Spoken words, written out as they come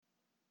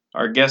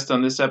Our guest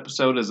on this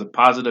episode is a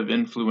positive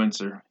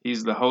influencer.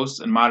 He's the host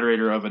and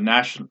moderator of a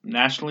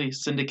nationally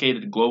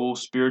syndicated global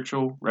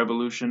spiritual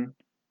revolution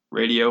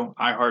radio,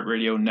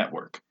 iHeartRadio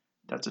network.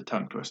 That's a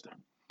tongue twister.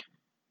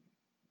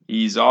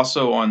 He's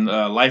also on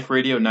Life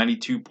Radio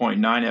 92.9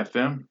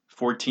 FM,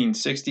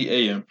 1460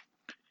 AM.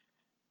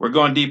 We're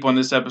going deep on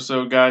this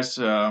episode, guys.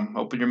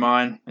 Open your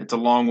mind. It's a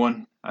long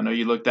one. I know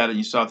you looked at it and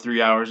you saw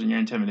 3 hours and you're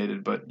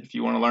intimidated, but if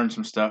you want to learn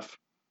some stuff,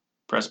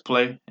 press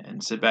play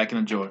and sit back and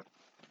enjoy.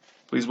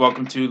 Please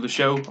welcome to the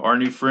show our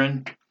new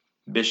friend,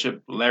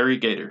 Bishop Larry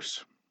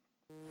Gaiters.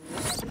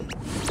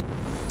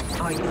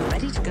 Are you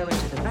ready to go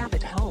into the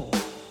rabbit hole?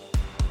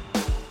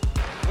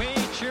 We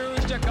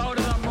choose to go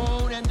to the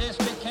moon in this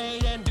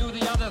decade and do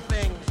the other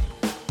things.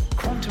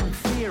 Quantum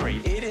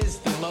theory. It is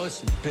the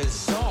most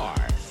bizarre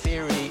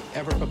theory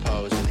ever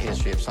proposed in the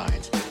history of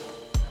science.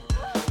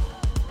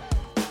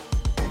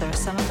 There are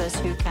some of us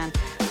who can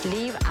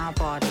leave our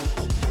body.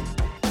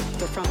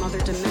 They're from other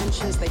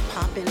dimensions, they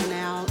pop in and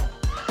out.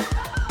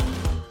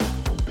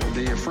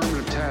 The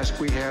affirmative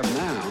task we have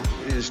now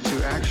is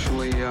to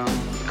actually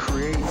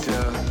create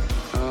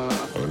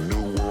a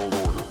new world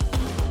order.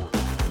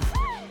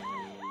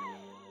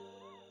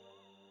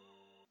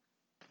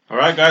 All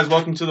right, guys,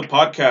 welcome to the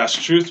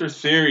podcast, Truth or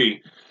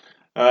Theory.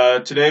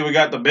 Today we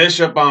got the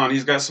Bishop on.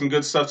 He's got some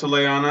good stuff to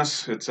lay on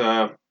us. It's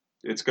going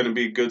to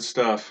be good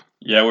stuff.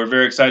 Yeah, we're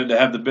very excited to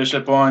have the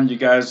Bishop on. You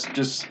guys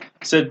just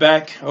sit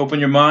back, open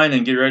your mind,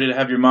 and get ready to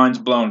have your minds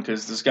blown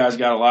because this guy's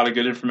got a lot of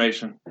good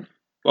information.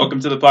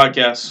 Welcome to the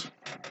podcast.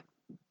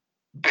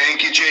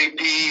 Thank you, JP,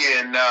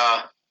 and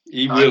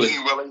E. Willie.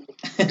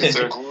 It's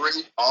a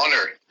great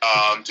honor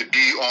to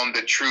be on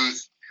the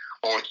Truth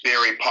or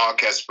Theory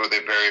podcast for the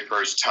very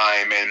first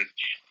time. And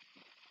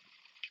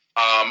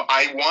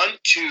I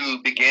want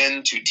to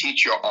begin to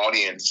teach your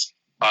audience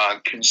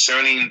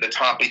concerning the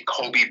topic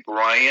Kobe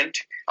Bryant,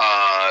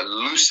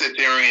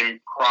 Luciferian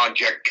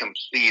Project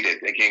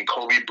completed. Again,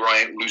 Kobe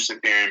Bryant,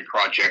 Luciferian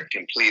Project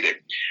completed.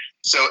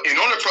 So in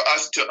order for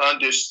us to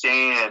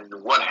understand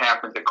what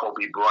happened to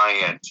Kobe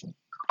Bryant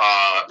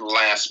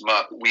last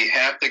month, we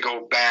have to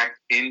go back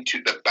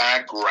into the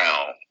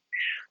background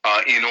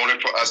in order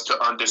for us to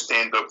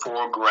understand the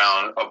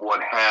foreground of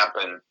what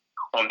happened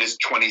on this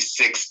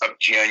 26th of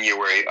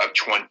January of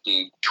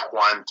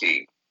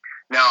 2020.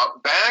 Now,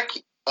 back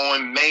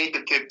on May the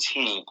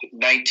 15th,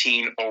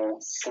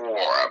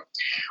 1904,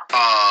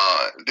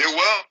 there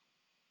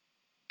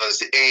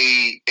was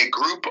a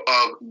group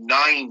of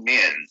 9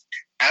 men,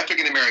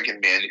 African-American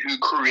men, who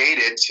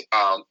created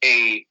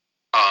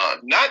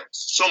not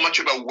so much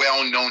of a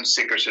well-known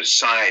secret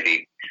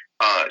society.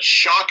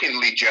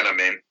 Shockingly,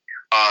 gentlemen,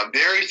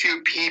 very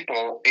few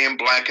people in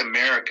Black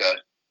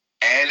America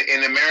and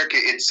in America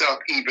itself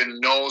even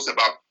knows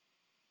about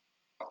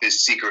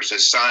this secret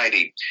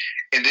society.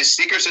 And this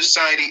secret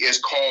society is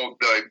called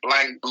the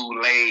Black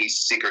Boule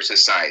Secret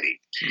Society.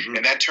 Mm-hmm.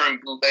 And that term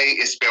Boule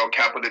is spelled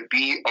capital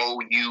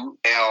B-O-U-L''E.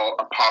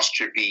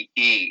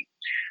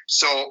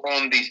 So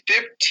on the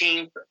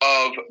 15th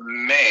of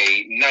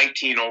May,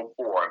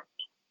 1904,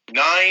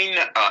 9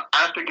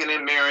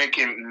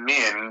 African-American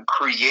men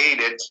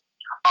created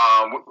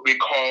what we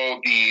call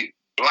the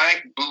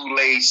Black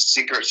Boule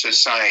Secret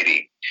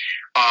Society.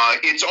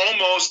 It's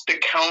almost the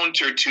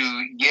counter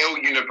to Yale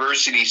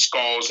University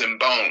Skulls and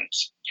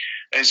Bones.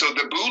 And so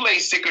the Boule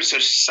Secret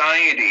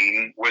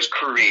Society was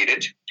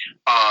created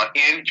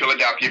in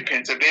Philadelphia,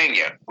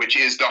 Pennsylvania, which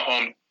is the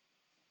hometown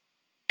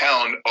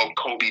of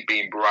Kobe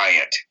Bean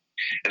Bryant.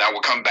 And I will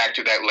come back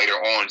to that later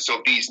on.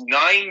 So these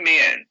 9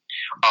 men,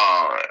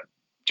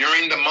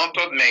 during the month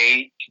of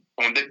May,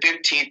 on the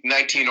 15th,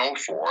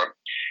 1904,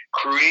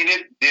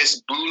 created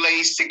this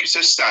Boule Secret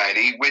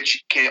Society,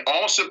 which can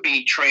also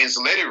be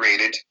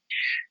transliterated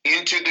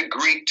into the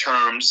Greek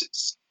terms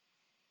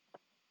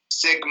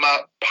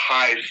Sigma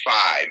Pi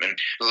Phi. And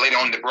later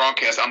on in the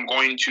broadcast, I'm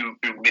going to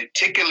do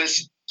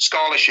meticulous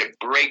scholarship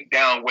break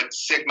down what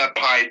Sigma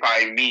Pi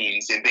Phi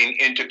means and then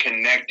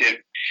interconnect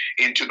it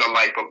into the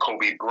life of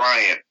Kobe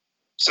Bryant.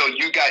 So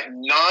you got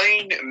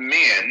 9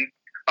 men,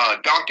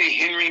 Dr.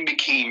 Henry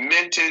McKee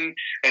Minton,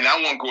 and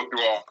I won't go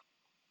through all.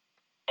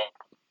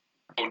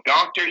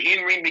 Dr.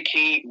 Henry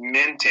McKee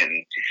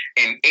Minton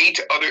and 8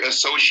 other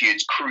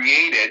associates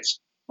created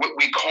what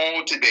we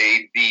call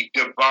today the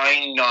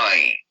Divine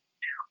Nine,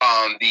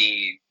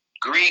 the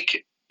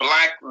Greek,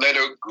 black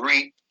letter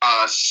Greek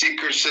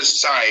secret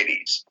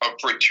societies of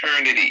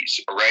fraternities,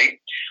 right,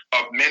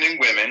 of men and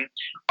women,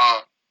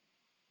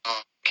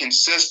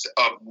 consists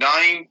of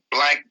 9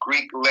 black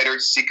Greek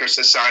lettered secret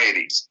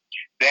societies.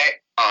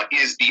 That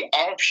is the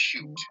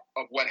offshoot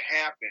of what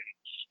happened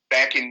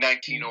back in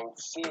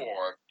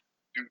 1904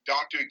 through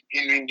Dr.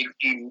 Henry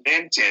McKee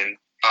Minton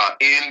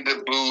in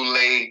the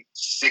Boule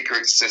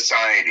Secret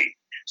Society.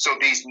 So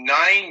these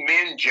 9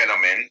 men,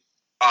 gentlemen,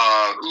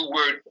 who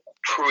were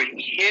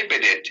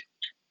prohibited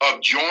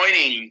of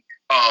joining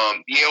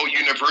Yale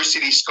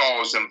University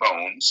Skulls and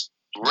Bones,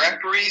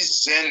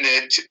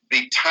 represented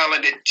the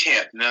talented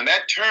 10th. Now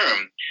that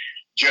term,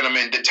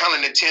 gentlemen, the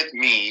talented 10th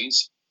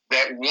means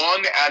that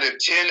 1 out of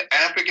 10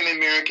 African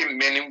American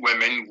men and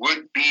women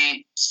would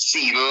be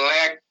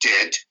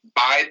selected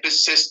by the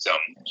system,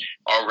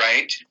 all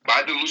right,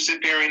 by the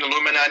Luciferian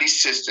Illuminati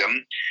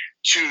system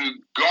to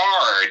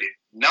guard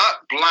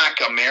not Black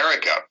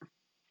America,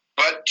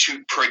 but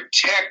to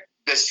protect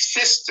the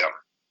system,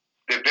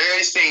 the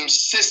very same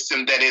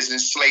system that has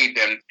enslaved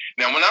them.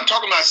 Now, when I'm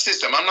talking about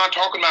system, I'm not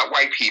talking about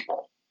white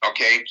people,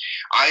 okay?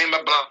 I am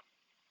a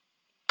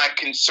Black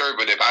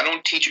conservative. I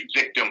don't teach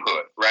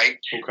victimhood, right?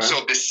 Okay.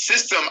 So the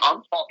system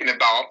I'm talking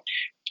about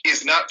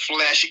is not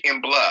flesh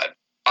and blood.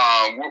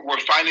 We're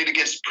fighting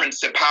against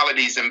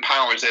principalities and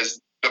powers,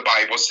 as the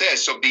Bible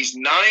says. So these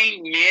 9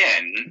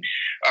 men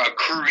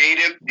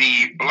created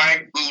the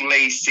Black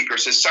Boule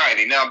Secret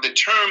Society. Now, the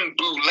term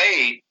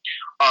Boule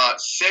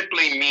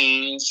simply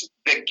means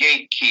the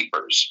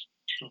gatekeepers.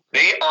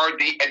 They are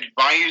the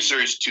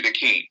advisors to the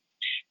king.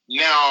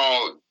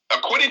 Now,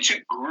 according to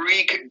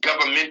Greek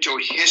governmental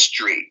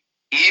history,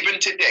 even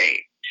today,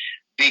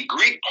 the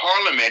Greek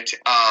parliament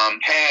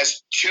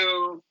has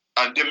 2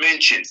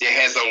 dimensions. It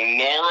has a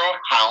lower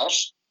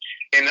house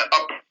and an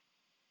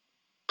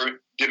upper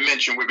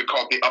dimension, what we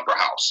call the upper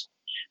house.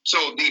 So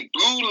the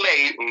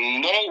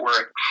Boule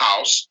lower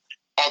house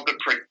are the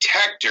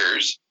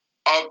protectors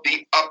of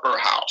the upper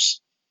house.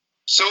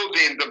 So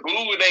then the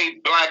Boule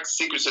Black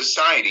Secret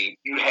Society,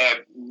 you have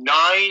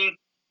 9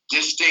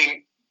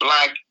 distinct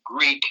Black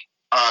Greek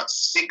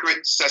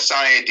secret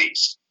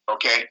societies,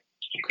 okay?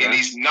 And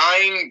these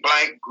 9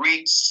 Black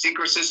Greek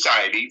secret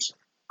societies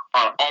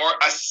are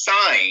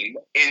assigned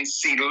and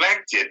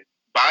selected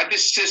by the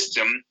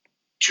system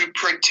to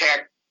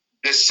protect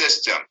the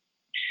system.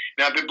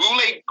 Now, the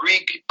Boule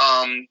Greek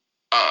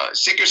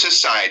Secret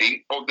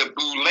Society, or the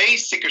Boule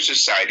Secret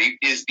Society,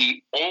 is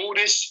the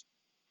oldest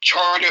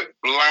chartered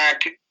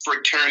Black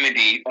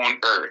fraternity on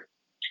earth.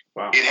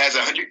 Wow. It has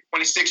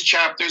 126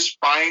 chapters,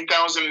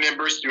 5,000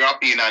 members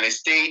throughout the United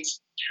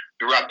States,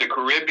 throughout the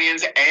Caribbean,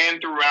 and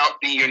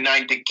throughout the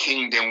United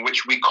Kingdom,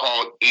 which we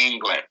call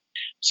England.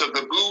 So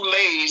the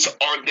Boules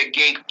are the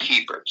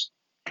gatekeepers.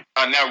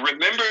 Now,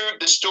 remember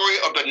the story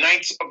of the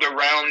Knights of the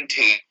Round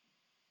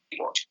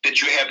Table,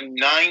 that you have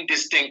 9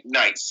 distinct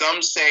knights.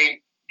 Some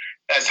say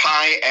as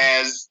high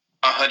as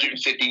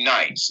 150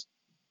 knights.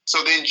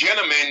 So then,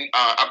 gentlemen,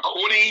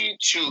 according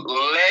to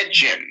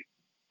legend,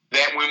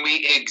 that when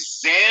we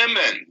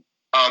examine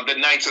the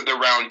Knights of the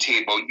Round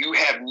Table, you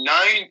have 9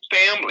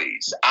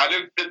 families out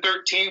of the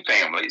 13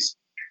 families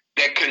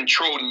that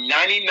control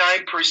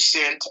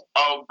 99%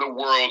 of the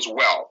world's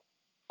wealth.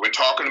 We're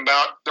talking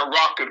about the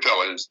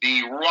Rockefellers,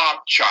 the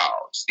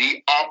Rothschilds,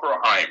 the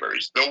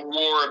Oppenheimers, the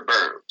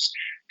Warburgs,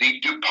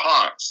 the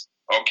DuPonts,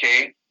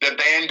 okay, the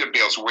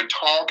Vanderbilts. We're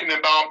talking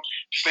about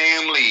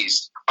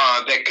families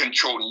that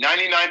control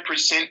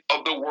 99%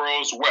 of the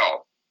world's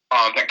wealth.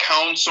 The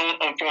Council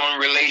on Foreign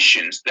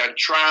Relations, the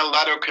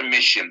Trilateral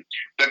Commission,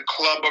 the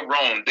Club of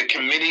Rome, the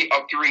Committee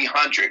of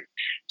 300.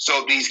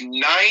 So these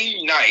 9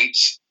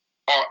 knights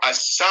are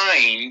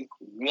assigned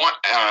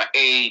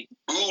a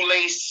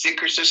Boule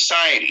Secret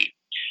Society.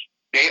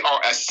 They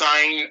are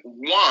assigned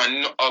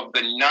one of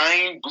the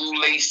 9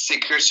 Boule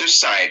Secret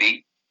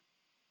Society,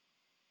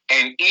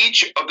 and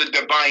each of the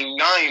Divine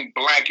 9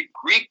 Black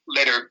Greek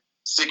letter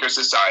secret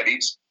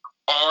societies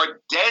are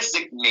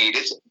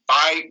designated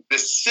by the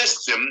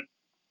system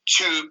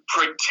to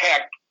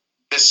protect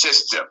the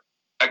system.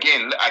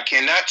 Again, I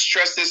cannot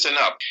stress this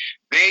enough.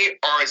 They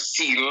are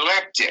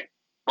selected.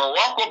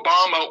 Barack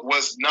Obama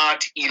was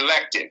not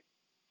elected.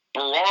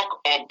 Barack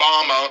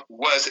Obama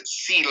was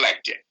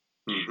selected.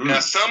 Mm-hmm. Now,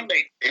 some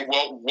may say,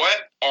 well,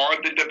 what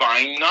are the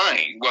Divine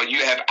 9? Well,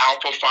 you have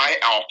Alpha Phi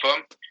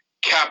Alpha,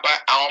 Kappa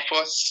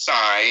Alpha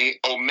Psi,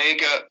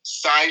 Omega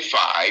Psi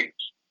Phi,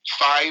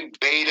 Phi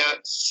Beta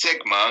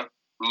Sigma,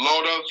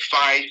 Lambda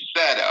Phi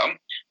Theta,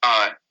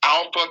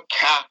 Alpha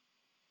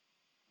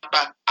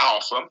Kappa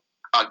Alpha,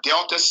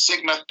 Delta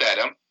Sigma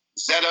Theta,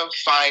 Zeta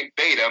Phi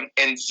Beta,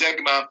 and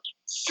Sigma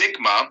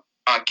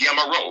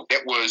Gamma Rho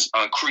that was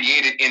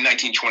created in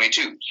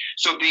 1922.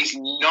 So these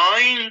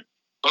 9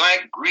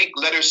 Black Greek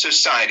letter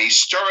societies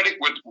started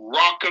with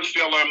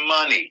Rockefeller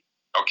money,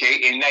 okay,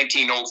 in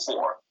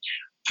 1904.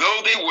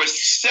 Though they were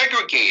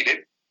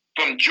segregated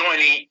from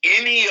joining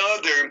any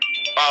other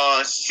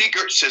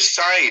secret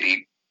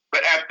society,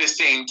 but at the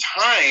same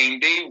time,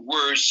 they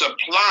were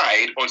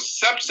supplied or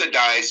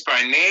subsidized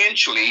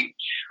financially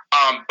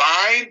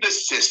by the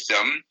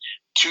system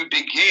to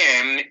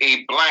begin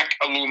a Black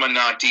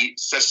Illuminati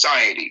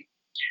society.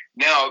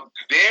 Now,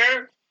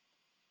 their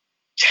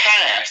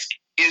task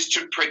is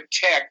to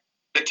protect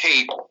the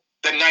table,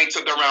 the Knights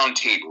of the Round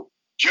Table.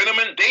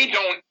 Gentlemen, they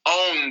don't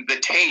own the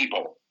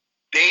table.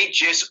 They're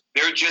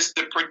just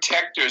the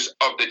protectors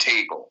of the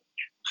table.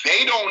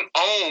 They don't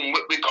own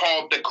what we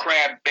call the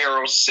crab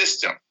barrel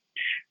system.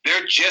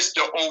 They're just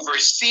the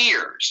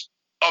overseers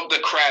of the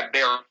crab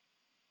barrel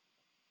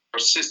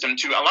system.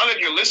 To a lot of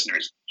your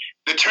listeners,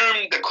 the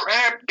term the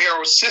crab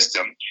barrel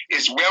system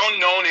is well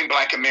known in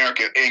Black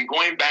America and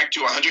going back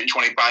to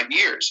 125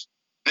 years.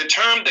 The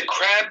term the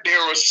crab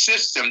barrel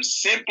system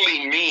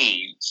simply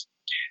means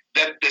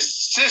that the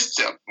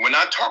system, we're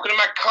not talking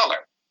about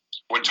color,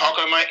 we're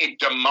talking about a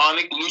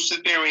demonic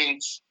Luciferian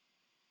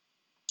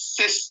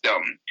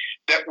system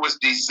that was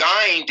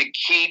designed to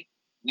keep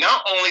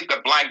not only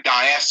the black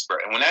diaspora,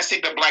 and when I say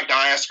the black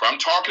diaspora, I'm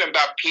talking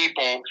about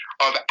people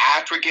of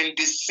African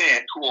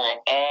descent who are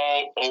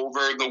all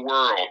over the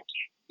world,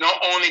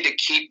 not only to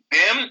keep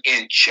them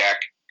in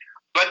check,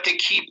 but to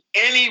keep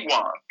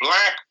anyone,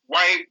 black,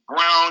 white,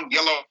 brown,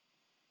 yellow,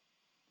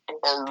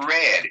 or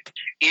red,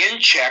 in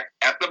check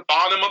at the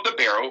bottom of the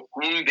barrel,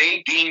 whom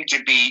they deem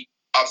to be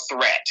a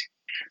threat.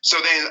 So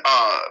then,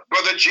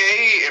 Brother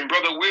Jay and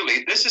Brother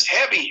Willie, this is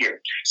heavy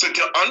here. So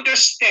to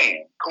understand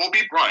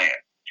Kobe Bryant,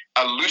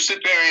 a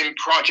Luciferian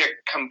project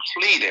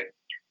completed,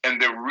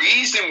 and the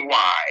reason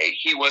why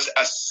he was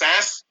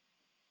assassinated,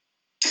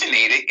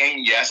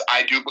 and yes,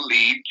 I do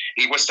believe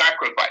he was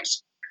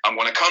sacrificed. I'm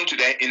going to come to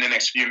that in the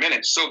next few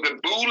minutes. So the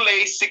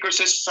Boule Secret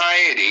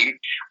Society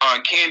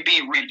can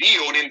be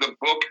revealed in the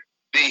book,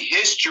 The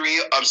History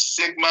of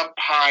Sigma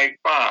Pi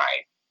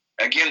Phi.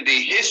 Again,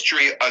 The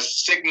History of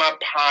Sigma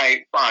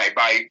Pi Phi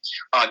by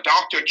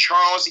Dr.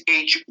 Charles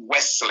H.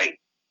 Wesley.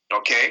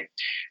 Okay?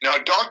 Now,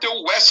 Dr.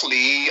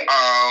 Wesley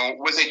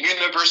was a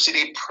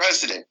university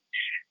president,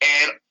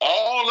 and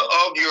all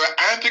of your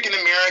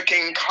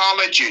African-American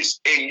colleges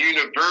and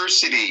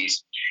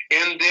universities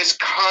in this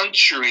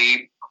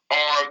country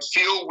are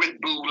filled with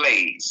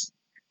Boules.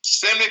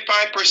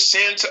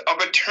 75% of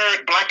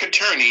black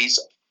attorneys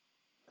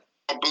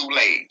are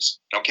Boules,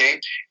 okay?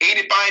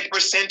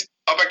 85%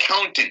 of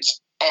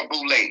accountants are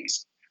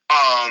Boules.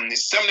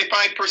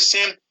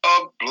 75%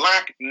 of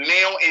black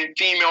male and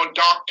female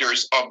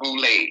doctors are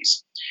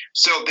Boules.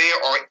 So they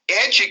are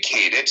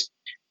educated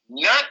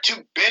not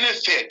to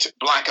benefit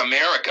black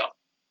America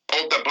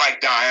or the black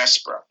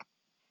diaspora.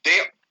 They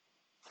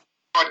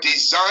are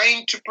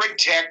designed to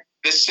protect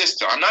the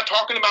system. I'm not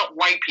talking about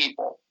white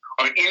people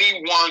or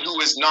anyone who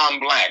is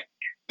non-black.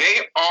 They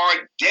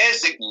are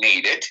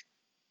designated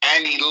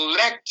and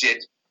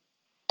elected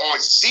or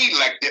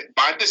selected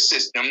by the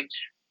system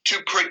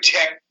to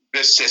protect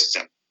the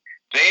system.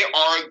 They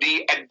are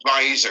the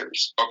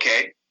advisors,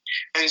 okay?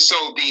 And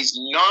so these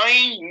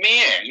 9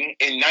 men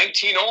in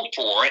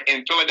 1904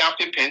 in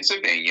Philadelphia,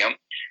 Pennsylvania,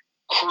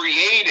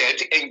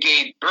 created and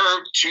gave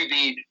birth to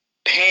the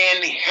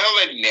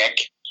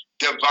Pan-Hellenic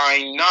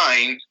Divine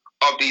Nine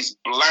of these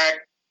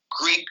black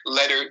Greek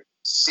letter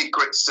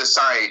secret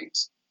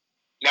societies.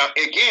 Now,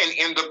 again,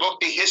 in the book,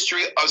 The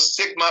History of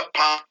Sigma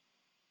Pi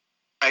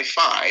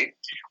Phi,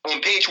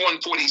 on page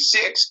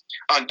 146,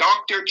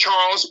 Dr.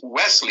 Charles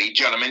Wesley,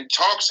 gentlemen,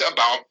 talks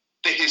about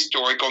the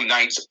historical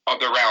Knights of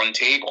the Round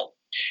Table,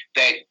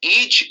 that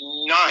each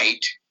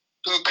knight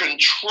who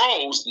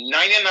controls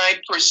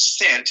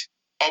 99%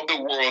 of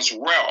the world's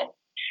wealth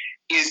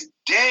is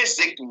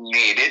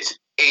designated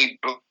a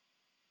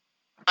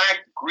black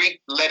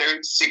Greek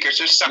letter secret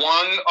society,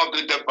 one of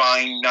the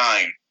Divine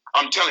Nine.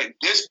 I'm telling you,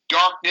 this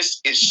darkness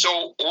is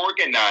so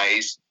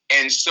organized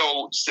and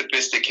so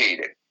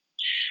sophisticated.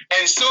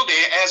 And so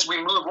then, as we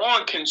move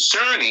on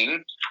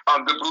concerning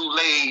the Boule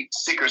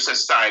Secret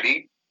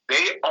Society,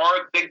 they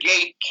are the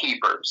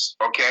gatekeepers,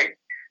 okay?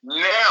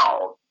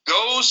 Now,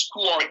 those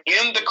who are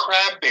in the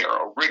crab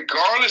barrel,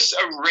 regardless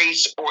of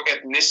race or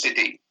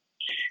ethnicity,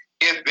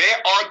 if they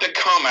are to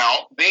come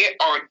out, they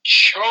are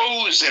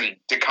chosen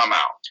to come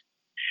out.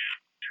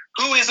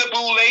 Who is a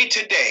Boule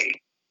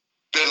today?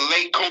 The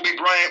late Kobe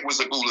Bryant was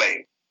a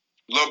Boule.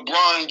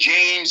 LeBron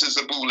James is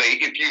a Boule.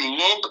 If you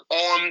look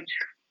on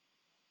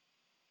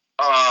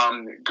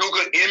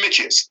Google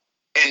Images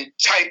and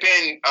type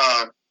in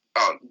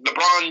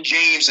LeBron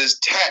James's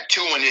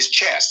tattoo on his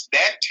chest,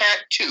 that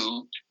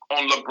tattoo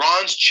on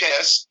LeBron's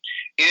chest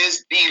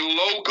is the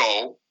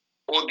logo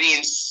or the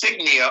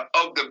insignia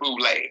of the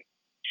Boule.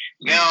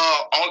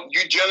 Now, all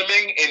you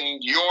gentlemen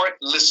and your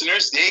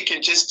listeners, they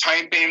can just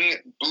type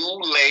in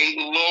Boule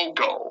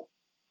logo.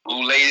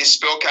 Boule is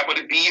spelled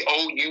capital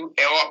B-O-U-L''E,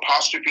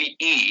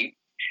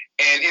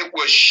 and it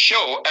will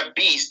show a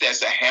beast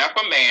that's a half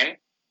a man,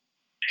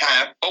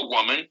 half a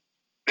woman.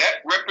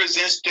 That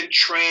represents the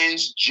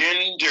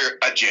transgender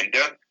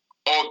agenda,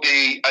 or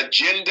the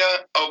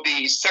agenda of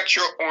the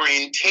sexual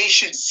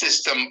orientation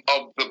system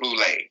of the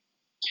Boule.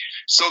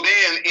 So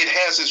then it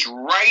has its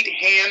right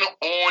hand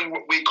on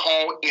what we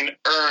call an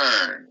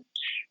urn,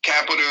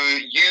 capital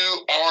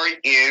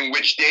U-R-N,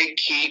 which they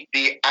keep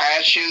the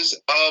ashes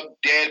of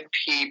dead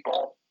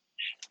people.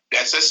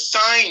 That's a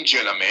sign,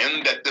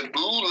 gentlemen, that the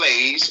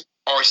Boules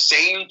are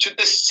saying to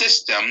the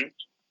system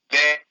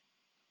that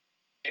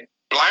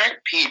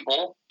black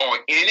people or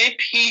any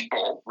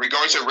people,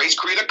 regardless of race,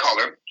 creed, or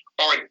color,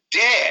 are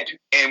dead,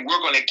 and we're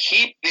going to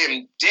keep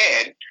them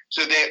dead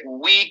so that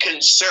we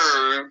can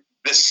serve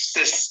the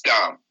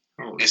system.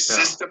 The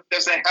system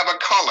doesn't have a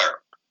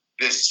color.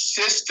 The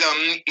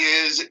system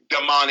is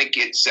demonic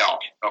itself,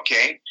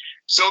 okay?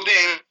 So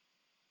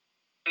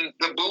then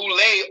the Boule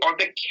are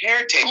the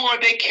caretakers. Who are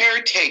they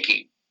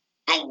caretaking?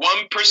 The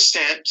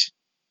 1%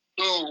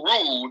 who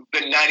rule the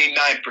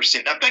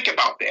 99%. Now think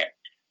about that.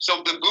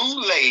 So the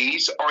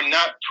Boules are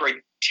not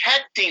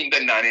protecting the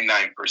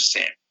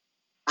 99%,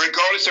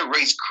 regardless of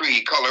race,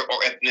 creed, color,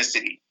 or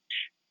ethnicity.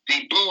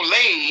 The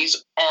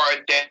Boulets are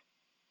the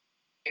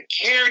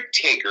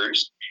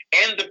caretakers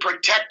and the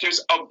protectors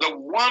of the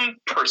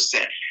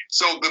 1%.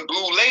 So the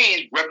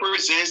Boulets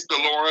represents the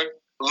lower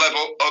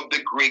level of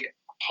the Greek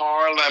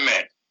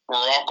parliament.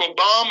 Barack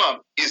Obama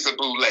is a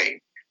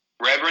Boulé.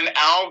 Reverend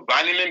Al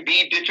Vitamin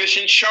B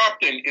Deficient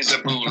Sharpton is a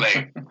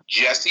Boulé.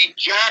 Jesse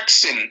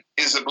Jackson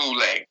is a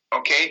Boulé.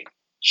 Okay?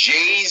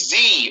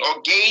 Jay-Z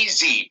or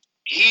Gay-Z,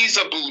 he's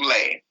a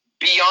Boulé.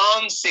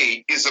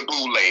 Beyonce is a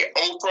Boulé.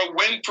 Oprah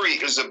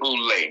Winfrey is a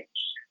Boulé.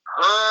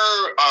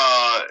 Her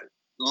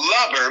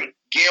lover,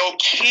 Gayle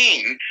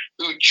King,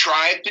 who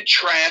tried to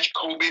trash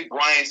Kobe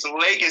Bryant's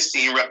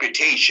legacy and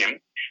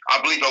reputation,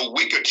 I believe a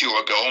week or two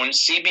ago on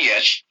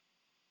CBS,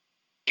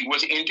 he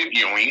was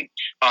interviewing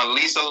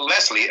Lisa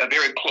Leslie, a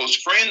very close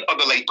friend of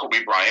the late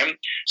Kobe Bryant.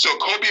 So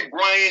Kobe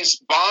Bryant's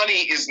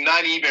body is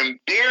not even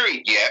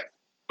buried yet,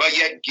 but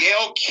yet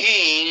Gayle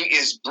King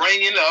is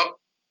bringing up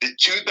the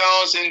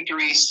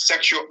 2003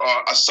 sexual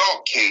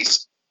assault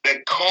case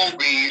that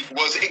Kobe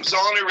was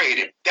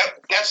exonerated.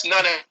 That's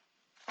not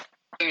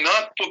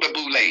for the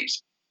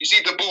Boulets. You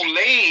see, the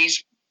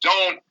Boulets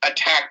don't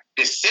attack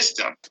the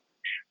system.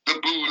 The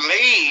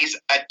Boulets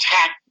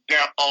attack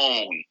their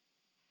own.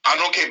 I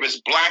don't care if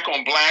it's black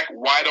on black,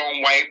 white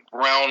on white,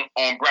 brown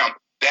on brown.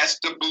 That's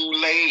the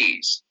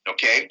Boulets,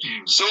 okay?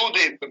 So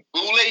the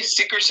Boulay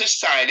Secret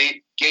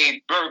Society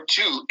gave birth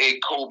to a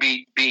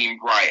Kobe Bean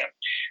Bryant.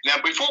 Now,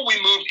 before we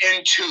move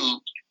into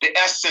the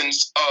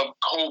essence of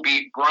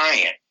Kobe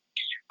Bryant,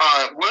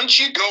 once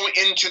you go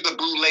into the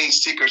Boulay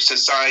Secret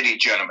Society,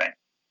 gentlemen,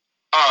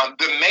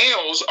 the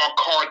males are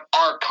called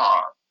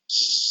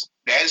archons.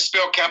 That is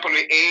spelled capital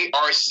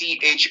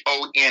A-R-C-H-O-N-S.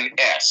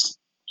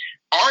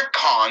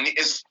 Archon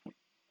is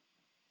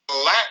a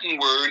Latin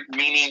word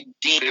meaning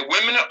demon. The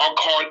women are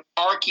called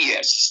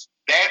archias.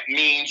 That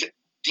means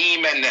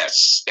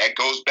demoness. That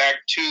goes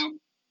back to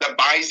the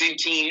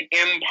Byzantine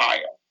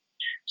Empire.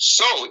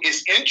 So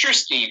it's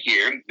interesting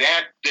here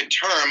that the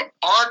term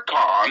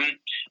archon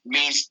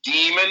means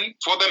demon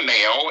for the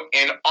male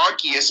and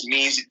archias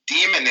means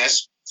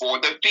demoness for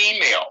the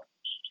female.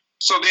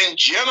 So then,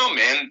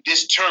 gentlemen,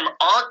 this term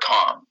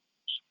archon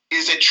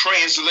is a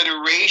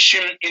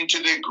transliteration into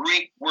the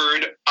Greek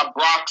word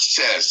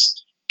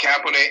abraxas,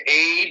 capital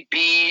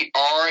A-B-R-A-S-A-X,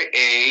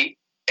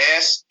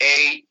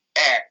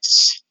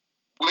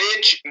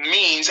 which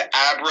means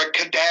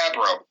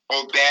abracadabra,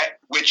 or that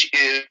which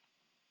is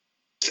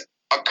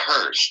a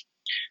curse.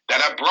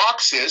 That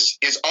abraxas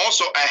is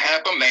also a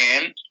half a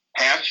man,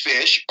 half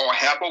fish, or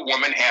half a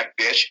woman, half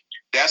fish.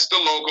 That's the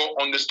logo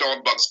on the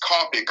Starbucks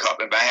coffee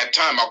cup. If I have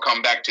time, I'll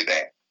come back to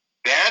that.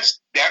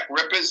 That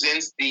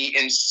represents the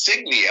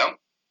insignia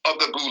of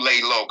the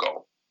Boulay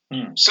logo.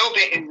 So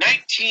that in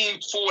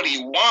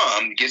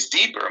 1941, gets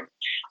deeper,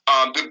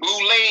 the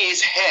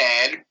Boulets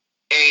had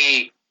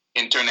a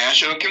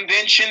international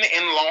convention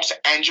in Los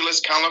Angeles,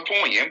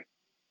 California,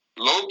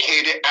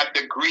 located at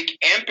the Greek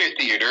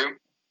amphitheater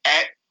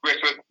at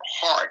Griffith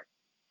Park.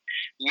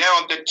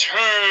 Now, the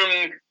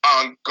term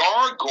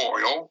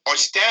gargoyle or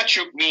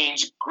statue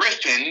means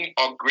griffin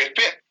or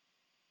griffith,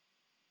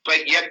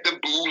 but yet the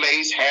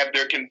Boulets have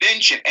their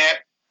convention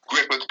at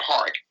Griffith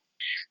Park.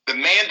 The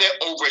man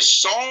that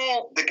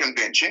oversaw the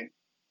convention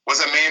was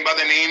a man by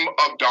the name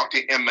of Dr.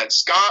 Emmett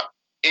Scott,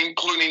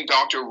 including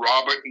Dr.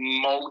 Robert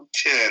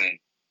Moton,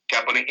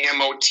 capital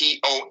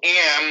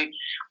M-O-T-O-N.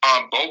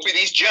 Both of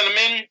these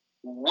gentlemen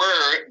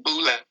were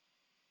Boulets,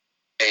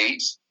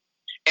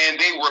 and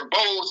they were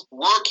both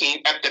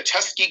working at the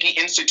Tuskegee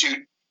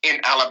Institute in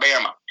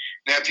Alabama.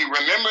 Now, if you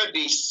remember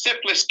the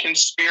syphilis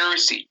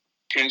conspiracy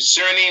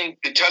concerning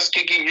the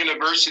Tuskegee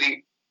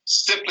University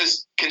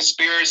syphilis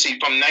conspiracy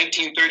from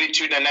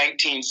 1932 to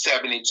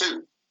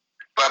 1972.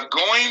 But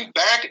going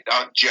back,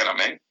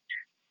 gentlemen,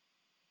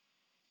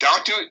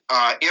 Dr.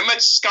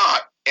 Emmett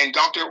Scott and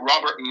Dr.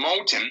 Robert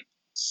Moton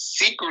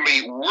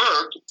secretly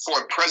worked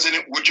for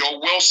President Woodrow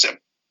Wilson,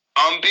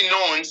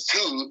 unbeknownst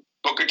to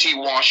Booker T.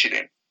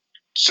 Washington.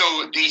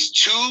 So these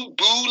two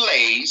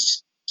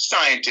Boulets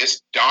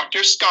scientists,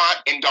 Dr. Scott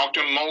and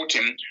Dr.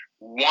 Moton,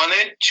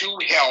 wanted to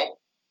help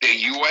the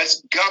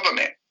U.S.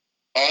 government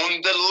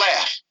on the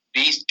left,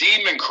 these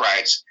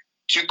Democrats,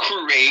 to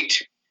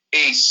create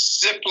a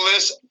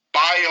syphilis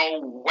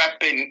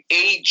bioweapon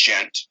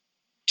agent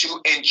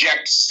to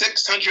inject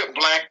 600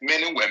 black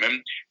men and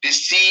women to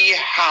see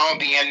how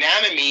the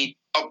anatomy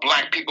of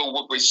black people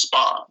would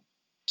respond.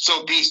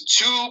 So these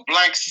two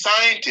black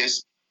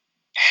scientists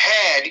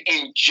had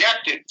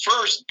injected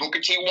first Booker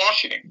T.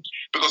 Washington,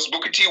 because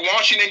Booker T.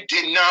 Washington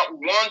did not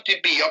want to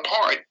be a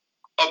part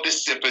of the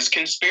syphilis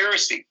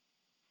conspiracy.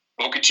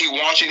 Booker T.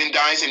 Washington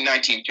dies in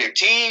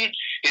 1915.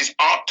 His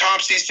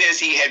autopsy says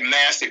he had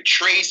massive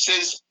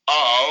traces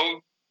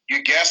of,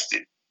 you guessed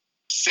it,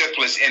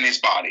 syphilis in his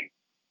body.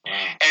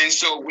 And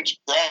so, which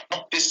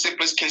brought the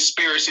syphilis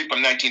conspiracy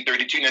from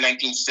 1932 to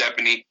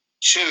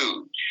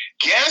 1972.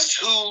 Guess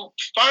who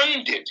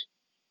funded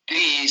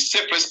the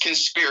syphilis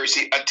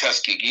conspiracy at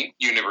Tuskegee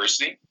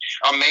University,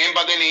 a man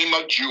by the name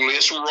of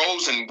Julius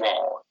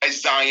Rosenwald, a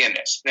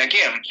Zionist. Now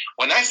again,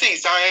 when I say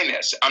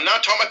Zionist, I'm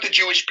not talking about the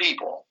Jewish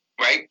people,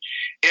 right?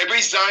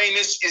 Every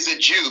Zionist is a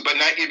Jew, but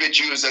not every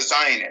Jew is a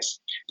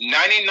Zionist.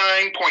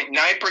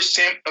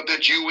 99.9% of the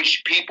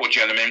Jewish people,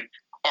 gentlemen,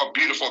 are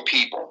beautiful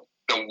people.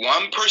 The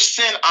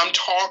 1% I'm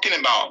talking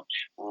about,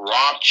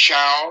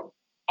 Rothschild,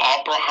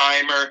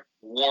 Oppenheimer,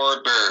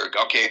 Warburg,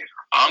 okay?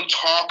 I'm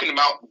talking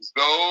about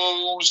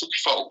those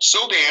folks.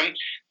 So then,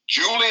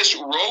 Julius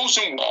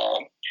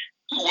Rosenwald,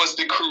 who was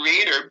the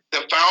creator,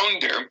 the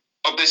founder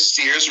of the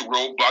Sears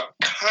Roebuck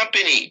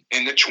Company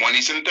in the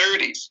 20s and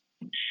 30s,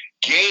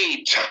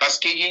 gave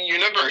Tuskegee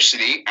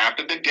University,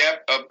 after the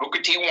death of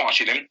Booker T.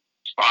 Washington,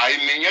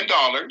 $5 million,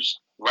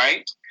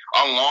 right?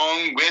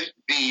 Along with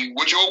the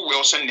Woodrow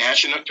Wilson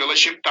National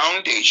Fellowship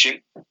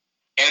Foundation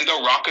and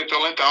the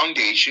Rockefeller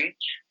Foundation,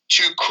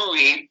 to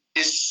create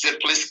this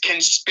syphilis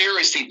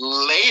conspiracy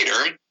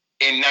later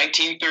in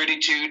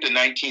 1932 to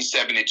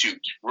 1972.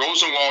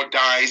 Rosenwald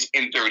dies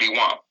in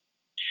 31.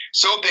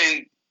 So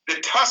then the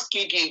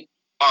Tuskegee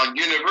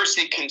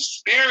University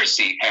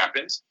conspiracy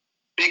happens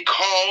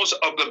because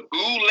of the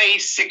Boule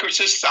Secret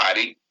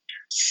Society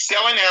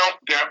selling out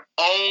their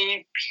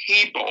own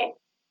people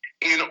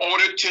in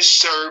order to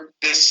serve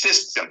the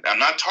system. I'm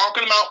not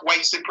talking about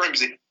white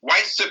supremacy.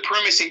 White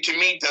supremacy to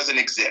me doesn't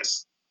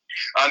exist.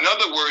 In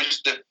other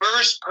words, the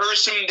first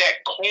person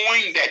that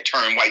coined that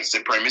term, white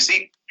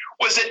supremacy,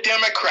 was a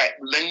Democrat,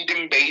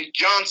 Lyndon Baines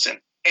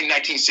Johnson, in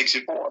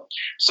 1964.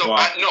 So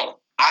wow.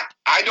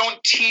 I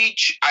don't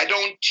teach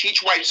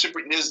white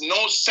supremacy. There's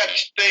no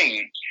such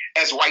thing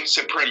as white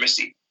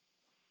supremacy.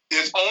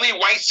 There's only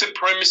white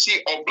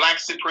supremacy or black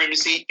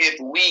supremacy if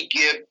we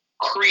give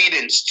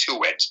credence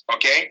to it,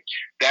 okay?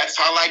 That's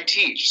how I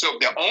teach. So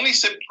the only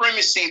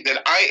supremacy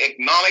that I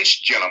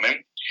acknowledge,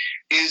 gentlemen,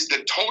 is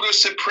the total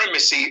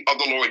supremacy of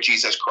the Lord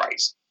Jesus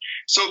Christ.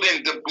 So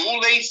then the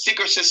Boule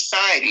Secret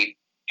Society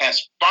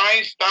has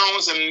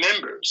 5,000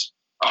 members,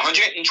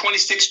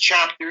 126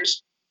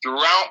 chapters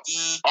throughout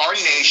our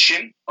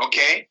nation,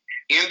 okay,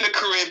 in the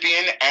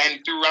Caribbean and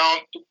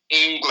throughout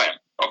England,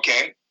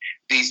 okay?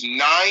 These 9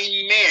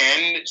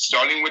 men,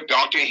 starting with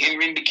Dr.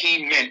 Henry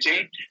McKee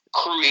Menton,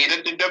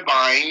 created the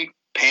Divine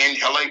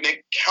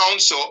Pan-Hellenic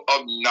Council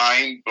of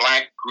 9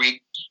 Black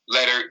Greek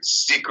letter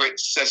secret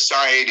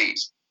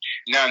societies.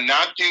 Now,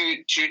 not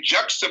to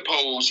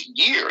juxtapose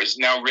years.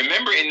 Now,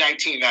 remember in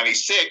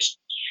 1996,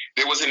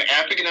 there was an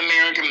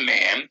African-American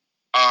man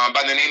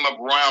by the name of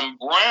Ron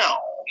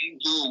Brown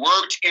who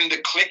worked in the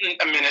Clinton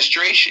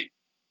administration.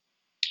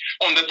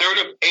 On the 3rd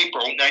of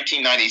April,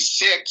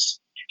 1996,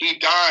 he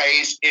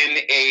dies in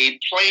a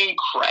plane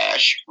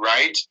crash,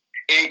 right,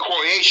 in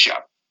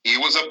Croatia. He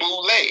was a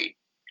Boule.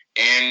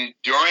 And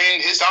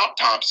during his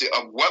autopsy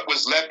of what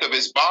was left of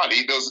his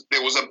body,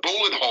 there was a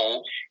bullet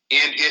hole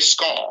in his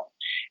skull.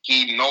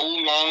 He no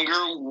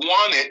longer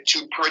wanted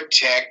to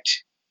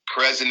protect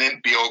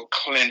President Bill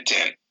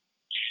Clinton.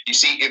 You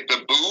see, if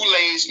the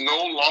Boules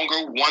no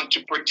longer want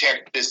to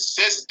protect the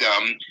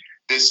system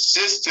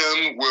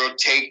will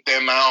take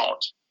them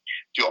out.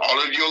 To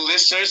all of your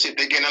listeners, if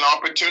they get an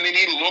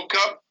opportunity, look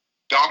up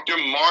Dr.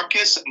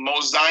 Marcus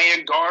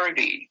Mosiah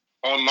Garvey,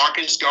 or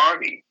Marcus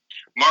Garvey.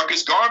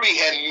 Marcus Garvey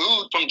had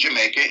moved from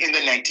Jamaica in the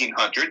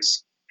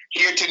 1900s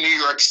here to New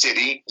York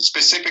City,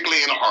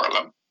 specifically in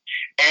Harlem,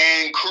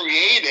 and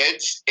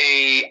created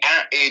a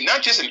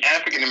not just an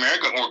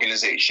African-American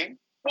organization,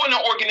 but an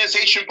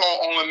organization for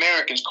all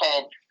Americans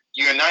called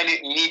the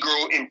United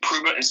Negro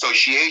Improvement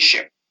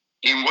Association.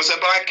 He was a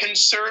black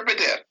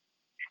conservative.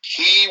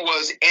 He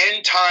was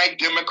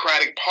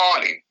anti-Democratic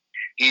Party.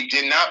 He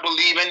did not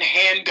believe in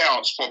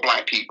handouts for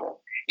black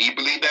people. He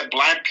believed that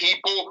black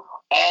people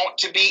ought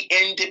to be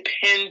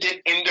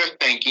independent in their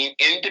thinking,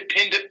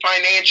 independent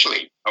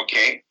financially,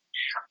 okay?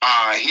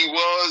 He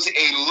was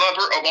a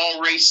lover of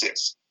all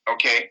races,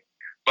 okay?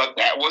 But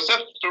that was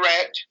a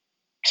threat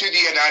to the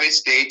United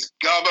States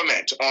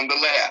government on the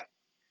left.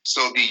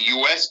 So the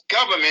U.S.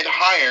 government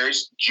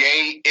hires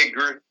J.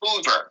 Edgar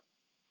Hoover,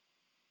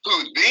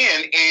 who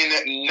then in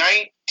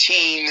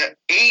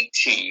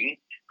 1918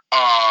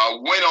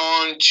 went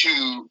on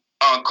to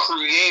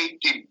create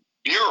the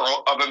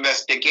Bureau of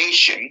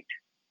Investigation,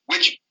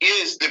 which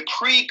is the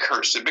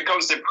precursor,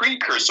 becomes the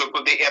precursor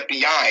for the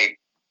FBI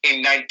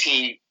in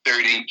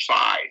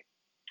 1935.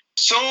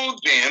 So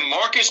then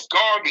Marcus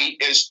Garvey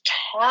is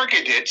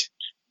targeted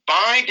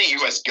by the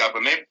U.S.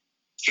 government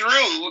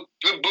through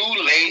the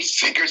Boule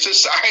Secret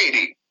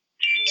Society.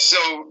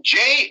 So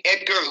J.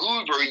 Edgar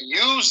Hoover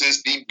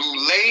uses the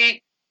Boule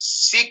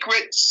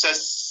Secret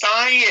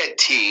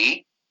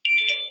Society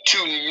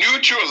to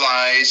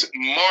neutralize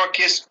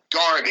Marcus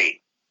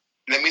Garvey.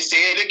 Let me say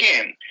it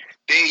again.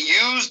 They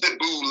used the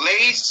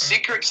Boule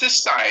Secret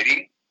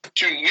Society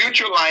to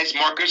neutralize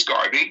Marcus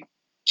Garvey,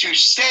 to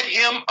set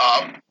him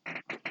up.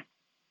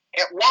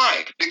 And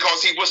why?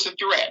 Because he was a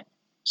threat.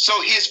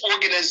 So his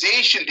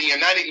organization, the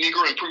United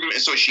Negro Improvement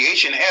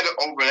Association, had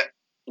over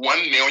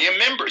 1 million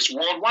members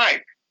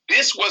worldwide.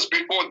 This was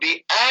before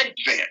the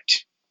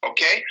advent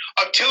okay,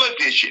 of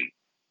television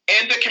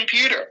and the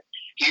computer.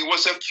 He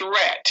was a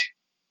threat.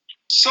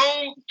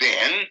 So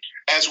then,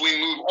 as we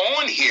move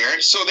on here,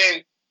 so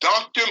then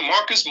Dr.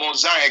 Marcus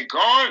Mosiah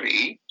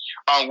Garvey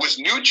was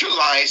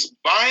neutralized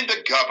by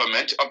the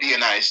government of the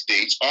United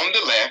States on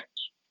the left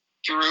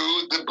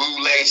through the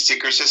Boule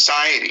Sicker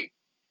Society.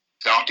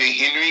 Dr.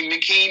 Henry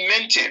McKee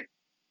Minton,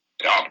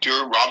 Dr.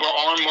 Robert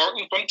R.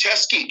 Martin from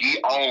Tuskegee,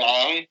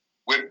 along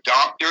with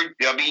Dr.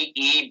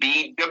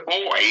 W.E.B. Du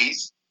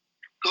Bois,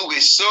 who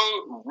is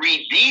so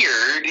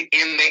revered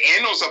in the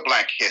annals of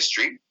Black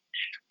history,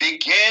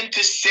 began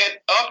to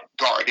set up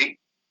Garvey,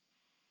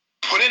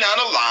 putting out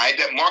a lie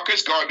that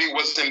Marcus Garvey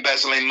was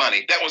embezzling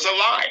money. That was a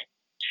lie.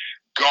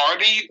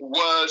 Garvey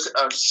was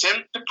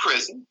sent to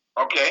prison,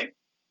 okay?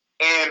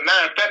 And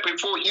matter of fact,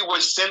 before he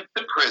was sent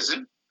to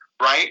prison,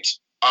 right,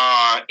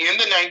 in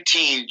the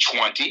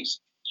 1920s,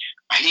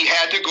 he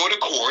had to go to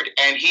court,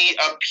 and he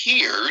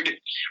appeared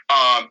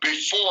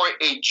before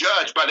a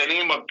judge by the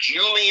name of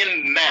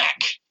Julian Mack.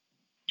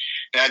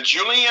 Now,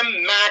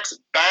 Julian Mack's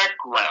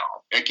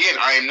background, again,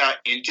 I am not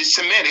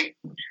anti-Semitic,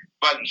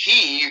 but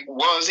he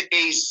was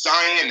a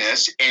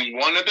Zionist and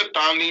one of the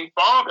founding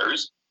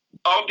fathers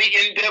of the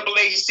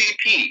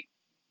NAACP.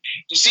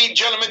 You see,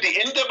 gentlemen, the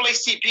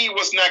NAACP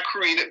was not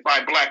created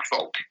by Black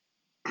folk.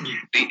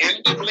 The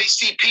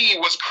NAACP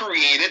was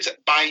created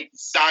by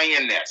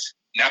Zionists,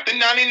 not the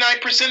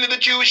 99% of the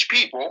Jewish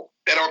people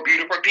that are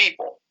beautiful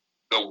people.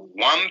 The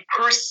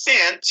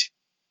 1%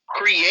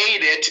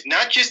 created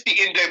not just the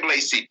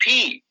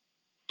NAACP,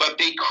 but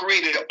they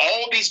created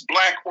all these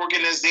Black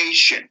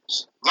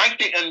organizations like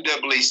the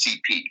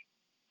NAACP,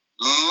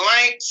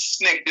 like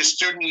SNCC, the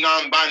Student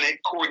Nonviolent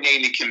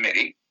Coordinating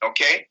Committee,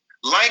 okay,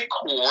 like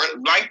CORE,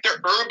 like the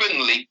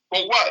Urban League,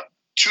 for what?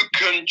 To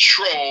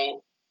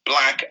control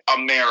Black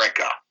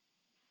America,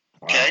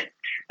 okay?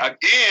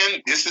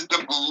 Again, this is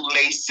the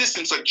Boule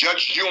system. So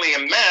Judge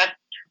Julian Mack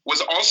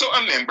was also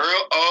a member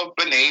of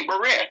B'nai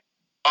B'rith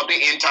of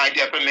the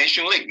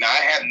Anti-Defamation League. Now,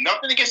 I have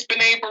nothing against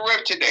B'nai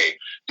B'rith today.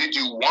 They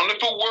do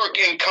wonderful work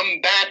in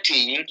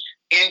combating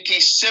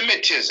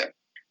anti-Semitism.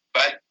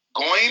 But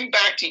going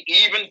back to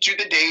even to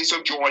the days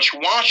of George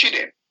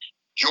Washington,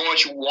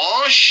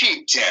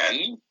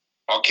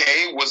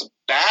 okay, was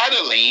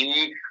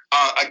battling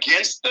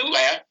against the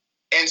left,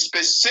 and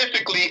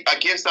specifically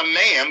against a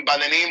man by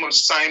the name of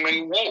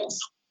Simon Wolfe,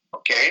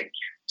 okay?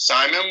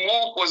 Simon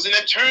Wolfe was an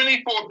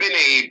attorney for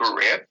B'nai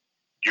B'rith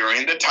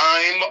during the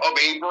time of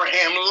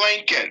Abraham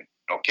Lincoln,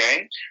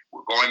 okay?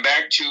 We're going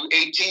back to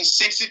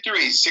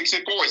 1863,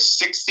 64,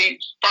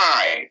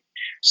 65.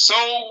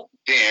 So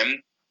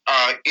then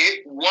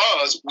it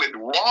was with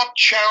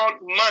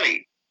Rothschild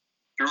money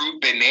through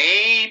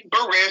B'nai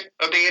B'rith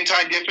of the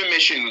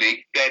Anti-Defamation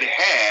League that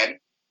had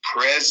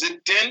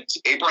President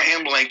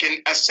Abraham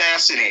Lincoln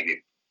assassinated.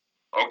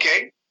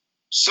 Okay?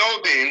 So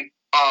then,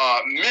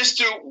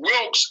 Mr.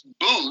 Wilkes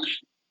Booth,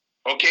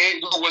 okay,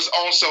 who was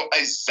also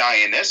a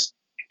Zionist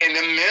and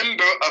a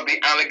member of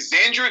the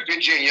Alexandria,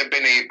 Virginia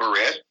B'nai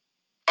B'rith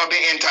of the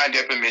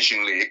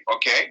Anti-Defamation League,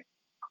 okay,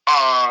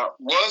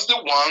 was the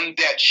one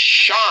that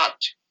shot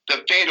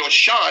the fatal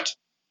shot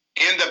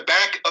in the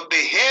back of the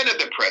head of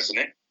the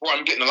president. Well,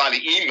 I'm getting a lot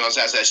of emails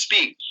as I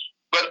speak,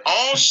 but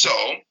also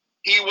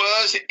he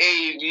was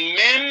a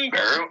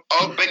member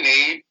of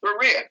B'nai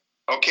B'rith,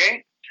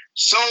 okay?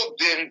 So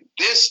then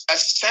this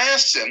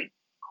assassin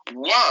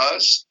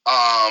was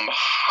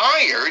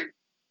hired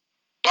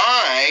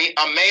by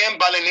a man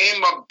by the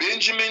name of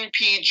Benjamin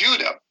P.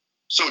 Judah.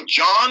 So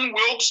John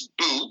Wilkes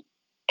Booth,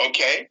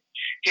 okay,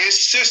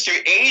 his sister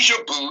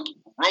Asia Booth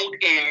wrote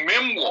a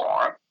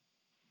memoir.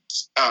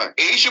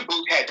 Asia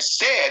Booth had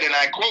said, and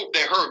I quote,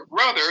 that her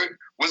brother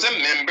was a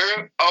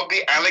member of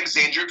the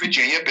Alexandria,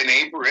 Virginia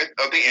B'nai B'rith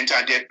of the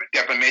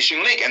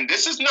Anti-Defamation League. And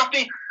this is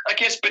nothing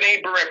against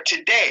B'nai B'rith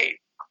today.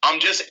 I'm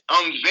just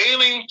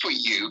unveiling for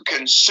you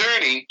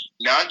concerning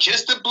not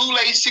just the Boule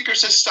Sicker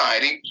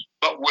Society,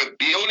 but we're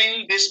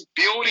building this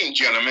building,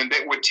 gentlemen,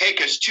 that would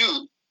take us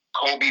to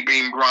Kobe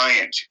Bean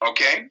Bryant,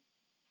 okay?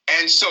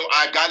 And so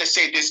I've got to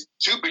say this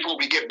too before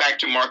we get back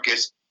to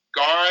Marcus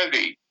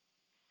Garvey.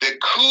 The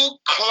Ku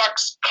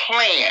Klux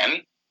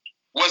Klan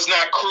was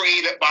not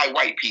created by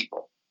white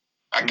people.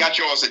 I got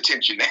y'all's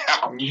attention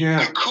now.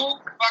 Yeah. The Ku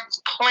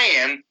Klux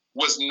Klan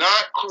was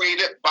not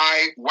created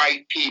by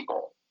white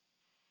people.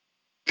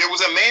 There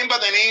was a man by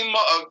the name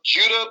of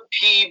Judah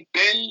P.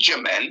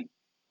 Benjamin,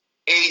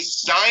 a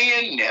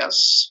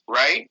Zionist,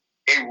 right?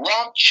 A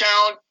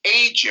Rothschild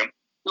agent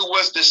who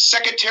was the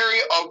Secretary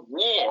of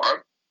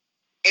War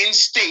in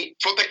state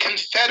for the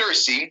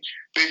Confederacy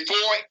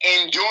before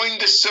and during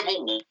the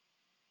Civil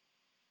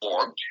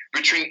War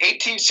between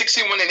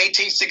 1861 and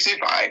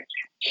 1865.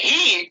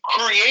 He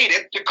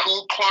created the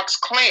Ku Klux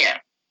Klan.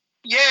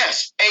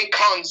 Yes, a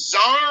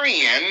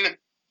Khazarian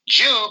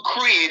Jew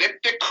created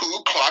the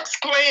Ku Klux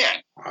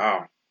Klan.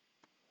 Wow.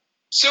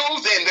 So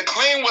then the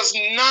Klan was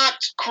not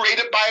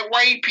created by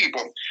white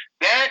people.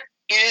 That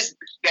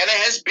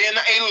has been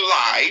a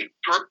lie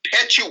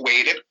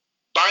perpetuated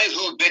by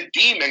who? The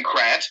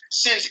Democrats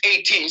since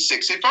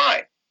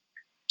 1865.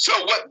 So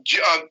what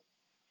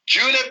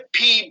Judah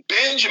P.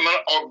 Benjamin,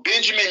 or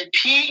Benjamin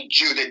P.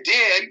 Judah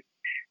did,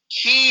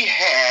 he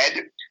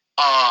had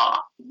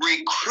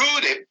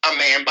recruited a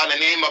man by the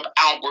name of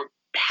Albert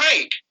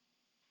Pike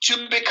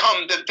to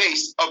become the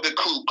face of the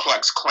Ku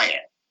Klux Klan.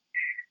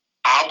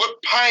 Albert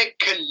Pike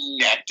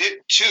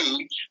connected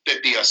to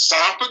the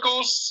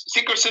Theosophical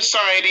Secret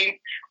Society,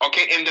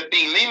 and the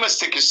Thelema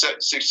Secret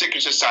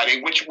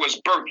Society, which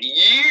was birthed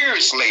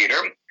years later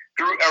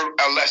through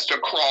Aleister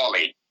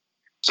Crowley.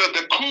 So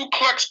the Ku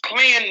Klux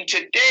Klan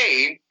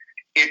today,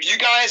 if you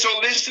guys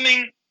are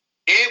listening,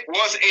 it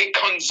was a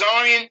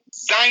Khazarian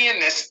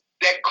Zionist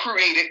that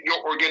created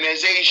your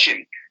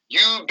organization.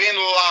 You've been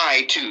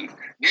lied to.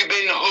 You've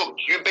been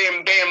hooked. You've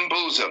been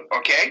bamboozled,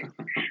 okay?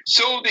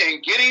 So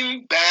then,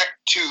 getting back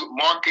to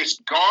Marcus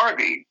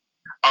Garvey,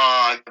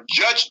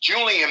 Judge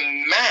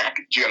Julian Mack,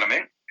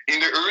 gentlemen,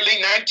 in the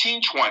early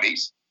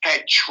 1920s,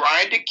 had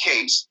tried the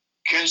case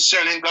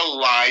concerning the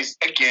lies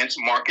against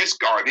Marcus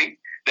Garvey,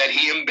 that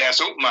he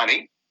embezzled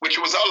money, which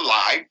was a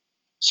lie.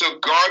 So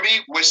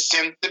Garvey was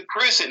sent to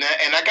prison.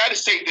 And I got to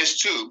say this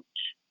too,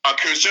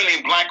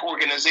 concerning black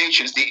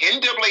organizations. The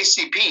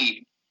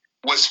NAACP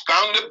was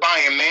founded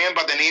by a man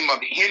by the name of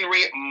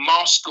Henry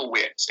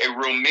Moskowitz, a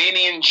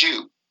Romanian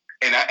Jew.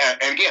 And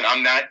again,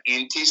 I'm not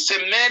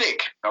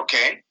anti-Semitic,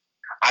 okay?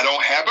 I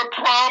don't have a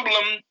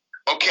problem,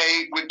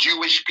 okay, with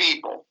Jewish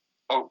people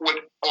or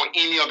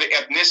any other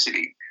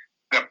ethnicity.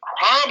 The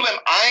problem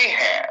I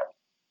have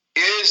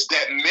is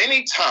that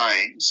many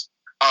times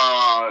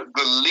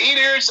the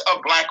leaders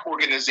of black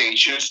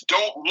organizations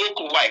don't look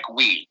like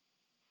we,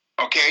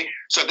 okay?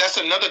 So that's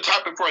another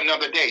topic for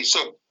another day.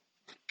 So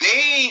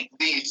the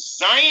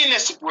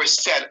Zionists were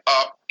set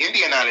up in the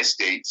United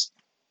States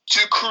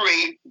to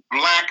create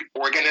black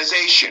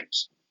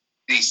organizations.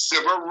 The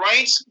Civil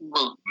Rights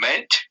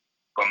Movement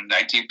from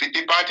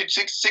 1955 to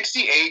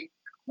 1968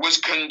 was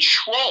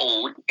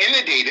controlled,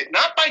 inundated,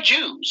 not by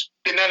Jews,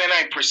 the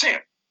 99%,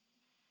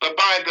 but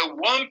by the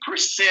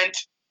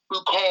 1%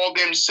 who call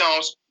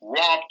themselves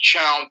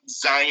Rothschild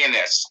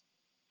Zionists,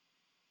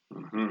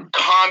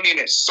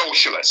 communist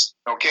socialists,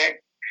 okay?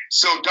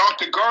 So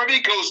Dr.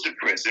 Garvey goes to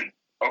prison,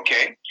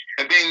 okay?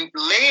 And then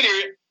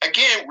later,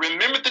 again,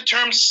 remember the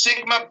term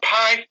Sigma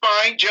Pi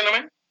Phi,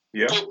 gentlemen?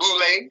 Yeah. For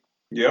Boule?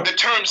 Yeah. The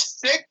term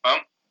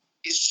Sigma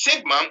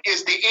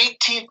is the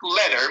 18th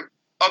letter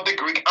of the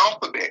Greek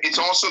alphabet. It's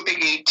also the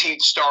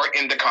 18th star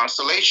in the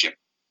constellation.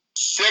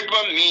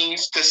 Sigma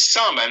means to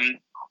summon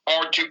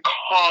or to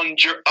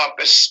conjure up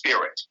a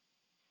spirit.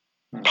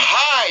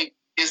 Pi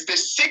is the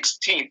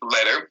 16th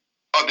letter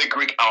of the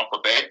Greek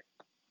alphabet.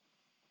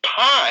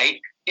 Pi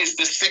is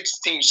the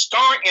 16th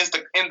star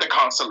in the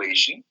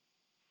constellation.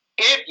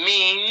 It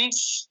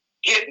means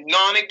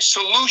hypnotic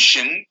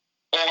solution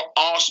or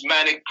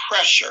osmotic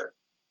pressure.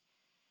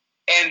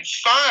 And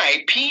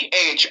Phi,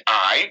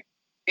 P-H-I,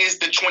 is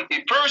the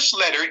 21st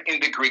letter in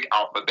the Greek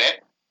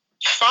alphabet.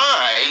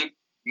 Phi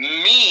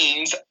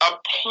means a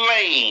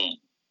plane.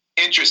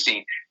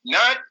 Interesting.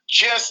 Not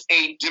just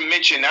a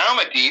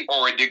dimensionality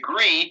or a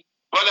degree,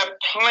 but a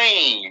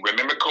plane.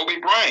 Remember Kobe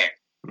Bryant.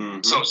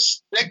 Mm-hmm. So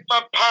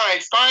Sigma Pi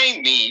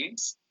Phi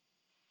means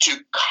to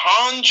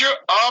conjure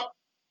up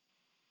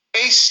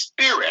a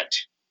spirit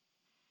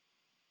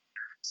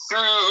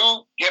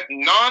through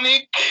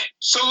hypnotic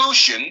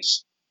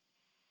solutions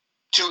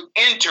to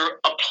enter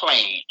a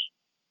plane.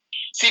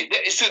 See,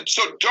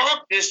 so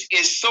darkness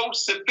is so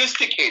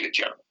sophisticated,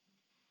 gentlemen.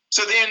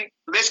 So then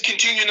let's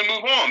continue to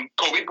move on.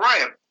 Kobe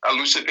Bryant, a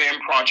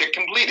Luciferian project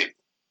completed.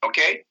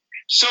 Okay?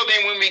 So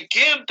then when we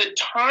give the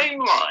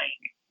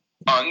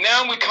timeline,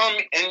 now we come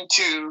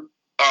into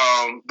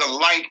the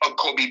life of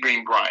Kobe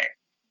Bean Bryant.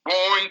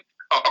 Born,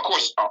 of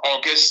course,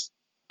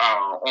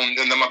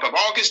 in the month of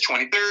August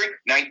 23rd,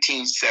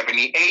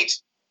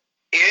 1978,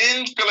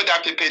 in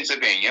Philadelphia,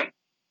 Pennsylvania,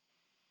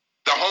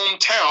 the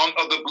hometown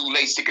of the Boule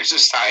Secret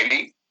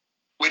Society,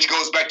 which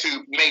goes back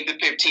to May the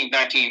 15th,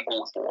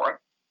 1904.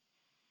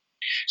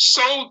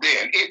 So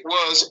then it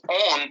was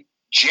on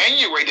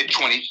January the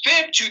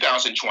 25th,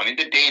 2020,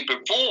 the day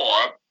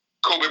before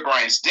Kobe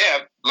Bryant's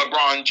death,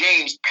 LeBron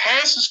James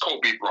passes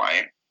Kobe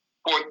Bryant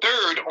for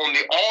third on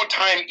the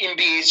all-time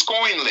NBA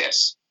scoring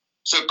list.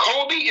 So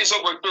Kobe is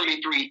over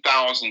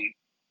 33,000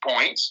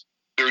 points,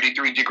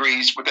 33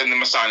 degrees within the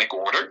Masonic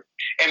order.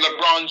 And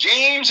LeBron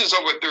James is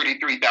over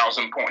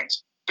 33,000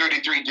 points,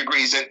 33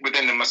 degrees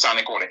within the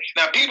Masonic order.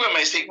 Now, people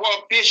may say,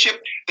 well,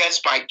 Bishop, that's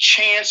by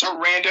chance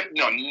or random.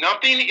 No,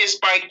 nothing is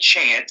by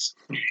chance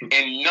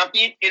and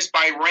nothing is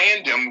by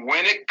random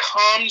when it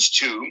comes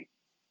to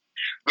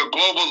the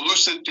global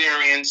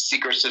Luciferian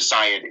secret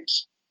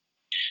societies.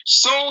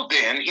 So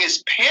then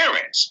his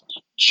parents,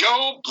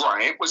 Joe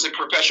Bryant, was a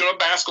professional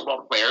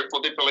basketball player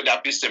for the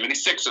Philadelphia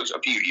 76ers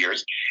a few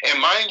years.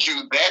 And mind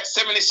you, that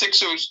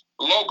 76ers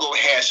logo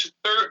has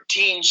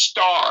 13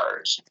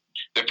 stars.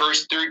 The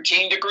first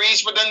 13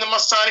 degrees within the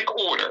Masonic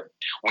order.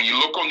 When you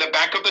look on the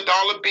back of the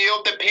dollar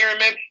bill, the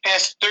pyramid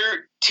has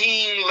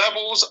 13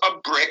 levels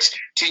of bricks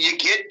till you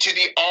get to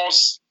the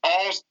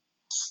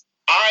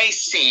eye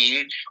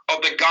scene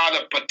of the god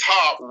of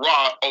Ptah,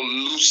 Ra, or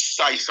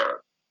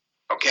Lucifer.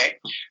 Okay?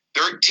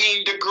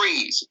 13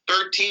 degrees,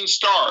 13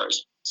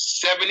 stars,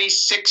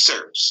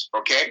 76ers.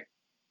 Okay?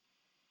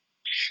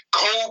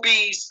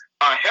 Kobe's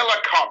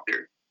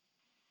helicopter,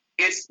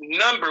 its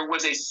number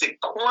was a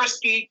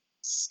Sikorsky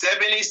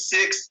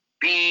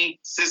 76B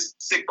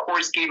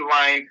Sikorsky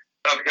line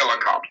of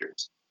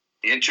helicopters.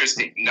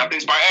 Interesting.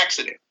 Nothing's by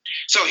accident.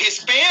 So his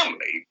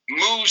family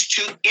moves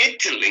to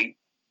Italy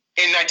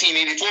in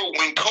 1984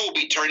 when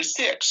Kobe turned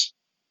 6.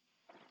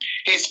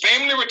 His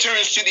family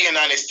returns to the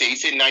United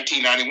States in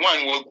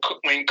 1991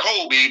 when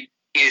Kobe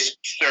is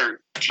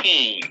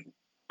 13.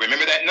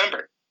 Remember that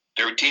number.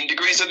 13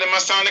 degrees of the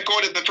Masonic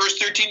order, the first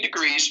 13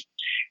 degrees.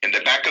 In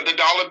the back of the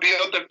dollar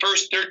bill, the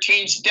first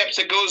 13 steps,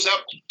 it goes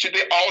up to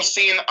the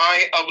all-seeing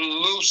eye of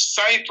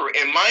Lucifer.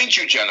 And mind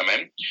you,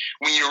 gentlemen,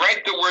 when you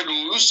write the word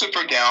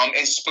Lucifer down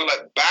and spell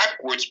it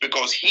backwards,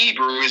 because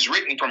Hebrew is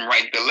written from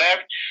right to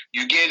left,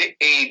 you get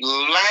a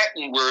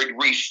Latin word,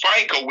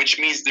 refico, which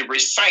means the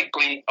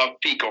recycling of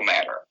fecal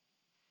matter.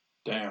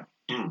 Damn.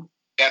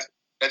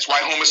 That's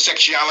why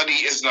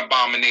homosexuality is an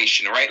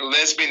abomination, right?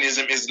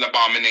 Lesbianism is an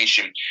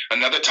abomination.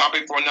 Another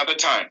topic for another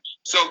time.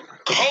 So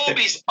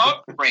Kobe's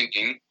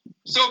upbringing,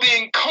 so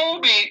then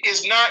Kobe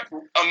is not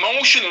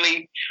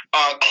emotionally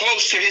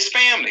close to his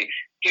family.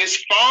 His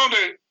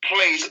father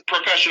plays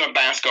professional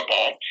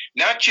basketball,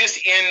 not just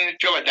in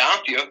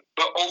Philadelphia,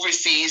 but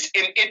overseas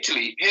in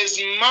Italy. His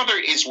mother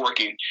is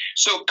working.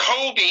 So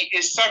Kobe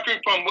is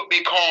suffering from what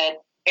we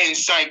call in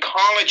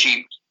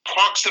psychology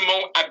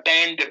proximal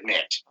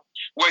abandonment,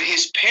 where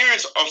his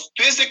parents are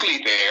physically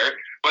there,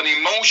 but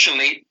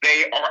emotionally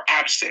they are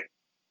absent.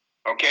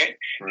 Okay?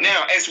 Right.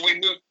 Now, as we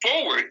move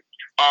forward,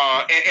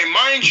 and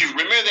mind you,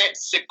 remember that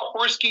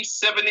Sikorsky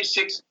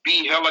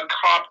 76B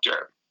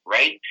helicopter,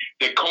 right,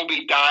 that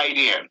Kobe died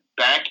in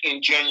back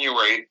in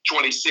January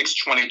 26,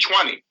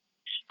 2020.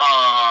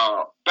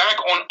 Back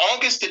on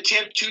August the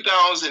 10th,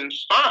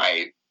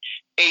 2005,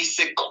 a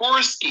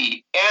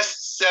Sikorsky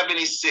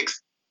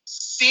S-76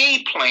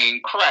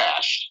 seaplane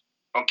crashed,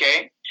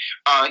 okay,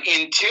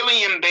 in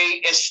Tilian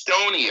Bay,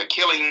 Estonia,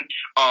 killing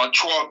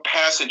 12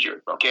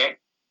 passengers, okay?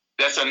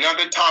 That's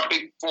another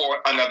topic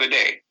for another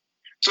day.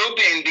 So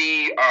then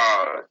the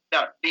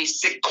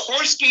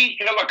Sikorsky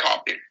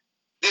helicopter,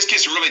 this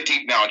gets really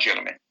deep now,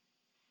 gentlemen.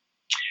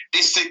 The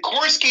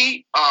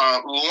Sikorsky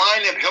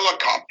line of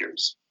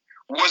helicopters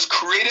was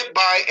created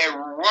by a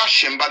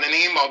Russian by the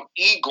name of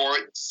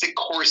Igor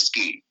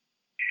Sikorsky.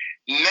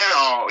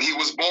 Now, he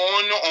was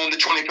born on the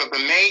 25th of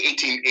May,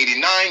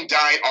 1889,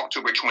 died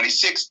October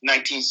 26,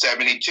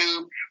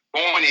 1972,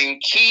 born in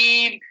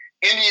Kyiv,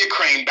 in the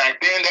Ukraine. Back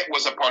then, that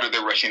was a part of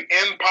the Russian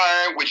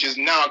Empire, which is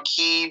now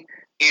Kyiv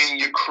in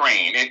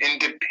Ukraine, an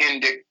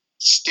independent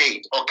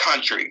state or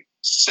country,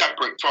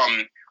 separate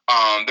from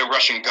the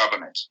Russian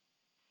government.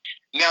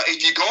 Now,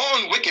 if you go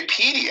on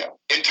Wikipedia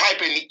and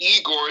type in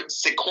Igor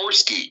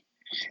Sikorsky,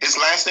 his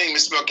last name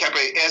is spelled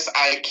capital Sikorsky.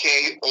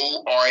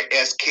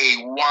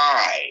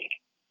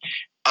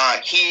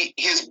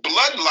 His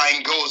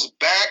bloodline goes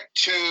back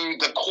to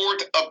the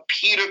court of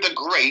Peter the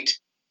Great,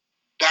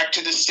 back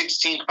to the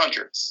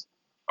 1600s.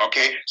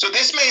 Okay, so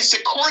this man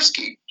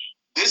Sikorsky,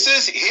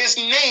 his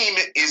name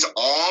is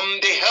on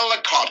the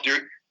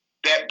helicopter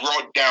that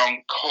brought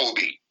down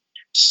Kobe.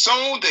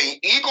 So the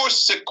Igor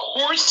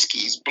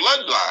Sikorsky's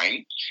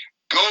bloodline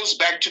goes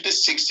back to the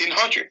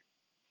 1600s,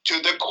 to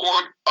the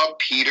court of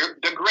Peter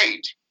the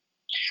Great.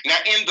 Now,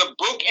 in the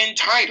book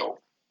entitled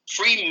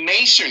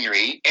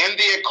Freemasonry and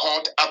the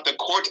Occult of the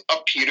Court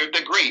of Peter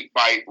the Great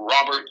by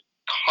Robert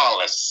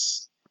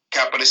Collis,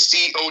 capital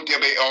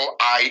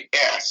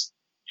Cowlis,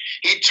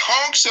 he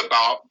talks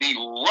about the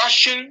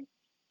Russian,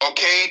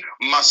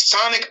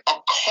 Masonic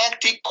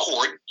occultic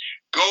court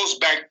goes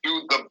back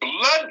through the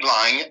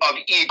bloodline of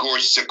Igor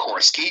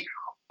Sikorsky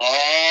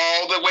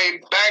all the way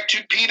back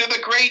to Peter the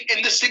Great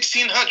in the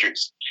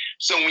 1600s.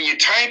 So when you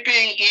type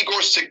in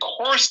Igor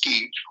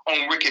Sikorsky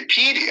on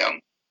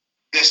Wikipedia,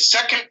 the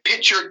second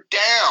picture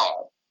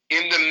down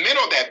in the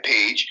middle of that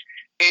page,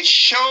 it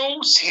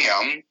shows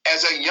him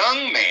as a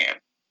young man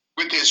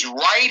with his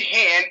right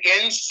hand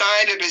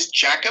inside of his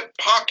jacket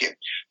pocket.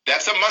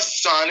 That's a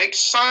Masonic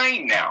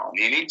sign now.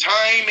 Any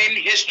time in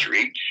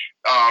history,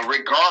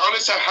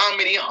 regardless of how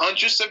many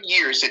hundreds of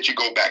years that you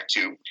go back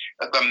to,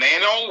 if a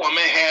man or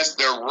woman has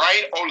their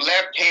right or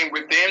left hand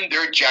within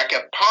their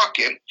jacket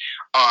pocket,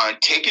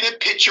 taking a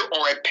picture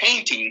or a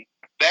painting,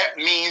 that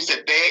means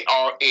that they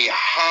are a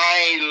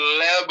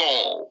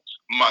high-level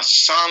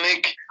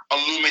Masonic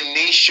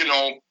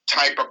illuminational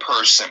type of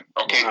person.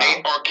 Okay, wow.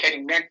 They are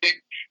connected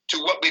to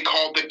what we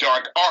call the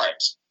dark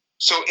arts.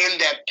 So in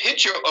that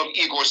picture of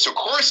Igor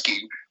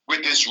Sikorsky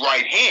with his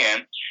right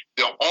hand,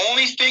 the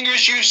only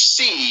fingers you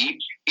see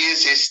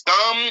is his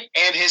thumb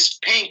and his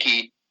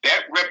pinky.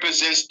 That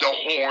represents the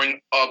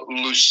horn of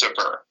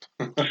Lucifer.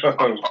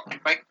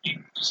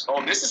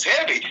 Oh, this is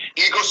heavy.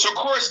 Igor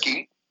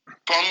Sikorsky,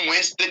 from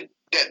whence the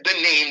the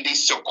name, the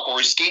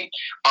Sikorsky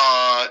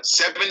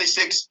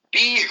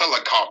 76B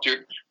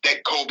helicopter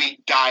that Kobe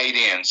died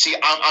in. See,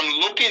 I'm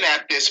looking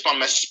at this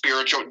from a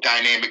spiritual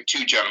dynamic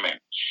too, gentlemen.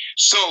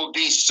 So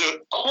the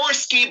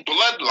Sikorsky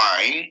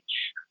bloodline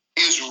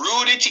is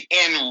rooted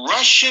in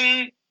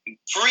Russian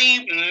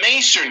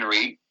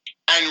Freemasonry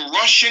and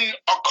Russian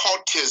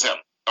occultism,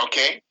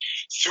 okay,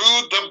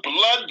 through the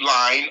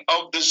bloodline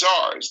of the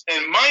Tsars.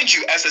 And mind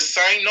you, as a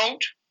side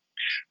note,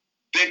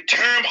 the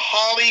term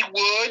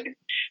Hollywood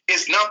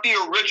is not the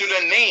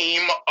original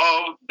name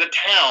of the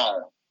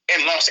town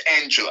in Los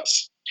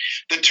Angeles.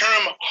 The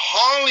term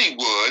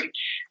Hollywood,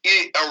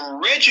 it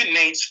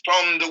originates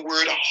from the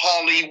word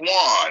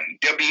Holly-wand,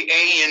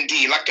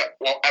 W-A-N-D, like a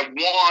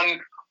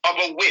wand of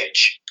a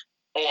witch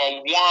or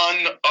a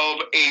wand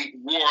of a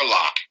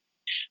warlock.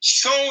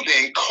 So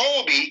then,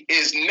 Kobe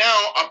is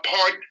now a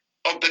part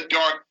of the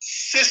dark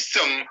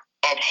system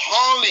of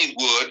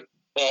Hollywood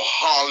or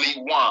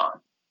Holly-wand.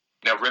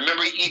 Now,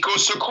 remember Igor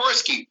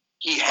Sikorsky.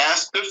 He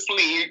has to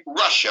flee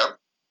Russia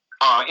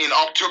in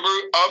October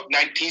of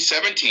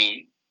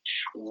 1917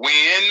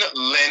 when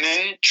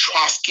Lenin,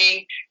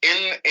 Trotsky,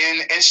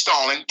 and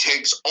Stalin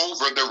takes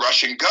over the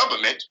Russian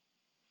government,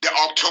 the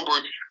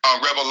October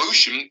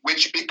Revolution,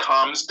 which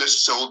becomes the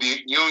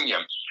Soviet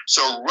Union.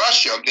 So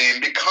Russia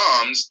then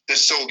becomes the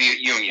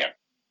Soviet Union.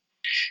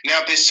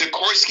 Now, the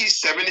Sikorsky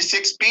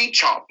 76B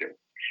chopper.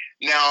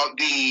 Now,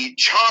 the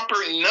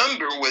chopper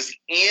number was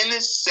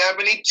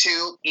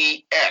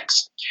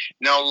N72EX.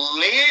 Now,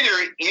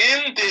 later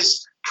in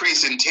this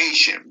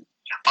presentation,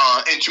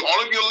 and to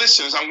all of your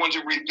listeners, I'm going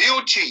to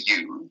reveal to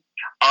you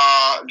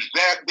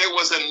that there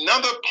was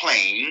another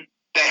plane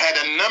that had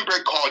a number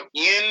called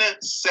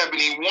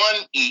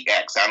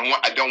N71EX.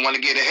 I don't want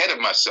to get ahead of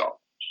myself.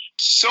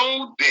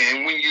 So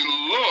then, when you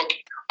look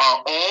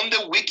on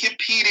the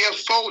Wikipedia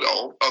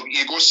photo of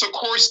Igor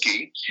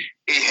Sikorsky,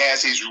 it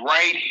has his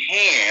right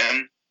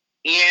hand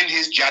in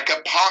his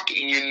jacket pocket,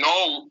 and you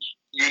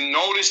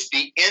notice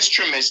the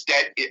instruments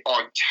that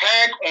are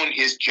tagged on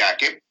his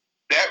jacket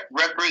that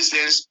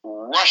represents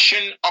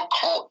Russian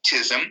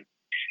occultism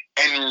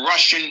and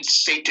Russian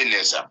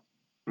Satanism.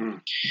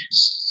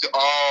 So,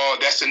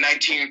 that's a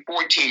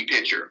 1914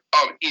 picture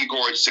of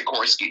Igor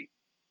Sikorsky.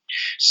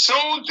 So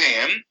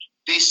then,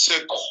 the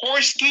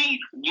Sikorsky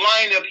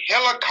line of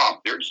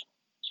helicopters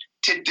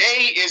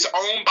today is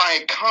owned by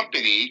a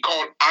company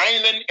called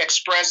Island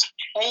Express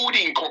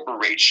Holding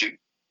Corporation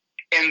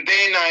in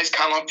Van Nuys,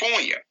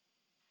 California.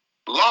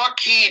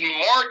 Lockheed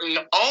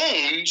Martin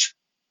owns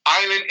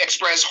Island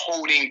Express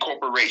Holding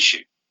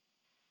Corporation.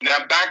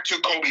 Now back to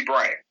Kobe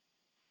Bryant.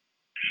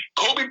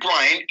 Kobe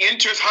Bryant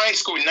enters high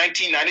school in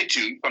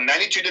 1992, from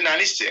 92 to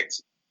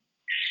 96.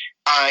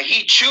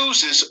 He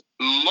chooses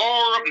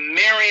Lower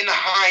Merion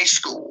High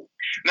School.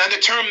 Now, the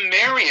term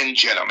Merion,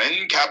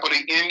 gentlemen, capital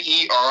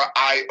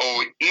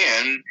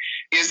M-E-R-I-O-N,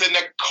 is an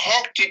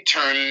occultic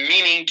term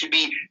meaning to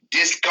be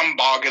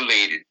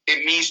discombobulated.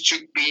 It means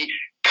to be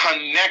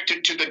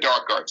connected to the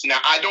dark arts. Now,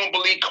 I don't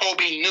believe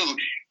Kobe knew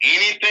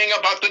anything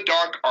about the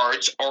dark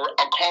arts or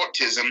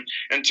occultism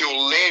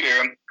until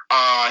later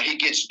he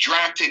gets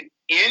drafted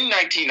in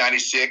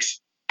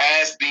 1996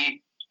 as the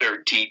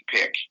 13th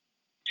pick.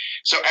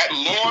 So at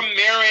Lower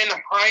Merion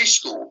High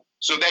School,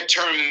 so that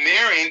term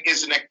Merion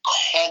is an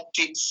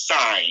occultic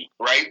sign,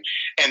 right?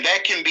 And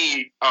that can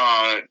be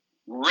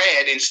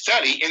read and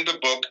studied in the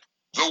book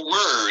The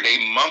Word, a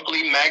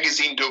monthly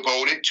magazine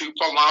devoted to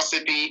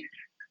philosophy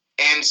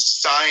and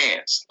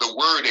science. The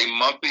Word, a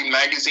monthly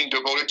magazine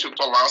devoted to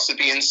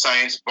philosophy and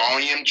science,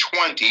 volume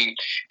 20,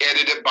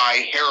 edited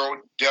by Harold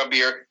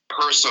W.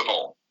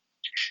 Percival.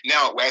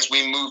 Now, as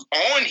we move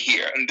on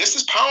here, and this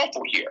is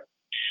powerful here.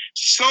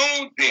 So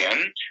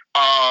then,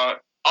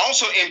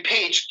 also in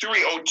page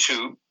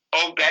 302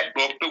 of that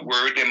book, The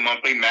Word, a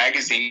monthly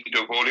magazine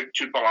devoted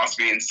to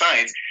philosophy and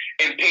science,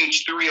 and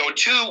page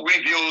 302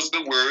 reveals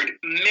the word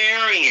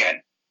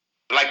Merion,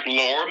 like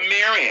Lower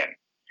Merion,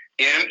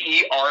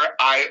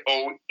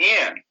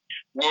 M-E-R-I-O-N,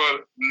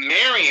 where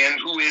Merion,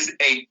 who is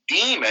a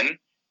demon,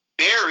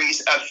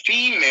 buries a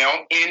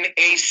female in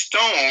a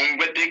stone,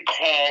 what they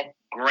call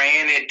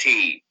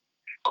granity.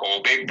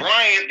 Kobe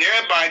Bryant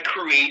thereby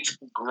creates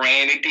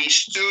Granity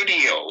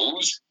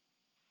Studios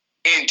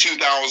in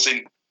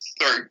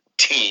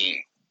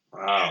 2013.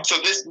 Wow. So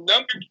this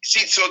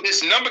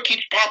number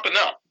keeps popping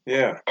up.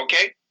 Yeah.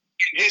 Okay.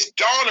 His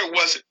daughter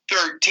was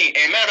 13.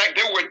 And matter of fact,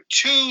 there were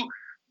two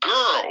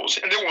girls,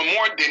 and there were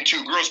more than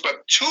two girls,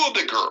 but two of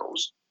the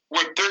girls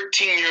were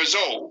 13 years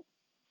old.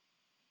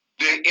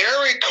 The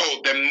area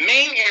code, the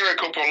main area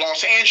code for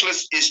Los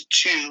Angeles is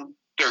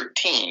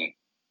 213.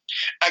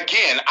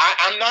 Again,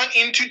 I'm not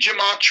into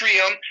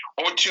gematria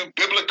or to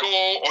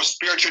biblical or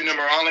spiritual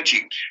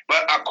numerology,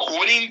 but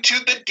according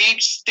to the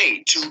deep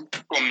state,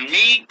 for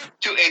me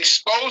to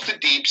expose the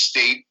deep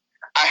state,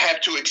 I have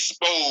to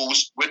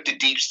expose what the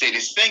deep state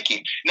is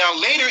thinking. Now,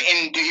 later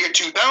in the year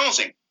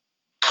 2000,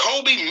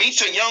 Kobe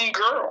meets a young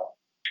girl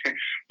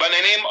by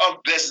the name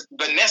of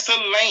Vanessa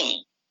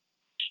Lane,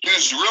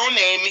 whose real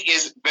name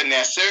is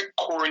Vanessa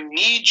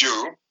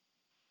Cornejo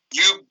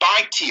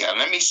Urbaitia.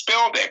 Let me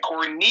spell that.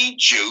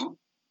 Cornejo,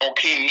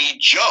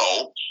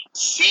 Cornejo,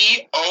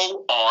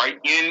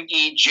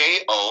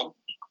 Cornejo,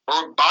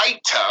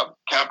 Urbaita,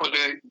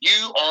 capital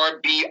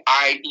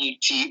Urbieta.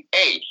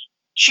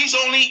 She's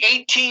only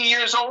 18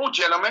 years old,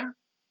 gentlemen.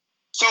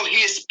 So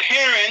his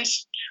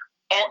parents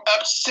are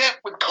upset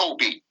with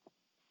Kobe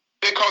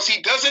because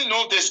he doesn't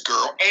know this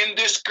girl, and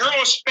this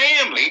girl's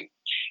family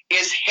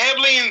is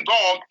heavily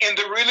involved in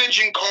the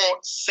religion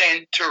called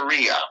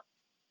Santeria.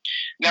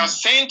 Now,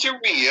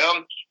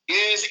 Santeria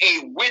is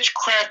a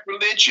witchcraft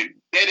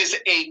religion that is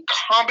a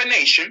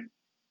combination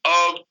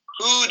of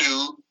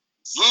hoodoo,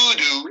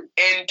 voodoo,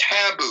 and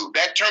taboo.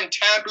 That term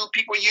taboo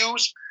people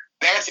use,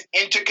 that's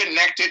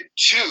interconnected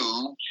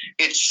to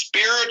its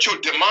spiritual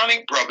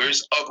demonic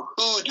brothers of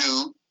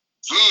hoodoo,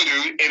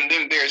 voodoo, and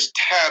then there's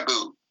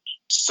taboo.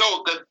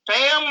 So the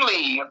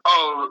family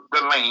of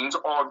the Lanes,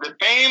 or the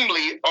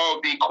family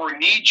of the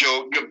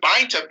Cornejo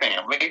Urbaitia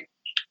family,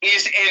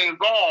 is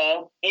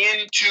involved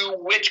into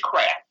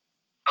witchcraft.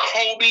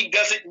 Kobe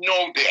doesn't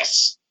know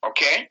this,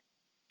 okay?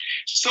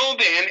 So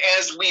then,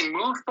 as we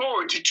move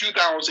forward to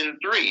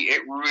 2003,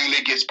 it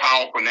really gets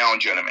powerful now,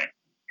 gentlemen.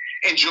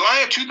 In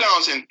July of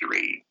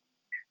 2003,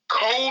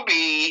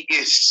 Kobe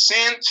is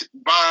sent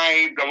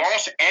by the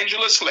Los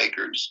Angeles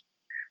Lakers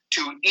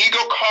to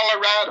Eagle,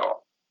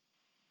 Colorado,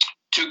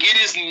 to get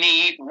his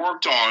knee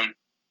worked on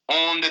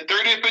the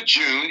 30th of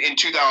June in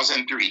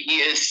 2003. He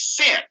is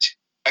sent,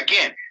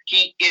 again,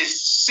 he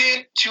is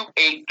sent to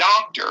a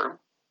doctor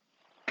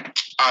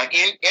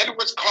in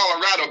Edwards,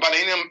 Colorado, by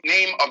the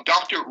name of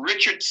Dr.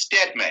 Richard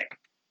Stedman.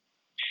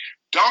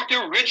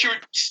 Dr.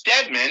 Richard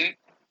Stedman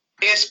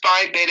is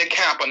Phi Beta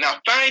Kappa.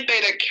 Now, Phi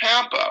Beta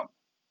Kappa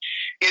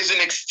is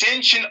an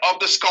extension of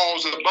the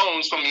Skulls of the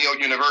Bones from Yale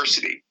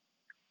University.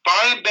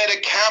 Phi Beta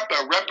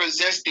Kappa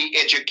represents the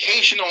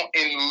educational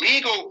and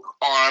legal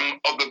arm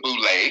of the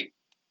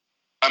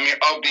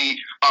of the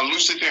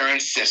Luciferian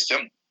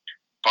system.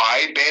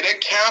 Phi Beta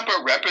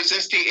Kappa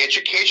represents the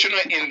educational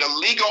and the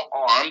legal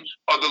arm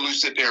of the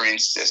Luciferian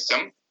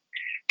system.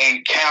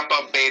 And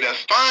Kappa Beta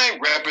Phi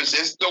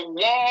represents the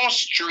Wall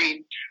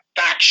Street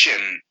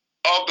faction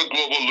of the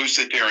global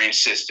Luciferian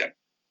system.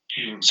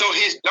 So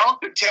his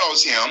doctor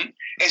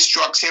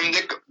instructs him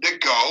to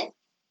go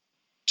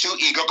to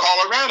Eagle,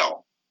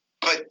 Colorado.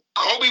 But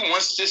Kobe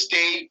wants to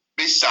stay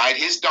beside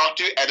his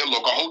doctor at a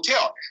local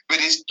hotel. But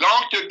his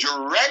doctor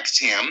directs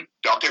him,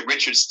 Dr.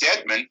 Richard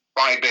Stedman,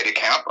 Phi Beta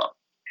Kappa,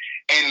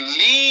 and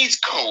leads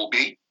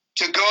Kobe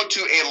to go to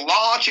a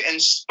lodge and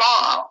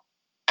spa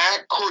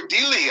at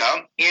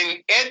Cordelia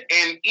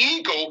in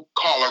Eagle,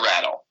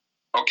 Colorado.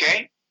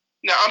 Okay?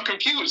 Now, I'm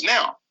confused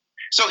now.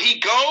 So he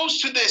goes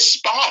to this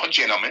spa,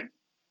 gentlemen,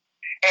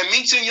 and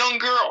meets a young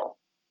girl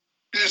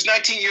who's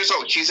 19 years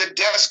old. She's a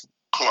desk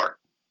clerk.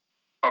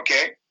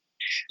 Okay?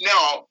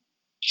 Now,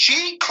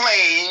 she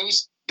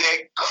claims that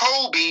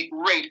Kobe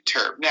raped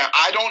her. Now,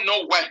 I don't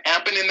know what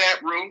happened in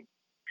that room,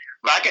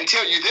 but I can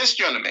tell you this,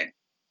 gentlemen.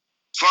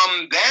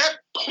 From that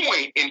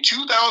point in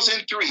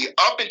 2003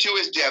 up until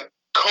his death,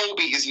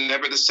 Kobe is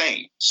never the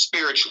same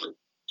spiritually.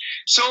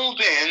 So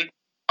then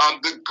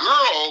the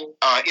girl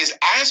is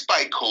asked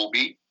by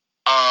Kobe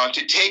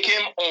to take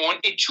him on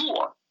a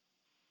tour.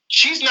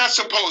 She's not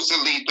supposed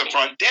to leave the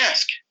front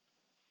desk.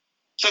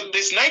 So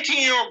this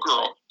 19-year-old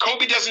girl,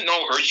 Kobe doesn't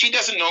know her. She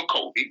doesn't know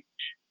Kobe.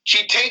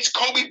 She takes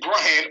Kobe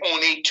Bryant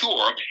on a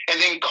tour,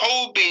 and then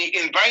Kobe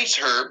invites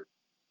her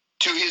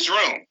to his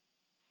room.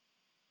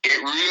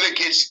 It really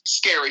gets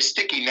scary,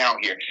 sticky now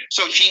here.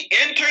 So she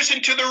enters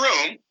into the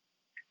room.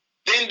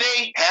 Then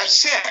they have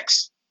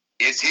sex.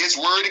 It's his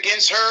word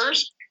against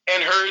hers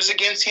and hers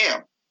against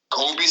him.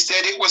 Kobe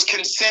said it was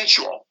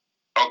consensual.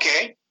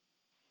 Okay?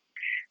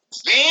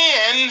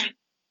 Then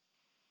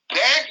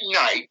that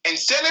night,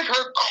 instead of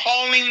her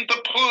calling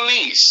the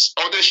police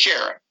or the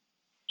sheriff,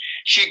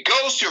 she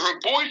goes to her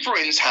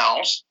boyfriend's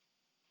house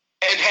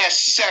and has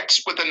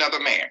sex with another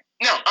man.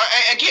 Now,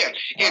 again,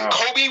 if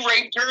Kobe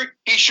raped her,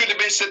 he should have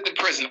been sent to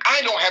prison.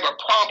 I don't have a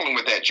problem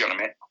with that,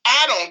 gentlemen.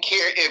 I don't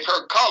care if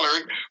her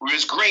color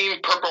was green,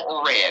 purple,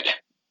 or red.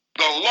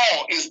 The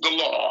law is the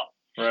law.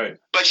 Right.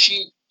 But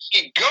she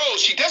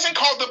goes, she doesn't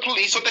call the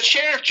police or the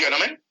sheriff,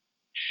 gentlemen.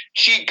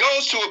 She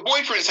goes to her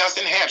boyfriend's house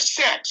and have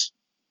sex.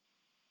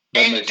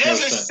 And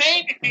doesn't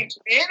say anything to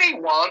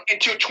anyone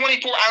until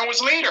 24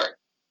 hours later.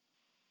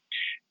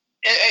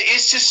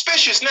 It's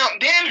suspicious. Now,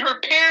 then her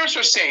parents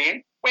are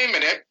saying, wait a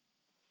minute,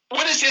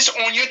 what is this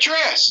on your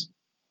dress?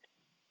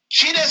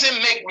 She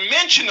doesn't make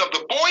mention of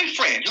the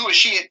boyfriend, who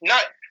she is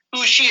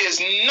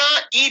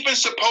not even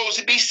supposed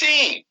to be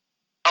seeing,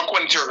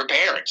 according to her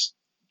parents.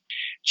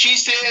 She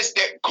says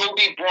that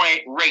Kobe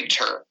Bryant raped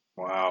her.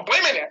 Wow.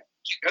 Wait a minute.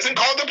 She doesn't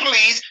call the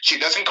police. She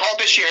doesn't call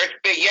the sheriff,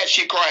 but yet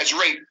she cries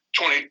rape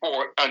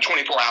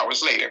 24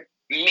 hours later.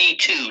 Me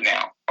Too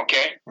now,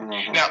 okay?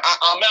 Mm-hmm. Now,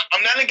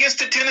 I'm not against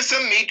the tenets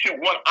of Me Too.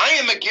 What I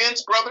am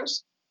against,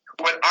 brothers,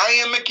 what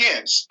I am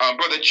against,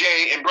 Brother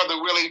Jay and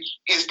Brother Willie,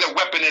 is the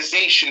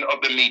weaponization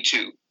of the Me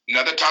Too.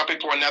 Another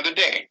topic for another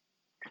day.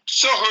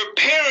 So her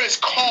parents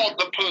called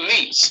the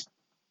police.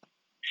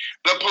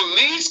 The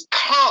police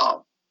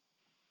come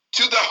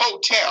to the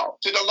hotel,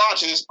 to the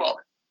lodge in this boat,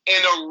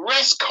 and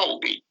arrest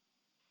Kobe.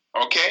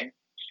 Okay?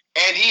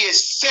 And he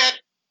is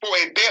set for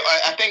a bail,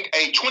 I think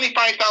a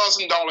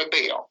 $25,000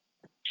 bail.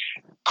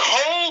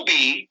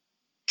 Kobe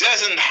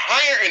doesn't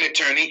hire an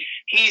attorney.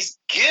 He's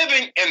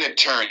given an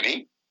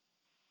attorney,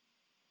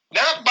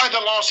 not by the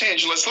Los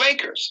Angeles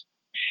Lakers.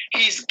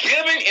 He's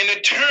given an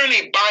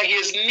attorney by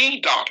his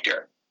knee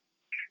doctor,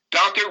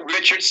 Dr.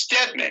 Richard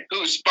Stedman,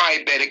 who's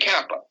Phi Beta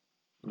Kappa.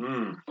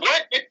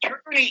 What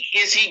attorney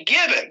is he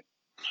given?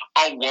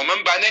 A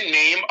woman by the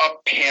name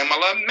of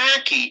Pamela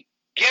Mackey.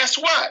 Guess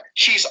what?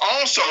 She's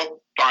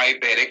also Phi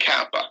Beta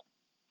Kappa.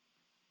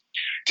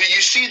 Do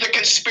you see the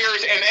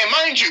conspiracy? And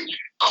mind you,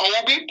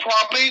 Kobe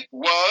probably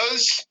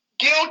was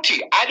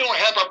guilty. I don't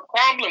have a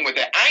problem with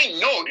that. I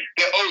know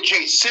that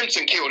O.J.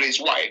 Simpson killed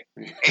his wife,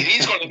 and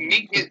he's going to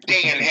meet his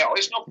day in hell.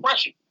 There's no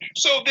question.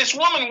 So this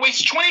woman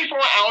waits 24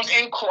 hours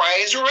and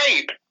cries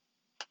rape.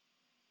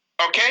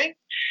 Okay?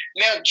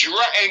 Now,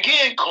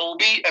 again,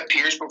 Kobe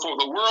appears before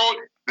the world.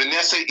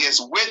 Vanessa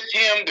is with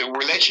him. The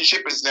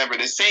relationship is never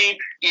the same,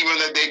 even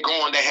though they're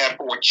going to have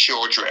 4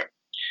 children.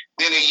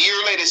 Then a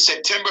year later,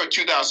 September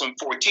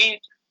 2014,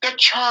 the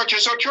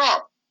charges are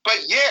dropped.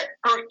 But yet,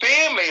 her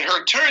family and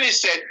her attorney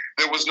said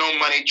there was no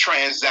money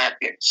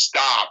transacted.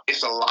 Stop.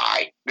 It's a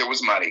lie. There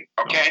was money.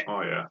 Okay?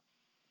 Oh yeah.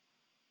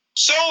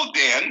 So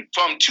then,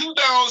 from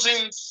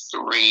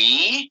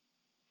 2003,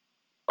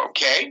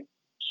 okay,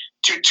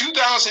 to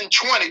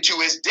 2020, to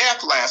his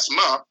death last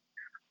month,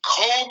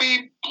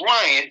 Kobe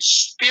Bryant,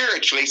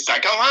 spiritually,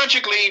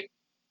 psychologically,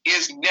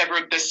 is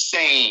never the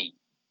same.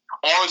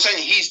 All of a sudden,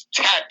 he's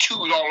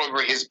tattooed all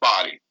over his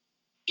body.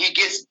 He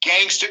gets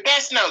gangster.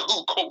 That's not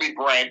who Kobe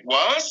Bryant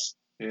was.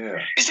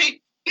 Yeah. You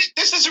see,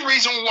 this is the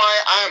reason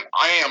why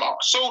I am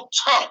so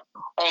tough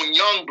on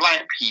young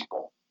black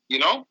people, you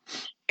know?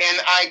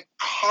 And I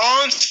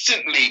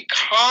constantly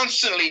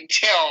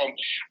tell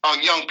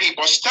young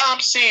people,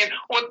 stop saying,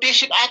 well,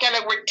 Bishop, I got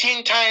to work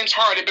 10 times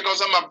harder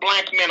because I'm a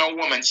black man or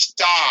woman.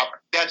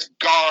 Stop. That's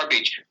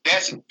garbage.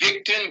 That's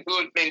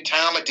victimhood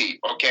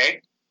mentality,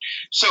 okay?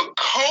 So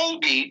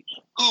Kobe,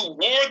 who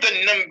wore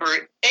the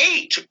number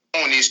 8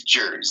 on his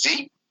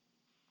jersey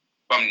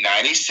from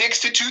 96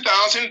 to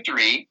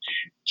 2003,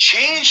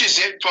 changes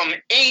it from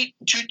 8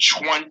 to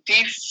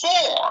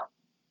 24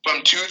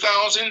 from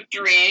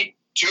 2003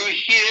 to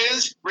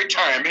his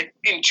retirement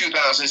in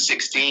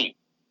 2016.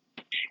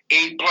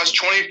 8 plus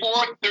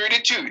 24,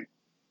 32.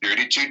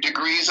 32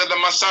 degrees of the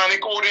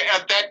Masonic order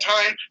at that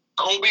time.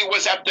 Kobe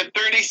was at the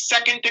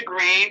 32nd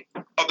degree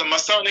of the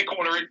Masonic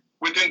order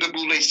within the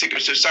Boule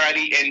Secret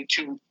Society in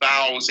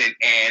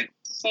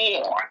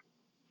 2004.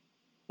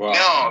 Wow.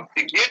 Now,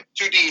 to get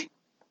to the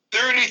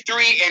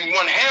 33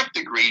 1/2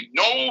 degree,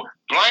 no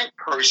black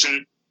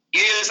person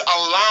is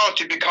allowed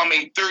to become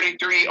a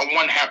 33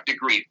 1/2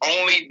 degree.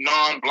 Only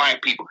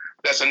non-black people.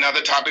 That's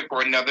another topic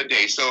for another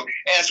day. So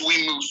as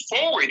we move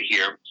forward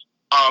here,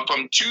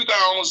 from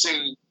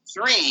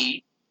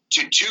 2003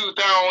 to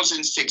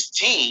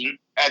 2016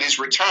 at his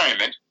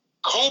retirement,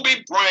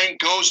 Kobe Bryant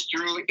goes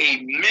through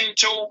a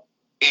mental,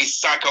 a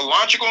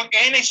psychological,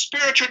 and a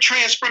spiritual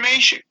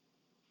transformation.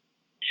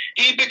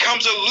 He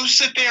becomes a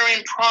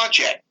Luciferian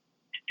project.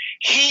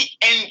 He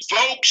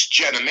invokes,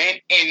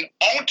 gentlemen, an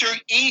alter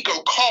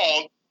ego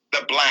called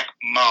the Black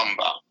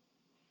Mamba.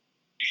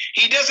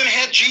 He doesn't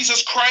have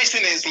Jesus Christ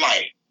in his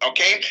life,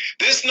 okay?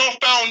 There's no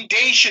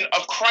foundation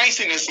of Christ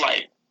in his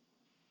life.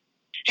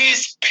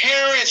 His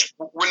parents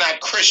were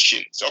not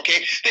Christians,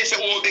 okay? They said,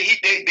 well,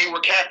 they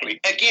were Catholic.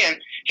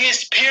 Again,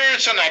 his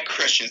parents are not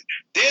Christians.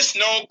 There's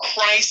no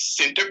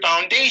Christ-centered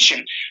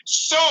foundation.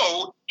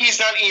 So he's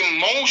not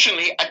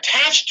emotionally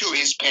attached to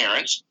his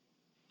parents,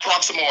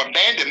 proximal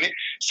abandonment.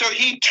 So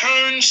he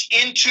turns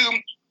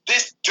into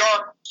this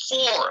dark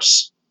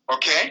force,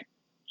 okay?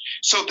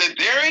 So the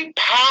very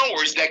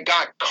powers that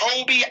got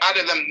Kobe out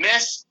of the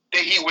mess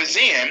that he was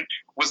in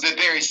was the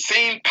very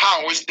same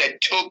powers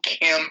that took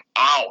him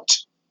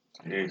out.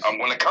 Yes. I'm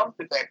going to come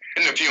to that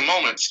in a few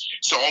moments.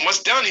 So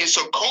almost done here.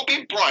 So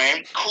Kobe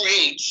Bryant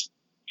creates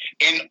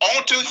an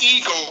alter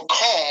ego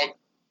called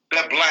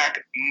the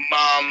Black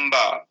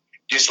Mamba.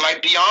 Just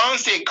like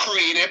Beyonce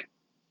created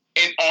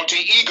an alter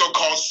ego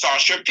called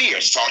Sasha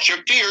Fierce.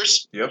 Sasha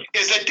Fierce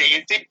is a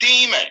dancing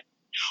demon.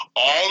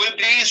 All of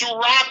these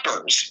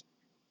rappers,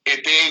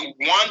 if they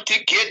want to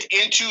get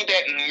into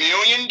that $1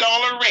 million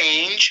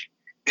range,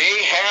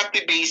 they have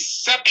to be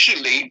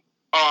sexually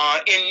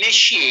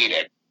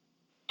initiated.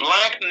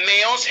 Black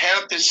males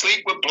have to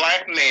sleep with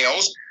black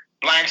males.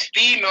 Black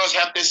females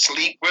have to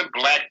sleep with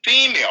black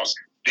females.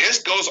 This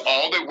goes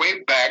all the way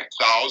back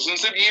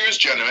thousands of years,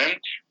 gentlemen,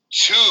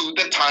 to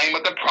the time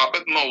of the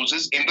prophet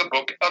Moses in the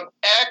book of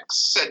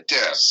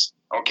Exodus.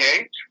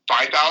 Okay?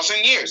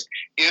 5,000 years.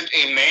 If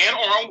a man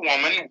or a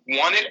woman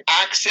wanted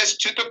access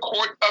to the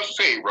court of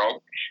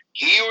Pharaoh,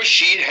 he or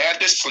she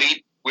had to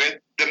sleep with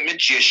the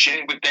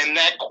magician within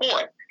that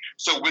court.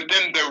 So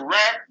within the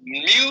rap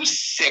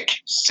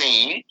music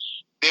scene,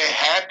 they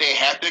had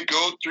to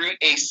go through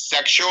a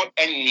sexual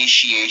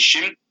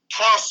initiation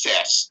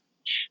process.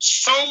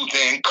 So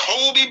then,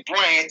 Kobe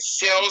Bryant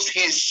sells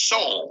his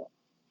soul.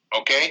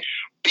 Okay?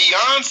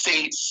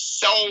 Beyonce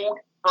sold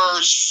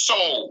her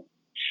soul.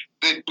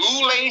 The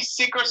Boule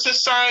Secret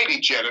Society,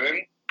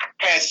 gentlemen,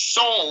 has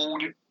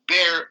sold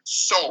their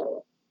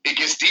soul. It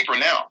gets deeper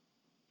now.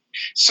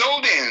 So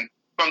then,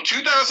 from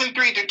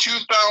 2003 to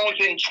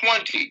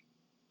 2020,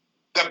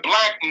 the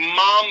Black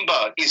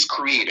Mamba is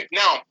created.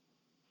 Now,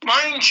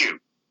 mind you,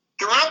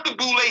 throughout the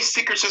Boule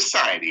Secret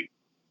Society,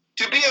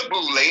 to be a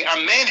Boule,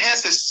 a man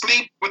has to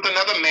sleep with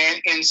another man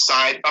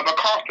inside of a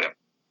coffin.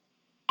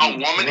 A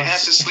woman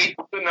has to sleep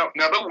with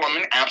another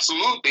woman,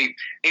 absolutely,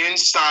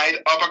 inside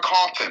of a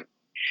coffin.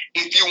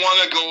 If you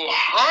want to go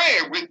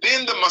higher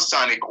within the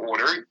Masonic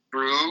order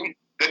through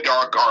the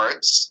dark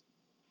arts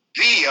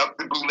via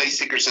the Boule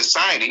Secret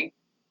Society,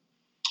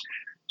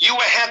 you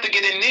would have to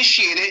get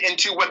initiated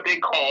into what they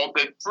call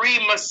the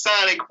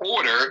Freemasonic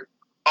Order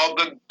of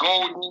the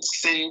Golden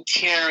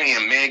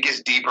Centurion. Man, it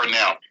gets deeper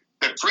now.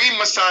 The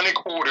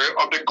Freemasonic Order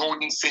of the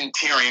Golden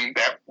Centurion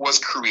that was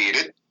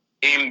created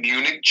in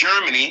Munich,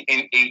 Germany in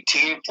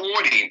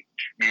 1840.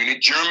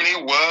 Munich,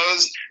 Germany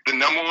was the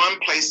number one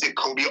place that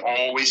Kobe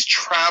always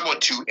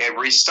traveled to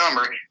every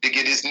summer to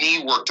get his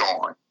knee worked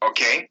on,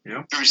 okay?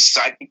 Yeah. Through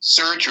psychic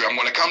surgery. I'm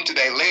going to come to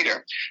that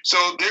later.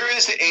 So there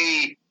is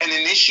an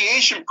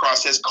initiation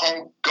process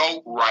called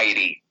goat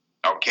riding,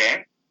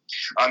 okay?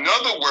 In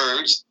other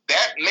words,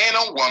 that man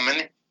or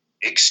woman,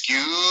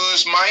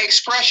 excuse my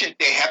expression,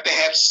 they have to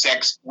have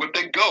sex with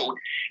the goat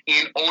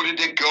in order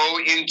to go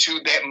into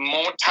that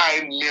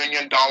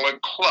multi-million-dollar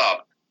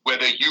club,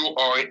 whether you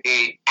are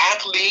an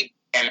athlete,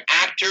 an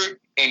actor,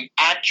 an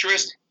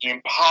actress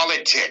in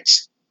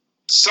politics.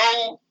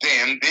 So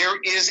then there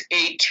is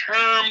a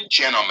term,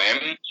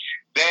 gentlemen,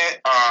 that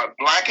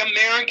Black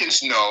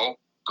Americans know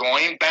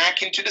going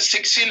back into the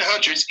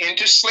 1600s,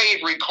 into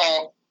slavery,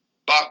 called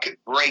buck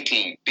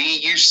breaking,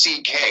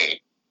 B-U-C-K.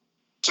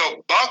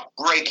 So buck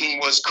breaking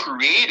was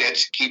created,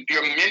 keep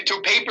your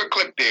mental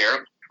paperclip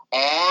there,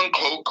 on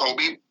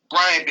Kobe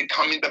Bryant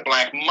becoming the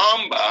Black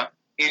Mamba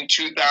in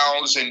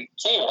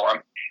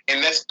 2004.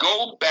 And let's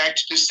go back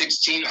to the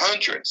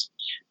 1600s.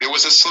 There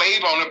was a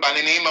slave owner by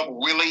the name of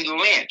Willie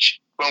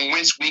Lynch, from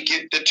which we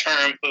get the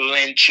term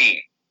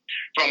lynching,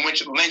 from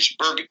which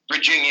Lynchburg,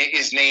 Virginia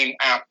is named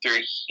after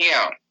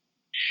him.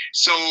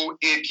 So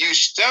if you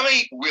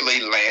study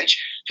Willie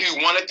Lynch,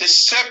 he wanted to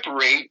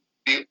separate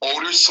the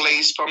older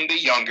slaves from the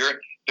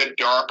younger, the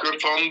darker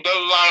from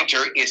the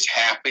lighter, is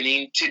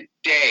happening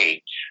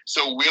today.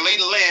 So Willie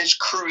Lynch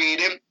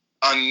created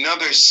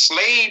another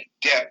slave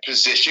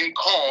deposition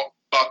called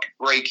buck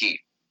breaking.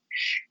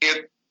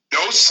 If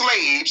those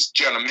slaves,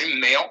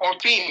 gentlemen, male or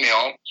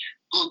female,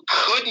 who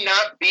could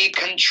not be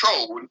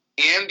controlled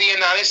in the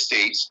United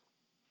States,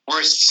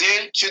 were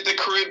sent to the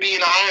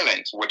Caribbean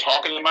islands, we're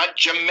talking about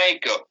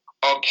Jamaica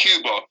or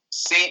Cuba,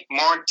 St.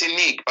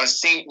 Martinique or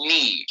St.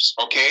 Neves,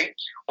 okay,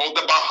 or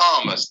the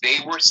Bahamas, they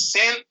were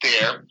sent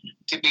there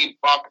to be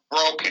buck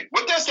broken.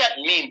 What does that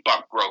mean,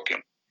 buck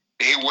broken?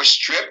 They were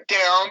stripped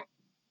down,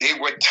 they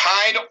were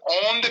tied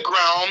on the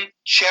ground,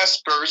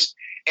 chest first,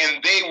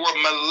 and they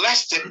were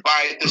molested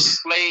by the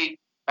slave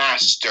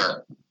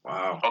master.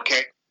 Wow.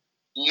 Okay.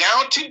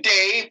 Now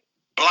today,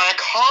 Black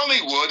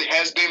Hollywood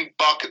has been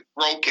buck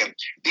broken.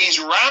 These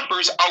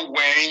rappers are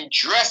wearing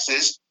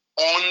dresses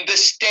on the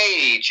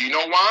stage. You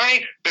know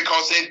why?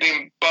 Because they've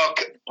been buck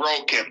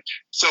broken.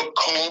 So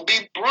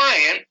Kobe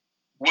Bryant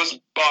was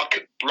buck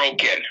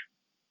broken.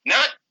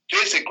 Not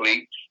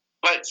physically,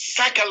 but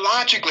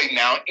psychologically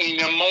now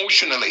and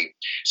emotionally.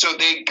 So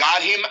they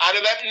got him out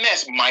of that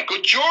mess.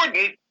 Michael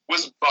Jordan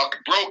was buck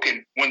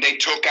broken when they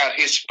took out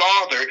his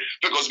father,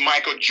 because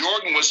Michael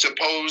Jordan was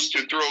supposed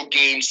to throw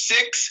Game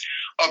 6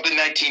 of the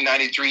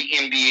 1993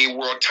 NBA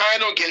World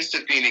Title against the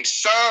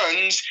Phoenix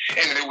Suns,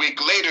 and a week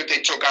later they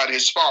took out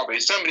his father.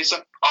 Somebody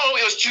said, oh,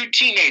 it was two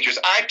teenagers.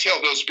 I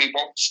tell those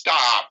people,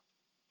 stop.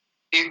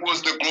 It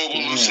was the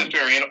global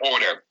Luciferian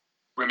order.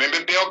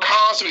 Remember Bill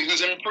Cosby,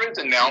 who's in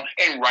prison now,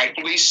 and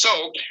rightfully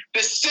so.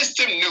 The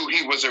system knew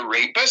he was a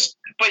rapist,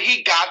 but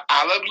he got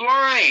out of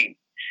line.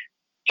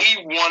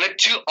 He wanted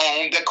to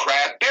own the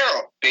crab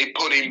barrel. They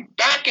put him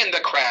back in the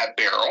crab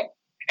barrel,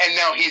 and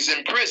now he's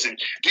in prison.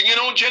 Do you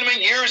know,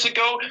 gentlemen, years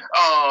ago,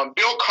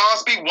 Bill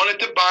Cosby wanted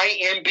to buy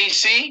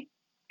NBC?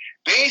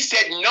 They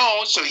said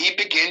no, so he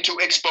began to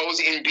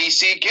expose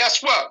NBC.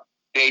 Guess what?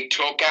 They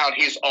took out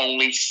his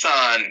only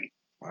son.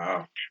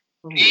 Wow.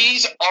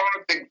 These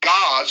are the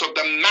gods, or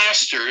the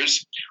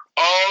masters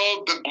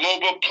of the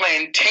global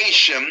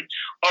plantation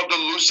of the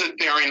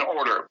Luciferian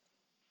order,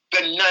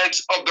 the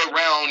Knights of the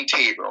Round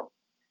Table,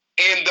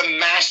 and the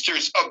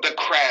masters of the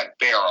crab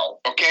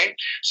barrel, okay?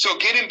 So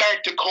getting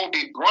back to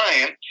Kobe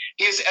Bryant,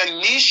 he's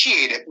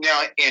initiated.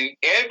 Now, in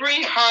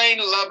every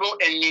high-level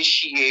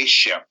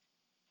initiation,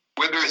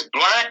 whether it's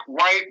black,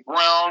 white,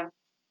 brown,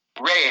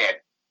 red,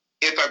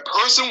 if a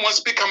person wants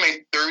to become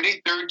a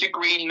 33rd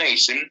degree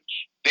Mason,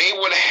 they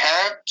would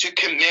have to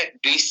commit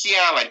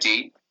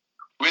bestiality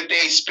with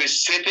a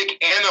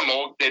specific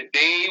animal that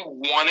they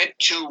wanted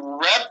to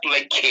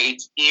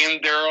replicate in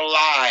their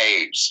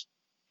lives.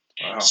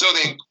 Wow. So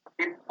then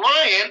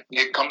Brian,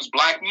 here comes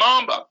Black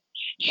Mamba.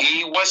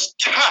 He was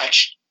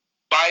touched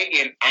by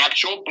an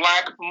actual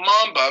Black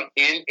Mamba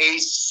in a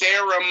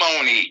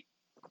ceremony.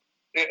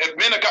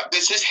 Men of God,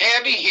 this is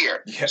heavy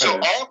here. Yeah. So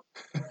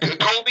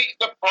Kobe is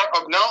a part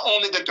of not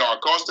only the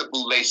Dark Arts, the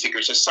Boule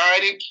Secret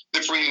Society, the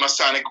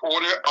Freemasonic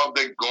Order of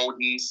the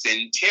Golden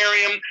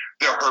Centurion,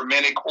 the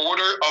Hermetic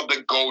Order of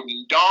the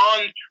Golden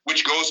Dawn,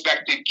 which goes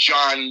back to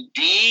John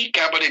D,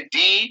 capital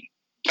D,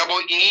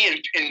 double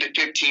E in the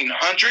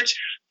 1500s,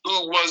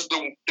 who was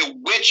the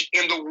witch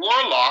and the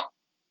warlock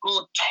who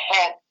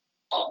taught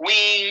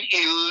Queen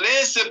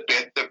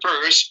Elizabeth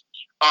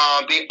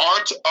I the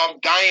art of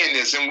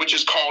Dianism, which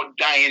is called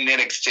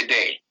Dianetics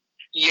today.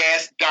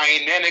 Yes,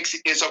 Dianetics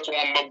is a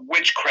form of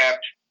witchcraft,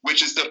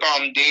 which is the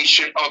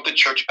foundation of the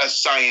Church of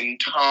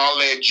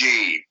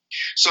Scientology.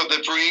 So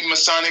the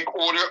Freemasonic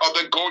Order of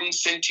the Golden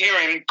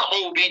Centurion,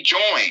 Kobe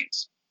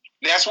joins.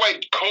 That's why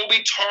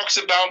Kobe talks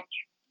about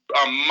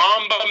a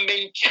Mamba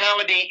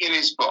mentality in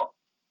his book.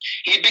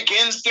 He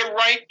begins to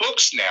write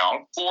books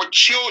now for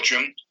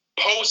children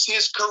post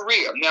his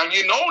career. Now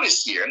you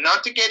notice here,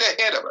 not to get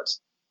ahead of us,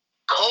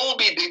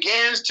 Kobe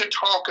begins to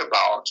talk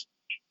about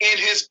in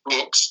his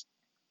books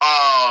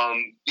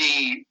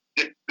the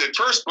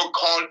first book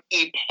called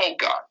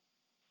Epoca,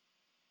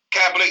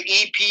 capital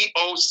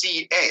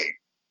E-P-O-C-A.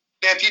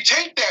 Now, if you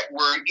take that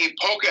word,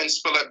 Epoca, and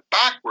spell it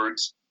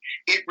backwards,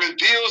 it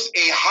reveals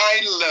a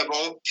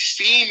high-level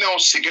female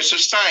secret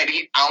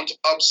society out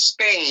of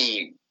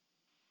Spain.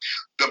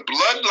 The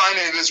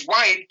bloodline of his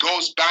wife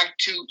goes back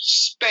to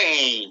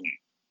Spain.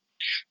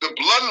 The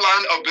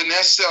bloodline of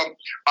Vanessa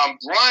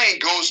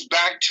Bryant goes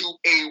back to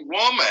a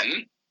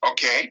woman,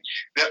 okay,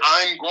 that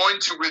I'm going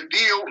to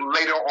reveal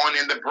later on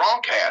in the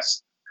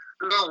broadcast,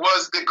 who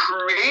was the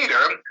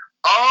creator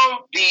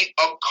of the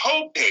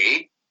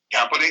Ocope,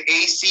 capital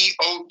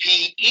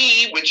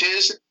A-C-O-P-E, which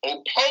is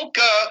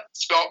Opoka,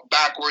 spelled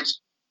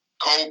backwards,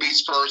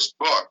 Kobe's first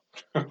book.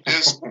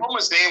 This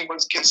woman's name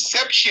was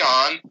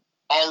Concepcion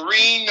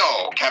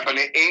Areno,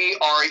 capital A-R-E-N-A-L.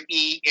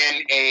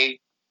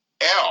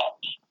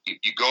 If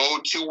you go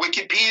to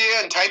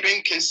Wikipedia and type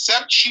in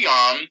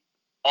Concepcion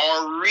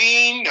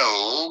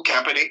Areno,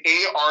 capital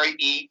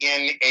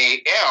A-R-E-N-A-L,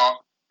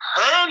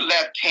 her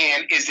left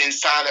hand is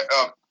inside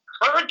of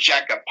her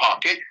jacket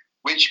pocket,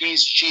 which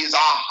means she is a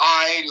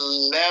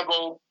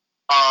high-level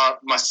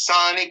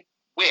Masonic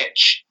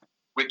witch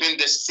within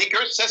the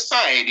secret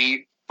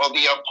society of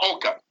the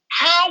Opoka.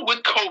 How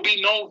would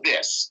Kobe know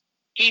this?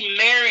 He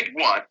married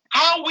one.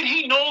 How would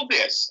he know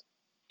this?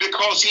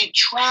 Because he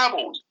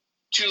traveled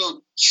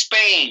to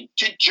Spain,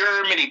 to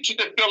Germany, to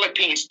the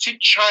Philippines, to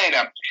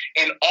China.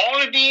 And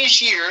all of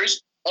these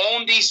years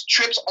on these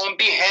trips on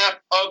behalf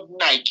of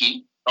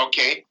Nike,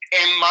 okay?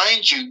 And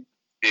mind you,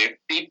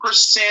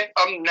 50%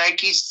 of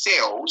Nike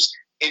sales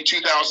in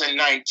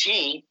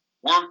 2019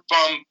 were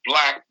from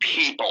Black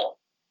people.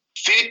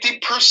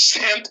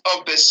 50%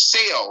 of the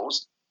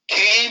sales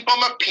came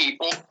from a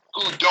people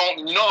who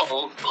don't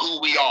know who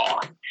we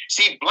are.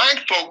 See,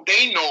 Black folk,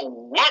 they know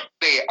what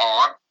they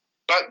are,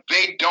 but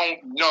they don't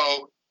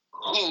know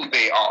who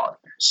they are.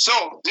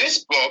 So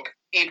this book,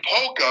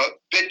 Epoca,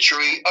 the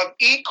Tree of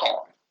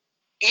Ekal.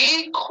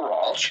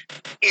 Ekal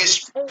is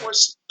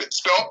force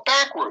spelled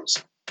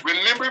backwards.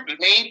 Remember,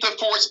 may the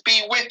force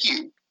be with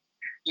you.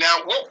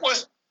 Now, what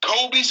was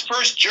Kobe's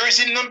first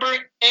jersey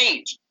number?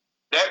 8.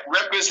 That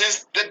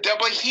represents the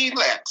double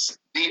helix,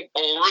 the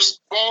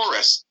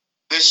Ouroboros,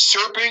 the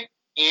serpent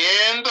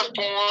in the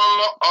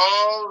form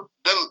of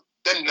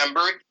the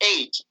number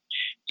 8.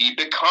 He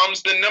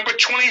becomes the number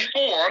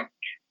 24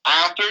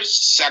 after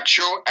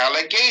sexual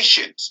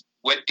allegations.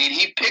 What did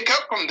he pick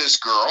up from this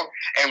girl?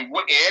 And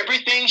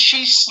everything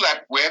she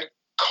slept with,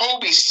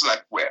 Kobe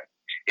slept with.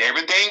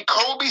 Everything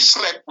Kobe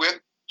slept with,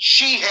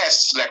 she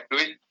has slept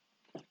with.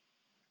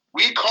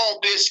 We call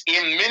this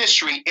in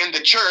ministry in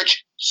the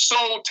church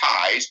soul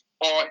ties,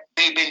 or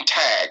they've been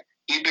tagged.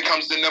 He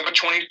becomes the number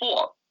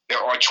 24. There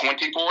are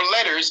 24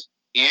 letters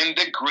in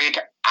the Greek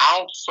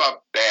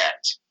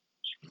alphabet.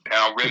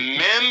 Now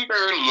remember,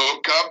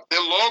 look up the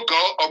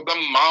logo of the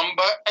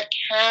Mamba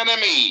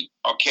Academy,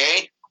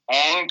 okay,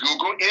 on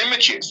Google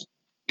Images.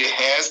 It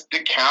has the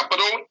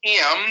capital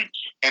M,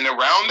 and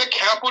around the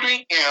capital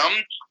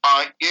M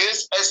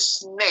is a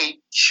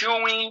snake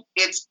chewing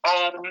its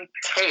own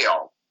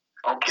tail,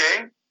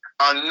 okay?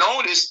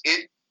 Notice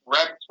it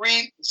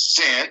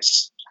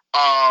represents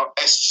a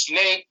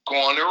snake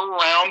going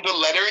around the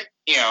letter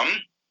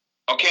M,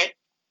 okay?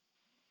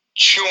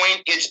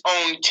 Chewing its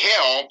own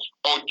tail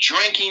or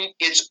drinking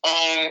its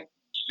own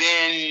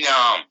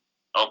venom,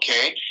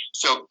 okay?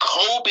 So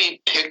Kobe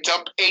picked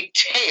up a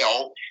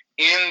tail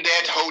in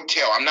that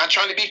hotel. I'm not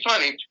trying to be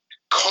funny.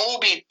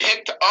 Kobe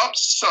picked up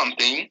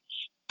something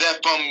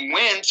that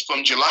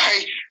from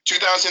July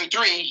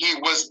 2003, he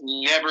was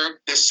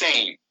never the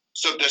same.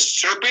 So the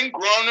serpent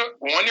going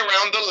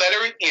around the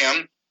letter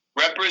M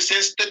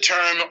represents the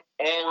term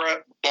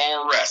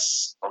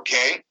Ouroboros,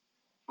 okay?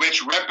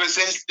 which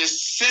represents the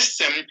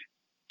system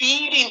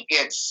feeding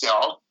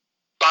itself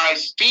by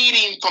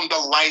feeding from the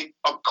life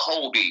of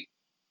Kobe.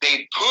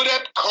 They put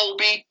up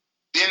Kobe,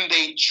 then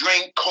they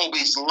drank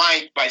Kobe's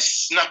life by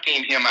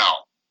snuffing him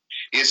out.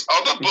 His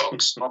other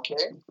books,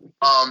 okay?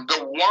 The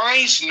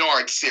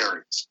Wisenard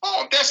series.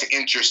 Oh, that's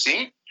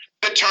interesting.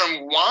 The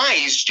term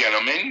wise,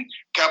 gentlemen,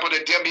 capital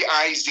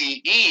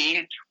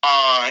W-I-Z-E,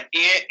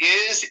 it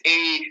is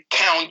a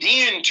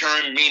Chaldean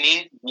term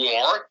meaning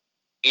war,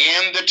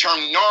 and the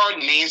term nard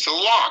means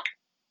lock,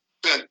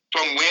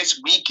 from whence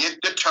we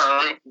get the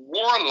term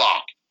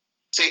warlock.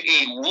 So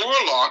a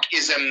warlock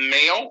is a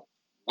male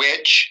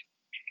witch,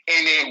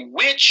 and a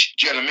witch,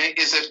 gentlemen,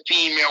 is a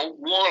female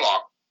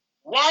warlock.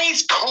 Why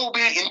is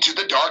Kobe into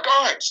the dark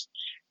arts?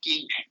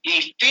 He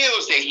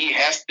feels that he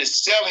has to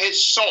sell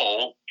his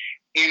soul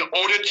in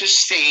order to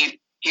save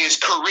his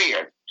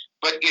career,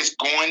 but it's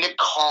going to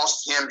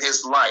cost him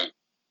his life.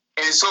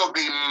 And so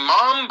the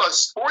Mamba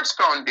Sports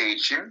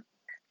Foundation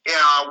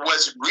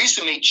was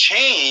recently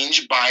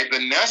changed by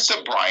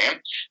Vanessa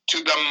Bryant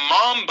to the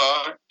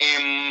Mamba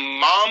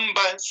and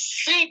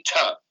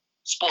Mambacita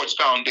Sports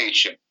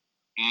Foundation.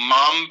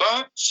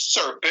 Mamba,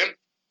 serpent,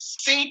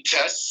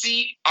 Cita,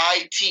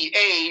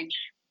 C-I-T-A,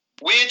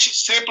 which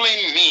simply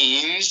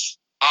means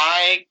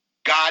I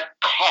got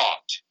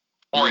caught,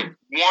 or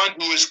one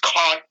who is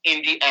caught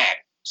in the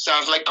act.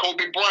 Sounds like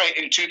Kobe Bryant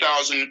in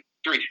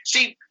 2003.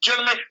 See,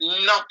 gentlemen,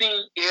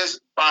 nothing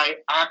is by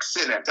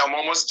accident. I'm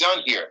almost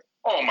done here.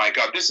 Oh my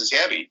God, this is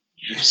heavy.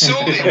 So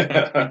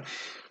then,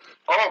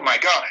 oh my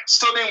God.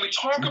 So then we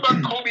talk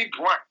about Kobe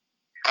Bryant,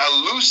 a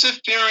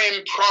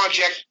Luciferian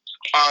project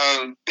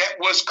that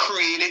was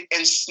created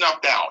and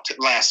snuffed out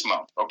last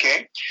month,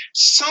 okay?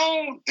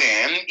 So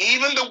then,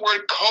 even the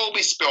word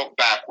Kobe spelled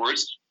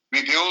backwards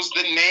reveals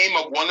the name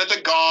of one of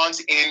the gods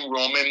in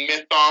Roman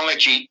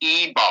mythology,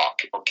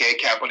 Ebok, okay,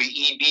 capital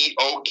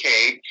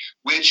E-B-O-K,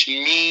 which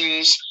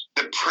means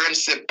the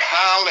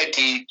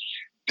principality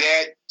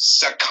that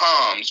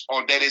succumbs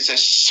or that is a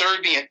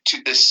servant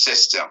to the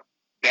system.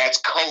 That's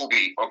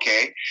Kobe,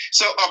 okay?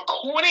 So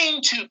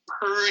according to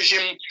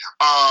Persian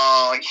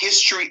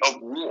history of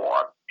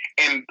war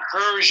and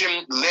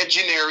Persian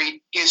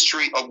legendary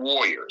history of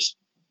warriors,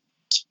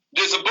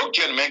 there's a book,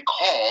 gentlemen,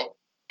 called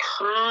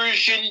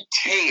Persian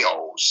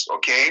Tales,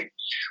 okay,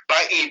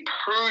 by a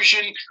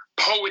Persian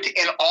poet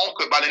and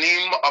author by the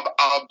name of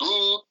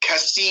Abu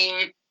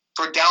Qasim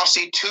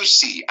Ferdowsi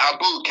Tusi.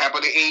 Abu,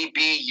 capital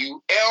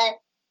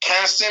A-B-U-L,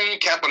 Qasim,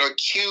 capital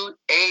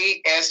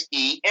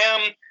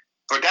Q-A-S-E-M,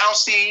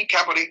 Ferdowsi,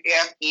 capital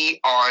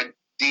F-E-R-D-O-W-S-I,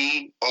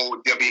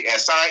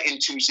 and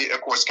Tusi,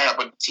 of course,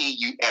 capital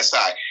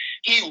T-U-S-I.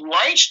 He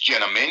writes,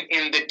 gentlemen,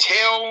 in the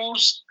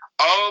Tales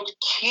of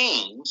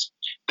Kings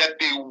that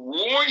the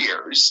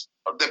warriors,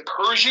 the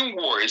Persian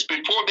warriors,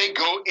 before they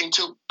go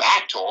into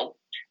battle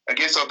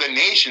against other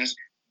nations,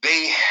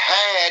 they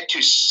had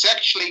to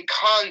sexually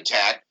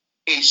contact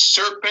a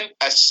serpent,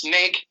 a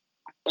snake,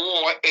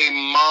 or a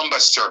mamba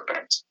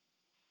serpent.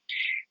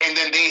 And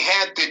then they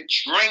had to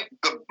drink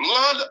the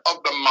blood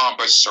of the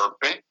mamba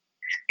serpent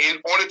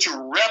in order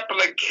to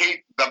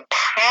replicate the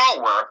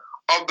power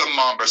of the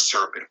mamba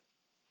serpent.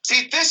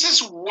 See, this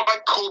is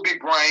what Kobe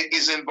Bryant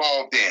is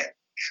involved in.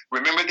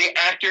 Remember the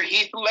actor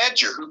Heath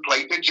Ledger, who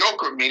played the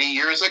Joker many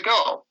years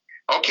ago?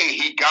 Okay,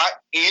 he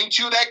got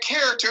into that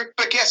character,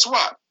 but guess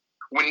what?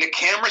 When the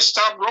camera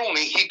stopped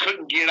rolling, he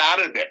couldn't get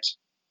out of it.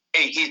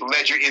 And Heath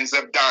Ledger ends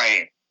up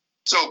dying.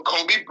 So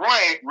Kobe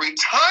Bryant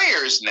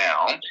retires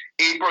now,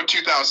 April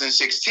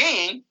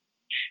 2016.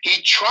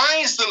 He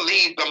tries to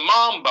leave the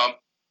Mamba,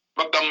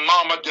 but the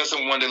Mamba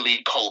doesn't want to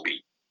leave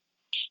Kobe.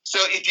 So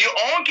if you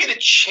all get a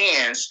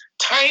chance,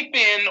 type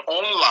in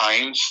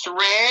online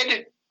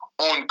thread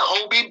on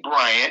Kobe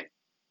Bryant,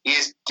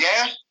 his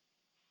death,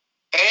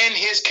 and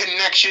his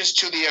connections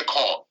to the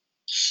occult.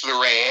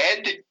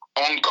 Thread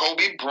on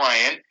Kobe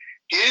Bryant,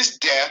 his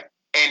death,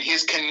 and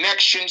his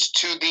connections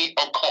to the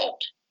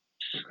occult,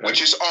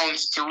 which is on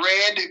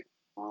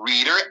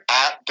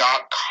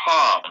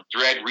threadreaderapp.com.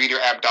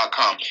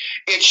 Threadreaderapp.com.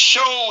 It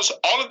shows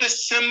all of the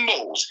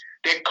symbols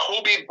that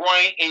Kobe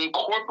Bryant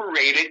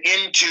incorporated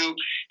into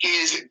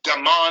his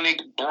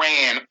demonic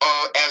brand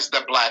as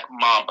the Black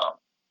Mamba.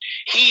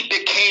 He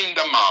became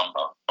the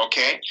Mamba,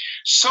 okay?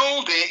 So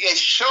then it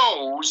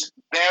shows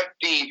that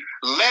the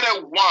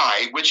letter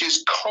Y, which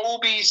is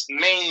Kobe's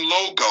main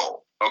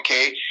logo,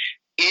 okay,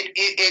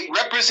 it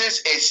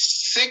represents a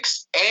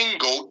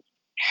six-angled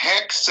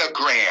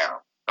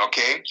hexagram,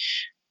 okay?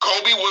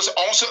 Kobe was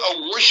also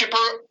a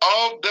worshiper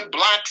of the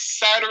Black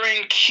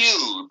Saturn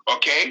cube,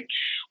 okay,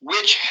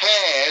 which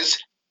has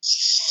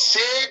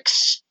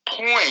 6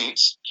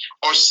 points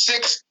or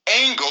 6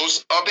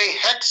 angles of a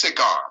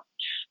hexagon.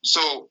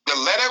 So the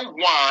letter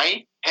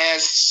Y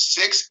has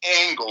 6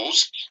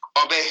 angles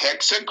of a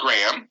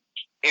hexagram,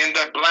 and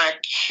the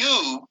black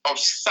cube of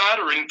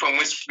Saturn, from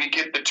which we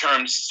get the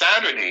term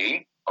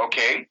Saturday,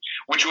 okay,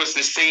 which was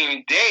the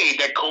same day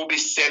that Kobe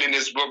said in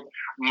his book,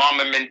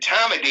 Mamba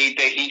Mentality,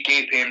 that he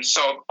gave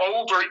himself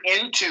over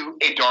into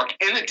a dark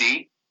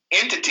entity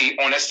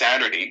on a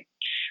Saturday.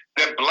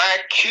 the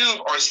black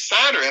cube or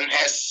Saturn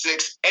has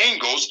 6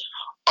 angles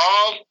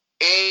of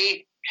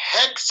a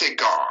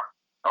hexagon.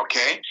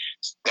 Okay,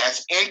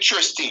 that's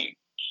interesting.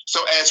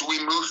 So as we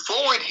move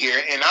forward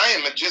here, and I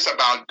am just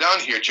about done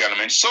here,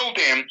 gentlemen. So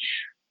then,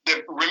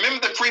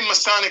 remember the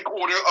Freemasonic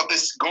order of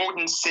this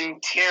Golden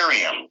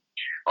Centurion.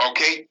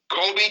 Okay,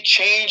 Kobe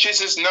changes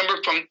his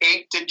number from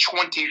 8 to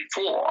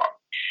 24.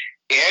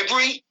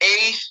 Every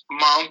 8th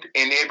month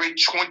and every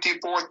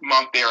 24th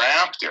month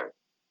thereafter,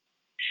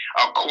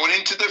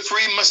 according to the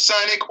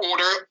Freemasonic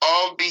order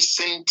of the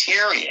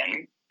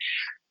Centurion,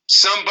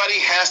 somebody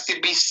has to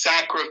be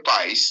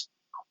sacrificed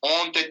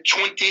on the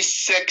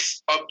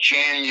 26th of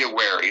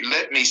January.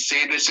 Let me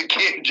say this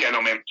again,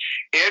 gentlemen.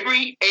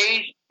 Every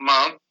 8th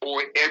month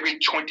or every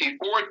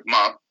 24th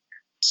month,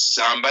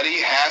 somebody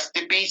has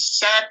to be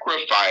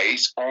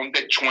sacrificed on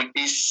the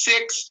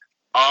 26th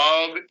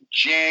of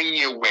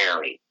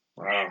January.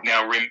 Wow.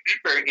 Now,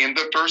 remember, in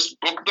the first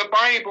book of the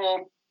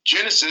Bible,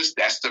 Genesis,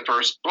 that's the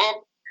first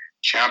book,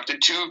 chapter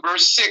 2,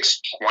 verse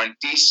 6,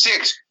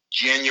 26,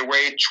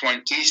 January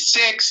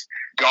 26,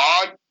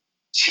 God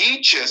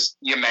teaches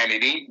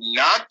humanity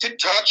not to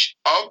touch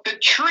of the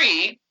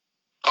tree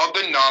of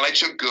the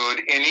knowledge of good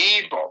and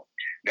evil.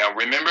 Now,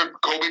 remember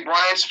Kobe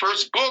Bryant's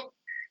first book,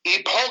 he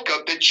spoke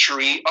of the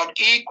tree of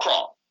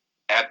Ekron.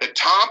 At the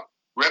top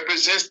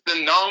represents the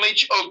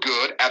knowledge of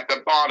good, at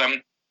the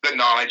bottom, the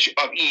knowledge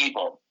of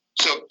evil.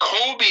 So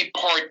Kobe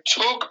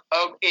partook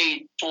of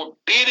a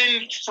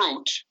forbidden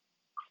fruit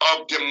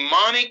of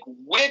demonic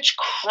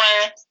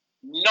witchcraft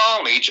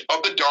knowledge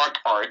of the dark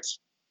arts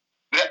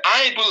that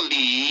I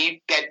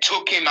believe that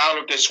took him out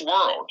of this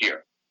world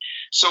here.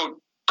 So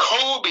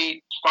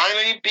Kobe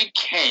finally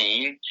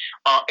became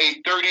a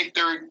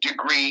 33rd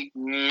degree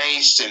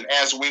Mason.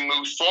 As we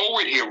move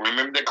forward here,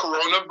 remember the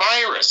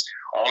coronavirus.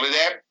 All of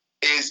that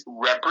is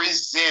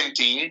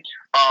representing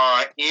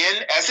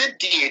as a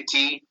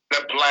deity,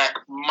 the Black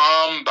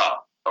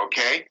Mamba.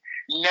 Okay?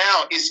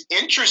 Now, it's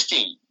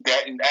interesting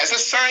that, as a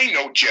side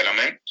note,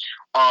 gentlemen,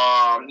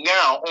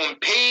 now on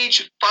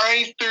page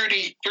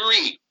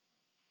 533,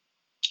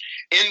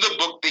 in the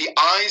book, The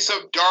Eyes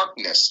of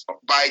Darkness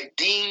by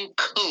Dean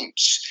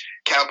Koontz,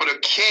 capital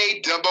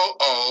K-O-O-N-T-Z.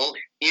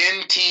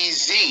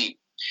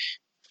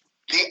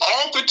 The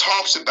author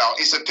talks about,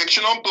 it's a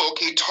fictional book,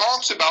 he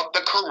talks about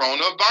the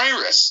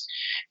coronavirus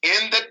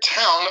in the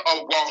town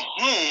of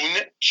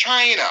Wuhan,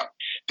 China.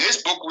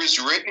 This book was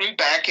written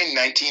back in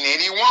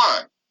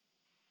 1981.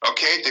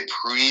 Okay, the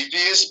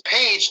previous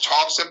page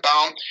talks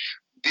about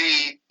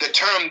the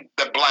term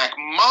the Black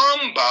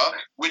Mamba,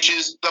 which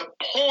is the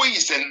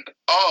poison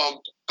of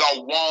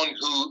the Wuhan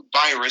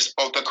virus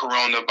or the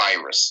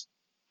coronavirus.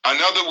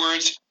 In other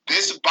words,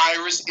 this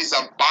virus is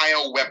a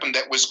bioweapon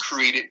that was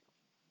created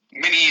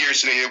many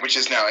years later, which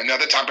is now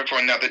another topic for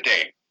another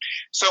day.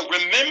 So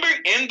remember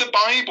in the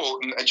Bible,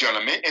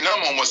 gentlemen, and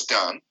I'm almost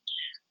done,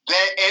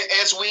 that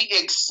as we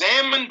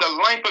examine the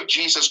life of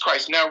Jesus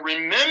Christ, now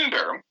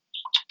remember,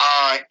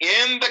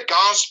 in the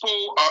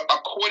gospel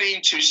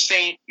according to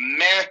St.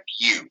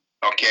 Matthew,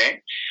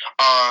 okay,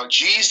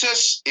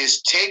 Jesus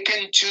is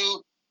taken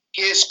to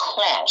his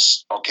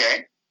cross,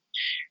 okay,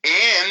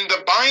 and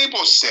the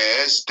Bible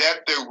says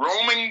that the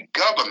Roman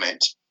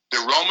government, the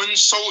Roman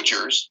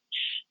soldiers,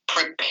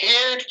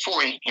 prepared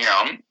for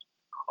him,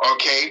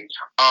 okay,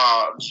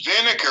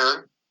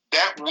 vinegar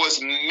that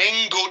was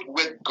mingled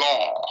with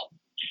gall.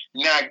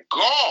 Now,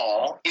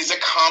 gall is a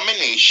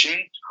combination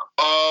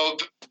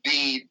of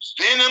the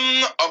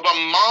venom of a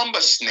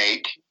mamba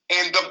snake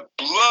and the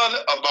blood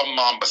of a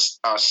mamba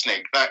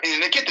snake.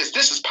 And get this,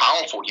 this is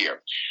powerful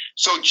here.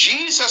 So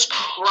Jesus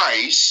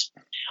Christ,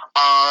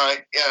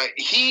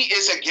 he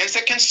is against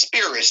a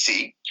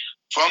conspiracy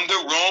from the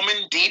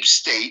Roman deep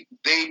state.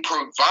 They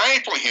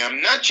provide for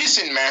him, not just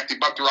in Matthew,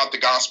 but throughout the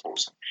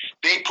Gospels.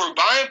 They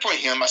provide for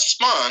him a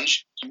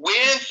sponge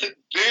with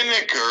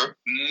vinegar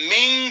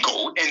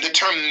mingled, and the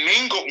term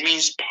mingled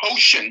means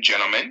potion,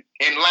 gentlemen,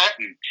 in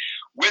Latin,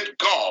 with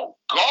gall.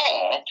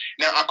 Gall,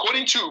 now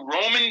according to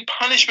Roman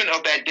punishment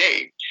of that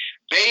day,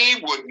 they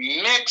would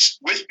mix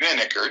with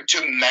vinegar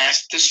to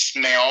mask the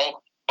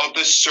smell of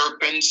the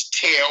serpent's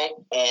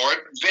tail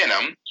or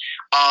venom.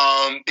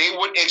 They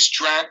would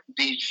extract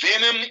the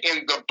venom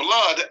in the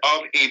blood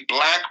of a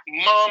black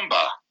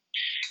mamba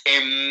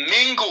and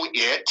mingle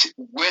it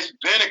with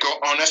vinegar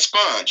on a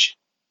sponge.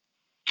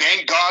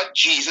 Thank God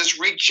Jesus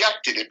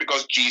rejected it,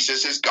 because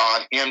Jesus is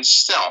God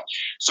himself.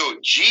 So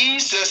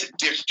Jesus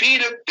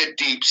defeated the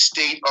deep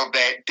state of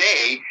that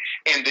day,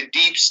 and the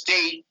deep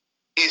state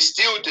is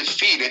still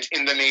defeated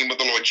in the name of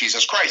the Lord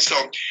Jesus Christ.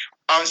 So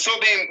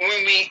then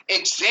when we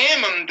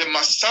examine the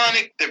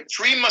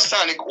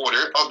Freemasonic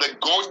order of the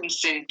Golden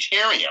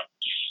Centurion,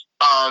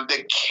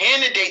 the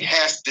candidate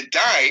has to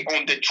die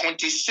on the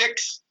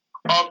 26th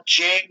of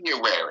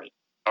January,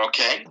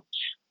 okay?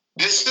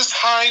 This is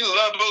high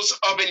levels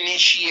of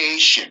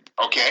initiation,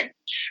 okay?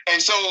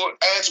 And so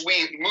as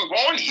we move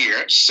on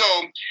here, so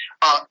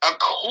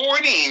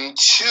according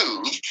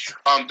to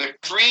the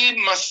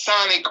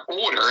Freemasonic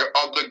order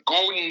of the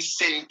Golden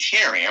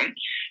Centurion,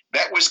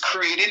 that was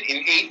created in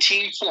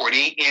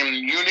 1840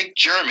 in Munich,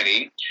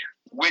 Germany,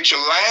 which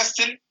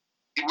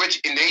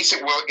and they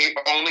said, well, it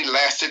only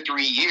lasted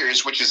 3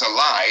 years, which is a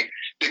lie,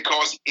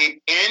 because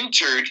it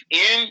entered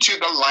into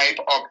the life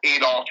of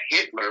Adolf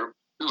Hitler,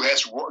 who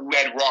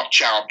had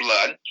Rothschild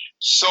blood.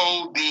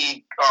 So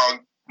the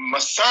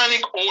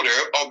Masonic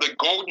Order of the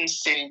Golden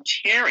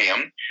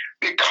Centurion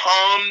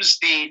becomes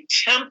the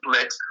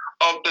template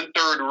of the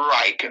Third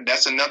Reich. And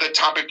that's another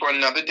topic for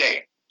another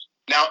day.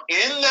 Now,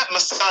 in that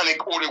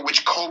Masonic Order,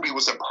 which Colby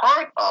was a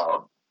part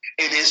of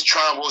in his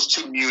travels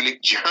to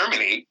Munich,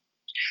 Germany,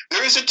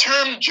 there is a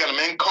term,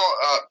 gentlemen,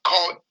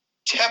 called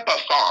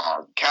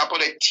Tepaphone,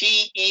 capital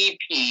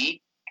T-E-P-A-P-H-O-N-E.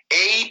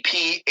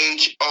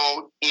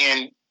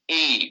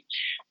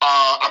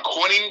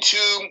 According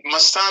to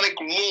Masonic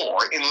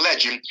lore and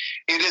legend,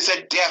 it is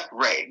a death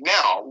ray.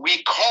 Now,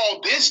 we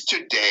call this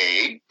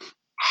today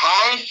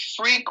high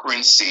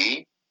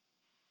frequency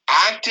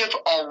active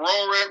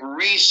aurora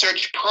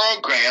research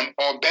program,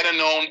 or better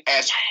known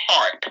as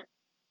HAARP,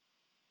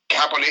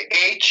 capital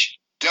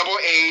H-A-A-R-P.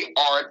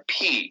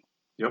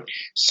 Yep.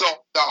 So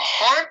the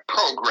HAARP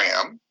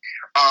program,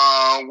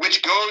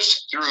 which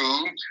goes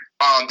through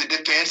the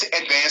Defense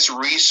Advanced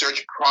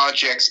Research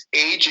Projects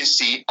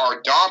Agency,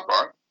 or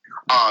DARPA,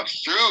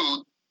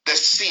 through the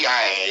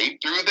CIA,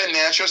 through the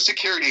National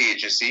Security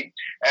Agency,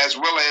 as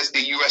well as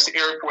the U.S.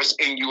 Air Force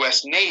and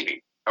U.S.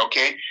 Navy.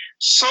 Okay,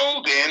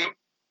 so then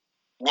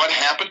what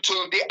happened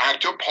to the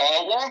actor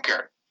Paul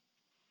Walker?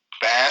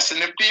 Fast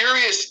and the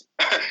Furious,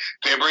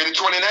 February the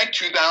 29th,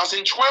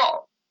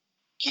 2012.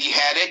 He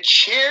had a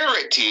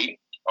charity,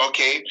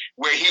 okay,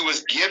 where he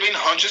was giving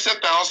hundreds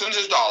of thousands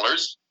of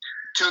dollars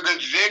to the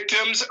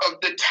victims of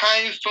the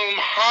Typhoon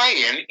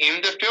Haiyan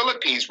in the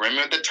Philippines.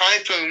 Remember, the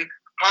Typhoon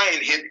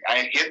Haiyan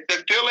hit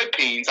the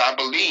Philippines, I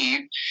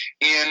believe,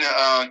 in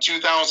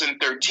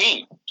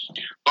 2013.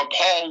 But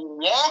Paul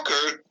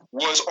Walker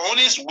was on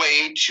his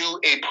way to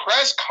a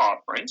press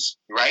conference,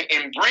 right,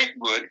 in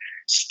Brentwood,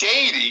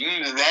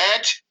 stating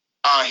that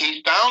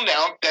he found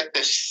out that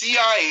the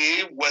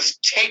CIA was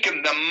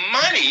taking the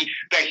money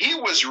that he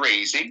was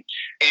raising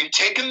and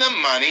taking the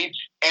money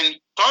and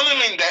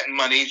funneling that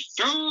money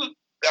through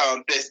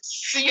the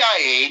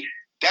CIA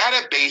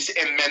database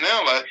in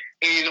Manila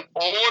in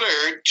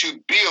order to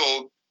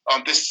build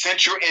the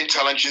Central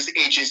Intelligence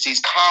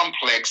Agency's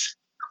complex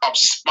of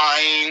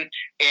spying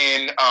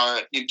and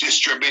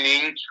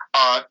distributing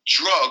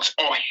drugs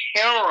or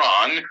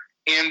heroin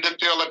in the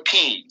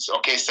Philippines.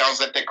 Okay, sounds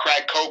like the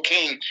crack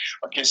cocaine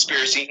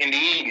conspiracy in the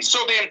 80s.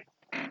 So then,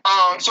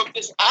 so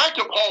this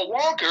actor, Paul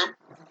Walker,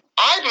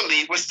 I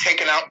believe was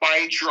taken out by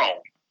a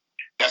drone.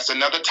 That's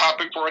another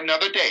topic for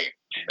another day.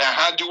 Now,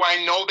 how do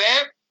I know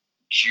that?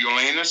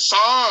 Julian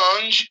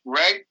Assange,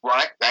 right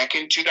back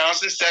in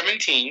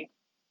 2017,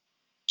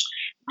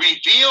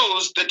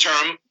 reveals the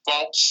term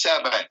Vault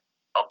 7.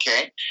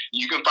 Okay,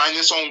 you can find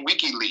this on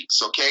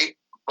WikiLeaks. Okay,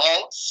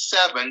 Vault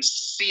 7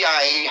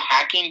 CIA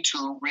hacking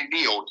tool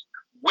revealed,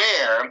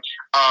 where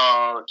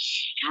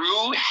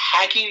through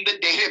hacking the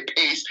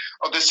database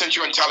of the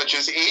Central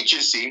Intelligence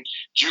Agency,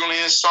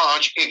 Julian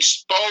Assange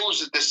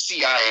exposed the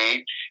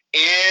CIA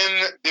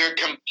in their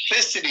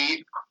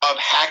complicity of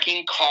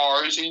hacking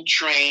cars and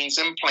trains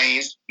and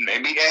planes,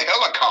 maybe a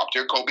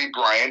helicopter, Kobe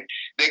Bryant.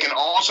 They can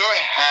also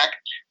hack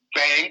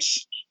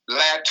banks,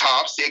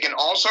 laptops. They can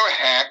also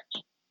hack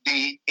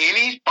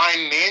any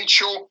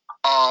financial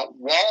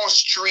Wall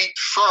Street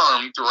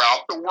firm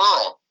throughout the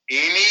world.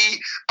 Any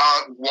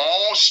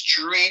Wall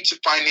Street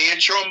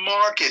financial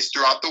markets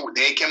throughout the world,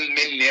 they can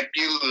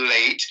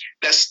manipulate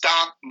the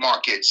stock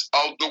markets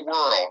of the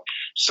world.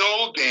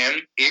 So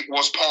then it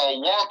was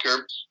Paul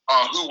Walker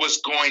who was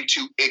going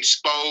to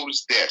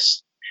expose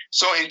this.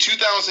 So in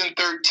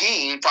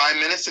 2013, 5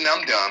 minutes and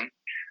I'm done,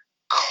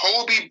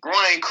 Kobe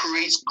Bryant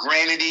creates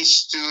Granity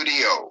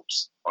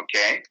Studios,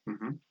 okay?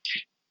 Mm-hmm.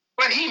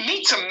 But he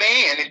meets a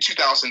man in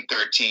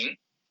 2013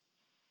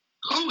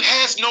 who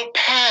has no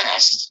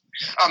past,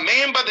 a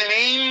man by the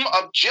name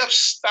of Jeff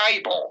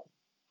Stibel,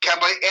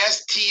 capital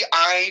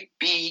S-T-I-B-E-L.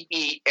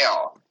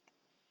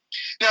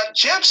 Now,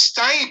 Jeff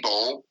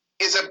Stibel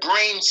is a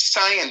brain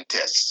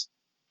scientist.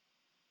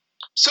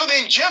 So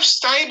then Jeff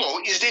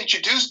Stibel is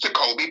introduced to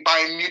Kobe by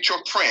a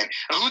mutual friend.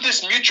 And who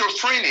this mutual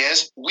friend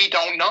is, we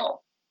don't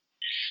know.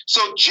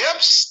 So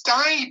Jeff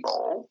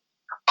Stibel,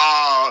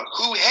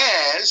 who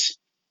has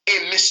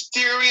a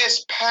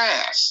mysterious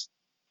past.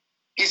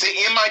 He's an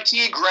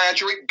MIT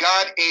graduate,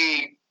 got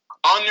a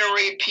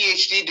honorary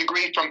PhD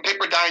degree from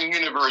Pepperdine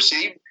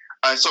University.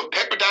 So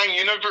Pepperdine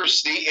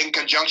University, in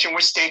conjunction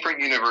with Stanford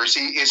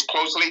University, is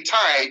closely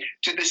tied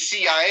to the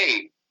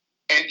CIA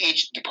and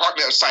each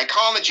department of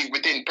psychology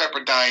within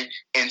Pepperdine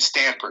and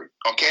Stanford,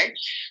 okay?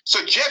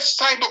 So Jeff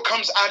Stibel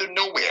comes out of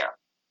nowhere.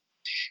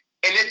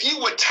 And if you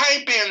would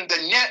type in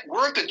the net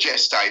worth of Jeff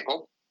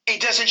Stibel,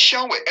 it doesn't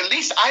show it. At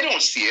least I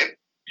don't see it.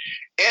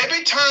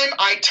 Every time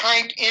I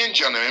typed in,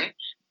 gentlemen,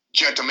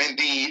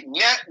 the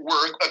net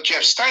worth of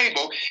Jeff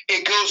Stibel,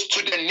 it goes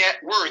to the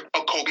net worth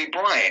of Kobe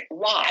Bryant.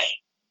 Why?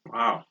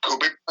 Wow.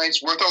 Kobe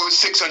Bryant's worth over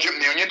 $600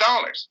 million.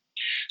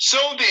 So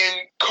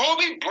then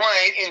Kobe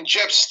Bryant and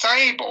Jeff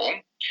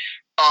Stibel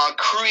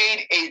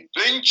create a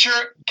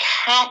venture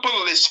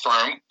capitalist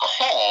firm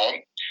called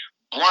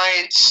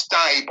Bryant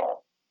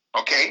Stibel.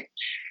 Okay?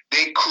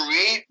 They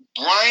create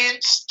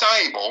Bryant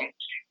Stibel,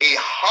 a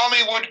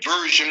Hollywood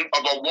version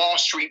of a Wall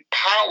Street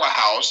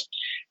powerhouse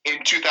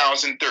in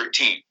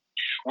 2013,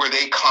 where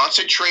they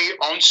concentrate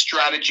on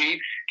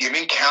strategy,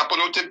 giving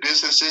capital to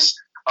businesses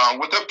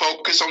with a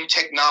focus on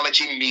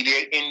technology,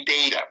 media, and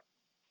data.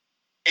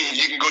 And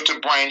you can go to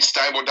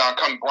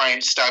BryantStibel.com,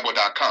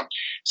 BryantStibel.com.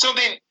 So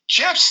then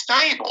Jeff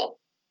Stibel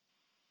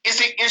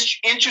is an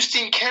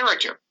interesting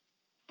character.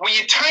 When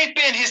you type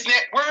in his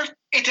net worth,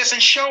 it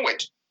doesn't show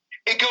it.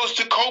 It goes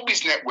to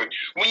Kobe's net worth.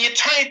 When you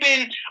type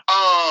in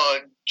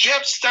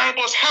Jeff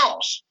Stibel's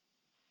house,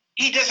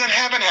 he doesn't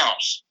have an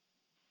house,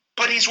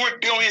 but he's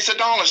worth billions of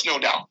dollars, no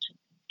doubt.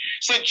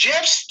 So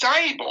Jeff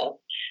Stibel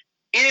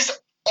is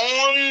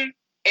on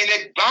an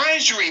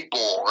advisory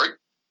board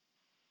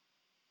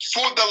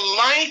for the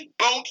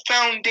Lifeboat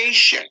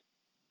Foundation.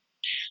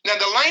 Now,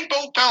 the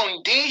Lifeboat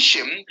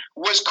Foundation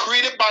was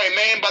created by a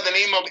man by the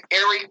name of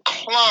Eric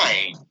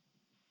Klein,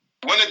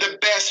 one of the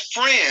best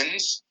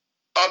friends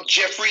of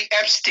Jeffrey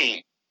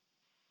Epstein.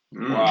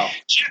 Wow.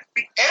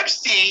 Jeffrey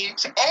Epstein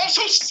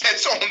also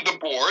sits on the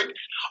board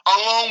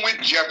along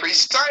with Jeffrey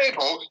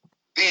Stibel,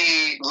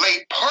 the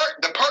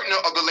partner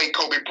of the late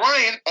Kobe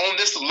Bryant, on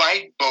this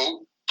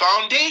Lifeboat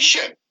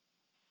Foundation,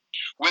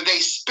 where they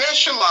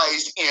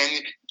specialize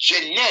in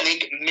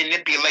genetic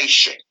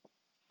manipulation.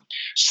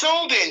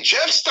 So then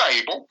Jeff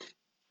Stibel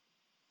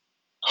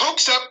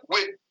hooks up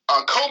with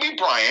Kobe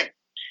Bryant.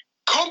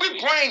 Kobe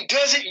Bryant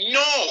doesn't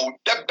know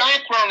the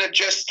background of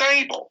Jeff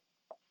Stibel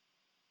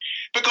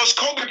because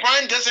Kobe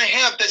Bryant doesn't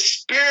have the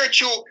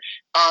spiritual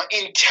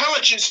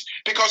intelligence,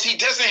 because he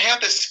doesn't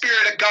have the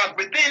Spirit of God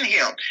within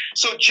him.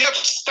 So Jeff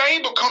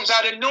Stibel comes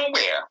out of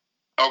nowhere,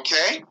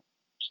 okay,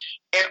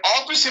 and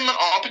offers him an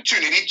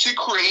opportunity to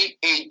create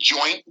a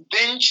joint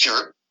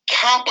venture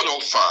capital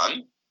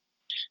fund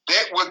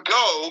that would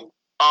go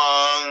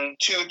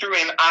through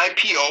an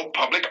IPO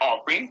public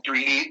offering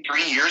three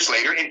years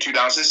later in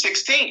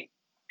 2016.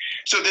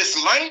 So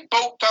this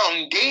Lifeboat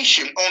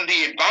Foundation on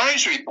the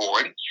advisory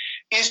board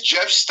is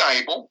Jeff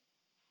Stibel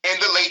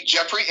and the late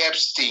Jeffrey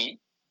Epstein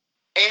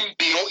and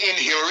Bill and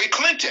Hillary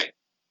Clinton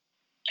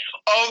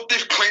of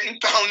the Clinton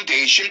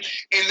Foundation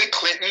and the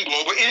Clinton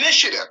Global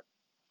Initiative.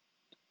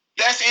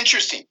 That's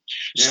interesting.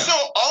 Yeah. So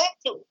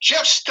also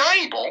Jeff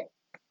Stibel,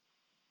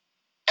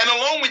 and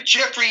along with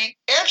Jeffrey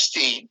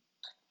Epstein,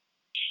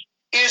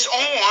 was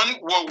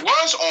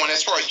on,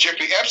 as far as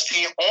Jeffrey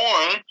Epstein,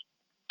 on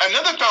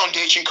another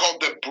foundation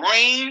called the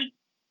Brain,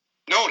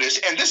 notice,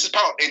 and this is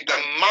part of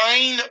the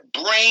Mind,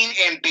 Brain,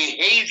 and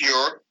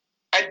Behavior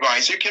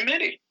Advisory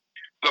Committee.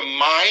 The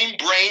Mind,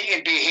 Brain,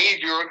 and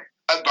Behavior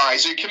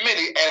Advisory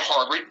Committee at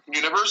Harvard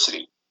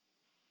University.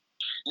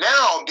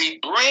 Now, the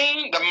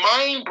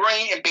Mind,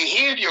 Brain, and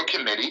Behavior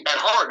Committee at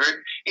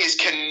Harvard is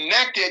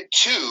connected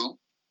to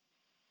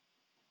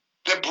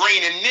the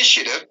Brain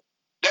Initiative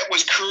that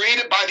was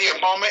created by the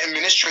Obama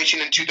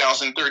administration in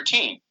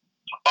 2013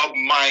 of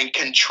mind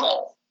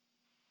control.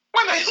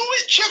 Wait a minute, who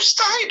is Jeff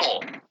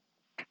Stibel?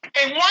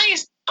 And why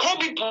is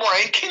Kobe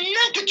Bryant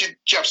connected to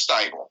Jeff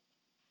Stibel?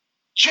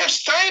 Jeff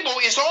Stibel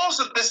is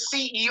also the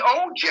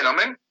CEO,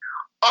 gentlemen,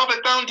 of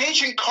a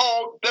foundation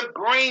called the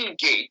Brain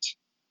Gate.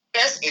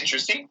 That's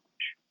interesting.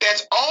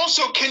 That's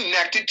also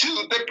connected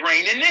to the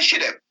Brain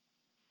Initiative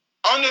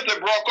under the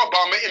Barack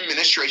Obama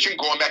administration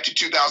going back to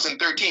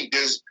 2013.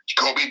 Does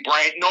Kobe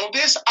Bryant know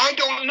this? I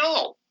don't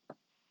know.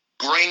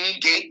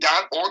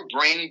 BrainGate.org,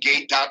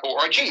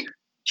 BrainGate.org.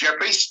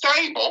 Jeffrey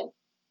Stibel,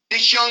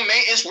 this young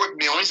man is worth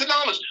millions of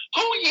dollars.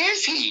 Who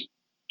is he?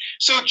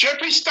 So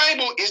Jeffrey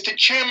Stibel is the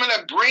chairman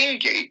of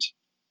BrainGate,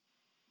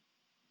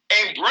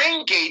 and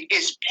BrainGate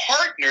is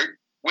partnered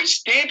with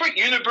Stanford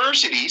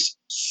University's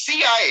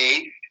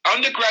CIA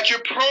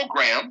undergraduate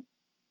program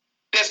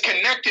that's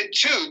connected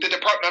to the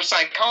Department of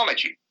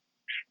Psychology.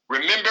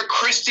 Remember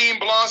Christine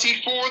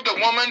Blasey Ford,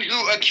 the woman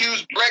who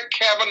accused Brett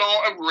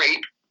Kavanaugh of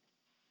rape?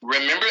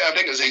 Remember, I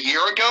think it was a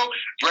year ago,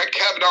 Brett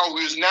Kavanaugh,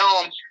 who's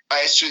now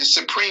a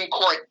Supreme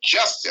Court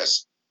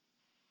justice.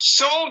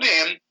 So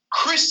then,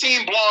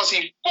 Christine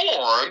Blasey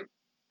Ford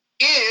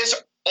is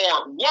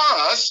or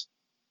was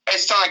a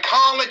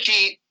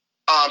psychology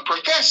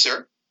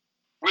professor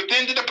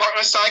within the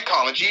Department of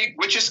Psychology,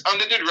 which is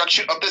under the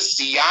direction of the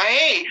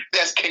CIA,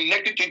 that's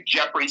connected to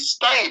Jeffrey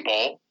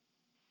Stibel,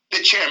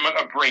 the chairman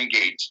of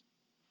BrainGate.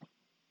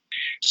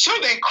 So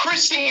then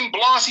Christine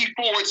Blasey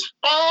Ford's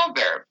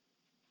father,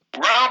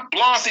 Ralph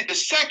Blasey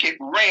II,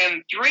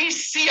 ran 3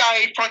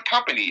 CIA front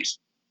companies,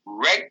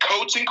 Red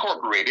Coats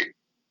Incorporated,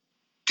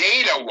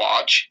 Data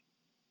Watch,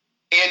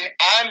 and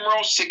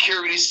Admiral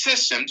Security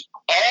Systems.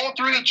 All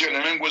 3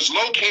 gentlemen was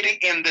located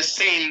in the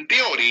same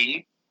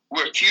building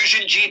where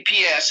Fusion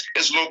GPS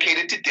is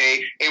located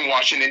today in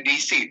Washington,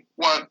 D.C.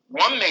 One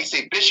may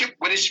say, Bishop,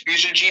 what is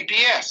Fusion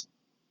GPS?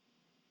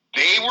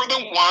 They were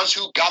the ones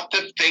who got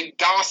the fake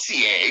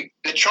dossier,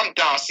 the Trump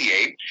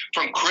dossier,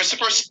 from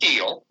Christopher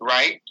Steele,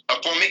 right,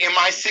 a former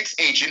MI6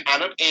 agent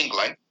out of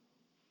England.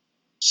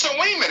 So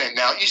wait a minute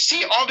now. You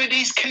see all of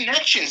these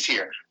connections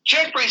here.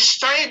 Jeffrey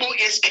Steibel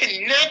is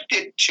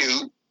connected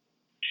to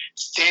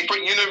Stanford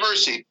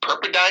University,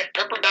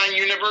 Pepperdine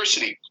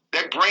University,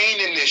 the Brain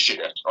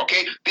Initiative,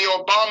 okay, the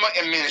Obama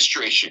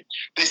administration,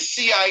 the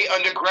CIA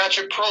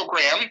undergraduate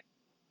program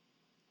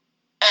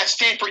at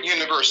Stanford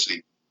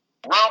University,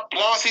 Ralph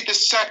Blasey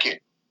II,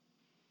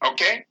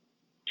 okay?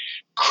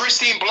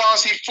 Christine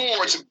Blasey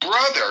Ford's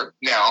brother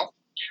now,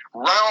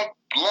 Ralph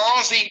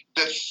Blasey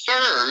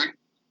III,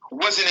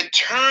 was an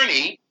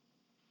attorney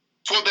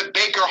for the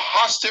Baker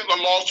Hostetler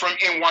law firm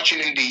in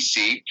Washington,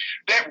 D.C.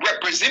 that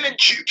represented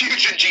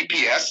Fusion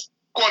GPS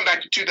going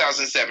back to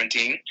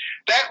 2017.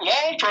 That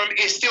law firm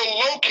is still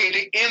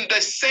located in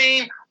the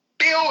same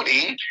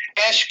building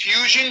as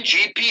Fusion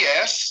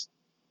GPS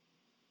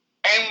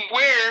and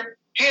where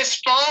his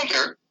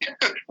father,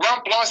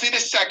 Ralph Blasey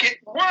II,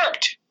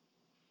 worked.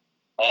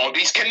 All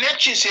these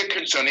connections here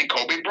concerning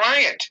Kobe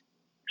Bryant,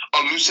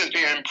 a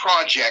Luciferian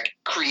project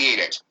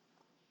created.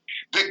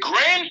 The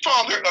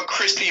grandfather of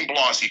Christine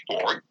Blasey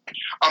Ford,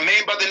 a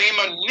man by the name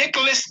of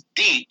Nicholas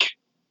Deak,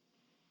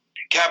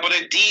 capital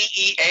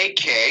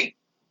D-E-A-K,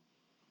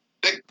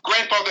 the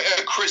grandfather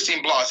of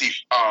Christine Blasey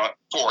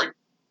Ford,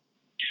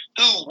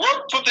 who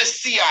worked for the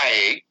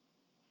CIA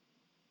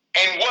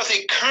and was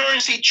a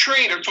currency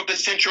trader for the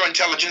Central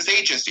Intelligence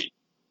Agency.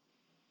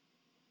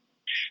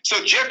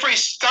 So Jeffrey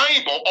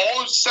Steibel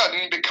all of a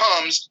sudden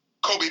becomes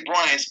Kobe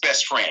Bryant's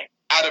best friend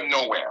out of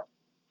nowhere.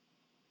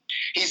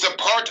 He's a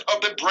part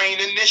of the Brain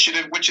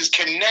Initiative, which is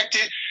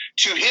connected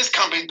to his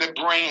company, the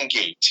Brain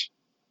Gate.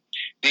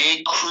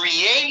 They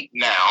create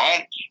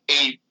now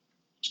a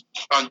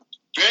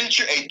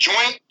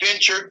joint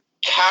venture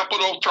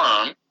capital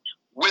firm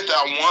with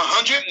a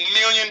 $100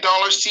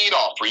 million seed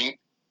offering.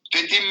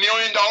 $50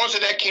 million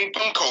of that came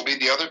from Kobe.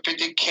 The other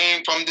 50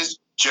 came from this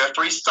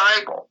Jeffrey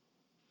Steibel.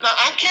 Now,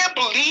 I can't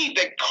believe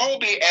that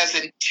Kobe, as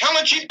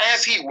intelligent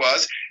as he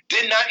was,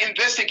 did not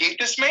investigate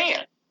this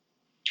man.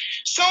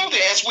 So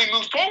then, as we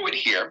move forward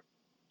here,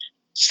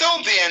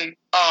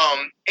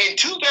 in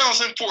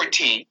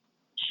 2014,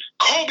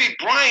 Kobe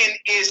Bryant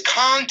is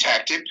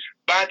contacted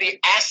by the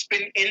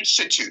Aspen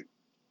Institute,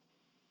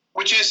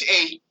 which is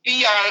a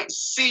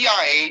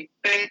CIA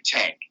think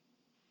tank.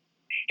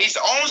 He's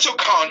also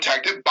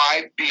contacted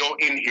by Bill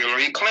and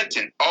Hillary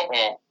Clinton,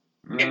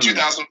 in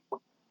 2014,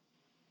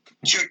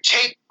 to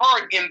take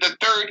part in the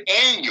third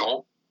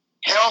annual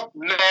Health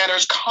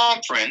Matters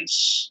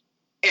Conference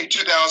in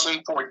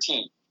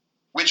 2014,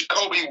 which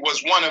Kobe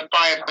was one of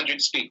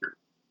 500 speakers.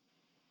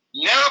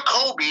 Now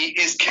Kobe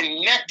is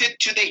connected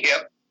to the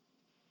hip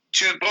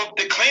to both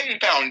the Clinton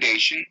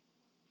Foundation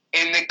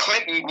and the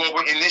Clinton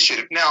Global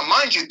Initiative. Now,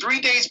 mind you, 3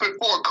 days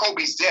before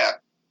Kobe's death,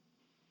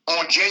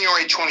 on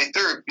January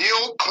 23rd,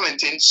 Bill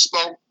Clinton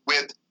spoke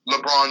with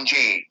LeBron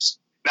James.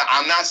 Now,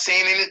 I'm not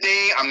saying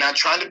anything. I'm not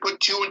trying to put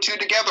two and two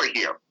together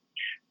here.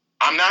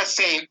 I'm not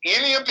saying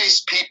any of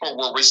these people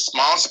were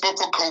responsible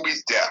for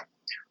Kobe's death.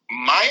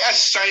 My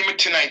assignment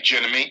tonight,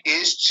 gentlemen,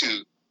 is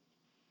to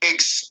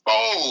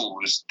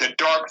expose the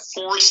dark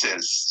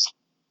forces,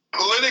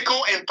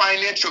 political and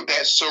financial,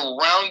 that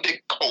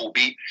surrounded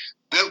Kobe,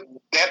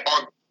 that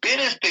are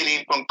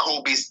benefiting from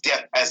Kobe's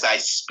death as I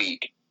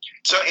speak.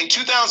 So in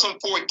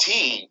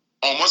 2014,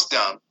 almost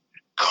done,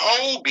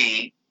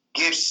 Kobe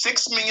gives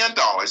 $6 million.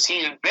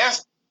 He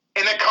invests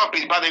in a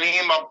company by the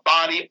name of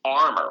Body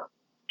Armor.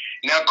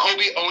 Now,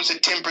 Kobe owns a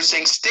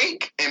 10%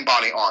 stake in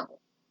Body Armor.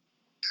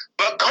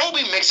 But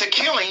Kobe makes a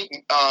killing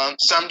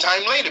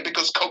sometime later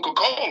because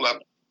Coca-Cola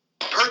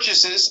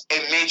purchases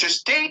a major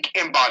stake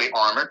in Body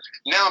Armor.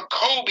 Now,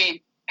 Kobe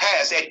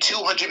has a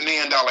 $200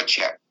 million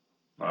check.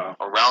 Wow.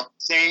 Around the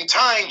same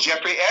time,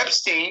 Jeffrey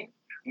Epstein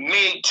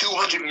made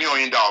 $200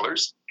 million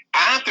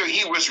after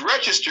he was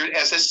registered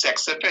as a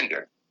sex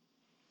offender.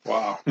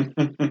 Wow.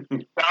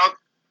 Now,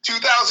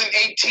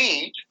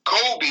 2018,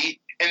 Kobe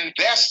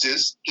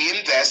invests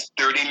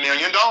 $30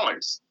 million,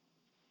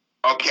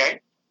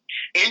 okay,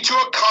 into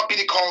a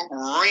company called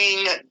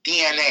Ring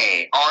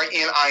DNA,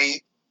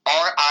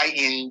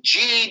 RING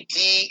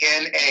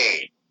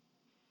DNA.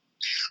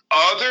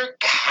 Other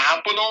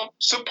capital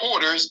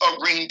supporters of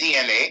Ring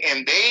DNA,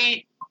 and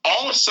they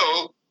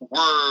also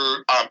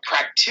were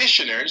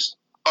practitioners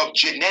of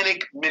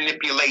genetic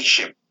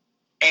manipulation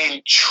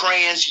and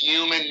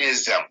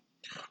transhumanism.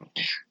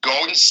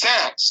 Goldman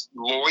Sachs,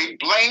 Lloyd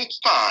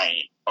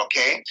Blankfein,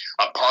 okay,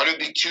 a part of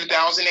the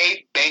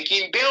 2008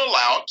 banking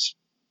bailout,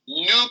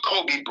 knew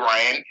Kobe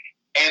Bryant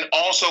and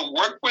also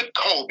worked with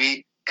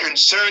Kobe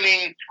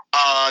concerning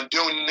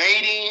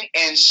donating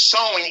and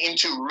sewing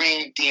into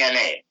Ring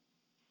DNA.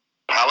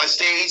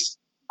 Palisades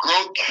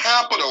Growth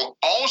Capital,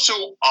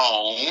 also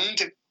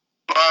owned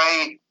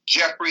by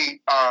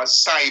Jeffrey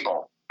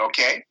Steibel,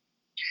 okay?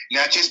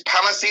 Not just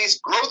Palisades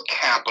Growth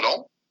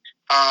Capital,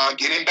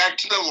 getting back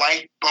to the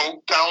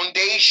Lifeboat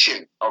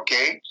Foundation,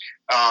 okay?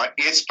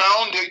 Its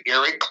founder,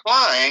 Eric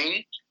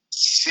Klein,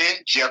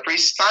 sent Jeffrey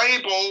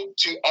Steibel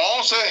to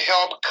also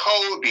help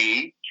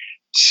Kobe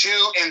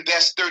to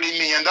invest $30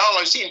 million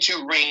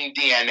into Ring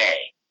DNA.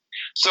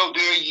 So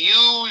they're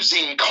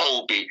using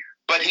Kobe,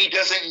 but he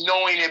doesn't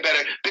know any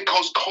better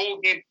because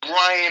Kobe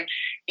Bryant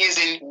is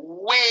in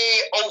way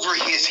over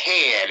his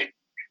head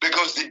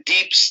because the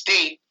deep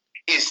state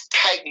is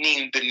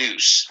tightening the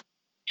noose.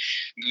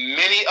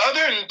 Many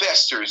other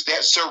investors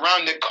that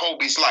surrounded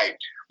Kobe's life,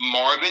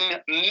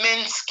 Marvin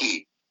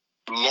Minsky,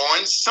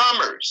 Lawrence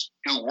Summers,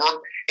 who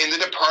worked in the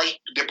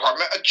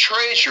Department of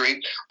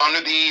Treasury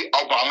under the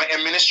Obama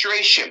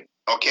administration,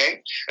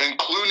 okay,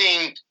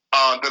 including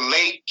the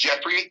late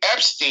Jeffrey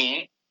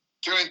Epstein,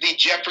 through the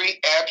Jeffrey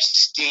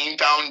Epstein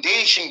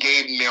Foundation,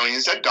 gave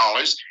millions of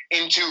dollars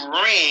into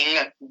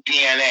Ring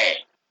DNA.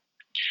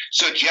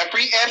 So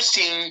Jeffrey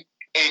Epstein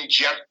and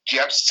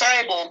Jeff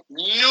Seibel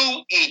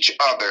knew each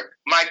other.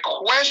 My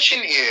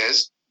question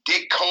is,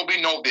 did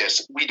Kobe know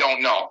this? We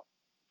don't know.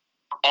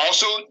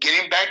 Also,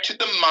 getting back to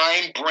the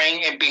Mind,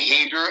 Brain, and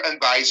Behavior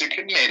Advisor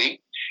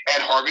Committee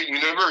at Harvard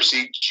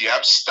University,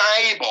 Jeff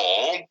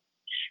Seibel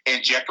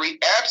and Jeffrey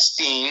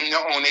Epstein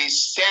only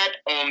sat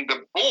on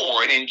the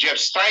board, and Jeff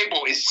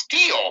Seibel is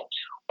still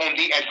on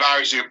the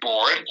advisory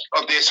board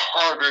of this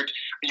Harvard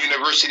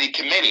University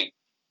committee.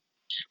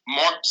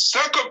 Mark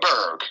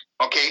Zuckerberg,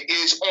 okay,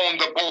 is on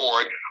the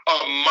board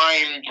of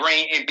Mind,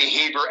 Brain, and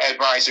Behavior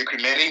Advisor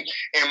Committee,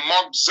 and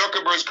Mark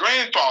Zuckerberg's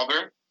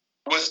grandfather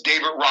was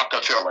David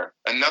Rockefeller.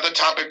 Another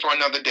topic for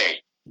another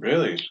day.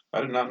 Really?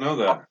 I did not know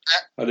that.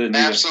 I didn't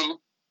either.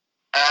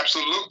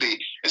 Absolutely.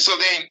 And so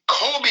then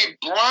Kobe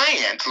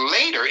Bryant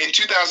later in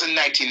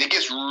 2019, it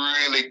gets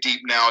really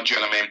deep now,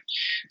 gentlemen.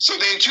 So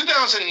then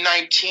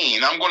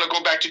 2019, I'm going to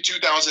go back to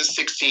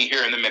 2016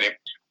 here in a minute.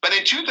 But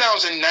in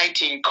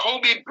 2019,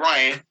 Kobe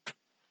Bryant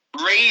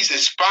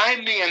raises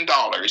 $5 million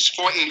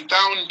for a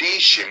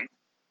foundation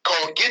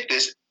called, get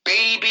this,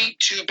 Baby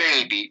to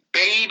Baby.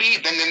 Baby,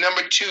 then the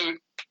number two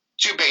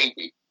to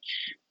baby.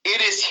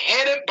 It is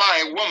headed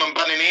by a woman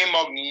by the name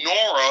of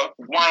Nora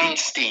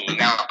Weinstein.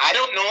 Now, I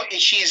don't know if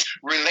she's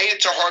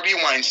related to Harvey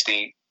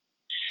Weinstein,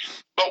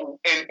 but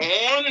and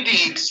on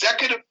the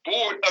executive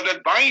board of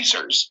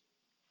advisors,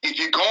 if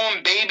you go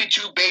on Baby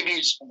to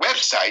Baby's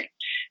website,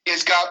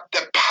 it's got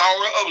the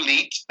power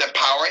elite of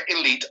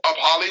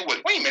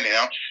Hollywood. Wait a minute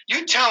now.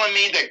 You're telling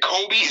me that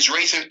Kobe is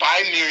raising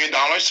 $5 million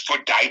for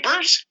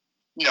diapers?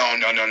 No.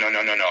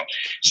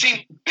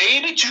 See,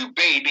 Baby to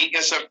Baby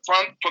is a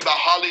front for the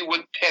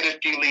Hollywood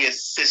pedophilia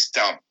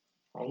system.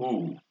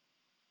 Oh.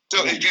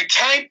 So if you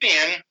type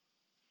in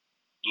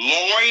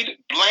Lloyd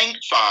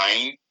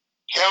Blankfein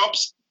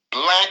helps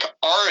black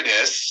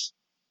artists,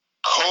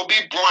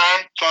 Kobe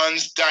Bryant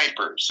funds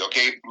diapers.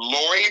 Okay,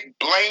 Lloyd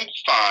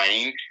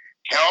Blankfein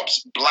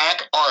helps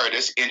black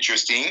artists.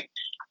 Interesting.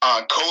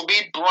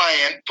 Kobe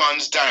Bryant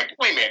funds diapers.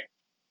 Wait a minute.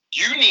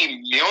 You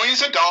need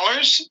millions of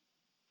dollars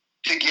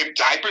to give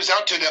diapers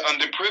out to the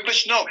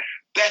underprivileged? No,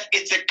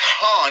 it's a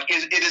con.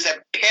 It is a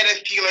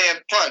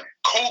pedophilia front.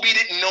 Kobe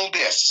didn't know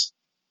this.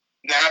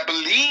 Now, I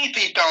believe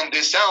he found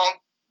this out,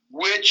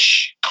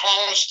 which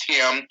cost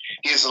him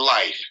his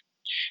life.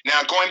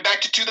 Now, going back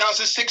to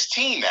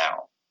 2016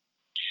 now.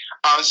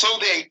 So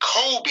then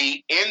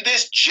Kobe, in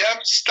this, Jeff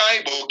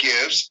Seibel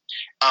gives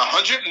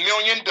 $100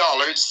 million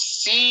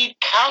seed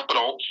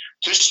capital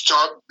to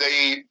start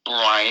the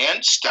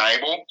Bryant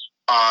Seibel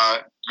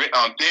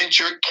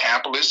venture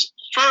capitalist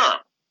firm.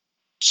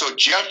 So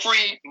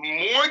Jeffrey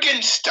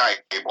Morgan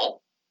Seibel,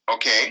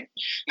 okay.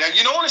 Now,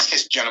 you notice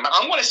this, gentlemen.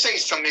 I'm going to say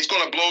something that's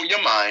going to blow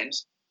your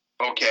minds,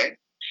 okay.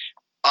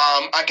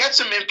 I got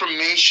some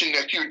information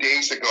a few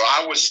days ago.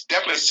 I was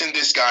definitely send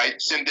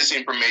this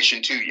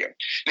information to you.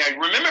 Now,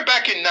 remember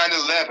back in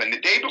 9/11, the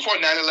day before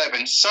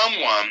 9/11,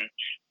 someone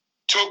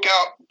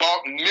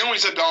bought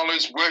millions of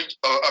dollars worth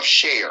of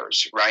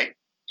shares, right?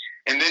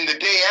 And then the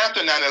day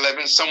after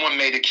 9/11, someone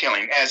made a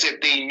killing as if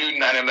they knew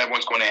 9/11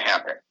 was going to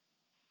happen.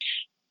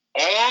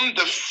 On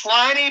the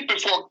Friday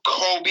before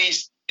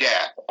Kobe's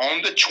death,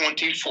 on the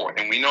 24th,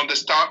 and we know the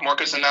stock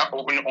markets are not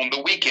open on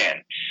the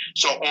weekend.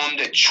 So on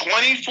the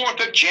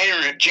 24th of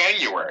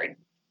January,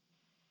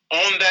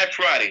 on that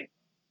Friday,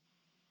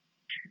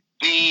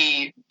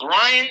 the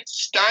Bryant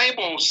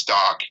Seibel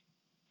stock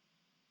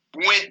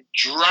went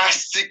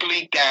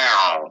drastically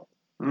down.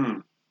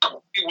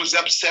 Kobe was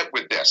upset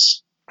with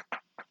this.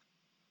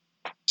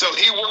 So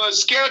he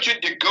was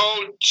scheduled to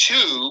go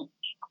to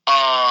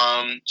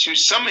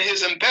some of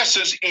his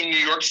investors in New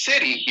York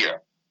City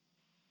here.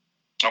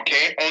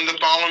 Okay, on the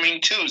following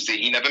Tuesday.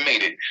 He never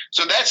made it.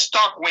 So that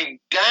stock went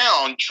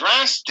down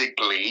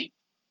drastically,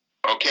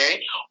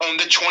 okay, on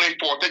the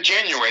 24th of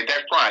January,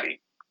 that Friday.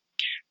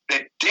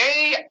 The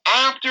day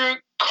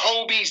after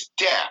Kobe's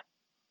death,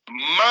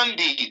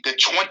 Monday the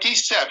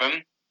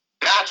 27th,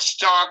 that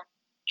stock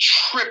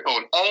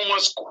tripled,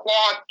 almost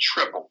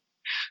quadrupled.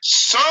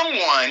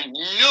 Someone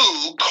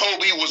knew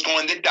Kobe was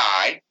going to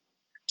die,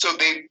 so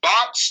they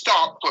bought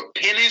stock for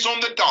pennies on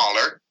the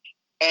dollar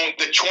on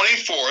the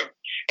 24th,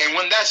 and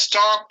when that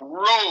stock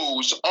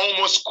rose,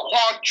 almost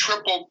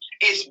quadrupled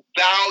its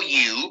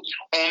value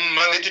on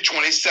Monday the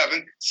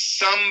 27th,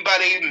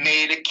 somebody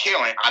made a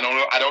killing. I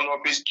don't know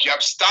if it's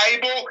Jeff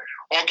Seibel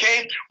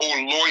okay, or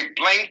Lloyd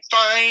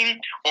Blankfein,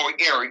 or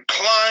Eric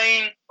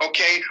Klein,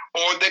 okay,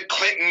 or the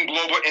Clinton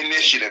Global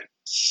Initiative.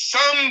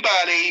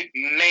 Somebody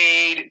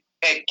made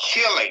a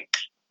killing,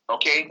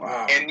 okay,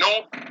 and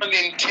no pun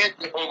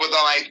intended over the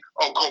life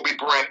of Kobe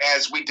Bryant,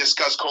 as we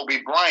discussed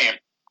Kobe Bryant,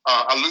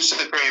 a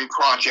Luciferian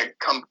project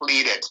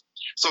completed.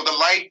 So the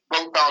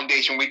Lifeboat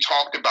Foundation, we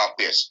talked about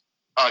this.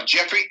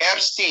 Jeffrey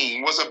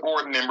Epstein was a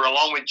board member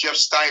along with Jeff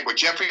Stibel.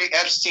 Jeffrey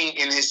Epstein,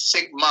 in his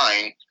sick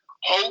mind,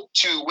 hoped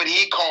to what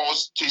he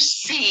calls to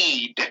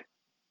seed,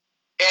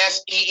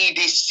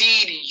 S-E-E-D,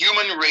 seed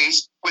human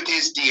race with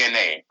his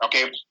DNA.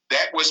 Okay,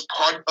 that was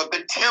part of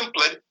the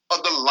template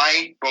of the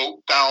Lifeboat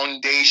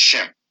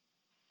Foundation.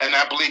 And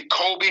I believe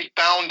Kobe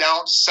found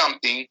out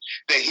something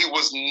that he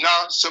was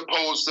not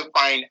supposed to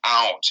find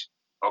out.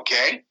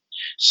 Okay,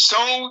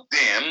 so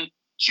then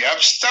Jeff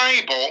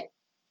Stibel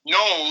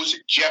knows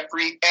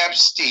Jeffrey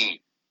Epstein.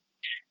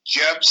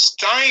 Jeff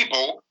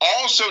Stibel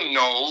also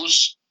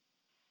knows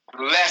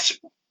Les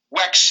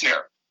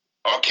Wexner,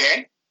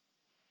 okay?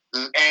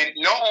 And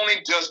not only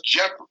does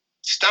Jeff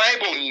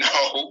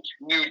Stibel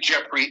knew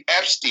Jeffrey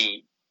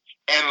Epstein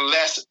and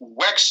Les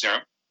Wexner,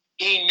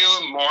 he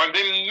knew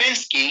Marvin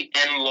Minsky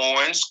and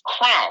Lawrence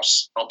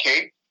Krauss,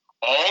 okay?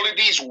 All of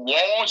these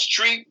Wall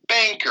Street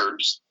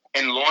bankers,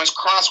 and Lawrence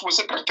Krauss was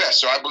a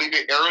professor, I believe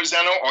at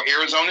Arizona or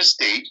Arizona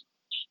State,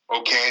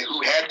 okay,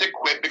 who had to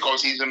quit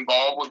because he's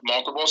involved with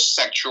multiple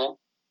sexual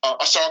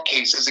assault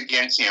cases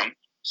against him.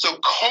 So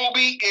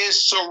Kobe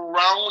is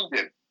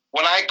surrounded,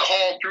 what I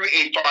call through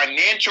a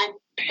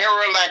financial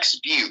parallax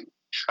view.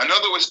 In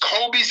other words,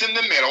 Kobe's in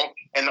the middle,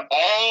 and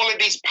all of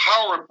these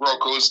power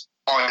brokers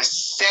are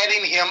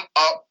setting him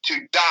up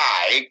to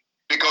die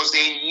because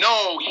they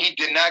know he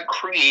did not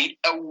create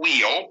a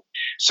wheel,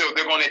 so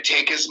they're going to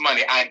take his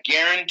money. I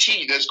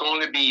guarantee there's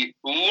going to be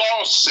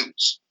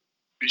lawsuits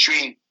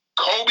between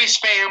Kobe's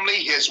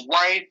family, his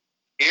wife,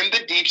 in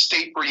the deep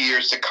state for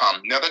years to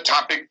come. Another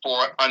topic for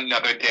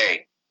another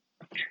day.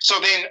 So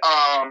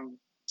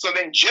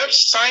then Jeff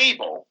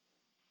Stibel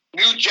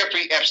knew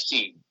Jeffrey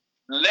Epstein,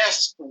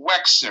 Les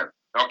Wexner,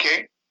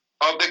 okay,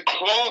 of the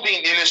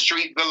clothing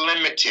industry, The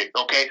Limited,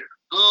 okay,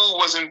 who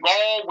was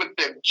involved with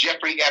the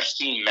Jeffrey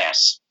Epstein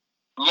mess,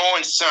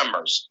 Lawrence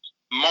Summers,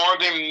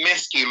 Marvin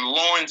Minsky,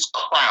 Lawrence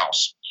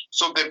Krauss.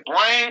 So the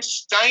Brian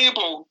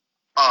Stibel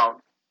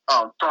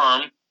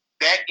firm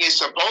that is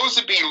supposed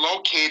to be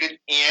located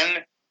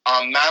in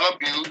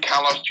Malibu,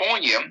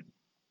 California,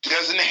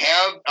 doesn't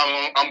have,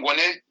 I'm going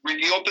to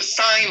reveal the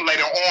sign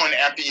later on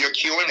after your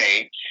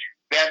Q&A,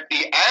 that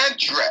the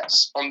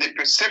address on the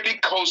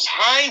Pacific Coast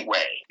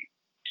Highway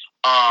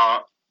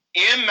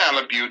in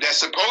Malibu, that's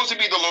supposed to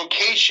be the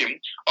location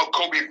of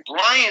Kobe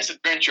Bryant's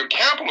venture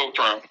capital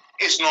firm,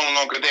 is no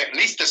longer there. At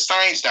least the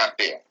sign's not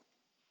there.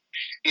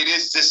 It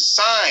is the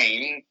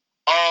sign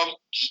of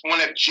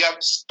one of Jeff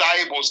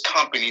Stibel's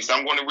companies.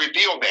 I'm going to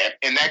reveal that.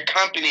 And that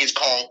company is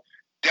called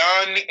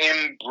Dun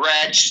and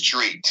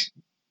Bradstreet.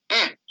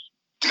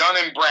 Dun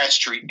and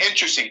Bradstreet.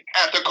 Interesting.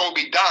 After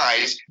Kobe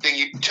dies, then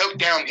you took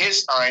down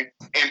his sign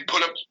and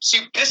put up. See,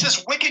 this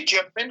is wicked,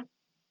 gentlemen.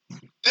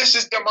 This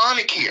is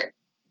demonic here.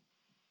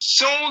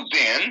 So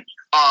then,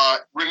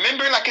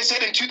 remember, like I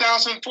said, in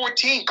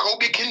 2014,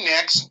 Kobe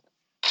connects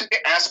to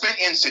the Aspen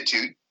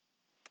Institute,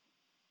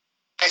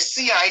 a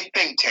CI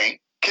think tank,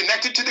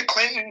 connected to the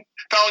Clinton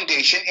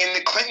Foundation and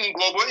the Clinton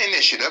Global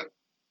Initiative.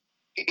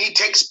 He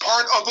takes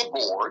part of the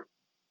board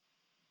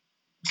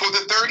for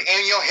the third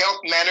annual Health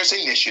Matters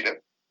Initiative.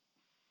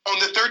 On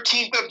the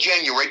 13th of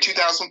January,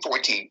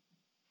 2014,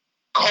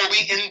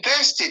 Kobe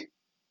invested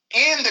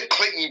in the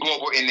Clinton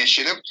Global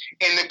Initiative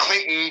and the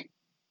Clinton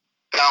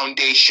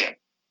Foundation.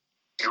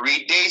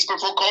 3 days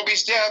before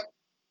Kobe's death,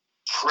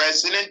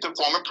 the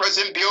former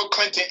President Bill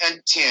Clinton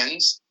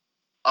attends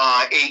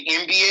a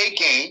NBA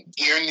game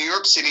here in New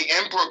York City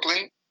and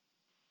Brooklyn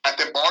at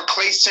the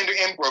Barclays Center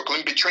in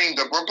Brooklyn between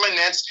the Brooklyn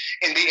Nets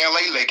and the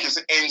LA Lakers,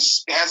 and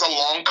has a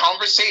long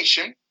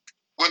conversation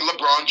with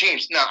LeBron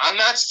James. Now, I'm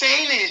not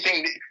saying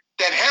anything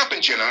that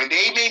happened, gentlemen.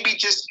 They may be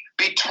just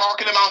be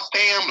talking about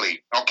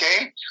family,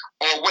 okay,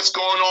 or what's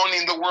going on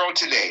in the world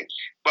today.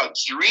 But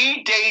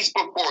 3 days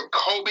before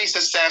Kobe's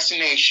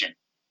assassination,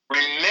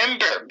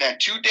 remember that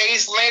 2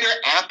 days later,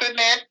 after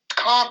that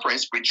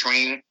conference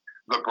between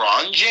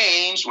LeBron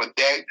James with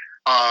that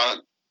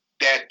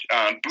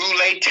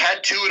Boule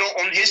tattooed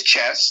on his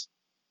chest,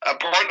 a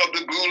part of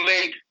the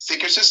Boule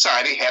Secret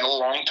Society, had a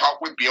long talk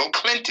with Bill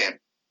Clinton.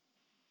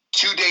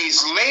 2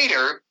 days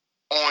later,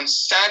 on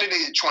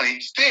Saturday the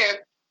 25th,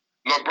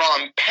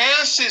 LeBron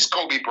passes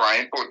Kobe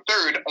Bryant for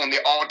third on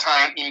the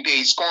all-time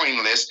NBA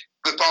scoring list.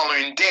 The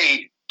following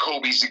day,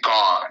 Kobe's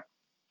gone.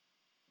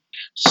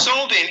 So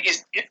then,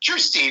 it's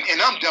interesting,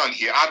 and I'm done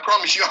here. I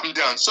promise you I'm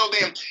done. So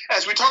then,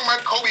 as we're talking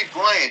about Kobe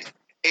Bryant,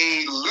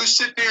 a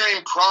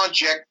Luciferian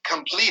project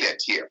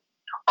completed here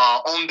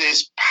on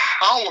this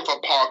powerful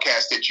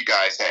podcast that you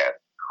guys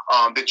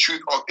have, the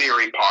Truth or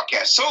Theory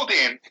podcast. So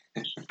then,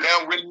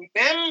 now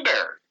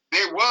remember,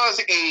 there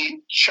was a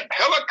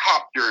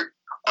helicopter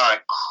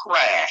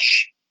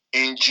crash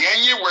in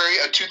January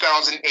of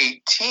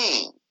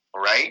 2018,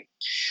 right?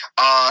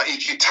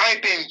 If you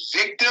type in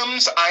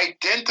victims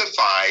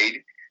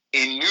identified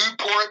in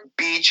Newport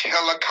Beach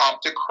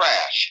helicopter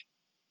crash,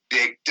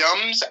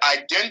 victims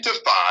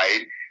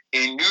identified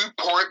in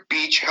Newport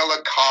Beach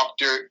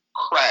helicopter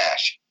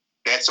crash.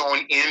 That's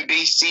on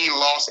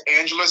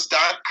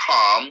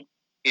NBCLosAngeles.com,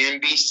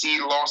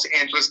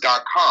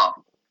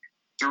 NBCLosAngeles.com.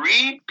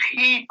 3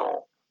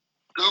 people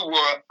who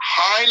were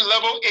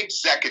high-level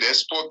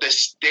executives for the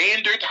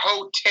Standard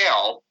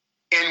Hotel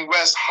in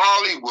West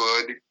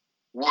Hollywood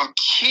were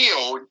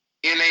killed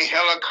in a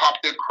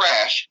helicopter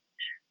crash.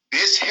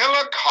 This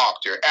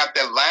helicopter, at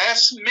the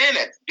last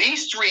minute,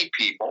 these 3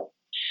 people,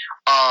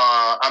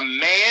 a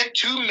man,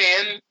 2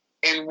 men,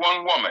 and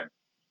 1 woman.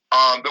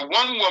 The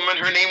one woman,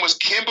 her name was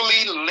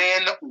Kimberly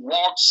Lynn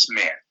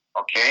Walksmith,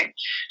 okay?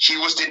 She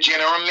was the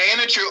general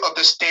manager of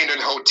the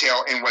Standard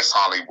Hotel in West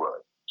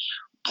Hollywood.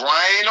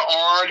 Brian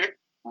R.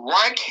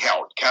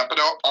 Reichelt,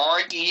 capital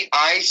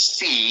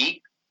R-E-I-C-H-E-L-T,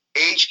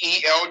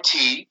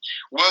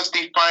 was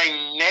the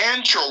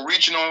financial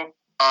regional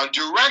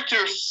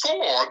director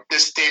for the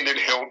Standard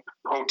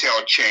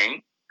Hotel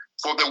chain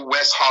for the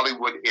West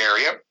Hollywood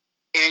area,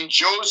 and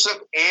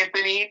Joseph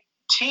Anthony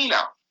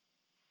Tina,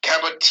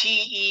 capital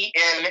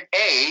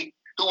T-E-N-A,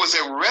 who was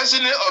a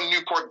resident of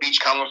Newport Beach,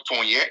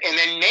 California, and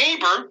a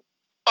neighbor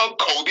of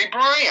Kobe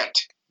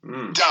Bryant,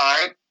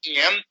 died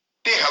in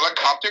the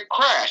helicopter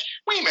crash.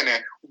 Wait a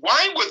minute.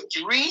 Why would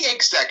 3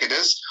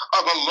 executives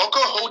of a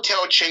local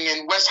hotel chain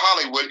in West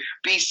Hollywood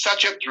be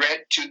such a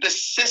threat to the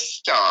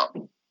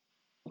system?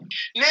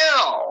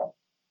 Now,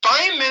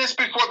 5 minutes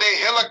before the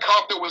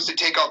helicopter was to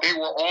take off, they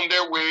were on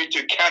their way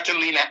to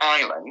Catalina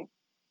Island,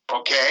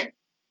 okay,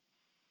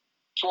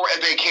 for a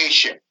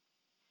vacation.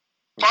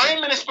 5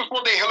 minutes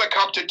before the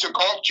helicopter took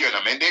off,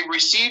 gentlemen, they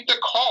received a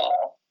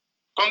call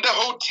from the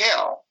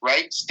hotel,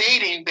 right,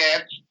 stating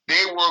that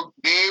they were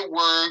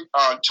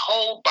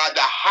told by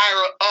the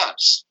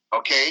higher-ups,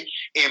 okay,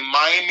 in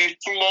Miami,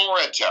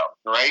 Florida,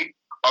 right,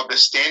 of the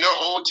Standard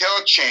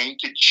Hotel chain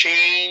to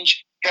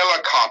change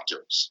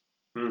helicopters.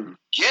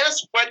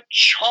 Guess what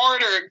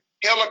charter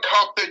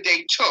helicopter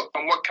they took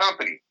from what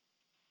company?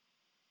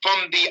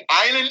 From the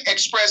Island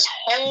Express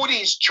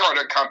Holdings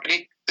charter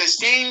company, the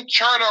same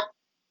charter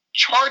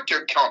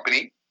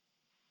company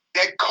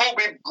that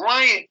Kobe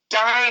Bryant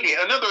died in.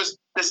 In other words,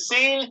 the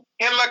same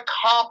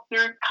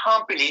helicopter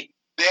company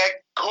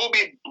that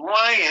Kobe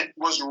Bryant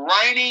was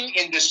riding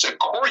in the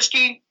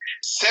Sikorsky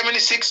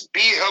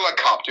 76B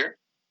helicopter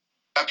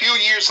a few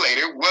years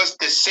later was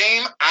the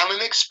same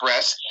Island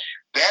Express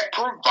that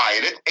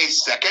provided a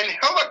second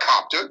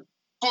helicopter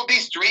for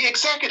these 3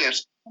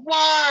 executives.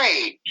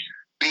 Why?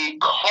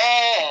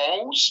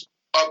 Because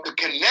of the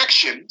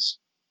connections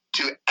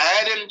to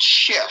Adam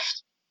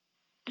Schiff.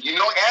 You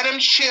know, Adam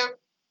Schiff,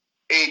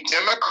 a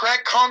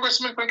Democrat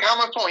congressman from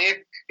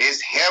California,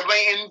 is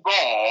heavily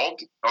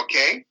involved,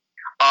 okay,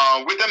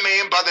 with a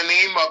man by the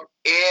name of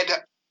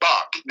Ed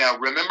Buck. Now,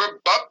 remember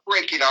Buck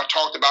Breaking I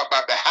talked about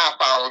the half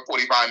hour,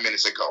 45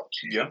 minutes ago.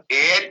 Yeah.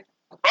 Ed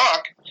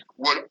Buck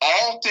would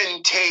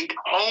often take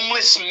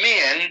homeless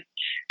men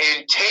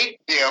and take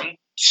them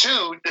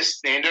to the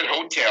Standard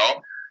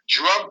Hotel,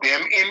 drug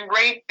them, and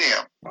rape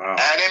them. Wow.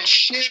 Adam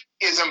Schiff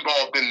is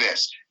involved in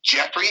this.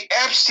 Jeffrey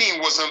Epstein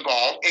was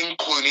involved,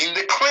 including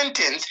the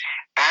Clintons,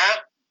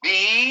 at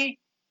the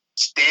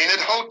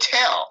Standard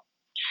Hotel.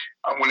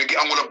 I'm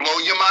gonna blow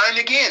your mind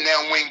again.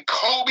 Now, when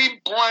Kobe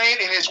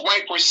Bryant and his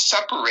wife were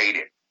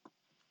separated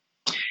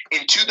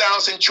in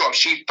 2012,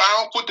 she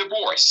filed for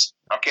divorce,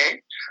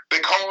 okay,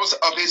 because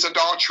of his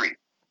adultery.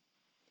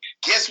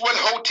 Guess what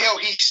hotel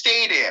he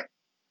stayed in?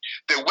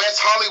 The West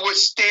Hollywood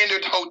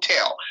Standard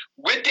Hotel.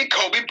 What did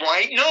Kobe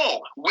Bryant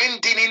know? When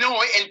did he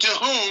know it? And to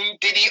whom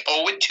did he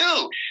owe it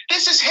to?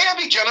 This is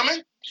heavy,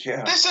 gentlemen.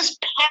 Yeah. This is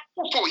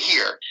powerful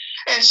here.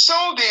 And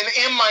so then,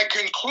 in my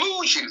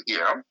conclusion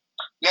here,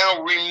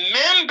 now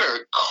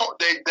remember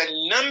the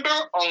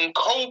number on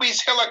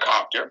Kobe's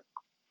helicopter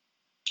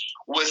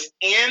was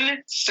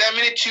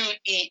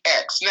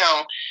N72EX.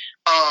 Now,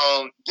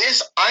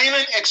 this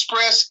Island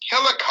Express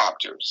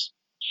helicopters,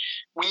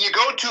 when you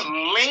go to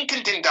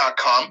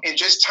Lincoln.com and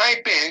just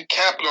type in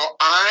capital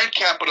I,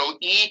 capital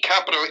E,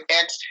 capital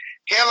X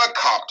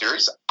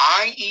helicopters,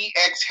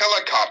 IEX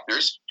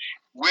helicopters,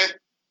 with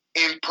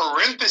in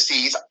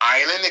parentheses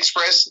Island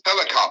Express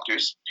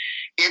helicopters,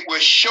 it will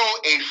show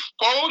a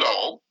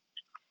photo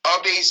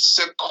of a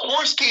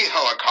Sikorsky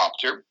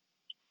helicopter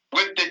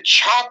with the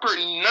chopper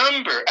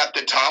number at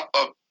the top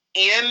of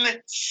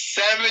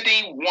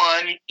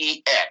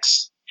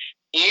N71EX.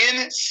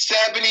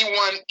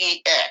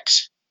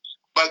 N71EX.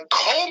 But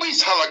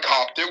Kobe's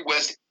helicopter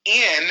was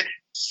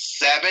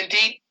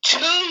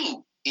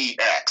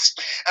N72EX.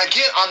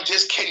 Again, I'm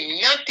just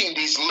connecting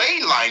these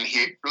ley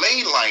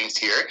lines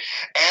here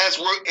as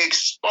we're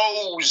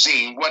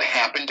exposing what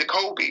happened to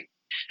Kobe.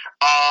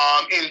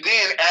 And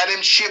then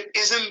Adam Schiff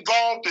is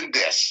involved in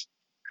this.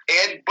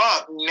 Ed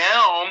Buck,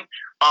 now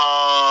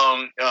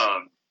I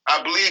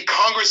believe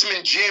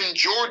Congressman Jim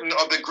Jordan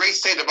of the great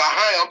state of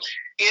Ohio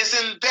is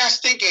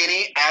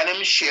investigating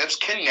Adam Schiff's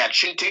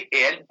connection to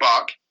Ed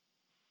Buck,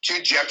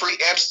 to Jeffrey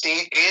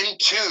Epstein, and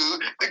to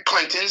the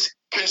Clintons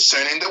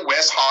concerning the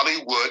West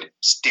Hollywood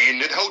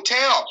Standard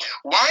Hotel.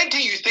 Why do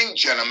you think,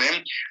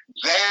 gentlemen,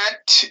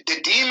 that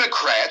the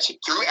Democrats,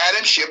 through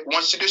Adam Schiff,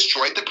 wants to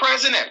destroy the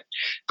president?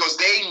 Because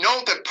they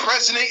know the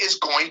president is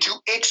going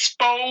to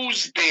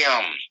expose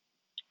them.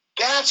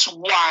 That's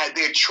why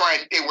they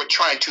were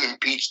trying to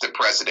impeach the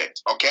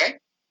president, okay?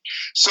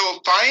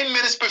 So 5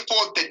 minutes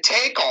before the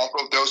takeoff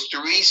of those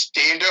 3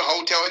 Standard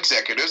Hotel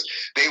executives,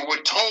 they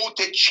were told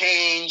to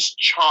change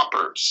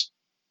choppers.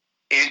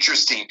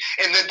 Interesting.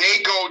 And then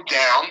they go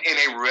down in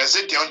a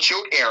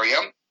residential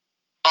area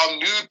of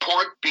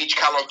Newport Beach,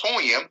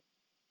 California,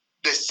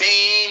 the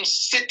same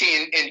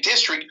city and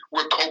district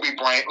where Kobe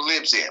Bryant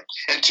lives in.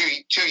 And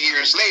two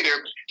years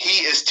later,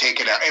 he is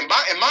taken out. And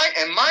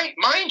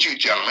mind you,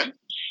 gentlemen,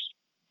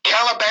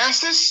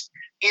 Calabasas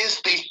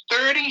is the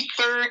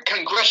 33rd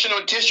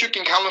congressional district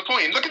in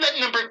California. Look at that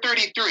number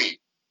 33.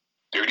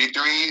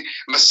 33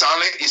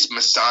 is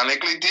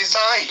Masonically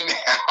designed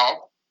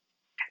now.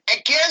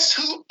 And guess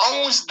who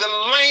owns the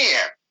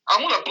land?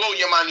 I want to blow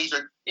your mind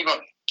even.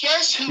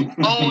 Guess who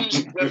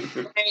owns the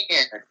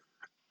land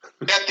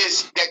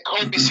that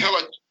Kobe's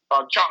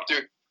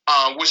helicopter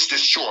was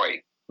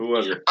destroyed? Who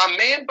was it? A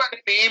man by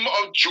the name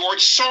of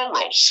George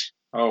Soros.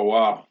 Oh,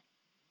 wow.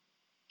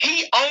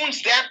 He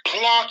owns that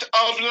plot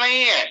of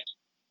land.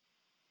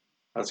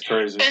 That's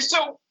crazy. And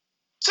so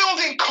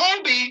then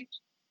Kobe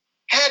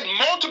had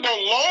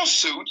multiple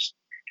lawsuits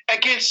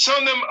against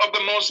some of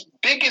the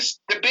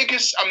biggest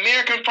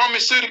American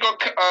pharmaceutical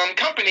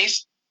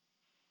companies,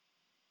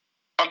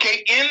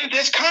 okay, in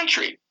this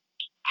country.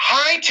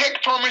 High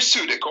Tech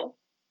Pharmaceutical,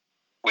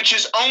 which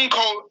is owned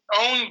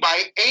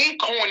by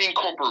Acorn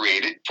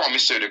Incorporated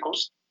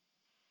Pharmaceuticals,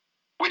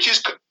 which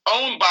is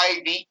owned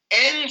by the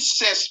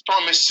Insys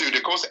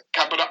Pharmaceuticals,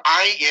 capital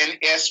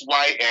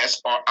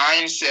INSYS, or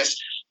Insys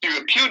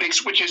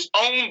Therapeutics, which is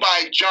owned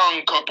by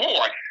John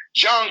Kapoor.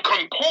 John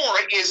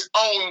Kapoor is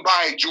owned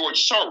by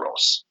George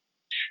Soros,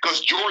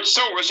 because George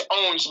Soros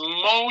owns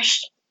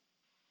most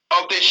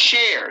of the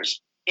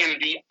shares in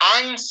the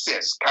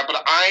Insys,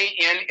 capital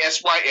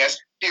INSYS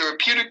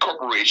Therapeutic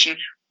Corporation,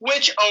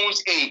 which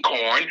owns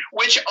Acorn,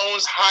 which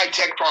owns High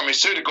Tech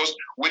Pharmaceuticals,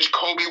 which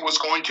Kobe was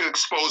going to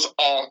expose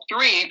all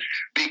 3,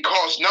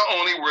 because not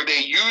only were they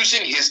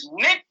using his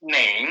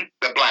nickname,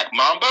 the Black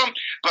Mamba,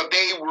 but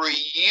they were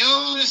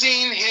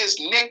using his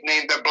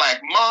nickname, the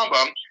Black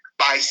Mamba,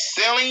 by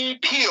selling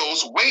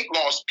pills, weight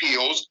loss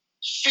pills,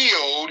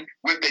 filled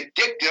with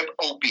addictive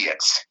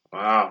opiates.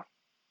 Wow.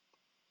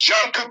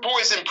 John Kapoor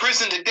is in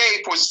prison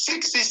today for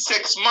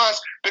 66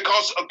 months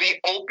because of the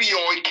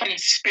opioid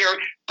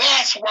conspiracy.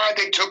 That's why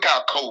they took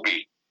out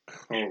Kobe.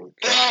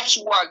 That's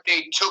why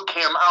they took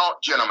him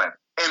out, gentlemen.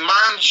 And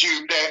mind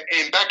you,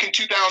 that back in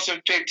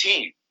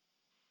 2015,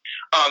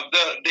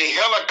 the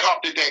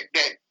helicopter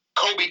that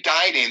Kobe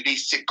died in, the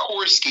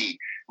Sikorsky,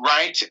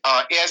 right,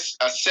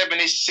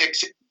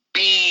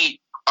 S-76B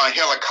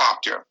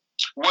helicopter,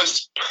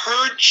 was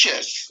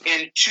purchased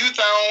in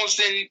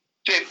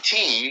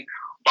 2015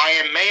 by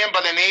a man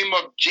by the name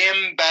of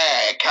Jim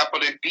Bagge,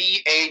 capital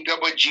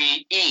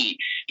B-A-G-G-E.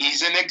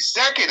 He's an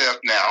executive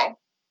now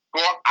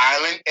for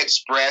Island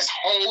Express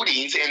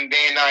Holdings in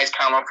Van Nuys,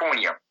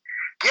 California.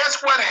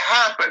 Guess what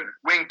happened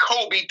when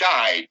Kobe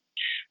died?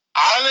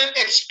 Island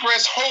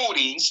Express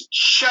Holdings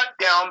shut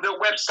down their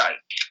website.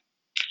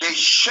 They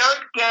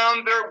shut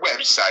down their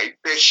website.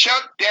 They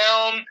shut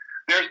down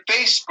their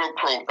Facebook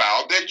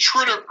profile, their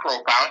Twitter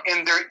profile,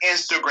 and their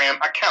Instagram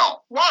account.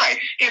 Why?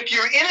 If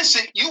you're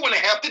innocent, you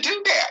wouldn't have to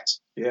do that.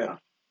 Yeah.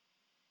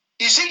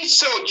 You see,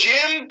 so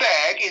Jim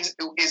Bagge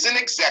is an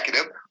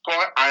executive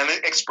for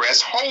Island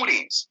Express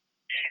Holdings.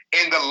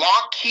 And the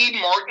Lockheed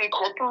Martin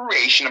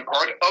Corporation, a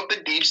part of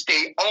the deep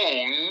state,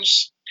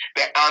 owns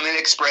the Island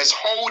Express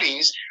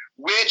Holdings,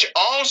 which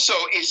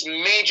also is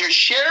major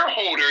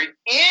shareholder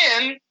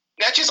in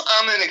not just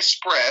Island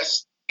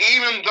Express,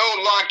 even though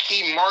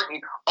Lockheed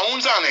Martin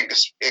owns Island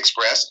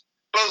Express,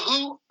 but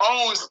who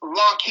owns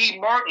Lockheed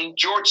Martin?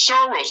 George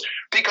Soros,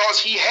 because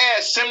he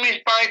has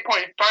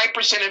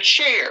 75.5% of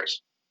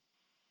shares.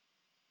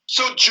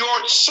 So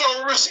George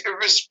Soros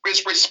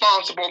is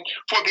responsible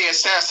for the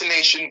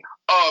assassination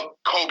of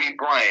Kobe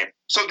Bryant.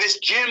 So this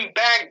Jim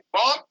Bagge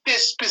bought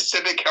this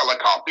specific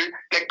helicopter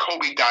that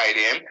Kobe died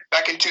in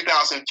back in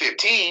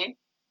 2015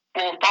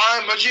 for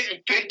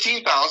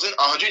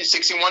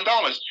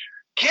 $515,161.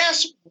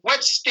 Guess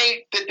what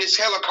state that this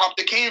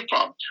helicopter came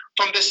from?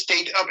 From the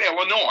state of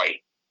Illinois.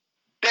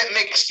 That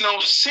makes no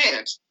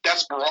sense.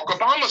 That's Barack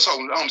Obama's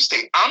home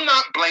state. I'm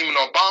not blaming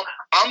Obama.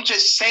 I'm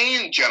just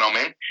saying,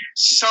 gentlemen,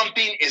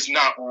 something is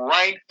not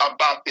right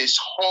about this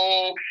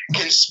whole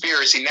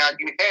conspiracy. Now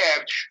you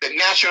have the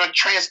National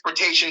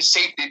Transportation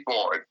Safety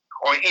Board,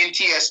 or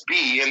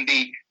NTSB, and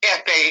the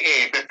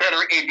FAA, the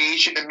Federal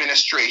Aviation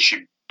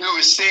Administration, who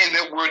is saying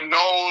that we're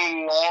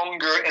no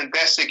longer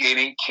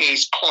investigating,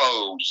 case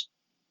closed.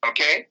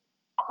 Okay?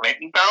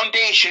 Clinton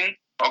Foundation,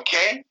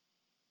 okay?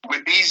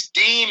 with these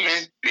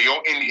demons,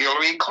 Bill and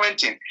Hillary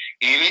Clinton.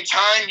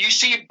 Anytime you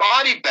see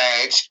body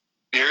bags,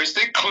 there's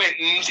the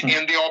Clintons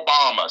and the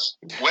Obamas.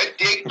 What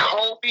did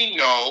Kobe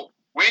know?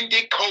 When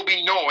did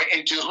Kobe know it?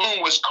 And to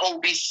whom was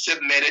Kobe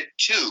submitted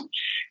to?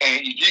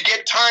 And if you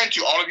get time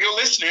to all of your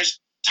listeners,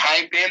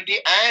 type in the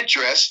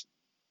address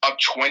of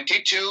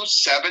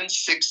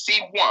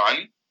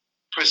 22761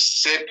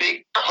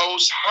 Pacific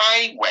Coast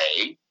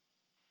Highway,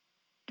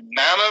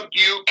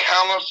 Malibu,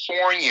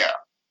 California,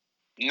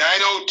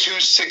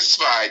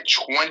 90265,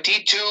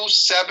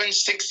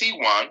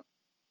 22761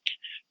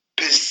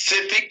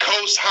 Pacific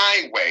Coast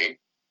Highway,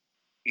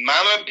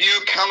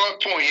 Malibu,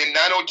 California,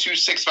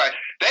 90265.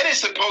 That is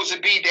supposed to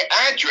be the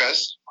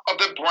address of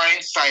the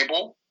Brian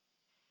Seibel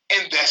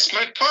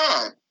Investment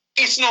Fund.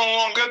 It's no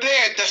longer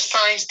there. The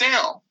sign's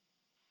down.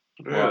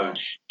 Really?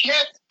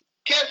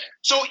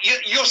 So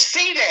you'll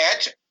see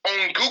that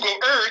on Google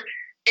Earth.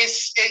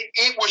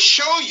 It will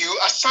show you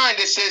a sign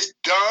that says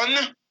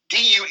Dunn,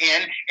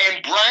 D-U-N,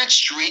 and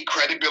Bradstreet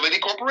Credibility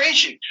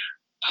Corporation.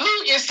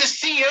 Who is the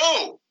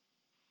CEO?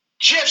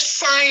 Jeff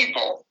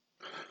Seibel,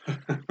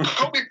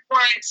 Kobe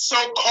Bryant's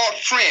so-called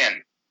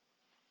friend.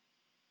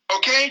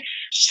 Okay?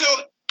 So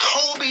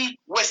Kobe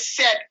was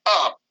set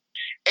up.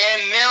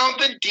 And now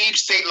the deep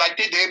state, like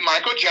they did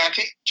Michael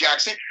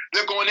Jackson,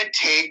 they're going to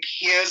take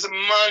his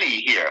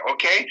money here,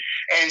 okay?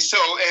 And so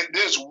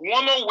there's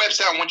one more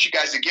website I want you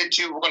guys to get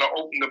to. We're going to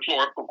open the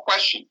floor for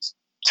questions.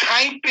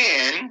 Type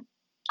in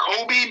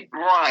Kobe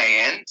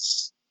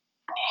Bryant's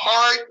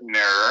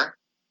partner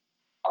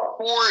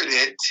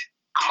courted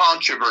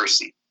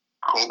controversy.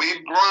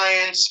 Kobe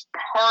Bryant's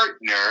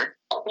partner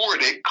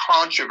courted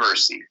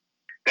controversy.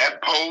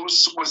 That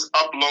post was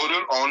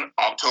uploaded on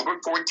October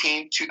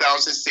 14,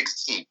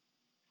 2016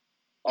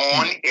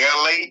 on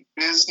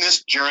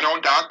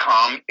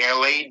LABusinessJournal.com,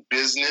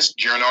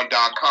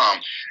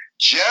 LABusinessJournal.com.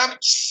 Jeff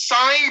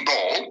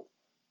Seibel,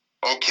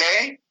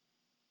 okay,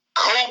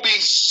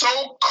 Kobe's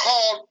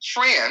so-called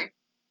friend,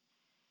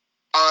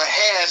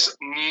 has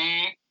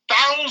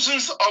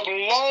thousands of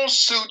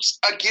lawsuits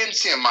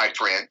against him, my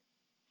friend,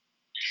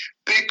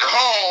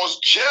 because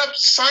Jeff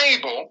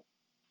Seibel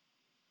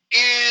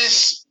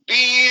is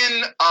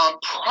being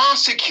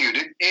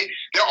prosecuted.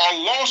 There are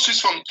lawsuits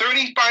from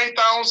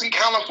 35,000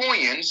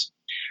 Californians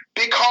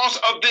because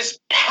of this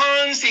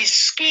Ponzi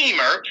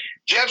schemer,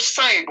 Jeff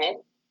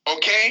Seibel,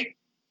 okay,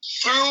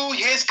 through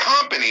his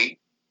company,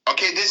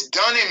 okay, this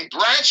Dun &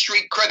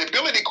 Bradstreet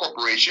Credibility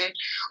Corporation,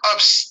 of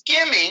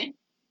scamming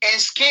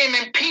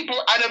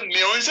people out of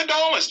millions of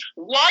dollars.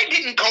 Why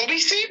didn't Kobe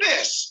see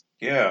this?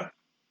 Yeah.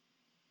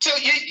 So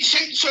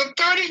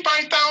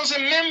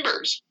 35,000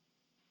 members.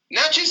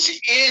 Not just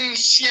in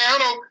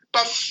Seattle,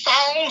 but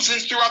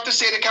thousands throughout the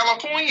state of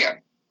California.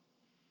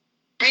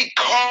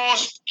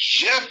 Because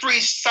Jeffrey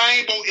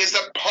Seibel is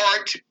a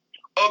part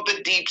of the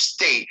deep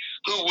state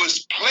who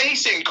was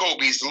placed in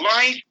Kobe's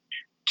life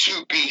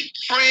to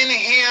befriend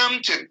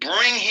him, to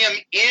bring him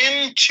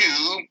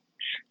into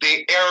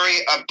the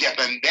area of death.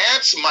 And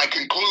that's my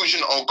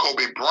conclusion on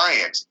Kobe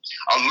Bryant,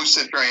 a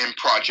Luciferian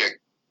project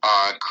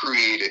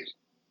created,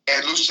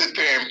 and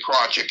Luciferian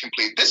project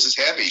complete. This is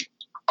heavy.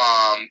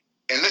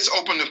 And let's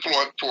open the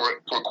floor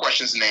for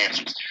questions and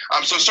answers.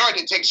 I'm so sorry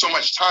to take so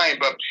much time,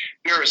 but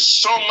there is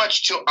so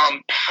much to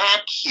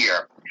unpack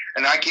here.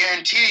 And I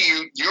guarantee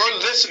you, your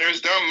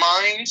listeners, their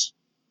minds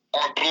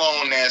are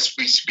blown as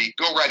we speak.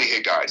 Go right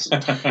ahead, guys.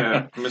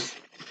 Yeah, Miss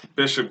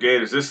Bishop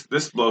Gators,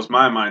 this blows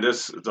my mind.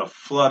 This is a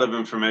flood of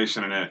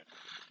information in it.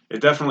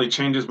 It definitely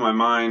changes my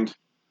mind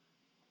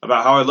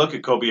about how I look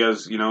at Kobe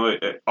as, you know,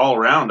 all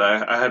around.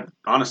 I had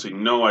honestly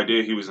no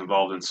idea he was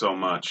involved in so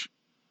much.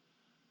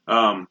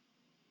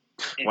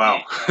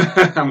 Wow.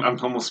 I'm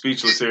almost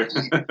speechless here.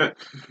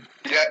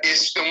 Yeah,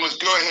 it's almost,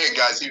 go ahead,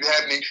 guys. You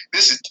had me.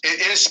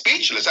 It is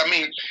speechless. I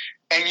mean,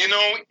 and you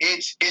know,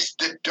 it's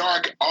the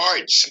dark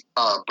arts,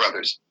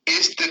 brothers.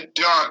 It's the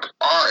dark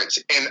arts.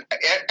 And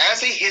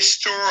as a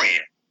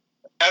historian,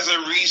 as a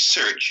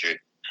researcher,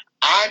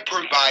 I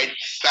provide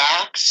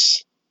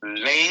facts,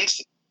 links,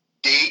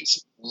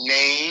 dates,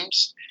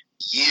 names,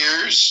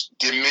 years,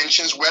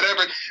 dimensions,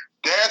 whatever.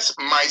 That's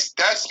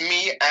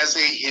me as a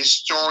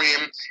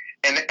historian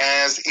and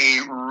as a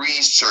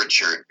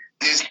researcher.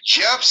 This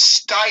Jeff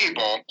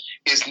Seibel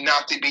is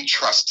not to be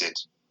trusted,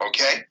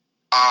 okay?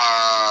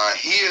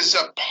 He is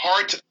a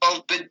part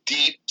of the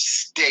deep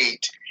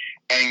state.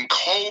 And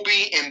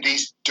Kobe in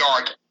these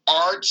dark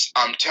arts,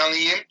 I'm telling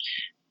you,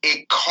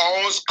 it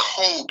caused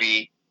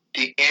Kobe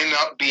to end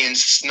up being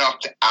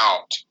snuffed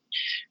out.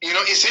 You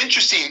know, it's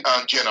interesting,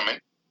 gentlemen,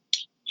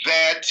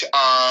 that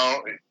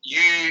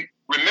you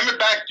remember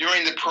back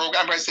during the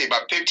program, I'm going to say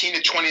about 15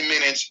 to 20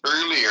 minutes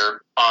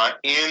earlier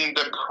in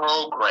the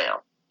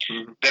program,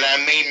 that I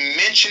made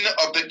mention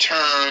of the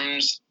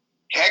terms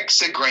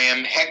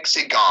hexagram,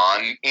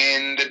 hexagon,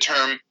 in the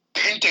term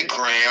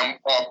pentagram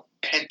or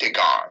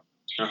pentagon.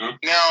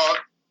 Now,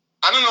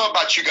 I don't know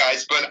about you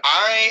guys, but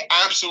I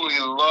absolutely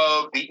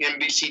love the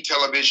NBC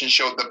television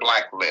show The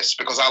Blacklist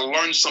because I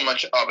learned so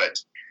much of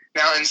it.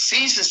 Now, in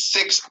season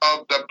 6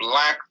 of The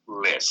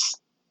Blacklist,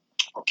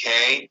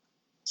 Okay.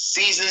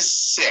 Season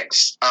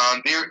 6.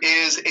 There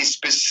is a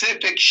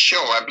specific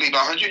show, I believe,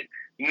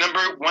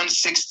 number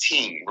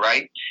 116,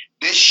 right?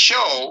 This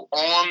show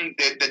on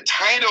the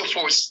title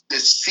for the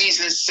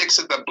season 6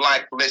 of the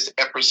Blacklist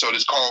episode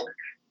is called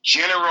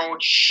General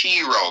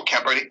Shiro,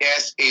 capital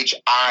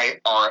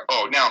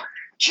Shiro. Now,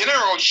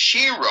 General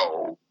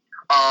Shiro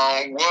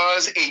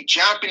was a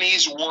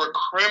Japanese war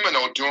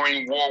criminal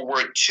during World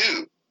War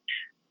II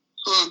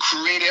who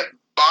created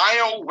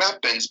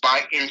bioweapons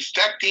by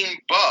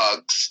infecting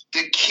bugs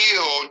that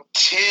killed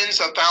tens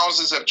of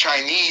thousands of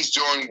Chinese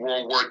during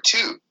World War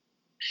II.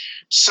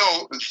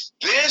 So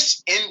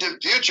this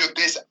individual,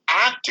 this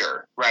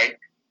actor, right,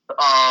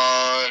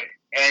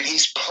 and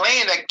he's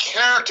playing a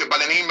character by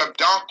the name of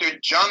Dr.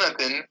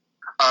 Jonathan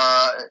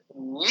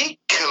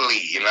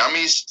Nikile. Let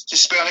me just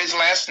spell his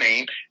last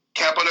name,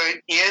 capital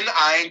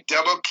Nikkile.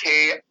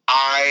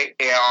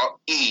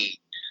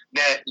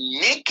 That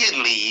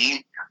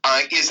Nikile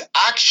is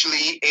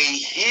actually a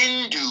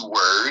Hindu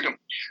word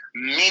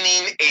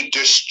meaning a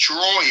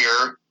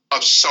destroyer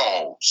of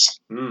souls.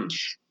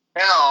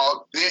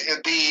 Now,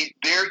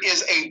 there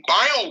is a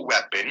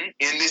bioweapon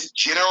in this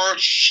General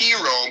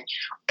Shiro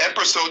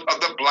episode of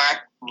the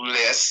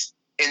Blacklist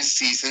in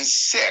season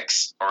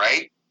 6, all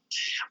right?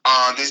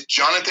 This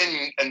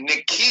Jonathan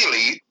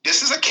Nikile,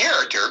 this is a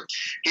character.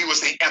 He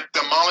was the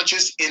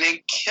ophthalmologist and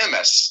a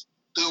chemist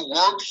who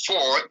worked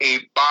for a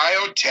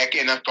biotech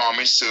and a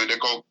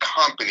pharmaceutical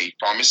company,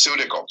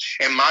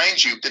 And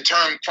mind you, the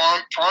term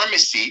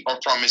pharmacy or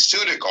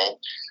pharmaceutical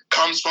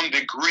comes from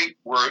the Greek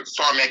word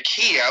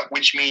pharmakia,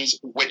 which means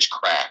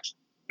witchcraft.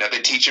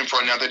 Another teaching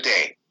for another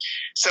day.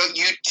 So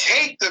you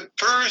take the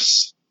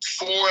first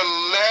 4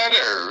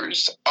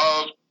 letters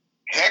of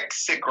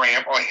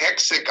hexagram or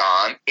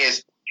hexagon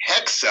is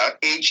hexa,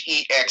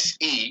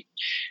 H-E-X-E.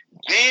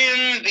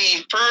 Then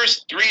the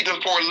first 3 to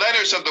 4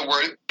 letters of the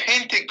word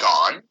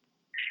pentagon.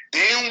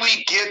 Then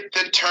we get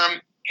the term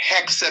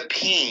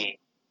hexapene,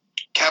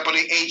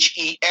 capital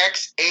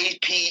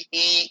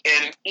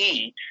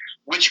Hexapene,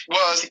 which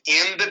was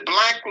in the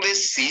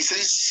Blacklist season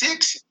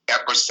 6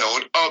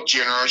 episode of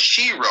General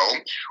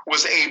Shiro,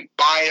 was a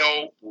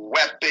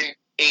bioweapon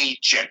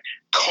agent.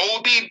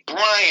 Kobe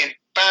Bryant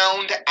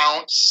found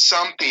out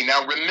something.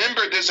 Now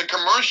remember, there's a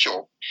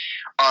commercial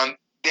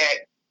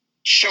that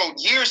showed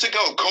years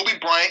ago Kobe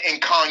Bryant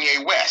and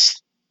Kanye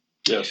West.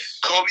 Yes.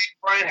 Kobe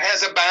Bryant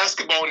has a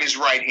basketball in his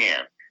right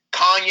hand.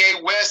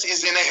 Kanye West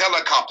is in a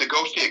helicopter,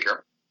 go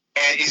figure.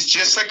 And it's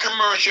just a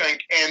commercial.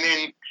 And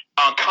then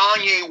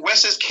Kanye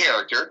West's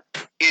character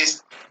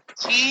is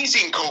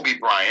teasing Kobe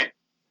Bryant.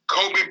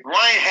 Kobe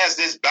Bryant has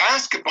this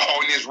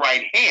basketball in his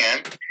right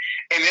hand,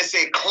 and it's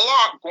a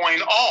clock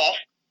going off,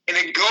 and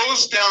it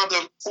goes down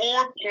to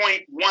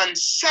 4.1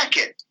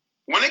 second.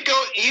 When it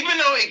goes, even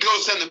though it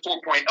goes down to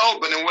 4.0,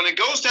 but then when it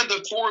goes down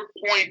to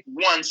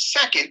 4.1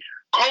 second,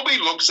 Kobe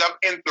looks up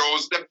and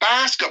throws the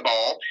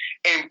basketball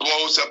and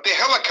blows up the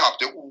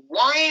helicopter.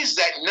 Why is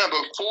that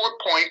number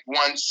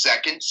 4.1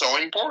 seconds so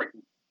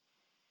important?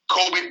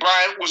 Kobe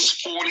Bryant was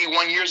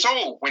 41 years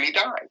old when he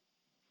died.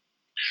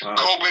 Wow.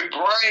 Kobe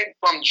Bryant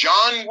from the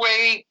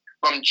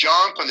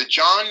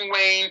John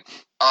Wayne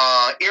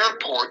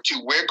airport to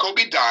where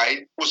Kobe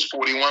died was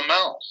 41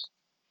 miles.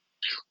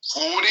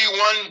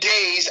 41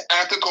 days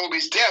after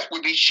Kobe's death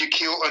would be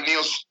Shaquille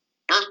O'Neal's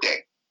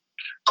birthday.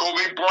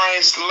 Kobe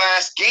Bryant's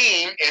last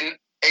game in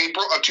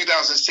April of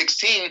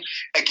 2016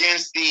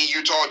 against the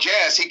Utah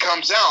Jazz, he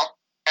comes out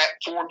at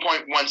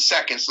 4.1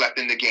 seconds left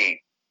in the game.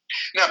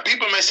 Now,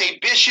 people may say,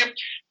 Bishop,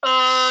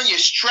 you're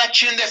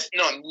stretching this.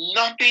 No,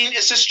 nothing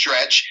is a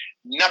stretch.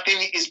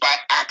 Nothing is by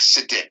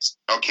accident,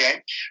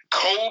 okay?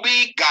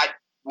 Kobe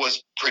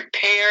was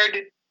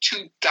prepared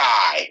to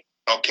die,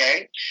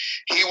 okay?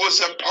 He was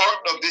a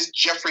part of this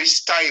Jeffrey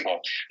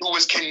Stiebel, who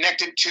was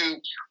connected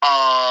to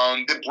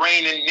the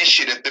Brain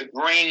Initiative, the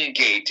Brain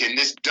Gate, and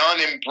this Dun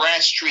 &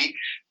 Bradstreet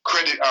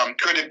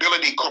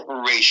Credibility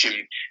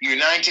Corporation,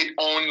 United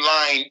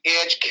Online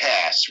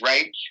Edgecast,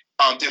 right?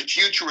 The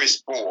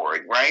Futurist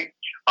Board, right?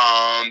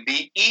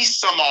 The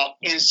Asimov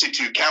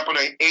Institute,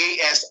 capital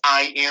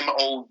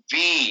ASIMOV,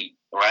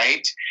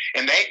 right?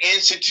 And that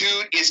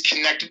institute is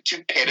connected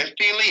to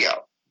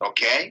pedophilia,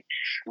 okay?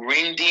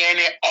 Ring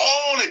DNA,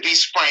 all of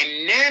these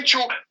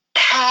financial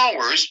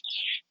powers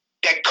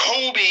that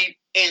Kobe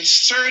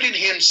inserted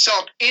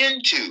himself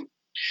into.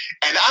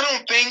 And I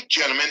don't think,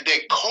 gentlemen,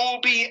 that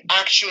Kobe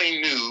actually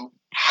knew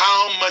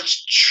how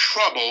much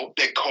trouble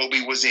that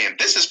Kobe was in.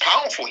 This is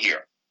powerful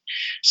here.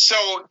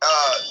 So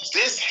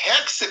this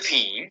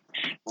hexapene,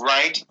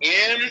 right,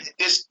 in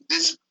this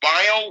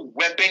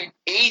bioweapon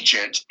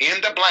agent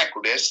in the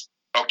Blacklist,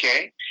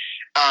 okay,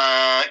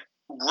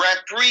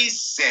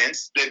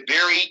 represents the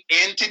very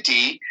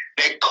entity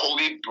that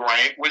Kobe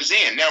Bryant was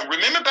in. Now,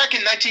 remember back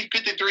in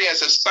 1953,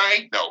 as a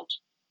side note,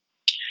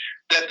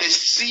 that the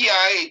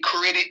CIA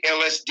created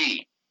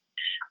LSD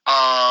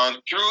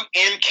through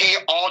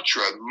MK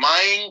Ultra,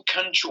 mind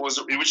control,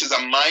 which is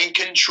a mind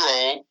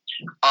control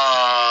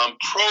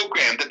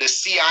program that the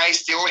CIA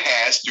still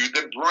has through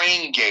the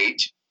Brain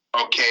Gate,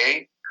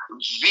 okay,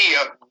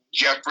 via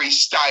Jeffrey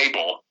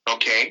Steibel,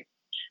 okay?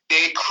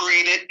 They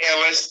created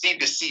LSD,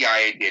 the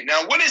CIA did.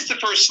 Now, what is the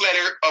first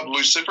letter of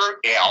Lucifer?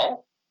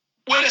 L.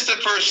 What is the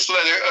first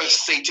letter of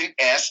Satan?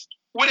 S.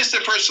 What is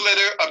the first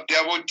letter of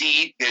devil?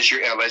 D. There's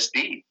your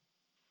LSD.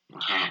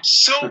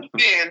 So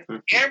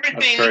then,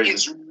 everything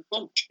is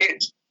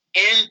rooted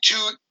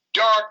into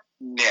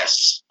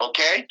darkness,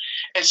 okay?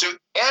 And so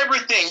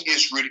everything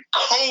is rooted.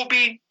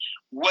 Kobe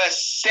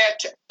was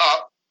set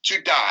up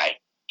to die.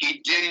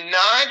 He did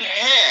not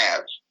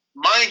have,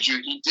 mind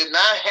you, he did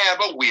not have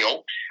a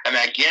will. And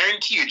I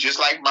guarantee you, just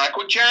like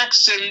Michael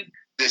Jackson,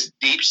 this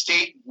deep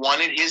state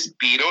wanted his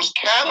Beatles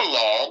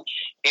catalog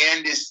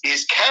and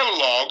his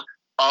catalog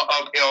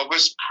of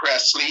Elvis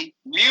Presley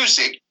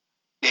music.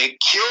 They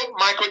killed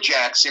Michael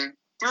Jackson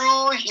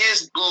through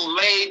his Boule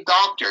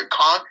doctor,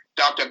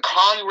 Dr.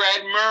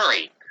 Conrad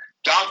Murray.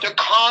 Dr.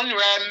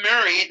 Conrad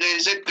Murray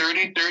is a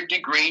 33rd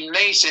degree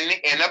Mason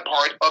and a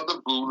part of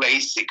the Boule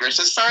Secret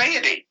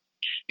Society.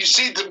 You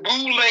see, the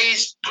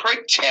Boules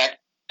protect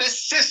the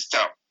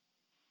system.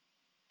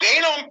 They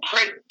don't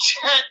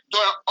protect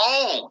their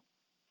own.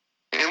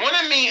 And when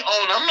I mean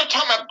own, I'm not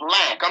talking about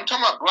black. I'm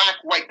talking about black,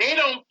 white. They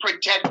don't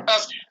protect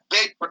us.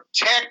 They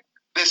protect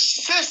the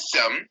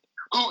system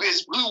who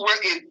will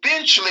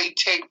eventually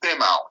take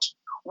them out.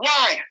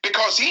 Why?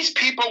 Because these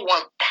people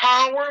want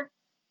power.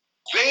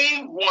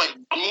 They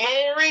want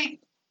glory.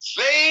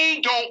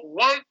 They don't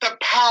want the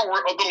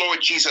power of the Lord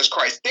Jesus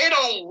Christ. They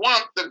don't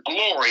want the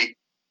glory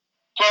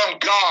from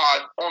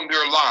God on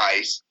their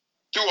lives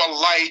through a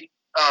life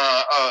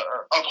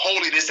of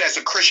holiness as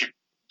a Christian.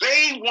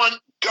 They want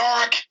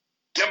dark,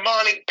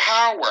 demonic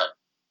power.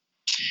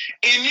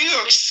 In New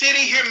York City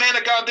here, man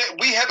of God,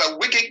 we have a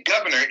wicked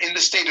governor in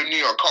the state of New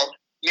York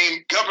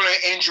named Governor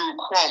Andrew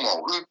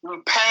Cuomo,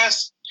 who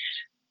passed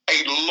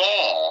a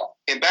law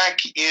back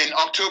in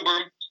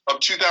October of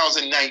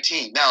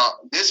 2019. Now,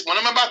 what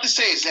I'm about to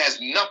say has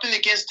nothing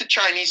against the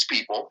Chinese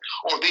people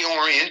or the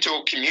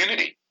Oriental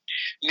community.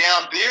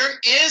 Now, there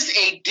is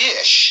a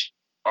dish,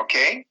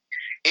 okay,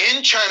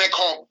 in China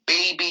called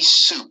baby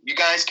soup. You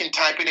guys can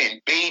type it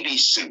in, baby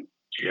soup.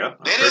 Yeah,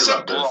 that is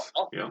a broth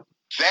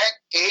that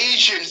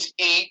Asians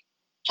eat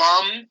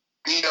from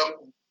the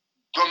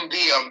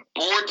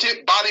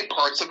aborted body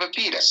parts of a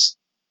fetus.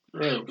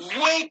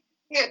 Wait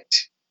it.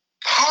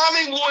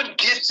 Hollywood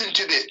gets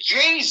into this.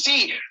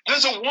 Jay-Z,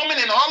 there's a woman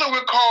in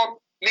Hollywood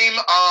named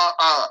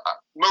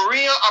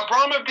Maria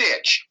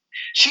Abramovich.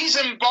 She's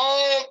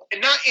involved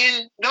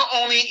not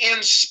only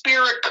in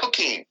spirit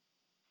cooking,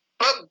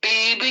 but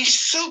baby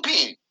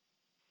souping.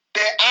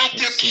 The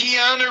actor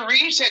Keanu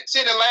Reeves had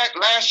said it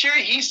last year.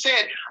 He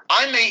said,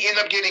 I may end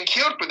up getting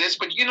killed for this,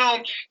 but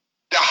the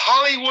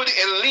Hollywood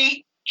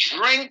elite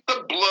drink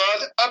the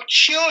blood of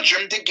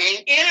children to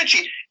gain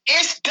energy.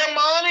 It's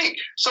demonic.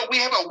 So we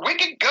have a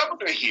wicked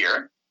governor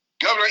here.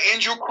 Governor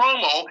Andrew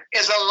Cuomo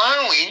is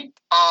allowing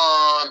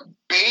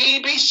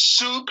baby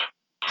soup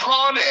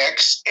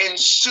products and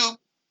soup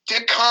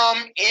to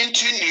come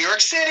into New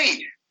York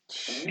City.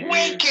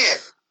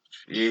 Wicked.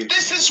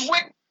 This is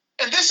wicked.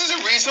 And this is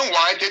the reason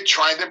why they're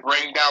trying to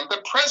bring down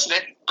the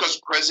president,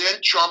 because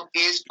President Trump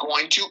is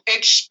going to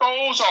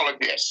expose all of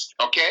this,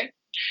 okay?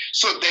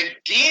 So the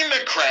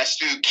Democrats,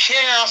 through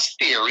chaos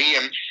theory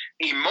and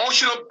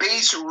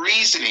emotional-based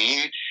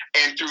reasoning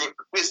and through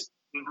this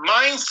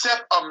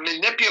mindset of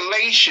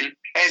manipulation,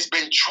 has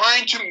been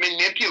trying to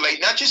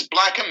manipulate not just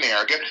Black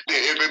America,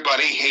 that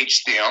everybody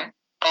hates them,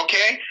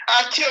 okay?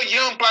 I tell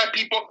young Black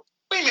people,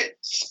 wait a minute,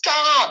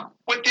 stop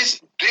with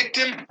this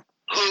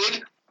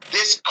victimhood,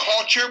 this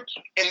culture,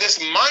 and this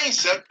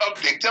mindset of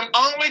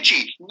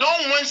victimology. No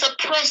one's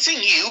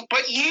oppressing you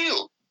but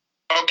you,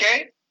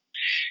 okay?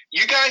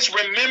 You guys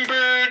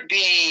remember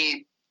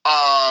the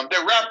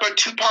rapper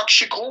Tupac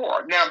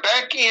Shakur. Now,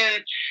 back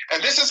in,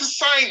 and this is a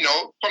side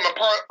note from a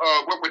part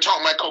of what we're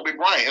talking about, Kobe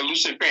Bryant, a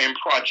Luciferian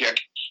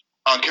project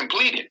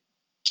completed.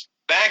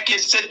 Back in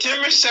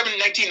September 7,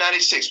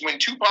 1996, when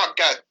Tupac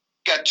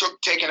got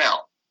taken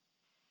out,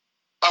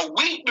 a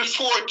week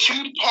before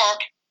Tupac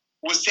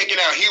was taken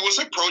out, he was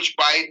approached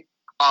by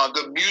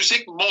the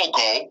music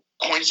mogul,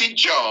 Quincy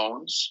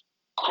Jones.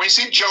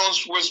 Quincy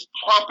Jones was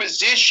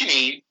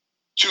propositioning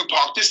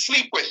Tupac to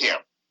sleep with him.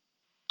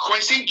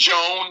 Quincy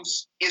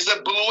Jones is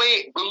a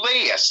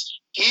Bouleist.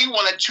 He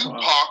wanted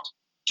Tupac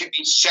to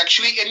be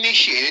sexually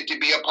initiated to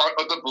be a part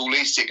of the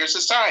Boule Secret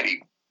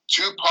Society.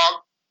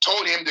 Tupac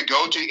told him to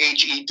go to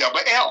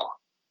HELL.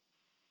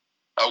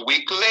 A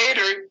week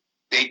later,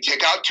 they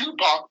took out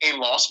Tupac in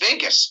Las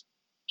Vegas.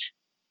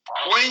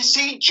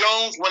 Quincy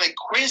Jones, one of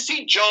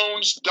Quincy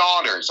Jones'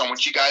 daughters, I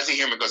want you guys to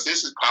hear me because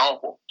this is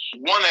powerful.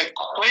 One of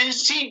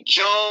Quincy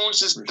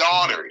Jones'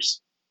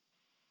 daughters,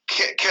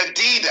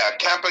 Kadida,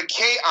 capital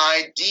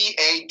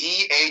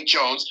K-I-D-A-D-A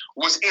Jones,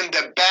 was in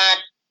the back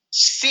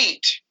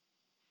seat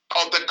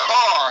of the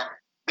car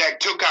that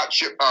took out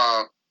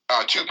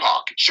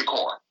Tupac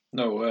Shakur.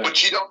 No way.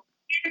 But you don't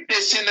hear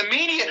this in the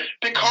media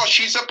because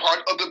she's a part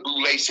of the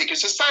Boule Secret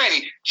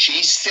Society.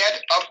 She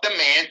set up the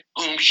man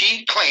whom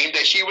she claimed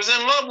that she was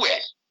in love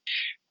with.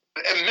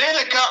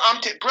 America,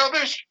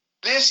 brothers,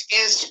 This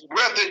is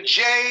Brother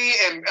Jay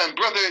and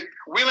Brother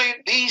Willie.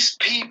 These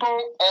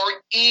people are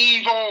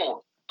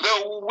evil.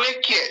 The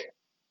wicked.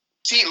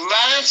 See,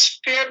 last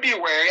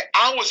February,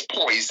 I was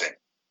poisoned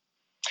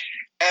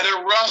at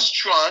a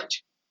restaurant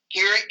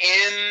here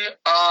in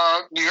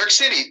New York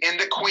City, in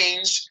the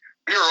Queens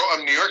Bureau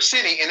of New York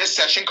City, in a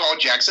section called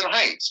Jackson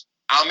Heights.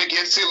 I'm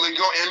against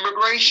illegal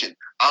immigration.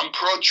 I'm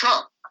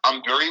pro-Trump.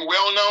 I'm very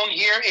well known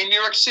here in New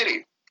York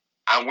City.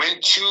 I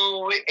went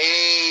to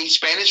a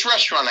Spanish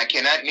restaurant. I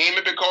cannot name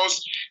it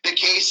because the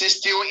case is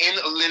still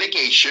in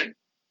litigation.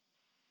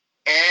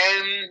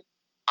 And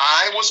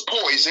I was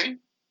poisoned.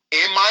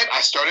 I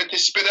started to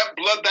spit up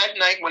blood that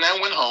night when I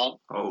went home.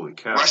 Holy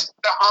cow. Rushed to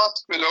the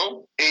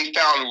hospital. They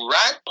found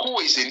rat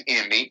poison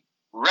in me,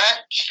 rat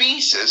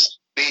feces.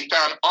 They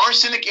found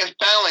arsenic and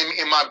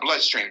thallium in my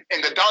bloodstream.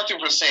 And the doctor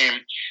was saying,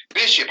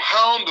 Bishop,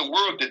 how in the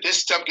world did this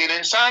stuff get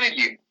inside of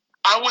you?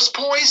 I was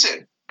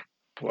poisoned.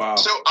 Wow.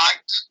 So I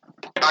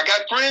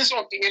got friends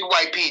on the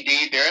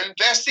NYPD. They're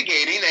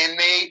investigating, and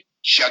they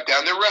shut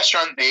down the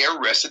restaurant. They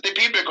arrested the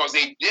people because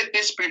they did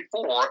this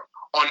before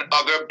on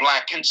other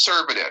black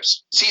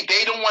conservatives. See,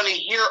 they don't want to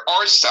hear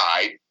our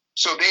side,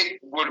 so they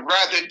would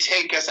rather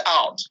take us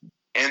out.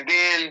 And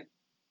then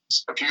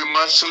a few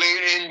months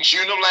later, in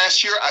June of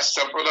last year, I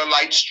suffered a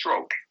light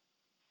stroke.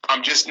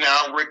 I'm just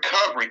now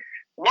recovering.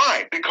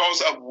 Why?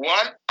 Because of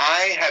what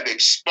I have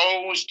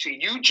exposed to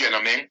you,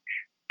 gentlemen.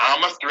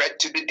 I'm a threat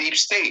to the deep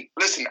state.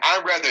 Listen,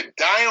 I'd rather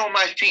die on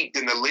my feet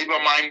than to live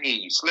on my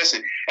knees.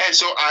 Listen, and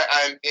so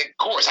of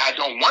course, I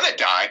don't want to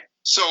die.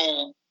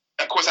 So,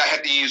 of course, I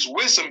have to use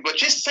wisdom, but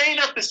just saying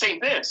up to say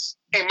this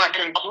in my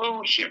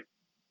conclusion.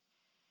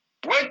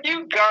 When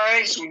you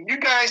guys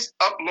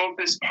upload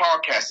this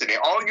podcast today,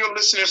 all your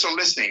listeners are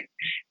listening,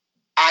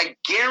 I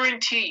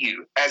guarantee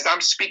you, as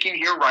I'm speaking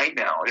here right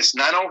now, it's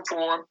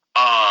 9:04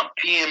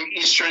 p.m.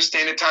 Eastern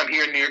Standard Time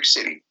here in New York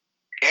City.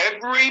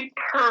 Every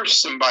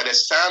person by the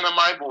sound of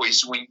my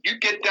voice, when you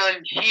get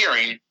done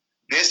hearing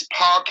this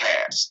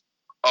podcast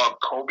of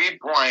Kobe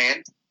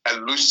Bryant, a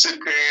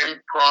Luciferian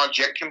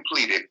Project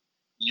Completed,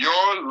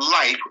 your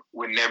life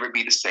will never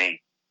be the same.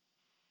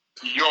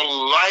 Your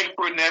life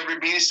will never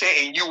be the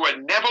same, and you will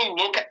never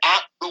look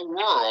at the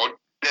world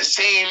the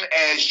same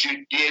as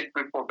you did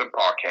before the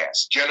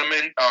podcast.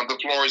 Gentlemen, the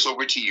floor is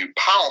over to you.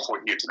 Powerful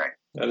here tonight.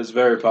 That is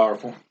very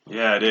powerful.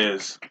 Yeah, it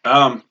is.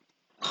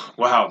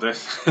 Wow,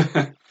 this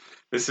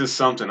this is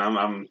something.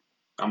 I'm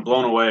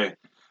blown away.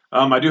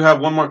 I do have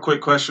one more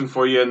quick question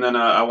for you, and then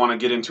I want to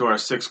get into our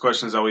 6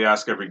 questions that we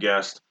ask every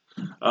guest.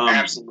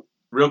 Absolutely.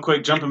 Real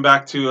quick, jumping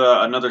back to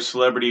another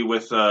celebrity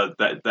with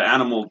the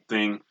animal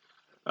thing.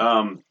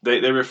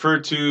 They refer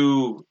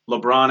to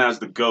LeBron as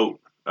the GOAT.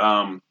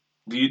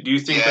 Do you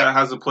think that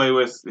has a play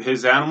with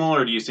his animal,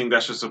 or do you think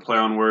that's just a play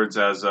on words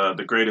as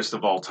the greatest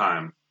of all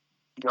time?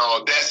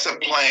 No, that's a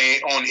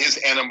play on his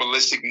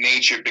animalistic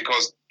nature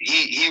because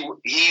he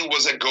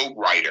was a GOAT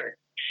writer.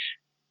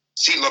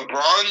 See,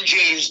 LeBron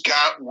James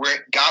got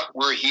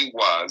where he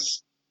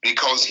was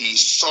because he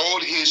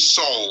sold his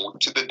soul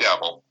to the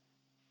devil,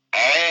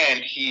 and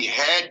he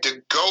had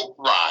to goat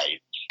ride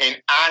an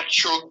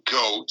actual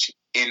goat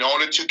in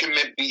order to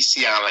commit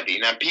bestiality.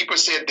 Now, people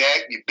said that,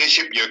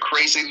 Bishop, you're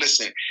crazy.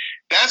 Listen,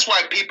 that's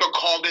why people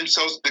call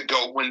themselves the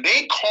GOAT. When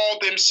they call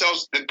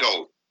themselves the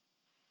GOAT,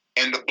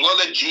 and the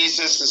blood of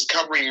Jesus is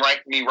covering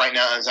me right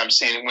now as I'm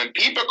saying, when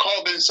people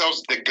call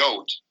themselves the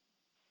GOAT,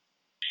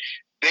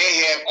 they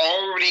have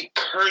already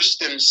cursed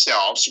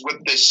themselves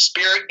with the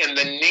spirit and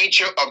the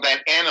nature of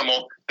that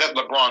animal that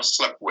LeBron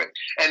slept with.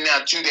 And now,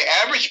 to the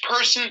average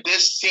person,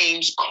 this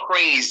seems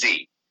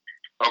crazy,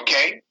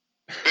 okay?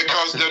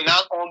 Because they're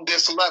not on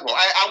this level.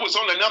 I was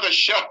on another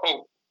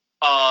show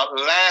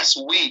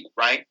last week,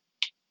 right?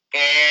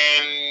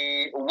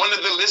 And one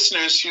of the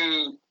listeners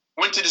who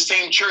went to the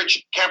same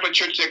church, Catholic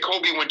church that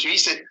Kobe went to, he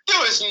said,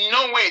 there is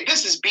no way,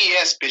 this is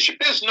BS, Bishop.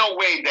 There's no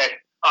way that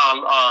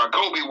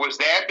Kobe was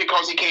that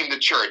because he came to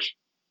church.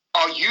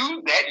 Are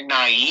you that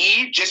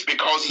naive just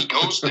because he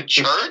goes to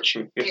church?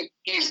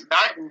 He's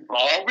not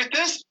involved with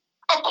this?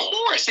 Of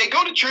course, they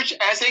go to church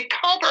as a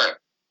cover.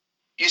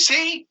 You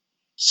see?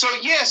 So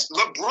yes,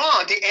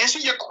 LeBron, to answer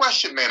your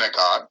question, man of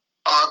God,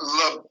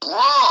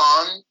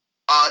 LeBron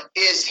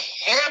is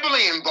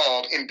heavily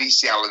involved in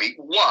bestiality,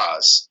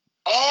 was.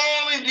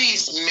 All of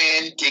these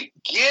men, to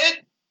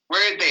get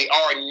where they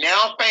are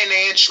now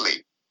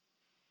financially,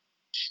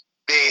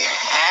 they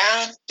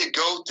have to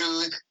go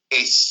through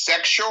a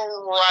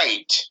sexual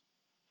rite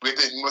with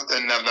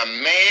another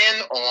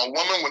man or a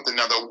woman with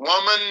another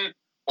woman,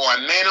 or a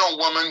man or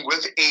woman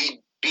with a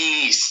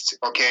beast,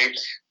 okay?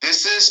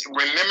 This is,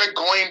 remember,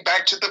 going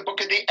back to the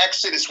book of the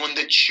Exodus, when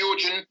the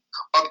children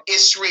of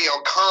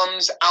Israel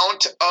comes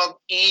out of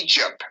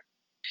Egypt.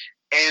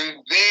 And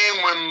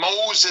then when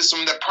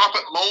the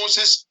prophet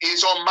Moses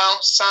is on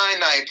Mount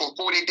Sinai for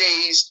 40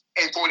 days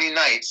and 40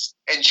 nights,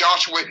 and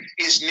Joshua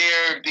is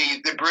near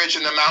the bridge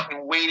in the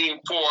mountain waiting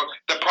for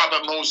the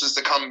prophet Moses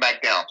to come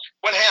back down.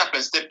 What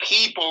happens? The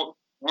people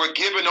were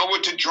given over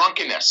to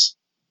drunkenness.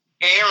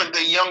 Aaron,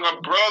 the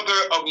younger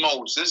brother of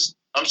Moses,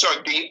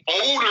 the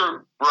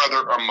older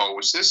brother of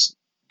Moses,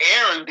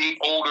 Aaron, the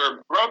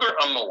older brother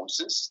of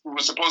Moses, who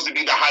was supposed to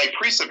be the high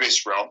priest of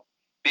Israel,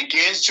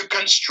 begins to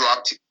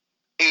construct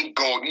a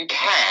golden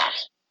calf.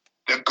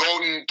 The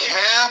golden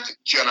calf,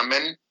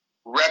 gentlemen,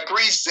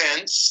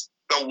 represents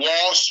the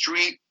Wall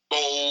Street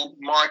bull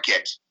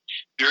market.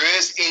 There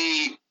is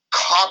a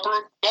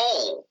copper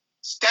bull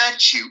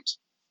statue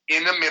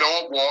in the middle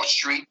of Wall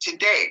Street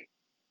today.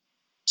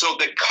 So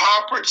the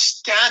copper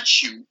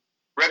statue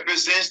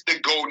represents the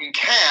golden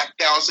calf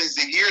thousands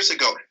of years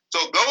ago.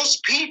 So those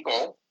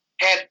people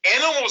had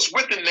animals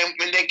with them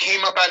when they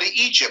came up out of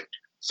Egypt.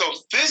 So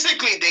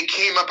physically they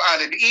came up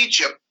out of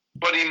Egypt,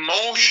 but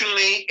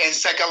emotionally and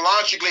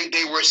psychologically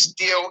they were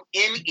still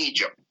in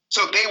Egypt.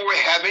 So they were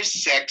having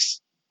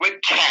sex with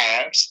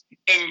calves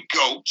and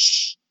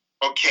goats,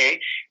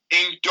 okay,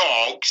 and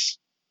dogs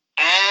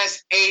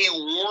as a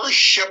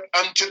worship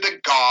unto the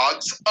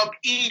gods of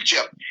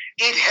Egypt.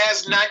 It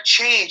has not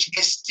changed.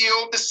 It's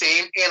still the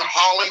same in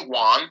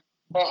Hollywood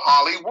or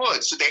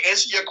Hollywood. So to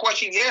answer your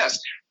question, yes.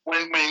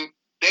 When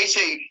they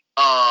say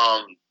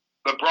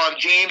LeBron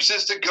James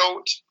is the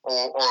GOAT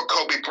or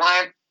Kobe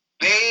Bryant,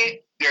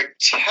 they're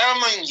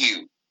telling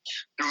you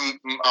through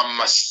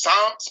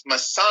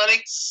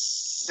Masonic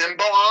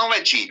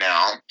symbology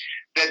now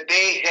that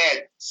they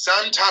had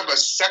some type of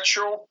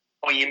sexual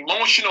or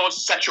emotional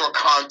sexual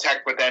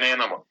contact with that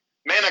animal.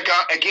 Man of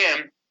God,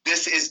 again,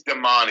 this is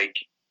demonic.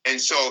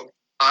 And so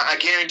I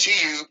guarantee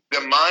you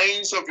the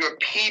minds of your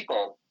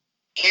people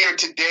here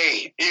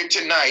today, here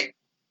tonight,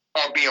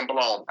 are being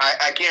blown.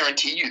 I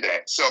guarantee you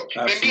that. So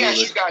let me ask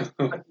you guys,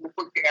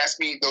 ask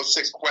me those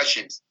 6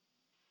 questions.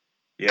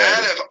 Yeah.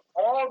 Out of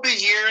all the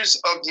years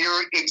of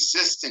your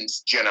existence,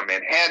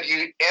 gentlemen, have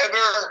you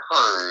ever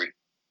heard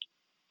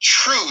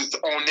truth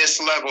on this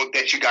level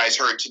that you guys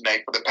heard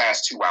tonight for the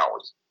past 2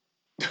 hours?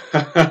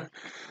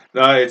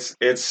 No, it's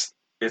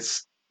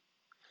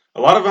a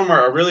lot of them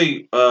are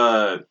really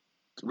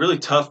really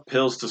tough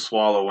pills to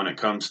swallow when it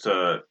comes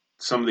to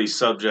some of these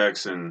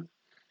subjects, and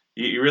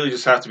you really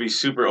just have to be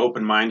super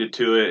open-minded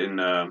to it. And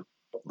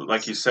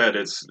like you said,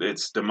 it's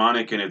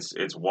demonic and it's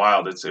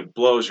wild. It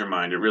blows your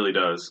mind. It really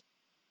does.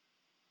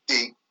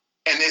 See,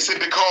 and is it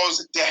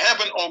because to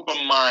have an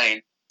open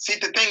mind? See,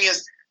 the thing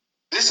is,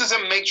 this is a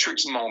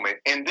matrix moment,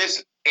 and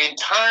this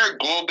entire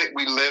globe that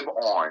we live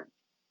on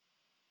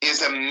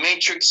is a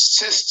matrix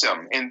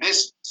system, and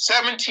this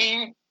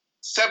 7.6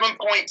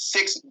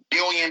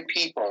 billion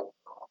people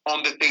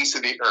on the face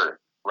of the earth,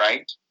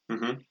 right?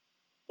 Mm-hmm.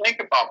 Think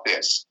about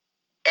this.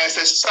 As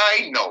a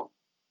side note,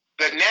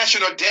 the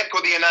national debt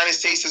for the United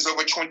States is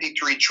over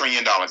 $23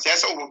 trillion.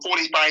 That's over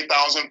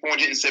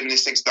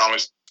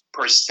 $45,476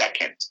 per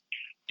second.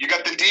 You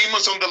got the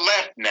demons on the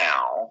left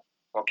now,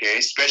 okay,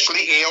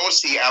 especially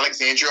AOC,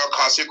 Alexandria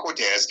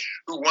Ocasio-Cortez,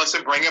 who wants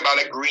to bring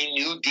about a Green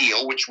New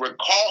Deal, which would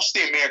cost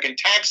the American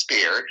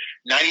taxpayer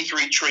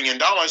 $93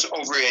 trillion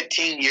over a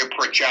 10-year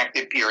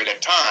projected period of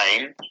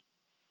time,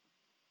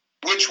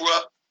 which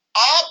will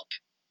up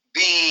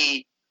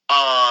the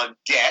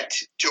debt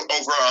to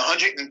over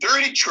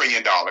 $130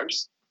 trillion,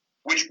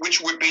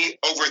 which would be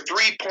over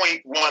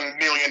 $3.1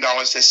 million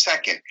a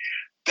second.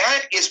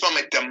 That is from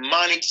a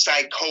demonic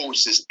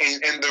psychosis.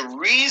 And the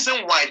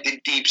reason why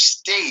the deep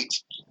state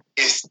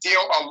is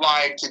still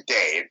alive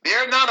today,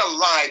 they're not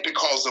alive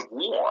because of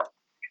war.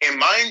 And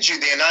mind you,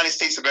 the United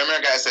States of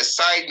America, as a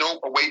side note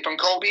away from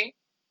Kobe,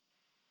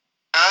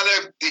 out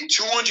of the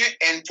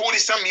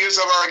 240-some years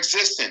of our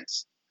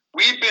existence,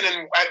 we've been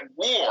at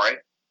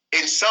war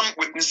in some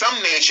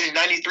nations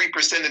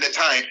 93% of the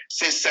time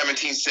since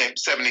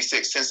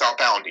 1776, since our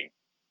founding.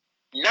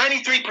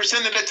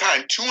 93% of the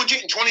time,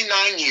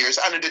 229 years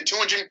out of the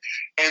 240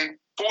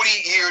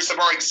 years of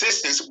our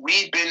existence,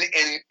 we've been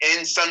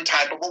in some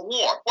type of a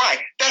war.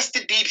 Why? That's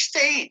the deep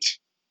state.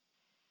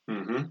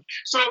 Mm-hmm.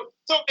 So,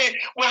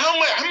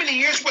 how many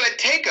years will it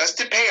take us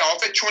to pay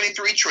off a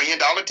 $23 trillion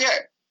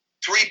debt?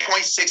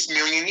 3.6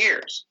 million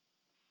years.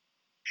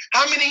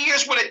 How many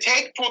years would it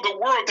take for the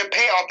world to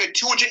pay off a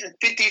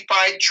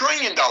 $255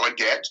 trillion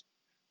debt?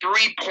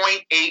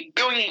 3.8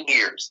 billion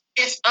years.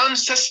 It's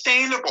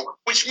unsustainable,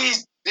 which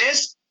means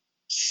this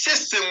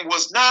system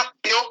was not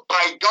built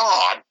by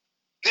God.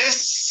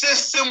 This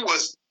system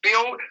was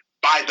built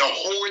by the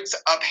hordes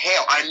of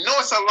hell. I know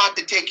it's a lot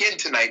to take in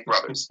tonight,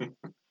 brothers.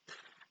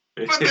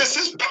 But this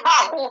is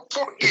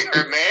powerful here,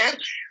 man.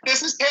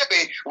 This is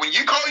heavy. When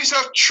you call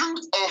yourself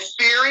Truth or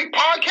Theory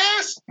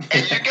Podcast,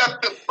 and you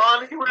got the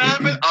bunny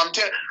rabbit, I am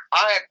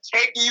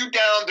taking you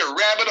down the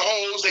rabbit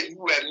holes that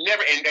you have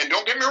never. And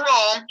don't get me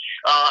wrong,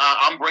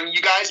 I'm bringing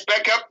you guys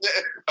back up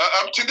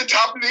to the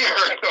top of the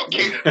earth.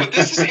 Okay, but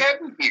this is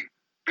heavy.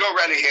 Go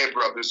right ahead,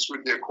 brothers,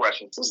 with your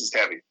questions. This is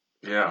heavy.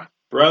 Yeah,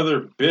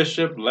 Brother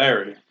Bishop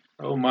Larry.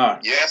 Oh my.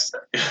 Yes,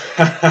 sir.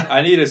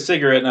 I need a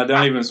cigarette and I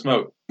don't even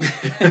smoke.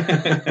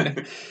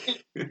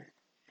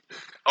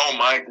 Oh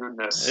my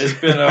goodness. It's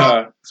been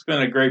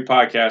a great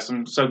podcast.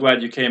 I'm so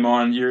glad you came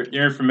on. Your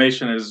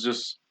information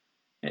is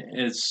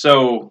it's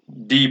so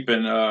deep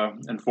and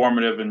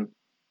informative, and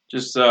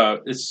Just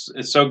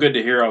it's so good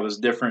to hear all this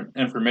different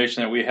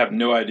information that we have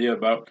no idea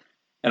about,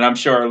 and I'm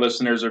sure our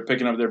listeners are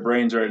picking up their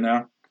brains right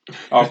now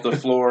off the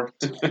floor.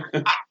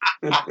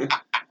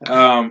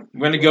 We're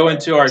going to go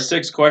into our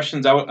 6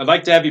 questions. I'd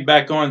like to have you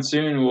back on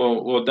soon.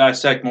 We'll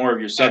dissect more of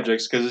your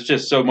subjects because it's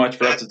just so much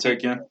for us to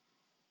take in.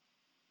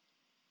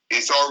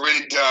 It's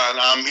already done.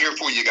 I'm here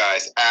for you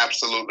guys.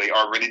 Absolutely,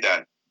 already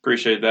done.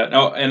 Appreciate that.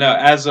 Oh, and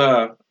as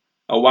a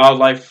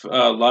wildlife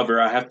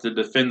lover, I have to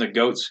defend the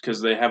goats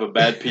because they have a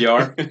bad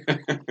PR.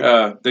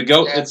 The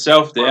goat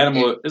itself, the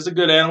animal, is a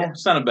good animal.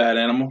 It's not a bad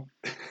animal.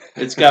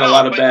 It's got a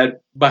lot of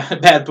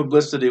bad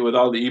publicity with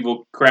all the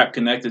evil crap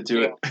connected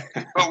to it.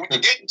 But when you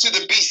get into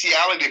the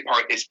bestiality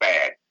part, it's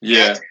bad.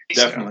 Yeah,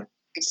 definitely.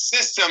 The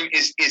system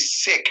is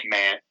sick,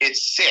 man.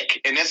 It's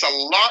sick, and it's a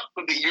lot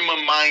for the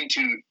human mind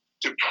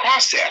to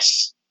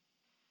process.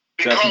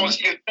 Because Definitely.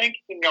 you're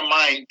thinking in your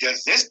mind,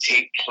 does this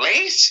take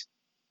place?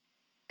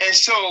 And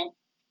so,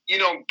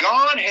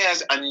 God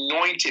has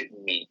anointed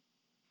me,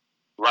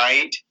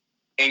 right?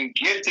 And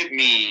gifted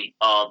me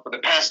for the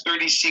past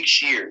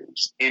 36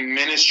 years in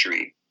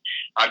ministry.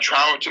 I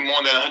traveled to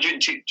more than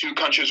 102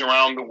 countries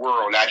around the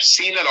world. I've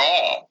seen it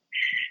all.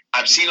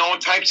 I've seen all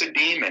types of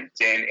demons.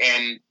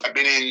 And I've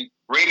been in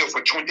radio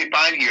for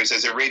 25 years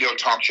as a radio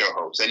talk show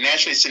host, a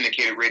nationally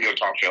syndicated radio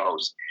talk show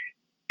host.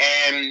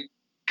 And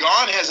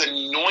God has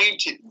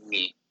anointed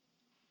me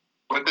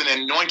with an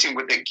anointing,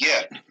 with a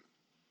gift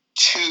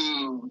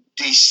to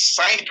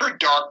decipher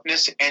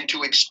darkness and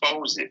to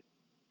expose it.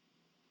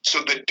 So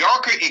the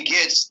darker it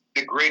gets,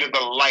 the greater the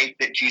light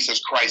that Jesus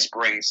Christ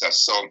brings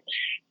us. So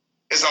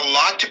there's a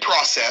lot to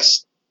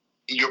process.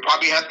 You'll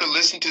probably have to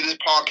listen to this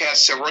podcast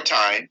several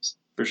times.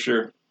 For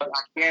sure. But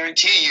I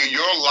guarantee you,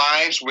 your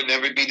lives would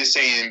never be the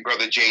same,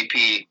 Brother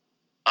JP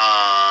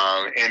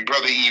and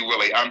Brother E.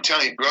 Willie. I'm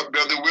telling you,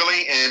 Brother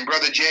Willie and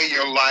Brother Jay,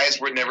 your lives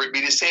would never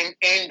be the same.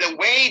 And the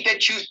way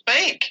that you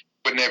think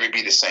would never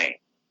be the same.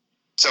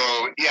 So,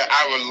 yeah,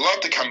 I would love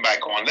to come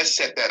back on. Let's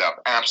set that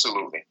up.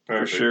 Absolutely.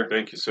 Perfect. For sure.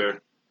 Thank you, sir.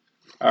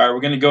 All right,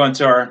 we're going to go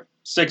into our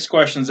 6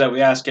 questions that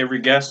we ask every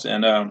guest.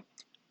 And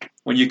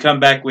when you come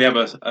back, we have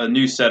a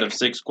new set of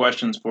 6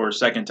 questions for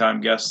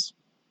second-time guests.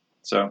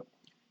 So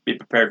be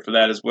prepared for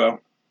that as well.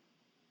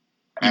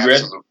 You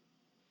ready?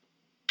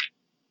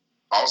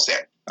 All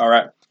set. All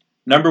right.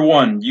 Number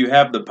 1, you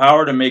have the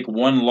power to make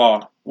one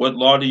law. What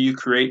law do you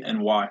create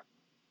and why?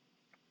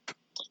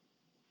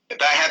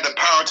 If I had the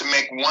power to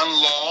make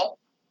one law,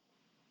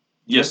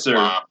 Yes, sir.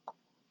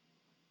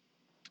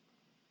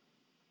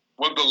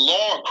 Well, the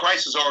law of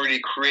Christ is already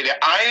created.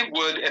 I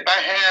would, if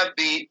I had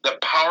the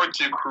power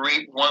to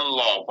create one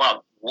law.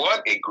 Wow,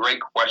 what a great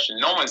question.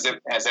 No one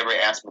has ever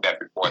asked me that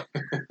before.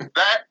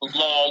 That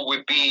law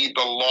would be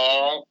the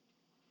law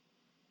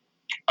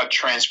of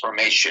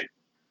transformation.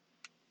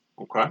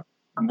 Okay.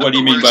 What do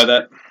you mean by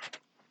that?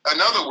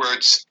 In other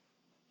words,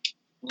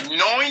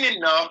 knowing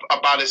enough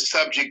about a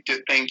subject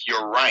to think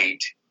you're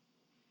right,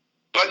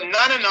 but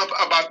not enough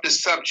about the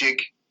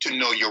subject to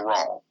know you're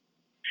wrong.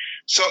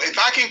 So if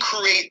I can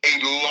create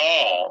a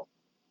law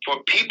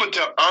for people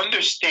to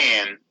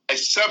understand a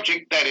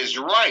subject that is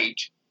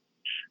right,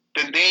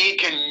 then they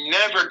can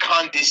never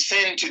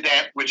condescend to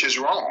that which is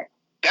wrong.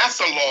 That's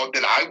a law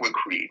that I would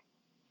create.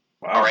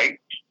 Wow. All right?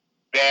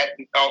 That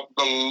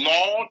the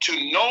law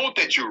to know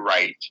that you're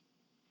right,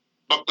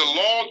 but the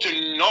law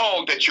to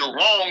know that you're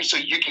wrong so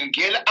you can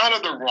get out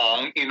of the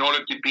wrong in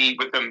order to be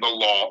within the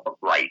law of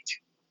right.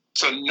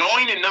 So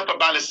knowing enough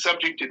about a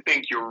subject to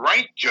think you're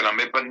right,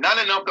 gentlemen, but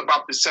not enough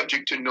about the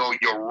subject to know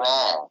you're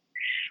wrong.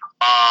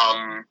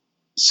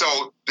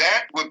 So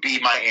that would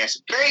be my answer.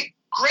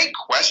 Great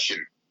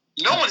question.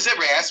 No one's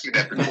ever asked me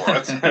that before.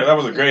 That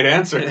was a great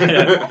answer.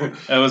 Yeah,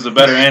 that was a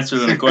better answer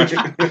than the question.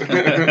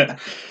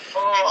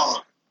 Oh,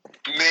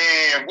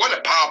 man, what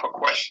a powerful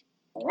question.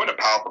 What a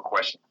powerful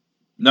question.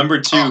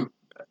 Number 2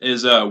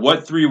 is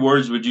what 3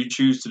 words would you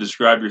choose to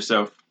describe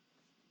yourself?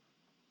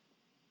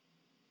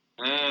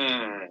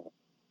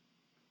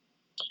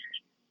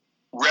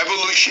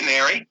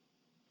 Revolutionary,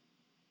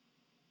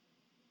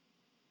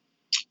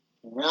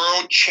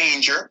 world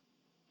changer,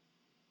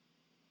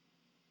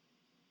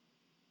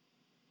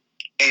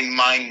 and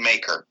mind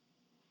maker.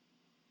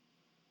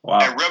 Wow.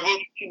 A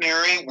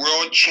revolutionary,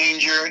 world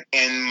changer,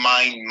 and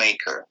mind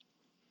maker.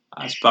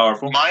 That's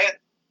powerful.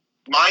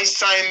 My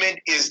assignment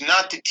is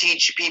not to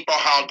teach people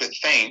how to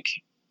think.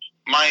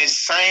 My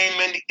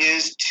assignment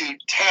is to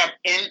tap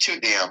into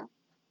them,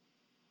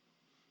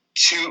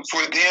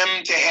 for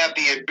them to have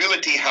the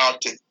ability how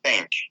to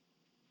think,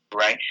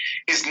 right?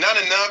 It's not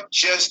enough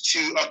just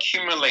to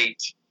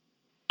accumulate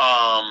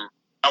a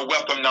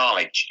wealth of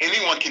knowledge.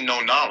 Anyone can know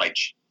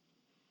knowledge,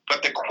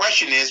 but the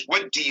question is,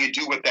 what do you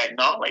do with that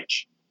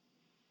knowledge?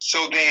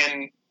 So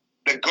then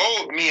the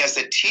goal of me as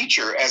a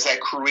teacher, as I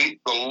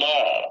create the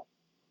law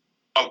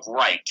of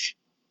right,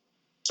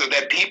 so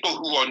that people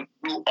who are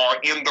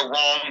in the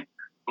wrong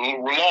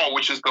law,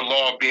 which is the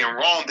law of being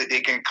wrong, that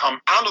they can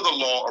come out of the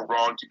law of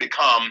wrong to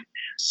become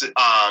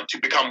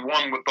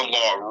one with the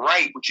law of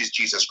right, which is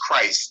Jesus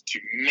Christ to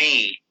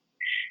me.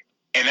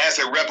 And as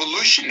a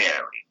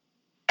revolutionary,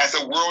 as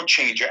a world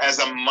changer, as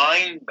a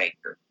mind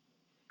maker.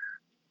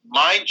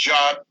 My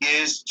job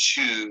is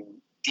to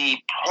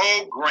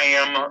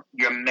deprogram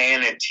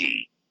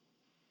humanity,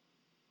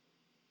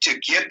 to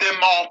get them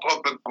off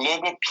of the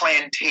global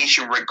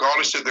plantation,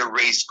 regardless of their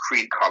race,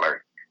 creed,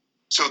 color,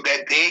 so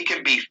that they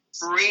can be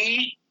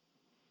free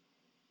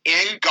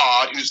in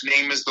God, whose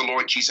name is the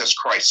Lord Jesus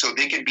Christ, so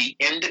they can be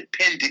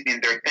independent in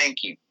their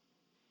thinking.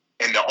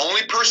 And the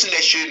only person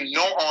that should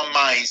know our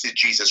minds is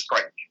Jesus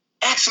Christ.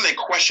 Excellent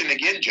question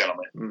again,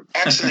 gentlemen.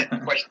 Excellent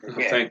question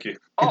again. Thank you.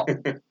 Oh.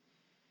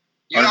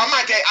 You know, I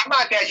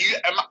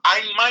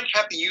might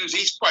have to use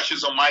these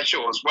questions on my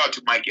show as well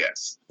to my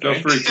guests. Feel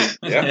free to.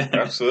 Yeah,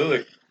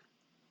 absolutely.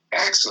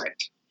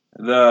 Excellent.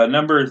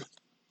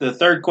 The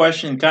third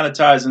question kind of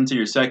ties into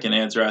your second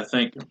answer, I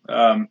think.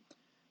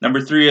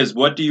 Number 3 is,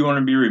 what do you want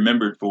to be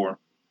remembered for?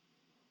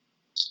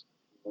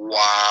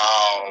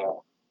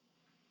 Wow.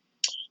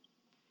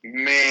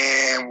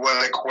 Man,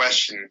 what a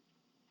question.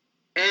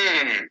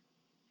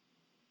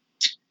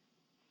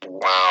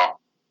 Wow.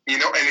 You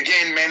know, and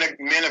again,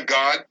 men of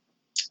God,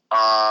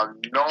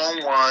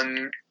 no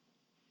one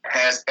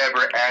has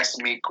ever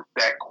asked me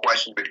that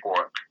question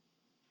before.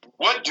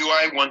 What do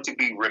I want to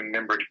be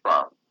remembered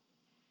from?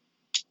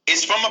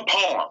 It's from a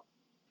poem.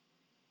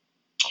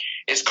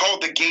 It's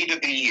called The Gate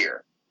of the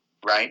Year,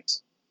 right?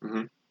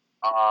 Mm-hmm.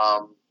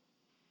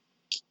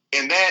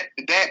 And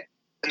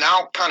and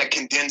I'll kind of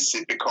condense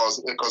it because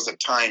of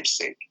time's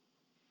sake.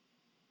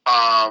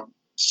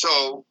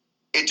 So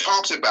it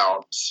talks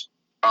about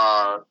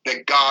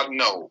that God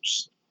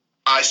knows.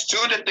 I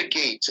stood at the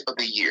gate of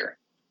the year,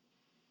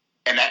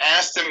 and I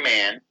asked the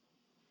man,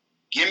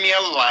 give me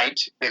a light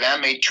that I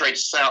may tread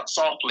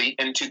softly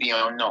into the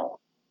unknown.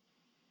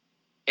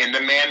 And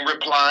the man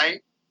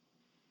replied,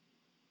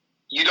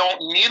 you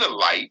don't need a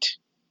light,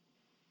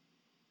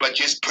 but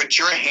just put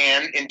your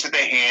hand into the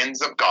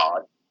hands of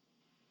God.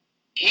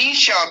 He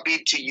shall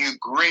be to you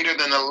greater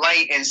than a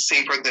light and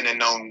safer than a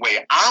known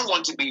way. I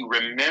want to be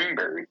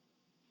remembered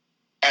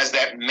as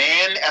that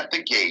man at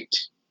the gate,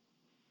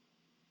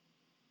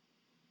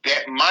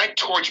 that my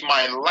torch,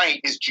 my light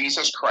is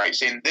Jesus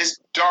Christ. In this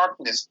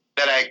darkness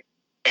that I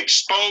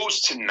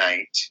exposed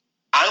tonight,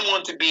 I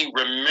want to be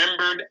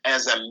remembered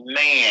as a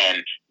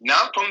man,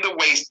 not from the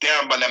waist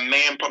down, but a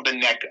man from the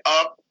neck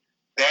up,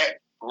 that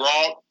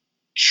brought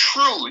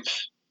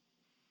truth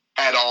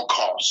at all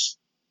costs.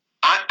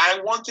 I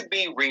want to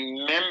be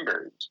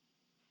remembered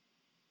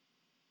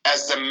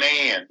as a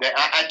man that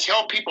I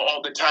tell people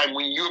all the time,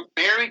 when you're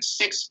buried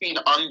 6 feet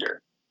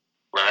under,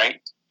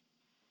 right?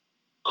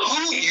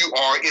 Who you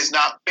are is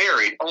not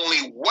buried.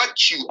 Only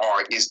what you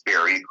are is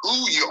buried.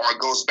 Who you are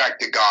goes back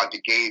to God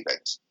that gave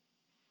it.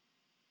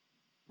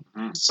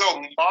 Mm-hmm.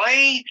 So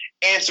my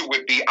answer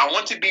would be, I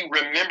want to be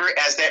remembered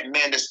as that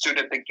man that stood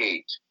at the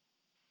gate.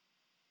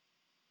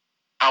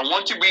 I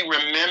want to be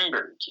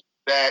remembered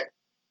that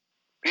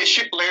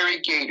Bishop Larry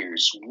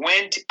Gators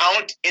went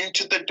out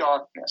into the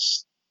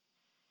darkness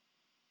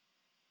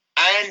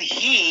and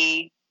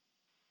he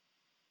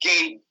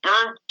gave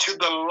birth to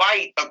the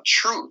light of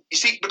truth. You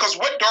see, because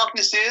what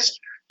darkness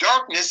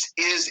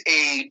is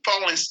a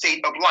fallen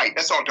state of light.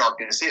 That's all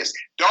darkness is.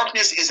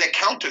 Darkness is a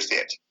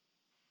counterfeit.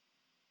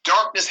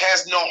 Darkness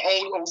has no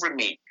hold over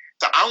me.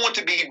 So I want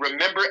to be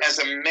remembered as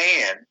a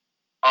man,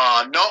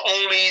 not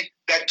only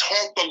that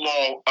taught the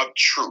law of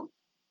truth,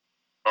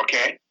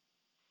 okay,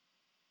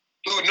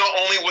 who not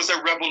only was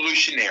a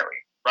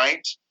revolutionary,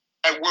 right,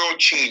 a world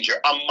changer,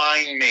 a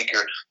mind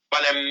maker,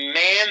 but a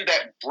man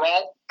that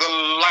brought the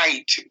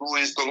light, who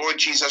is the Lord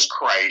Jesus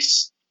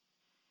Christ,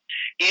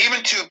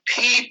 even to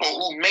people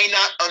who may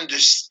not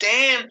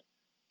understand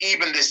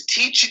even this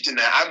teaching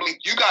tonight. I believe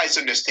you guys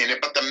understand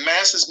it, but the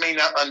masses may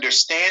not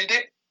understand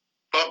it,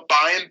 but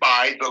by and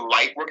by the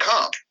light will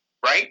come,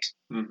 right?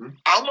 Mm-hmm.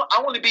 I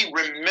want to be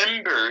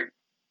remembered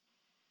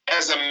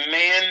as a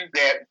man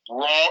that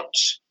brought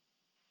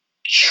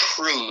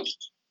truth,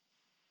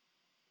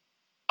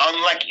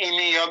 unlike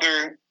any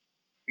other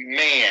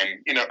man,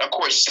 you know, of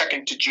course,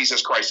 second to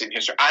Jesus Christ in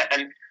history.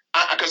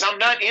 Because I'm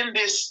not in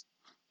this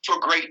for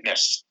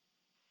greatness.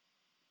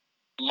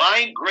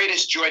 My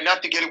greatest joy,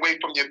 not to get away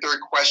from your third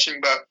question,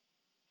 but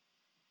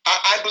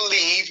I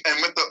believe,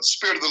 and what the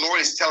Spirit of the Lord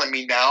is telling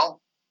me now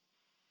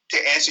to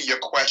answer your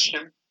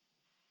question,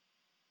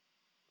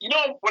 you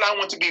know what I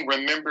want to be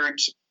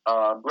remembered,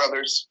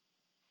 brothers?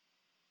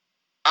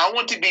 I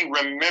want to be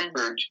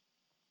remembered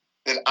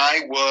that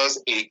I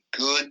was a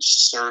good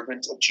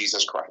servant of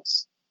Jesus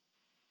Christ.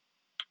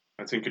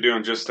 I think you're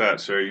doing just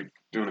that, sir. You're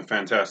doing a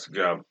fantastic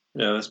job.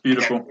 Yeah, that's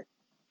beautiful.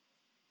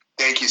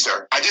 Thank you,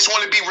 sir. I just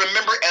want to be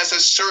remembered as a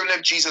servant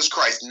of Jesus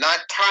Christ, not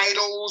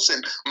titles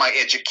and my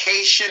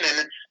education,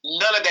 and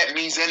none of that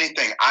means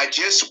anything. I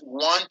just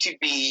want to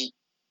be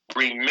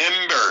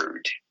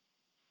remembered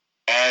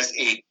as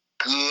a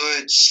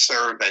good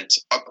servant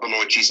of the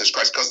Lord Jesus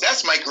Christ, because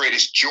that's my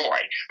greatest joy.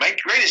 My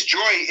greatest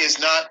joy is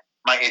not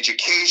my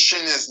education,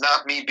 is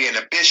not me being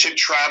a bishop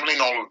traveling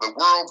all over the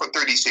world for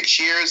 36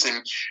 years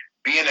and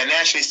being a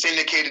nationally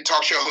syndicated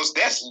talk show host,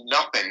 that's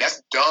nothing.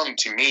 That's dumb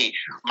to me.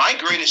 My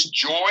greatest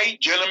joy,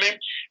 gentlemen,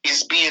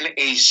 is being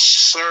a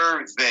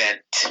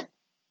servant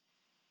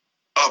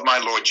of my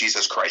Lord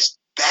Jesus Christ.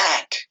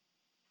 That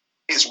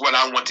is what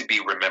I want to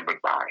be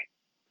remembered by.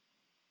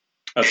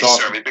 That's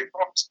awesome.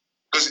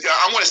 Because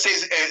I want to say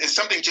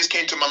something just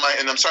came to my mind,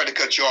 and I'm sorry to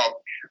cut you off.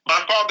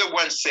 My father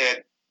once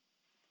said,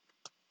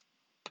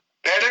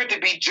 better to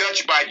be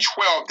judged by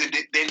 12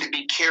 than to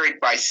be carried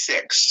by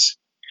 6.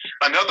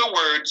 In other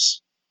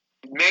words,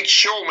 make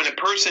sure when a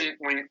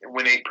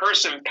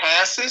person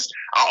passes,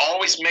 I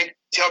always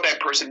tell that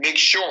person, make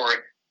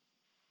sure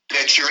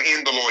that you're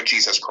in the Lord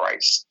Jesus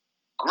Christ.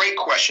 Great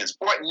questions.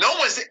 Boy, no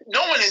one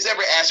has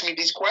ever asked me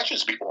these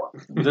questions before.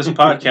 This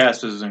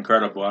podcast is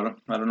incredible. I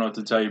don't know what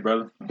to tell you,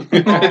 brother.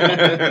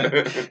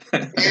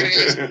 It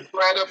is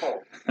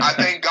incredible. I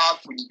thank God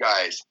for you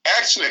guys.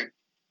 Excellent.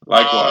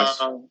 Likewise.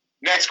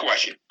 Next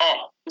question.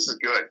 Oh, this is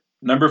good.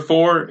 Number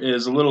 4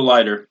 is a little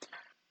lighter.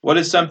 What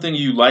is something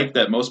you like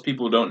that most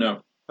people don't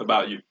know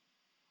about you?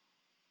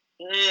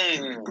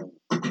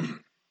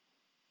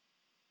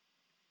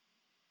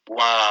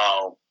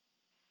 Wow.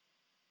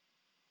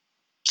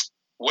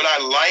 What I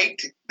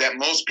liked that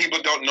most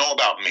people don't know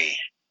about me.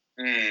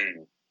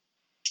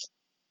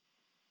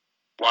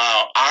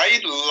 Wow. I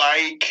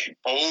like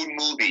old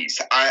movies.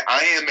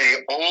 I am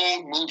an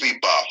old movie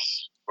buff.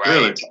 Right?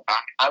 Really?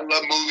 I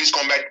love movies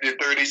going back to the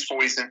 30s,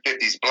 40s, and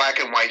 50s, black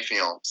and white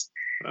films.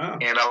 Wow.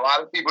 And a lot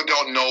of people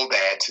don't know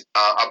that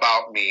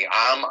about me.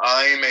 I'm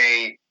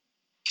a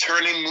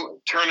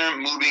Turner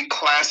movie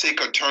classic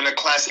or Turner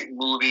classic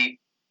movie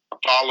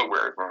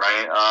follower,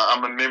 right?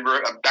 I'm a member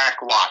of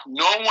Backlot.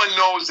 No one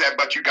knows that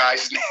but you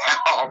guys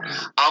now.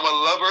 I'm a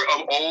lover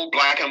of old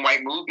black and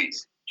white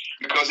movies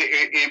because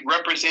it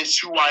represents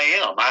who I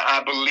am.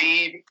 I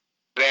believe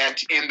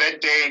that in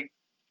that day,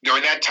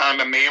 during that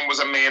time, a man was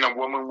a man, a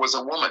woman was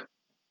a woman.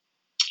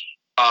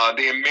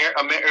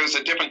 It was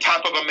a different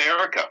type of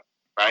America,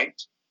 right?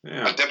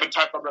 Yeah. A different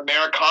type of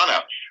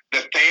Americana.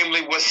 The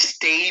family was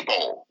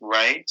stable,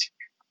 right?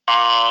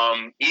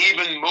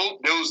 Even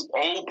those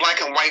old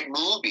black and white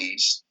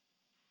movies,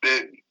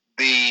 the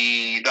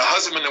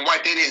husband and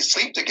wife, they didn't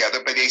sleep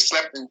together, but they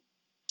slept in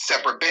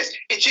separate beds.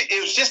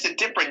 It was just a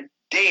different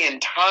day and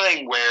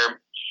time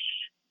where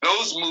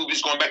those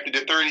movies, going back to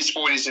the 30s,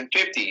 40s, and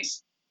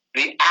 50s,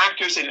 the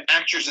actors and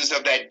actresses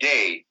of that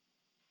day,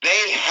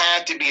 they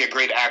had to be a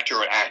great actor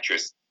or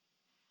actress.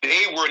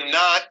 They were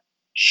not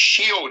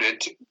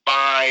shielded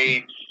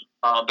by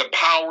the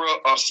power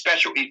of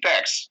special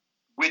effects,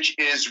 which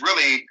is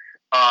really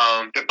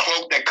the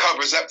cloak that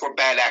covers up for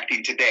bad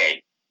acting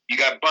today. You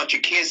got a bunch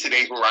of kids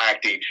today who are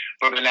acting,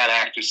 but they're not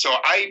actors. So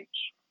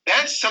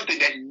that's something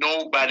that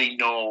nobody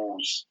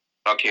knows,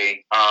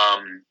 okay?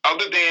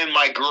 Other than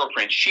my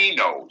girlfriend, she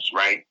knows,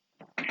 right?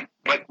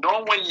 But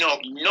no one knows,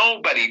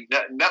 nobody,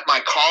 not my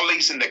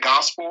colleagues in the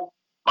gospel,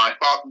 my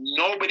thought,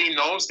 nobody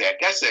knows that.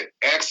 That's an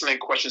excellent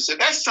question. So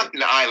that's something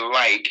that I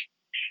like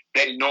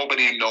that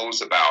nobody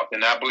knows about.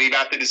 And I believe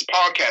after this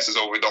podcast is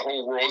over, the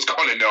whole world's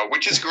going to know,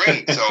 which is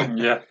great. So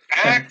Yeah.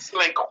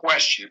 Excellent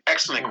question.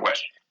 Excellent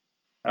question.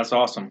 That's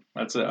awesome.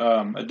 That's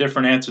a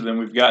different answer than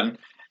we've gotten.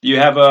 Do you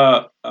have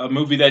a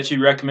movie that you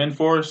recommend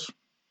for us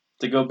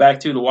to go back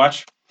to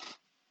watch?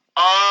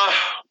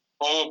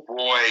 Oh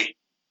boy.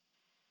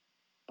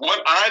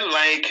 What I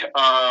like,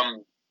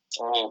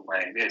 oh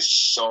man, there's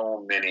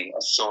so many.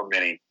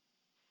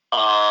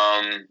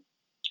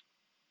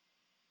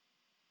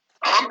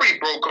 Humphrey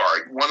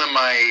Bogart, one of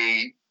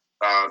my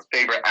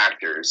favorite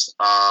actors.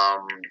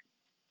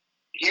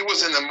 He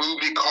was in a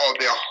movie called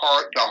The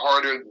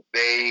Harder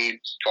They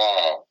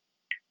Fall.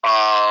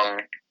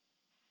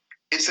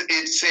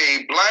 It's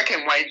a black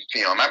and white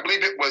film. I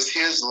believe it was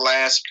his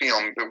last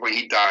film before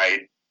he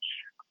died.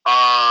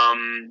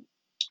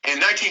 In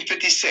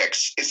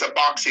 1956, it's a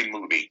boxing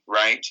movie,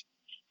 right?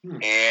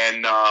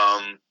 And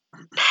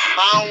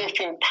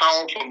powerful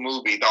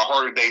movie, The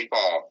Harder They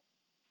Fall,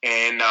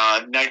 in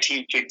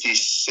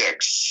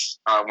 1956,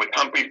 with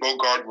Humphrey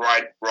Bogart,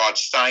 Rod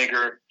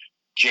Steiger,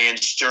 Jan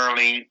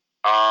Sterling.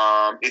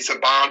 It's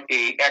about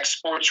a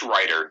ex-sports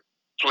writer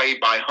played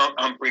by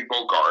Humphrey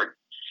Bogart,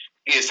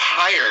 is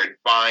hired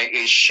by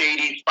a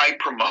shady fight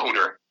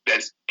promoter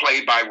that's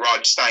played by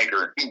Rod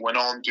Steiger. He went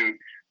on to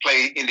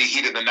play in the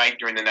heat of the night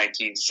during the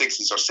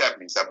 1960s or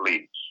 70s, I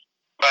believe.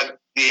 But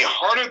The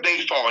Harder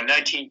They Fall in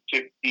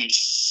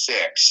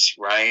 1956,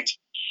 right?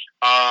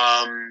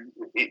 Near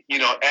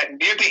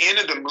the end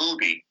of the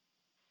movie,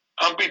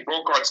 Humphrey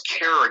Bogart's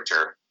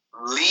character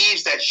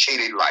leaves that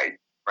shaded life,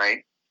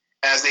 right,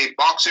 as a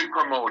boxing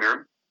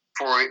promoter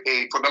for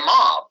the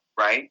mob,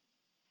 right,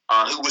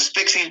 who was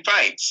fixing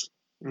fights.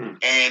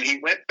 And he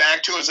went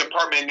back to his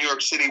apartment in New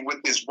York City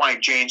with his wife,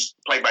 James,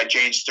 played by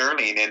Jane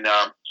Sterling, and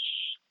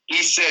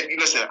he said,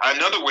 listen,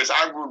 in other words,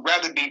 I would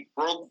rather be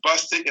broke,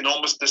 busted, and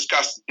almost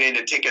disgusted than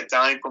to take a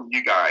dime from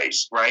you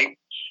guys, right?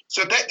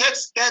 So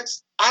that's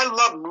I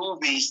love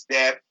movies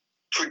that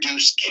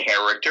produce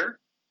character,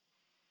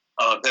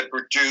 that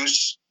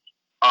produce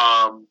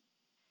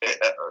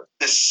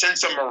the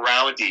sense of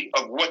morality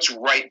of what's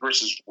right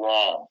versus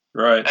wrong.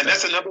 Right. And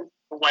that's another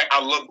why I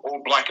love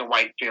old black and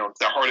white films,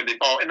 The Harder They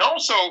Fall. And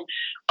also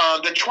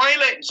the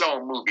Twilight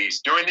Zone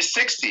movies during the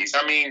 60s.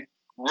 I mean,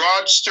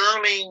 Rod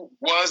Serling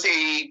was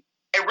a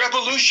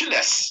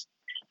revolutionist.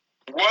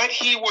 What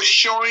he was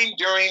showing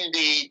during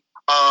the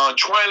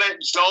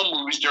Twilight Zone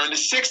movies during the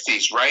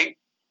 60s, right,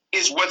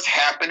 is what's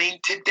happening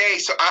today.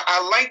 So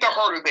I like The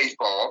Harder They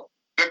Fall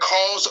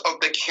because of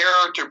the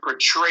character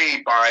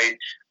portrayed by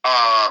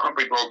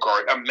Humphrey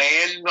Bogart, a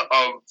man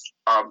of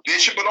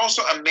vision, but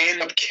also a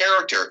man of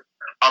character,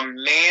 a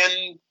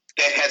man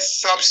that has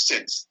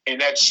substance and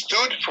that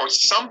stood for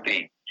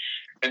something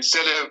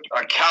instead of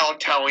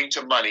kowtowing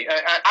to money.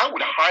 I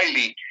would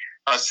highly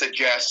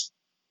suggest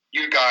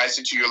you guys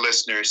and to your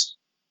listeners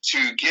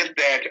to get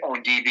that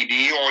on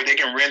DVD, or they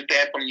can rent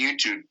that from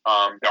YouTube.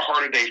 The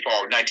Harder They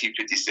Fall,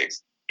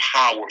 1956.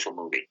 Powerful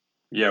movie.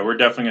 Yeah, we're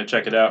definitely going to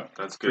check it out.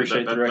 That's good.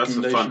 Appreciate the That's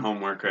the recommendation. fun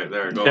homework right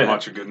there. Go and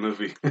watch a good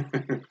movie.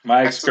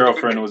 My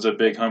ex-girlfriend was a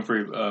big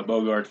Humphrey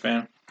Bogart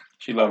fan.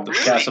 She loved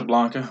Really?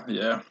 Casablanca.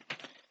 Yeah.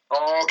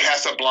 Oh,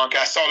 Casablanca.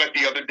 I saw that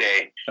the other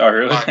day. Oh,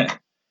 really?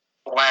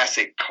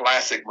 Classic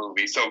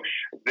movie. So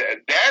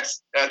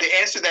that's to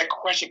answer that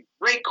question.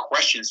 Great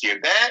questions here.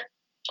 That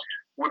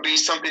would be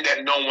something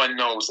that no one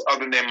knows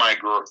other than my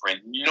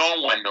girlfriend.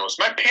 No one knows.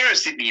 My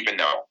parents didn't even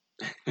know.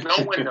 No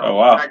one knows. Oh,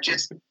 wow. I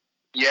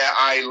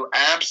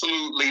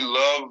absolutely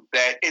love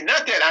that. And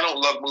not that I don't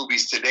love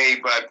movies today,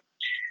 but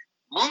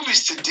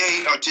movies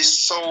today are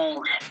just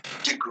so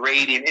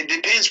degrading. It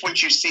depends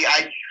what you see.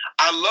 I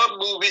love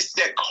movies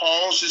that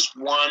causes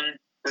one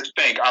to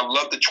think. I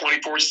love the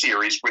 24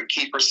 series with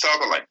Kiefer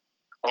Sutherland.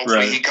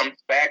 Hopefully he comes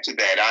back to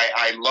that.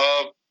 I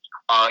love,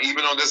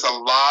 even though there's a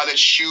lot of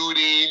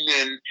shooting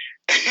and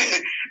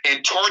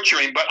and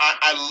torturing, but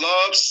I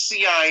love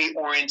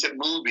CIA-oriented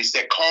movies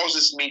that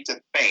causes me to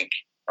think,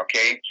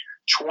 okay?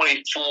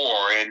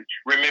 24, and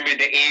remember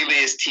the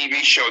Alias TV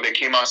show that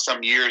came out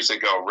some years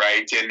ago,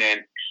 right? And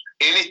then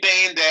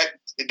anything that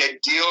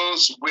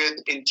deals with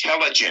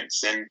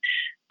intelligence and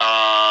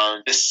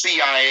the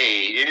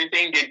CIA,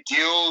 anything that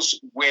deals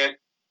with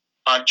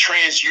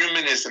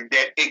transhumanism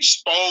that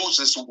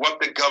exposes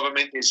what the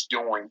government is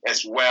doing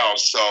as well.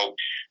 So,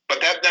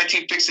 but that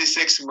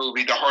 1956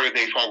 movie, The Harder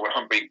They Fall with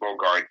Humphrey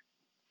Bogart,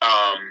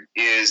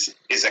 is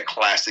a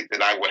classic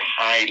that I would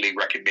highly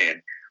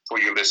recommend for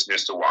your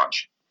listeners to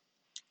watch.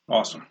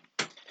 Awesome.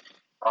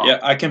 Yeah,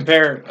 I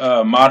compare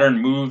modern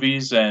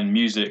movies and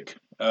music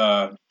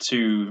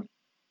to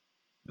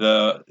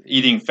the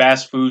eating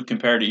fast food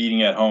compared to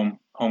eating at home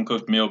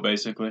cooked meal.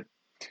 Basically,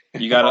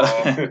 you gotta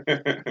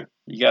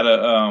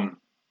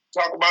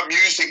talk about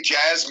music,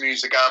 jazz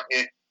music. I'm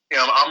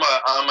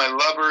a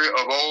lover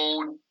of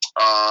old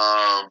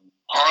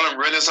Harlem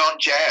Renaissance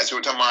jazz.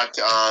 We're talking about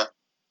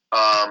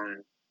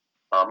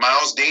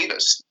Miles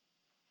Davis,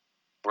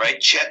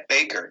 right? Chet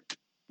Baker.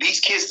 These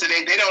kids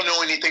today, they don't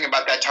know anything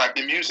about that type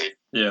of music.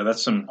 Yeah,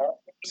 that's some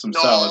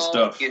solid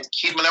stuff. It's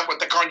keeping up with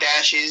the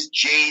Kardashians,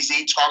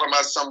 Jay-Z talking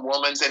about some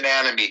woman's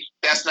anatomy.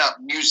 That's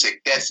not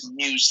music. That's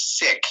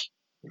music.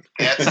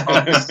 That's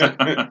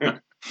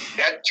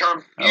that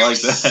term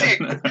music is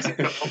in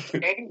the book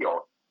of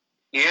Daniel.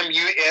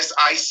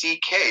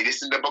 M-U-S-I-C-K.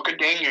 This is the book of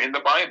Daniel in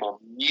the Bible.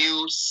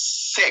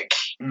 Music.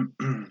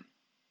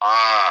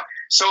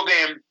 So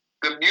then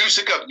the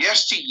music of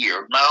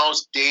yesteryear,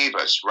 Miles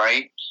Davis,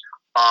 right?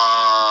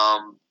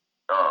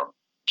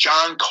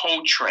 John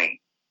Coltrane,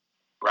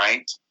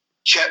 right?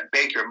 Chet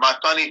Baker, My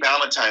Funny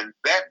Valentine,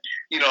 that,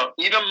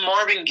 even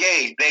Marvin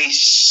Gaye, they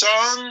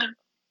sung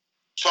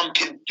from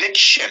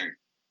conviction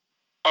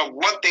of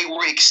what they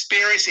were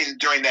experiencing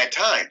during that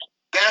time.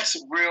 That's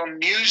real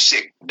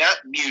music,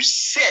 not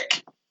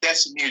music.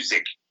 That's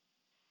music.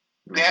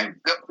 Mm-hmm.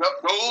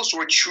 Those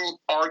were true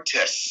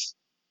artists,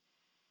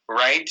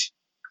 right?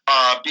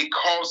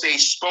 Because they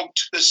spoke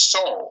to the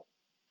soul,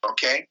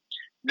 okay?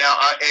 Now,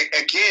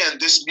 again,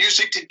 this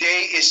music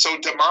today is so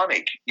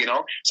demonic,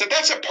 So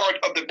that's a part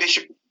of the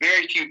bishop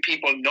very few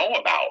people know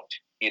about,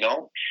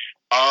 even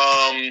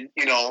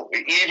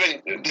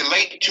the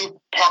late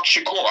Tupac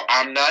Shakur.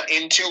 I'm not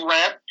into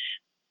rap,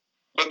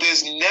 but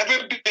there's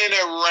never been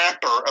a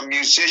rapper, a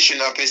musician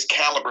of his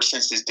caliber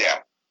since his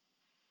death,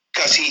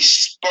 because he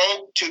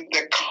spoke to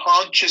the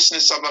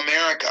consciousness of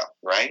America,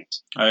 right?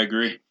 I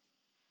agree.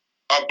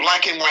 Of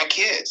black and white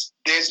kids.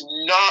 There's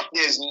not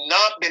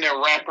been a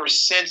rapper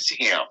since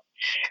him.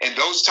 And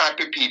those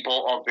type of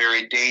people are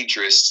very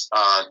dangerous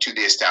to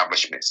the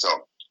establishment.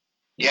 So,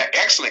 yeah,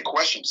 excellent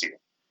questions here.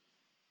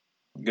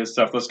 Good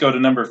stuff. Let's go to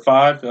number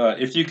 5.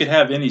 If you could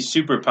have any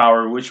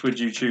superpower, which would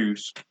you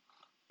choose?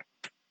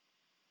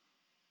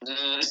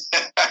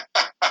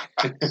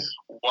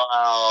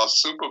 Wow,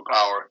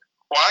 superpower.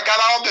 Well, I got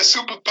all the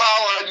superpower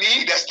I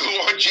need. That's the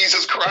Lord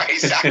Jesus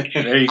Christ.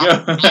 There you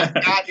go.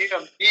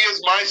 He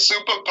is my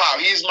superpower.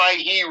 He's my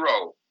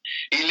hero.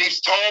 He leaps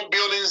tall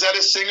buildings that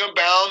a singer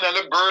bound, and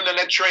a bird and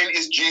a train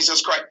is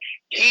Jesus Christ.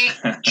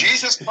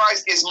 Jesus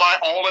Christ is my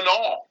all in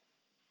all.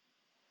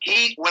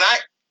 When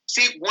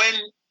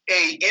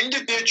a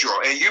individual,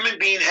 a human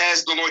being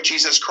has the Lord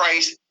Jesus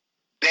Christ,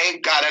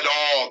 they've got it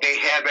all. They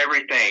have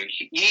everything.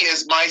 He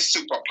is my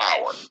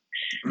superpower.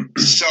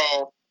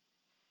 So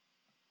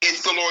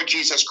it's the Lord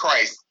Jesus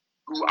Christ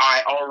who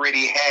I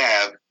already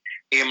have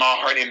in my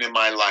heart and in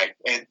my life.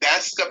 And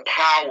that's the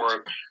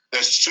power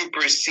that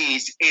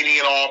supersedes any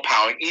and all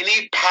power.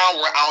 Any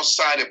power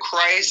outside of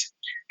Christ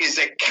is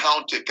a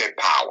counterfeit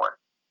power.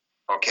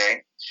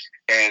 Okay?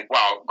 And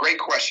wow, great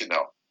question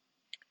though.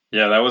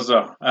 Yeah, that was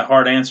a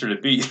hard answer to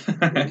beat.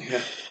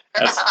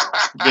 That's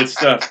good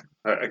stuff.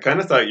 I kind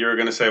of thought you were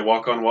going to say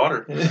walk on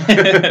water. No.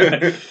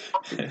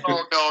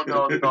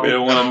 We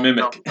don't want to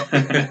mimic.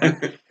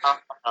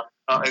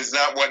 It's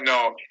not what,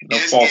 no. No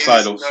false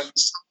idols.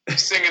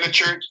 Sing in the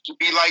church, to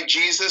be like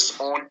Jesus.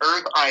 On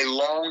earth, I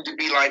long to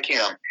be like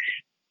him.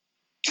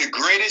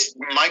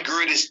 My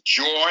greatest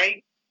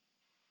joy,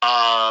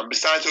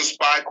 besides those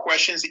 5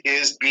 questions,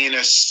 is being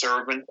a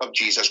servant of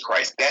Jesus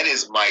Christ. That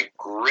is my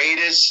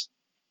greatest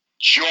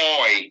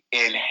joy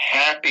and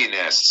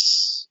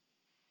happiness,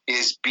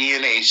 is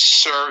being a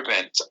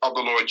servant of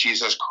the Lord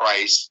Jesus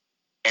Christ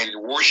and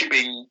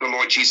worshiping the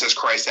Lord Jesus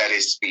Christ at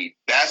his feet.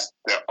 That's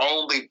the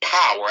only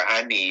power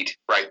I need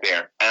right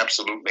there.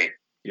 Absolutely.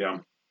 Yeah.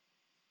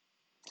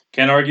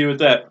 Can't argue with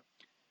that.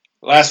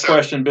 Last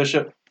question,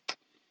 Bishop.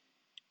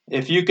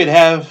 If you could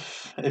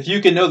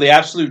know the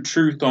absolute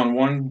truth on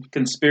one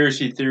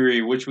conspiracy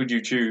theory, which would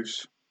you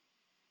choose?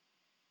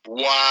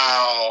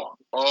 Wow.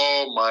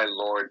 Oh, my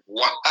Lord.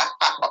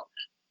 Wow.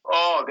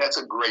 Oh, that's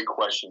a great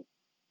question.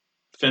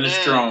 Finish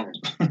strong.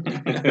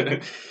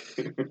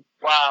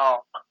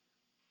 Wow.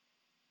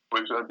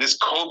 But this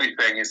Kobe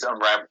thing is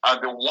unwrapped.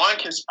 The one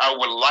I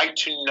would like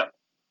to know.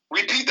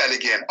 Repeat that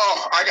again.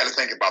 Oh, I got to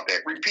think about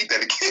that. Repeat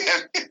that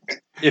again.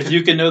 If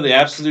you could know the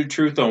absolute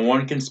truth on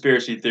one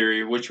conspiracy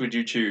theory, which would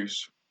you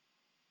choose?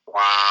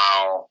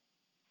 Wow.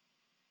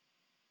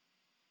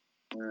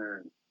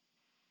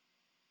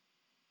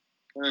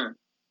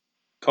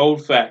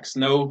 Cold facts.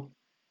 No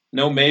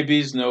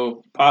maybes,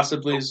 no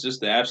possiblies,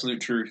 just the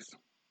absolute truth.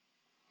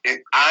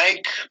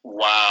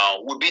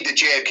 Would be the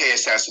JFK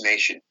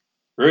assassination.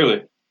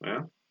 Really?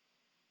 Yeah.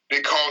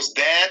 Because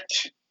that,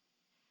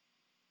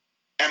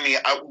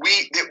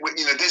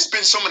 there's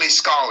been so many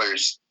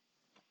scholars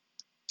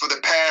for the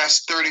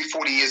past 30,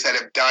 40 years that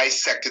have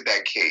dissected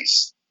that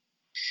case.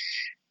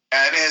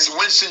 And as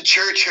Winston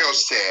Churchill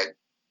said,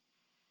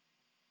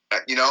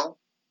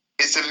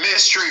 it's a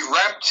mystery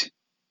wrapped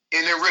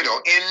in a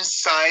riddle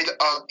inside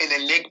of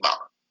an enigma.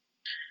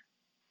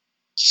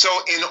 So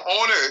in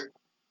order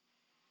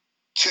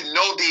to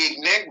know the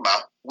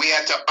enigma, we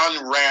had to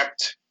unwrap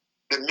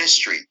the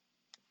mystery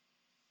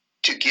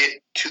to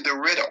get to the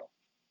riddle.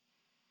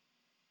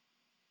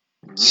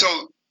 Mm-hmm.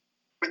 So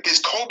with this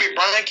Kobe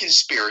Bryant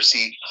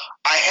conspiracy,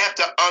 I have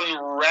to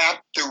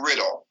unwrap the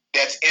riddle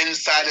that's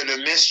inside of the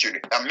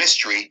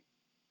mystery,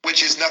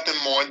 which is nothing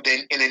more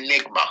than an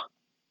enigma.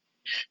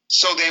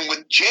 So then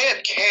with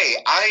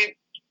JFK,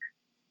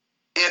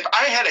 if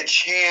I had a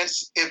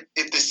chance,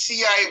 if the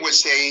CIA would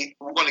say,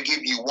 we're going to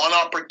give you one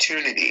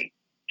opportunity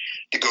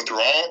to go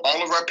through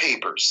all of our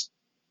papers.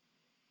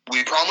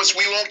 We promise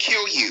we won't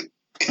kill you,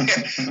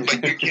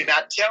 but you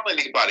cannot tell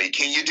anybody.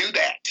 Can you do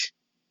that?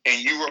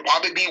 And you will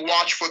probably be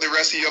watched for the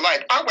rest of your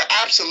life. I would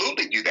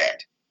absolutely do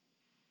that.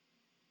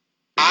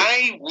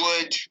 I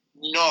would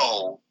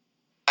know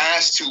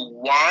as to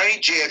why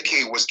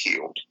JFK was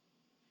killed,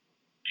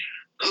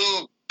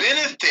 who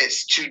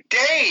benefits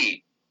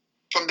today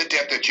from the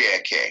death of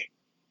JFK.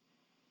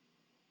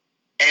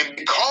 And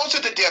because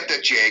of the death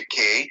of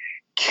JFK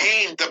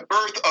came the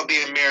birth of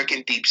the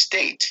American deep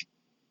state.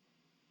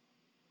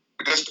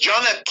 Because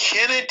John F.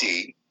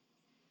 Kennedy,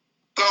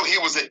 though he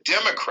was a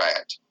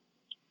Democrat,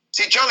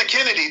 John F.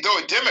 Kennedy, though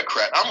a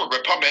Democrat, I'm a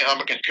Republican,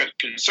 I'm a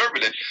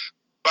conservative,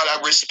 but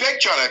I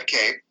respect John F.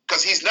 K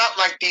because he's not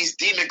like these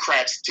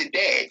Democrats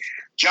today.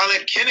 John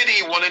F.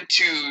 Kennedy wanted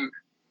to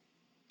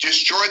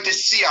destroy the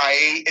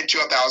CIA into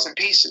 1,000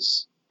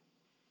 pieces.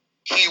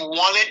 He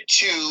wanted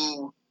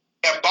to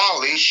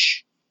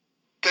abolish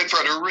the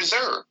Federal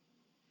Reserve,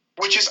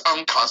 which is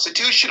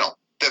unconstitutional.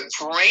 The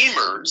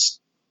framers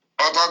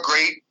of our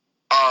great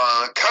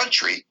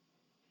country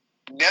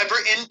never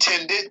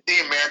intended the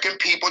American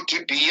people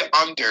to be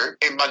under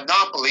a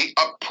monopoly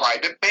of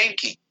private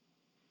banking.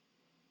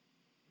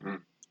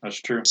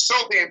 That's true. So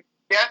then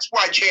that's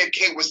why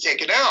JFK was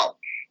taken out,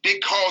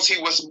 because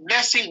he was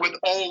messing with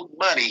old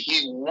money.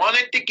 He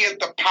wanted to get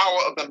the power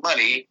of the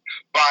money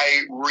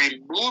by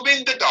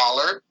removing the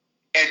dollar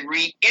and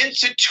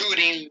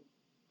reinstituting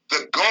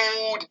the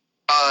gold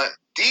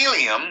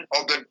delium,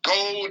 or the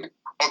gold,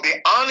 or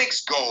the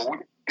onyx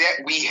gold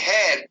that we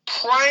had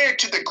prior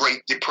to the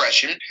Great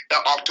Depression,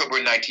 October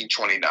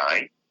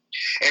 1929.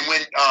 And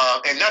when,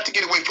 and not to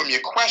get away from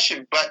your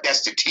question, but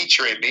that's the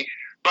teacher in me.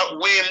 But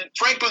when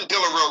Franklin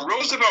Delano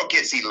Roosevelt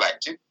gets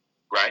elected,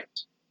 right,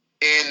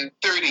 in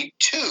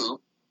 1932,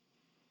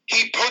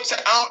 he puts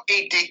out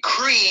a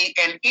decree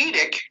and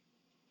edict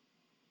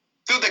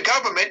through the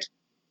government,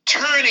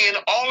 turn in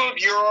all of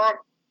your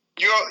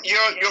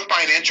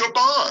financial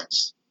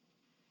bonds.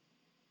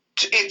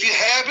 If you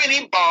have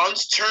any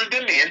bonds, turn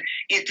them in.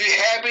 If you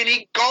have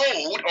any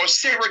gold or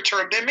silver,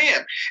 turn them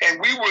in. And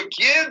we will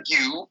give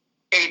you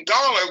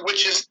 $1,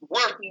 which is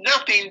worth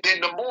nothing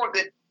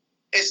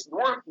it's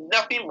worth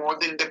nothing more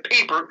than the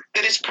paper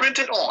that it's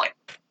printed on.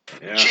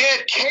 Yeah.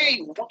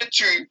 JFK wanted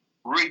to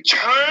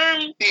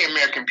return the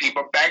American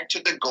people back to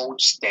the gold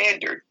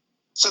standard.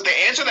 So to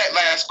answer that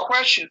last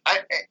question,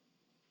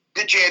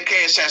 the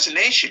JFK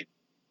assassination,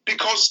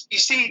 because you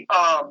see,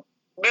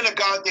 men of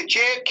God, the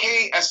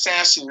JFK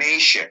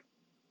assassination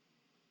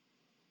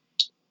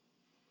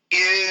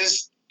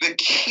is the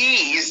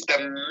key, is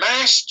the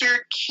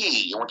master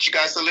key. I want you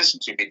guys to listen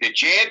to me. The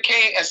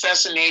JFK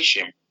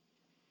assassination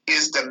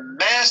is the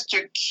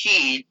master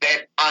key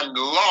that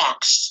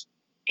unlocks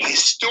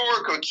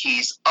historical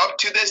keys up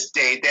to this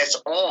day that's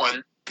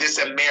on this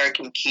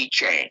American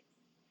keychain.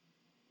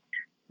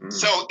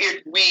 So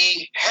if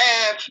we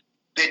have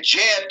the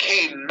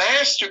JFK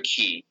master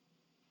key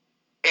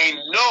and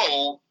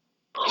know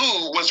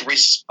who was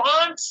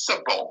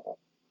responsible,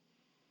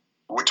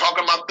 we're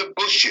talking about the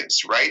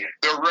Bushes, right?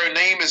 Their real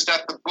name is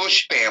not the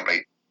Bush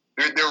family.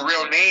 Their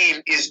real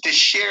name is the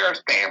Scheer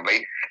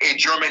family, a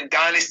German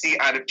dynasty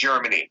out of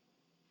Germany.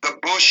 The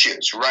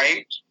Bushes,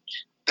 right?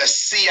 The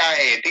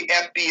CIA, the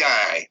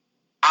FBI.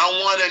 I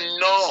want to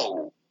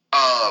know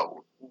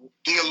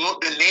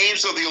the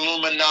names of the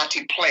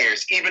Illuminati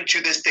players, even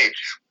to this day.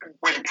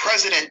 When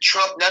President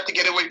Trump, not to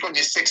get away from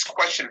your sixth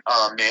question,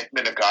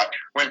 men of God,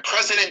 when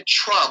President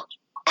Trump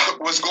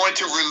was going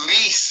to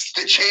release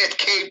the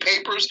JFK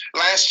papers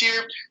last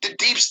year, the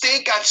deep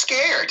state got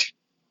scared.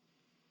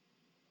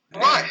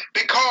 Why?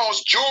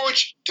 Because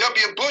George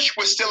W. Bush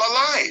was still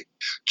alive.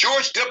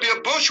 George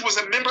W. Bush was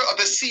a member of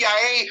the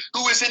CIA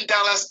who was in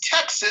Dallas,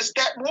 Texas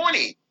that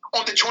morning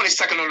on the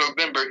 22nd of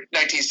November,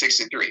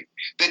 1963.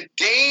 The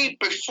day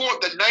before,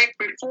 the night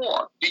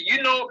before, do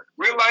you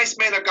realize,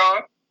 man of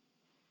God,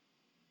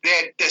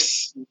 that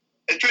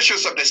the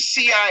officials of the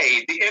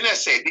CIA, the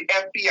NSA, the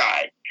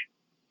FBI,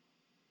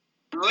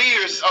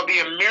 leaders of the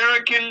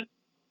American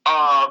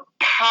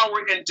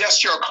power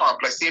industrial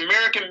complex, the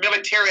American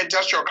military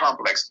industrial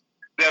complex,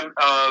 the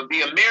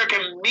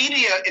American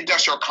media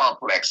industrial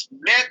complex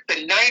met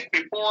the night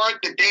before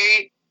the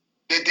day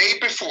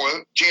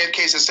before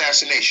JFK's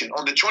assassination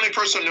on the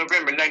 21st of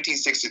November,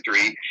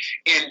 1963,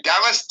 in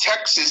Dallas,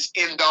 Texas,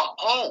 in the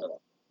home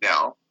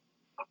now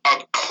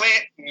of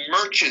Clint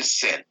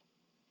Murchison.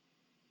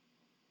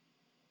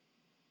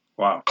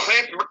 Wow.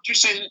 Clint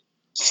Murchison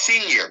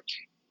Sr.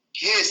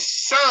 His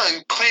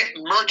son, Clint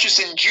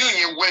Murchison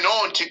Jr., went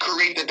on to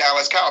create the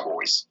Dallas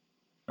Cowboys.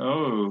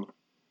 Oh.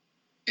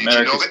 Did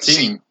America's you know that?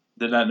 team.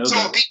 Did not know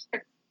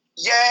that.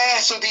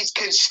 So these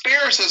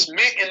conspirators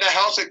met in the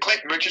house of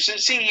Clint Murchison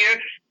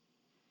Sr.,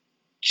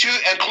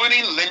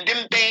 including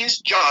Lyndon Baines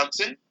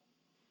Johnson,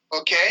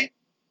 okay,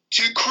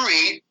 to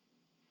create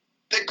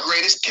the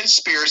greatest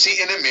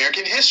conspiracy in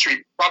American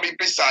history, probably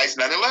besides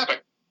 9/11.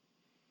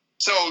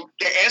 So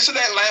to answer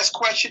that last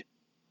question,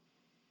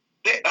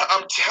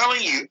 I'm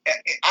telling you,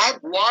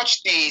 I've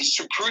watched the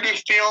Zapruder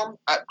film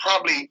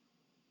probably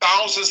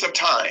thousands of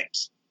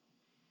times.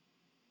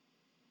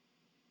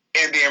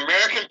 And the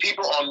American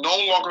people are no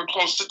longer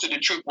closer to the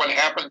truth what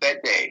happened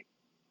that day.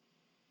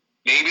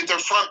 Maybe the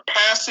front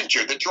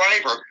passenger, the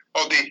driver,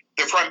 or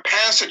the front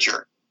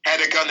passenger had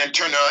a gun and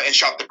turned and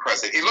shot the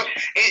president.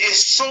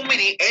 It's so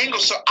many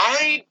angles. So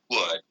I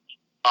would,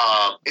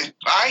 if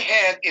I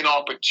had an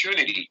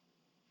opportunity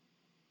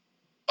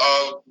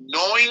of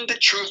knowing the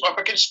truth of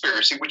a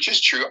conspiracy, which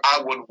is true, I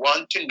would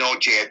want to know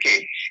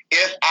JFK.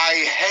 If I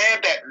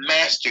had that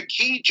master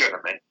key,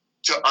 gentlemen,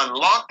 to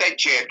unlock that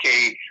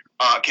JFK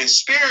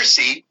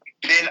conspiracy,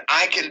 then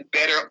I can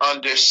better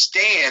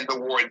understand the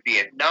war in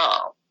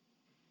Vietnam,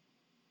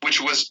 which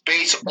was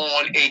based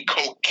on a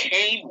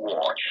cocaine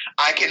war.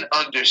 I can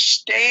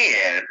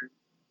understand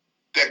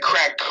the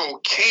crack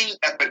cocaine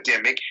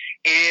epidemic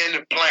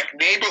in black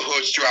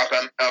neighborhoods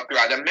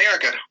throughout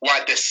America,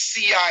 why the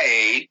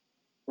CIA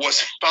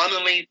was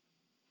funneling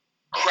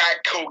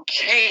crack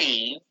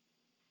cocaine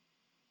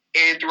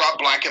in throughout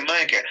black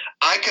America.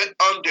 I could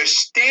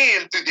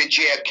understand through the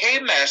JFK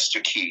master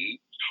key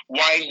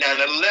why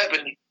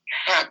 9/11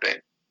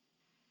 happened.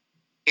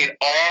 It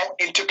all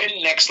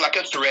interconnects like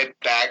a thread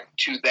back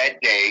to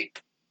that day,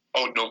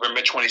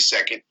 November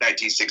 22nd,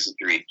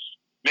 1963.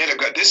 Man of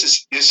God, this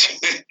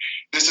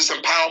is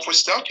some powerful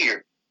stuff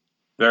here.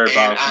 Very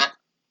powerful.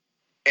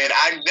 And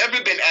I've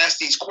never been asked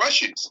these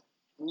questions.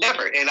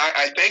 Never. And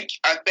I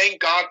thank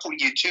God for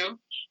you too.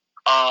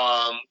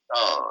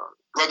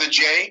 Brother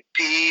J,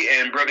 P,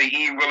 and Brother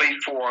E really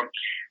for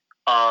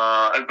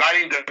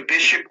inviting the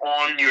bishop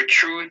on your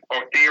Truth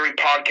or Theory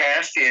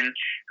podcast. And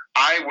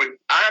I would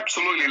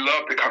absolutely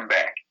love to come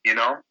back,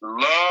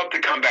 love to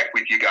come back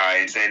with you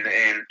guys and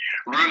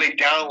really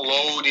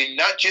download, and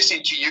not just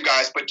into you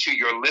guys, but to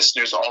your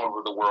listeners all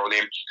over the world.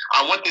 And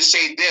I want to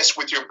say this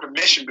with your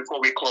permission before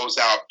we close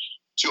out.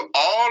 To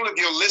all of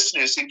your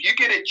listeners, if you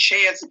get a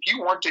chance, if you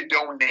want to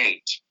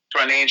donate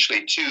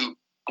financially to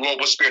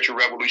Global Spiritual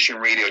Revolution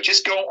Radio,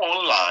 just go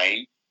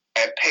online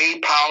at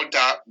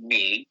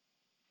paypal.me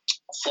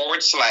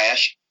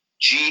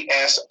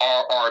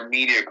PayPal.me/GSRR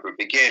Media Group.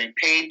 Again,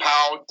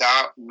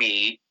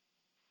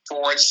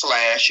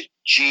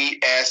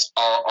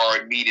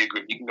 PayPal.me/GSRR Media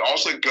Group. You can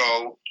also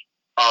go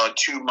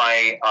to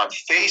my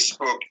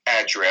Facebook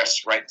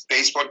address, right?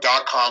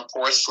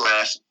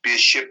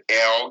 Facebook.com/Bishop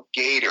L.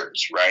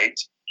 Gators, right?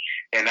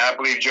 And I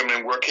believe,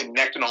 gentlemen, we're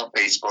connected on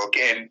Facebook.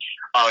 And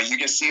you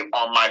can see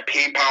on my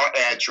PayPal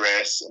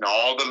address and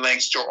all the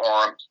links to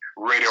our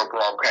radio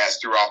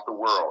broadcasts throughout the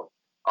world.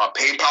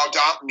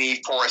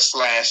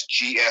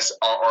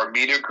 PayPal.me/GSRR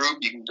Media Group.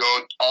 You can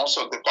go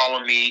also to follow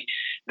me,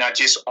 not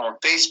just on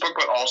Facebook,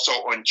 but also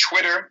on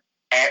Twitter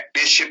at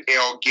Bishop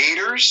L.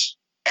 Gators,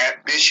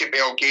 at Bishop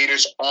L.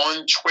 Gators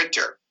on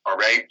Twitter. All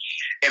right.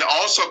 And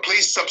also,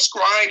 please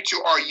subscribe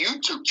to our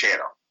YouTube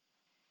channel,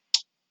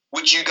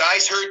 which you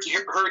guys heard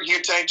here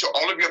tonight, to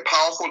all of your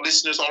powerful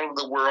listeners all over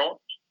the world,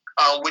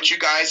 which you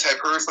guys have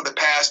heard for the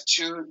past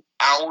 2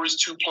 hours,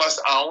 2+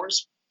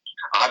 hours.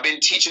 I've been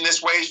teaching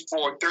this way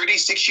for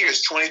 36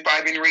 years,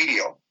 25 in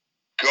radio.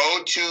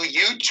 Go to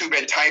YouTube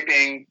and type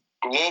in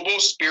Global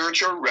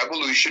Spiritual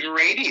Revolution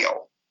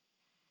Radio.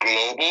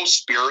 Global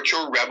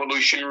Spiritual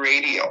Revolution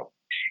Radio.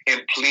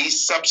 And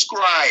please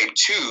subscribe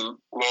to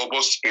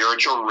Global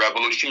Spiritual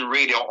Revolution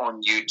Radio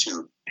on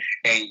YouTube.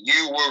 And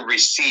you will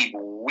receive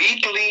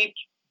weekly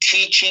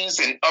teachings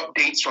and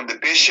updates from the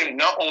bishop,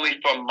 not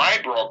only from my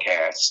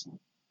broadcasts.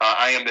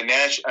 I am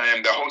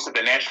the host of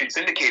the nationally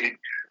syndicated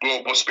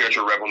Global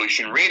Spiritual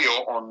Revolution Radio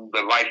on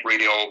the Life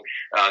Radio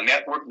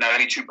Network,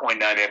 92.9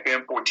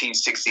 FM,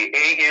 1460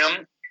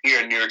 AM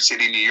here in New York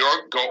City, New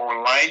York. Go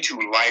online to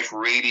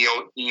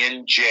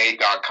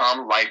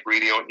liferadionj.com,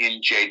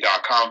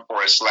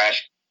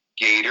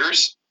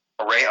 liferadionj.com/Gators.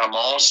 All right. I'm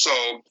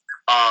also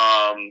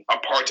a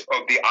part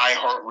of the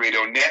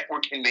iHeartRadio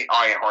network in the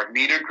iHeart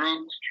Media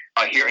Group.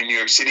 Here in New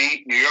York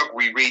City, New York,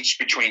 we reach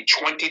between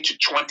 20 to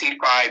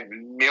 25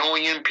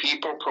 million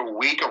people per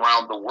week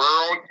around the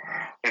world.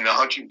 In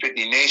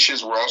 150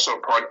 nations, we're also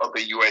part of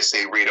the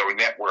USA Radio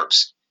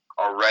Networks.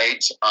 All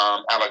right.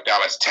 Out of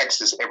Dallas,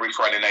 Texas, every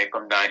Friday night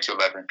from 9 to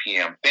 11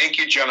 p.m. Thank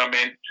you,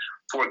 gentlemen,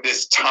 for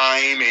this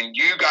time. And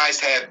you guys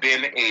have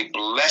been a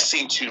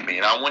blessing to me.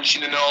 And I want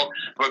you to know,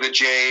 Brother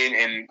Jay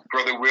and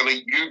Brother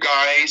Willie, you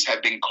guys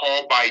have been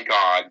called by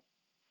God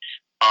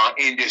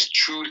in this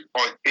Truth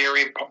or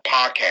Theory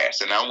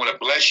podcast. And I want to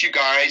bless you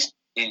guys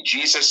in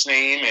Jesus'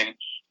 name.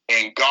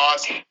 And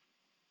God's hand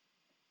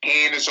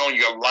is on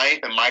your life.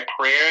 And my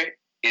prayer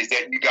is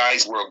that you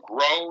guys will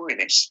grow and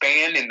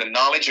expand in the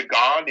knowledge of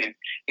God and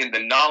in the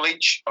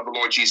knowledge of the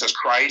Lord Jesus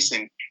Christ,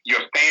 and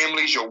your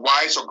families, your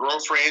wives or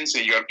girlfriends,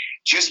 and I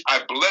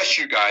bless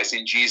you guys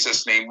in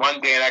Jesus' name.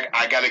 One day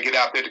I got to get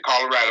out there to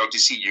Colorado to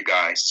see you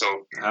guys.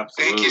 So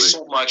Absolutely. Thank you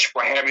so much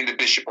for having the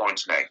bishop on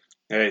tonight.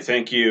 Hey,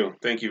 thank you.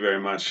 Thank you very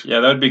much.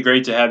 Yeah, that would be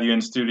great to have you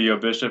in studio,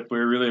 Bishop. We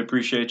really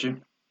appreciate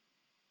you.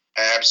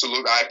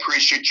 Absolutely. I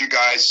appreciate you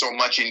guys so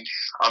much, and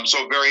I'm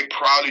so very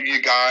proud of you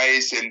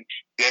guys, and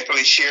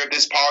definitely share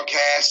this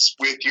podcast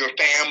with your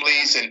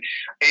families. And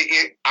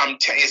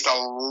it's a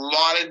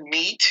lot of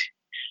meat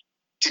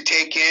to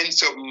take in.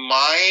 So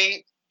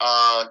my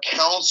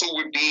counsel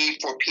would be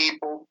for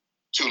people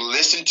to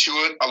listen to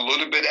it a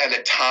little bit at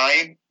a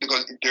time,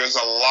 because there's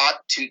a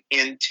lot to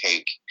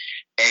intake.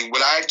 And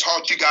what I've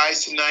taught you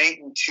guys tonight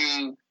and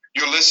to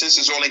your listeners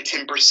is only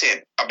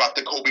 10% about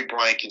the Kobe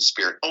Bryant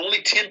conspiracy.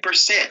 Only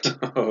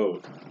 10%.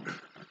 Oh.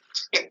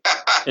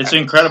 It's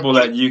incredible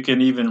that you can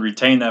even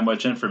retain that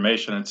much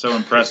information. It's so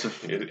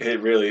impressive.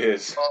 It really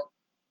is.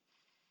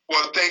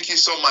 Well, thank you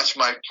so much,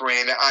 my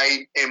friend.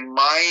 In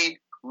my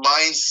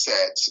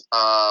mindset,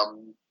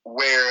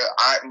 where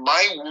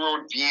my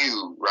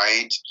worldview,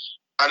 right?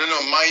 I don't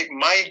know.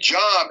 My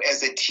job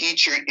as a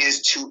teacher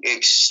is to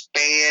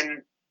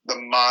expand the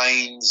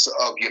minds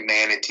of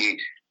humanity.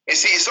 And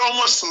see, it's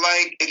almost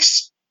like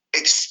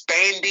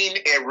expanding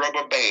a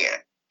rubber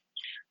band.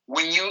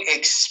 When you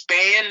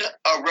expand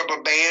a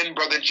rubber band,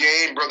 Brother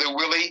Jay and Brother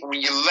Willie,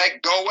 when you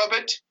let go of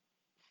it,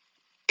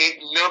 it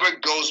never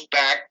goes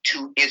back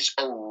to its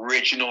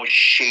original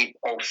shape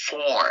or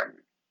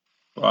form.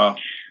 Wow.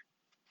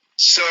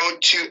 So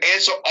to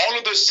answer all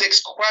of those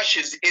 6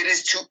 questions, it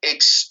is to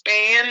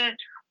expand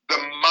the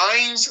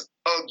minds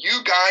of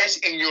you guys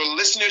and your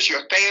listeners,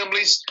 your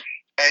families,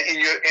 and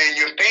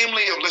your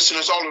family of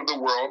listeners all over the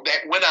world,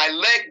 that when I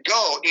let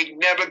go, it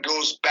never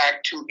goes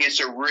back to its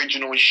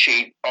original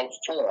shape or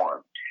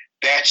form.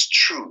 That's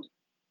truth.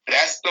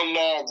 That's the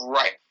law of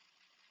right.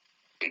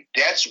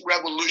 That's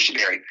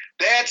revolutionary.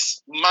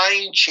 That's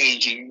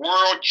mind-changing,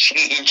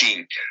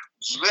 world-changing.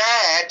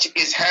 That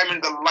is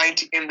having the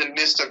light in the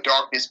midst of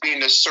darkness,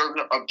 being a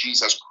servant of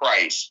Jesus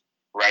Christ,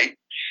 right?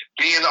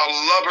 Being a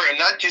lover, and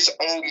not just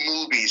old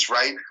movies,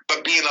 right?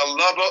 But being a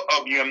lover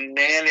of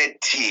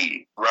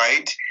humanity,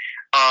 right?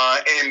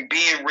 And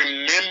being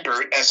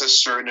remembered as a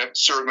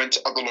servant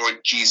of the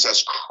Lord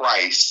Jesus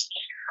Christ.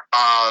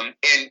 And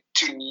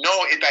to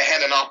know, if I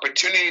had an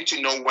opportunity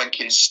to know one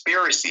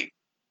conspiracy,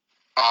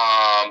 if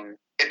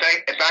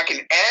I can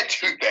add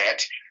to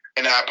that,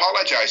 and I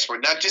apologize for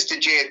it, not just the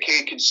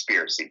JFK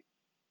conspiracy,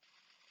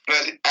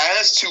 but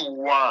as to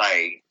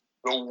why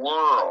the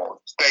world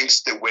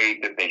thinks the way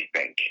that they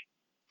think.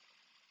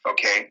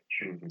 Okay?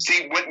 Mm-hmm.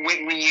 See,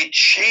 when you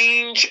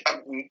change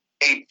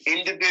a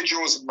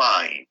individual's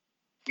mind,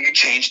 you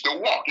change the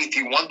walk. If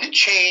you want to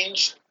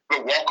change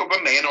the walk of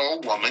a man or a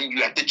woman,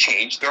 you have to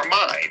change their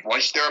mind.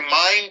 Once their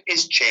mind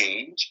is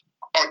changed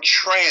or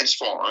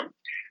transformed,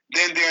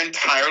 then their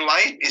entire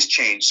life is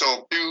changed.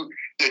 So through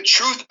the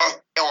Truth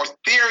or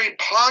Theory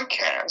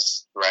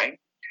podcast, right,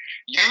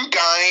 you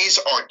guys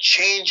are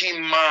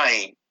changing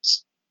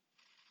minds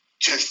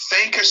to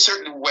think a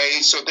certain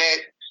way so that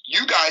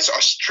you guys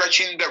are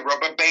stretching the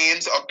rubber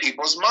bands of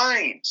people's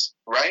minds,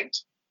 right?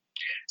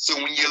 So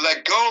when you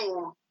let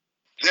go,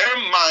 their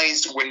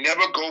minds will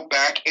never go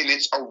back in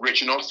its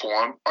original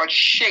form or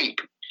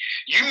shape.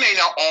 You may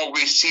not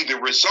always see the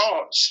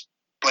results,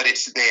 but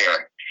it's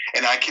there.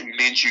 And I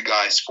commend you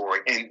guys for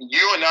it. And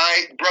you and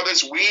I,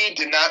 brothers, we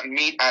did not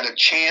meet out of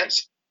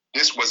chance.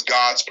 This was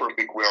God's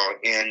perfect will.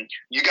 And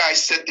you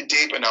guys set the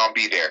date, and I'll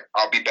be there.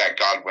 I'll be back,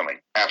 God willing.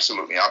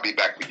 Absolutely. I'll be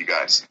back with you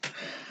guys.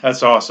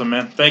 That's awesome,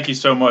 man. Thank you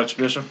so much,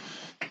 Bishop.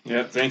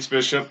 Yeah, thanks,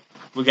 Bishop.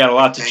 We got a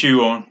lot to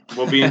chew on.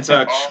 We'll be in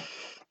touch.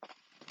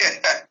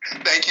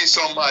 Thank you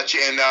so much,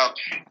 and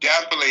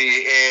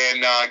definitely,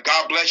 and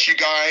God bless you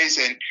guys,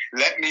 and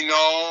let me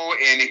know,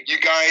 and if you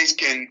guys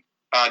can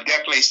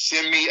definitely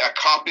send me a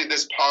copy of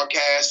this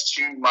podcast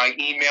to my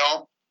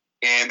email,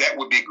 and that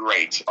would be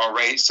great, all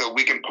right, so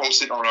we can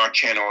post it on our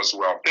channel as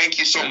well. Thank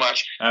you so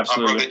much,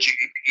 Absolutely. Brother G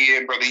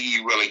and Brother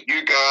E. Willie.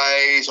 You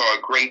guys are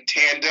a great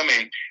tandem,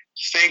 and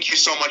thank you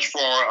so much for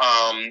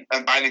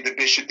inviting the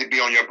Bishop to be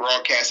on your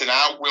broadcast, and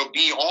I will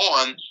be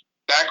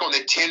back on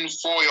the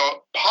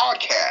Tinfoil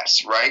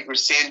podcast, right? We're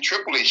seeing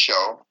Tripoli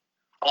show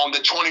on the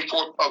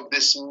 24th of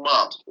this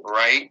month,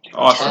 right?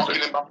 Awesome.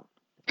 Talking about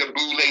the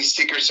Boule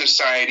Secret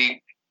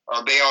Society.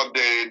 They are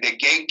the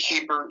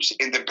gatekeepers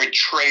and the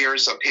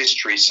betrayers of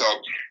history. So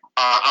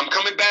I'm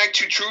coming back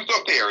to Truth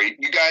or Theory.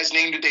 You guys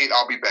name the date,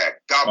 I'll be back.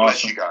 God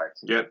bless you guys.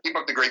 Yep. Keep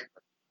up the great.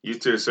 You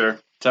too, sir.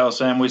 Tell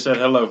Sam we said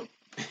hello.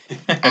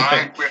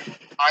 I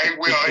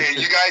will. And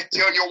you guys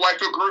tell your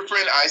wife or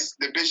girlfriend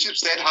the Bishop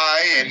said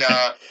hi,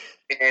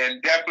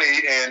 and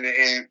definitely,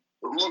 and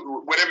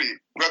whatever,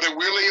 Brother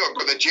Willie or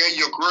Brother Jay,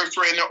 your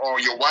girlfriend or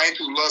your wife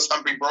who loves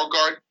Humphrey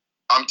Bogart,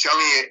 I'm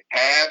telling you,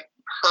 have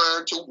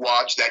her to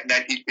watch that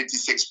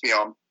 1956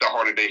 film, The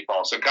Harder They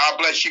Fall. So God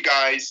bless you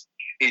guys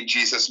in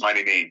Jesus'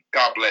 mighty name.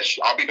 God bless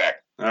you. I'll be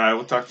back. All right,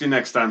 we'll talk to you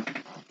next time.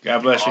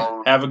 God bless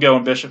you. Have a good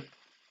one, Bishop.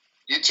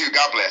 You too.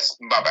 God bless.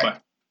 Bye-bye. Bye.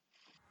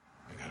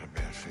 I got a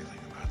bad feeling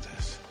about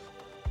this.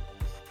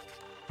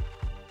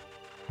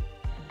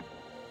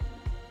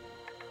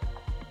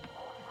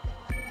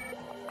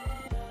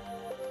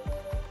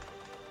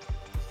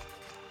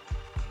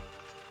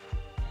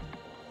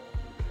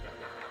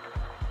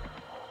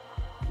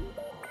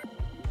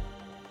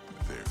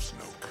 There's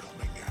no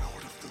coming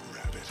out of the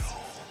rabbit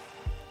hole.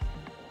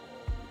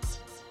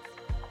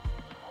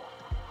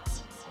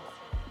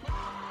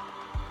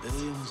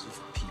 Billions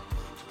of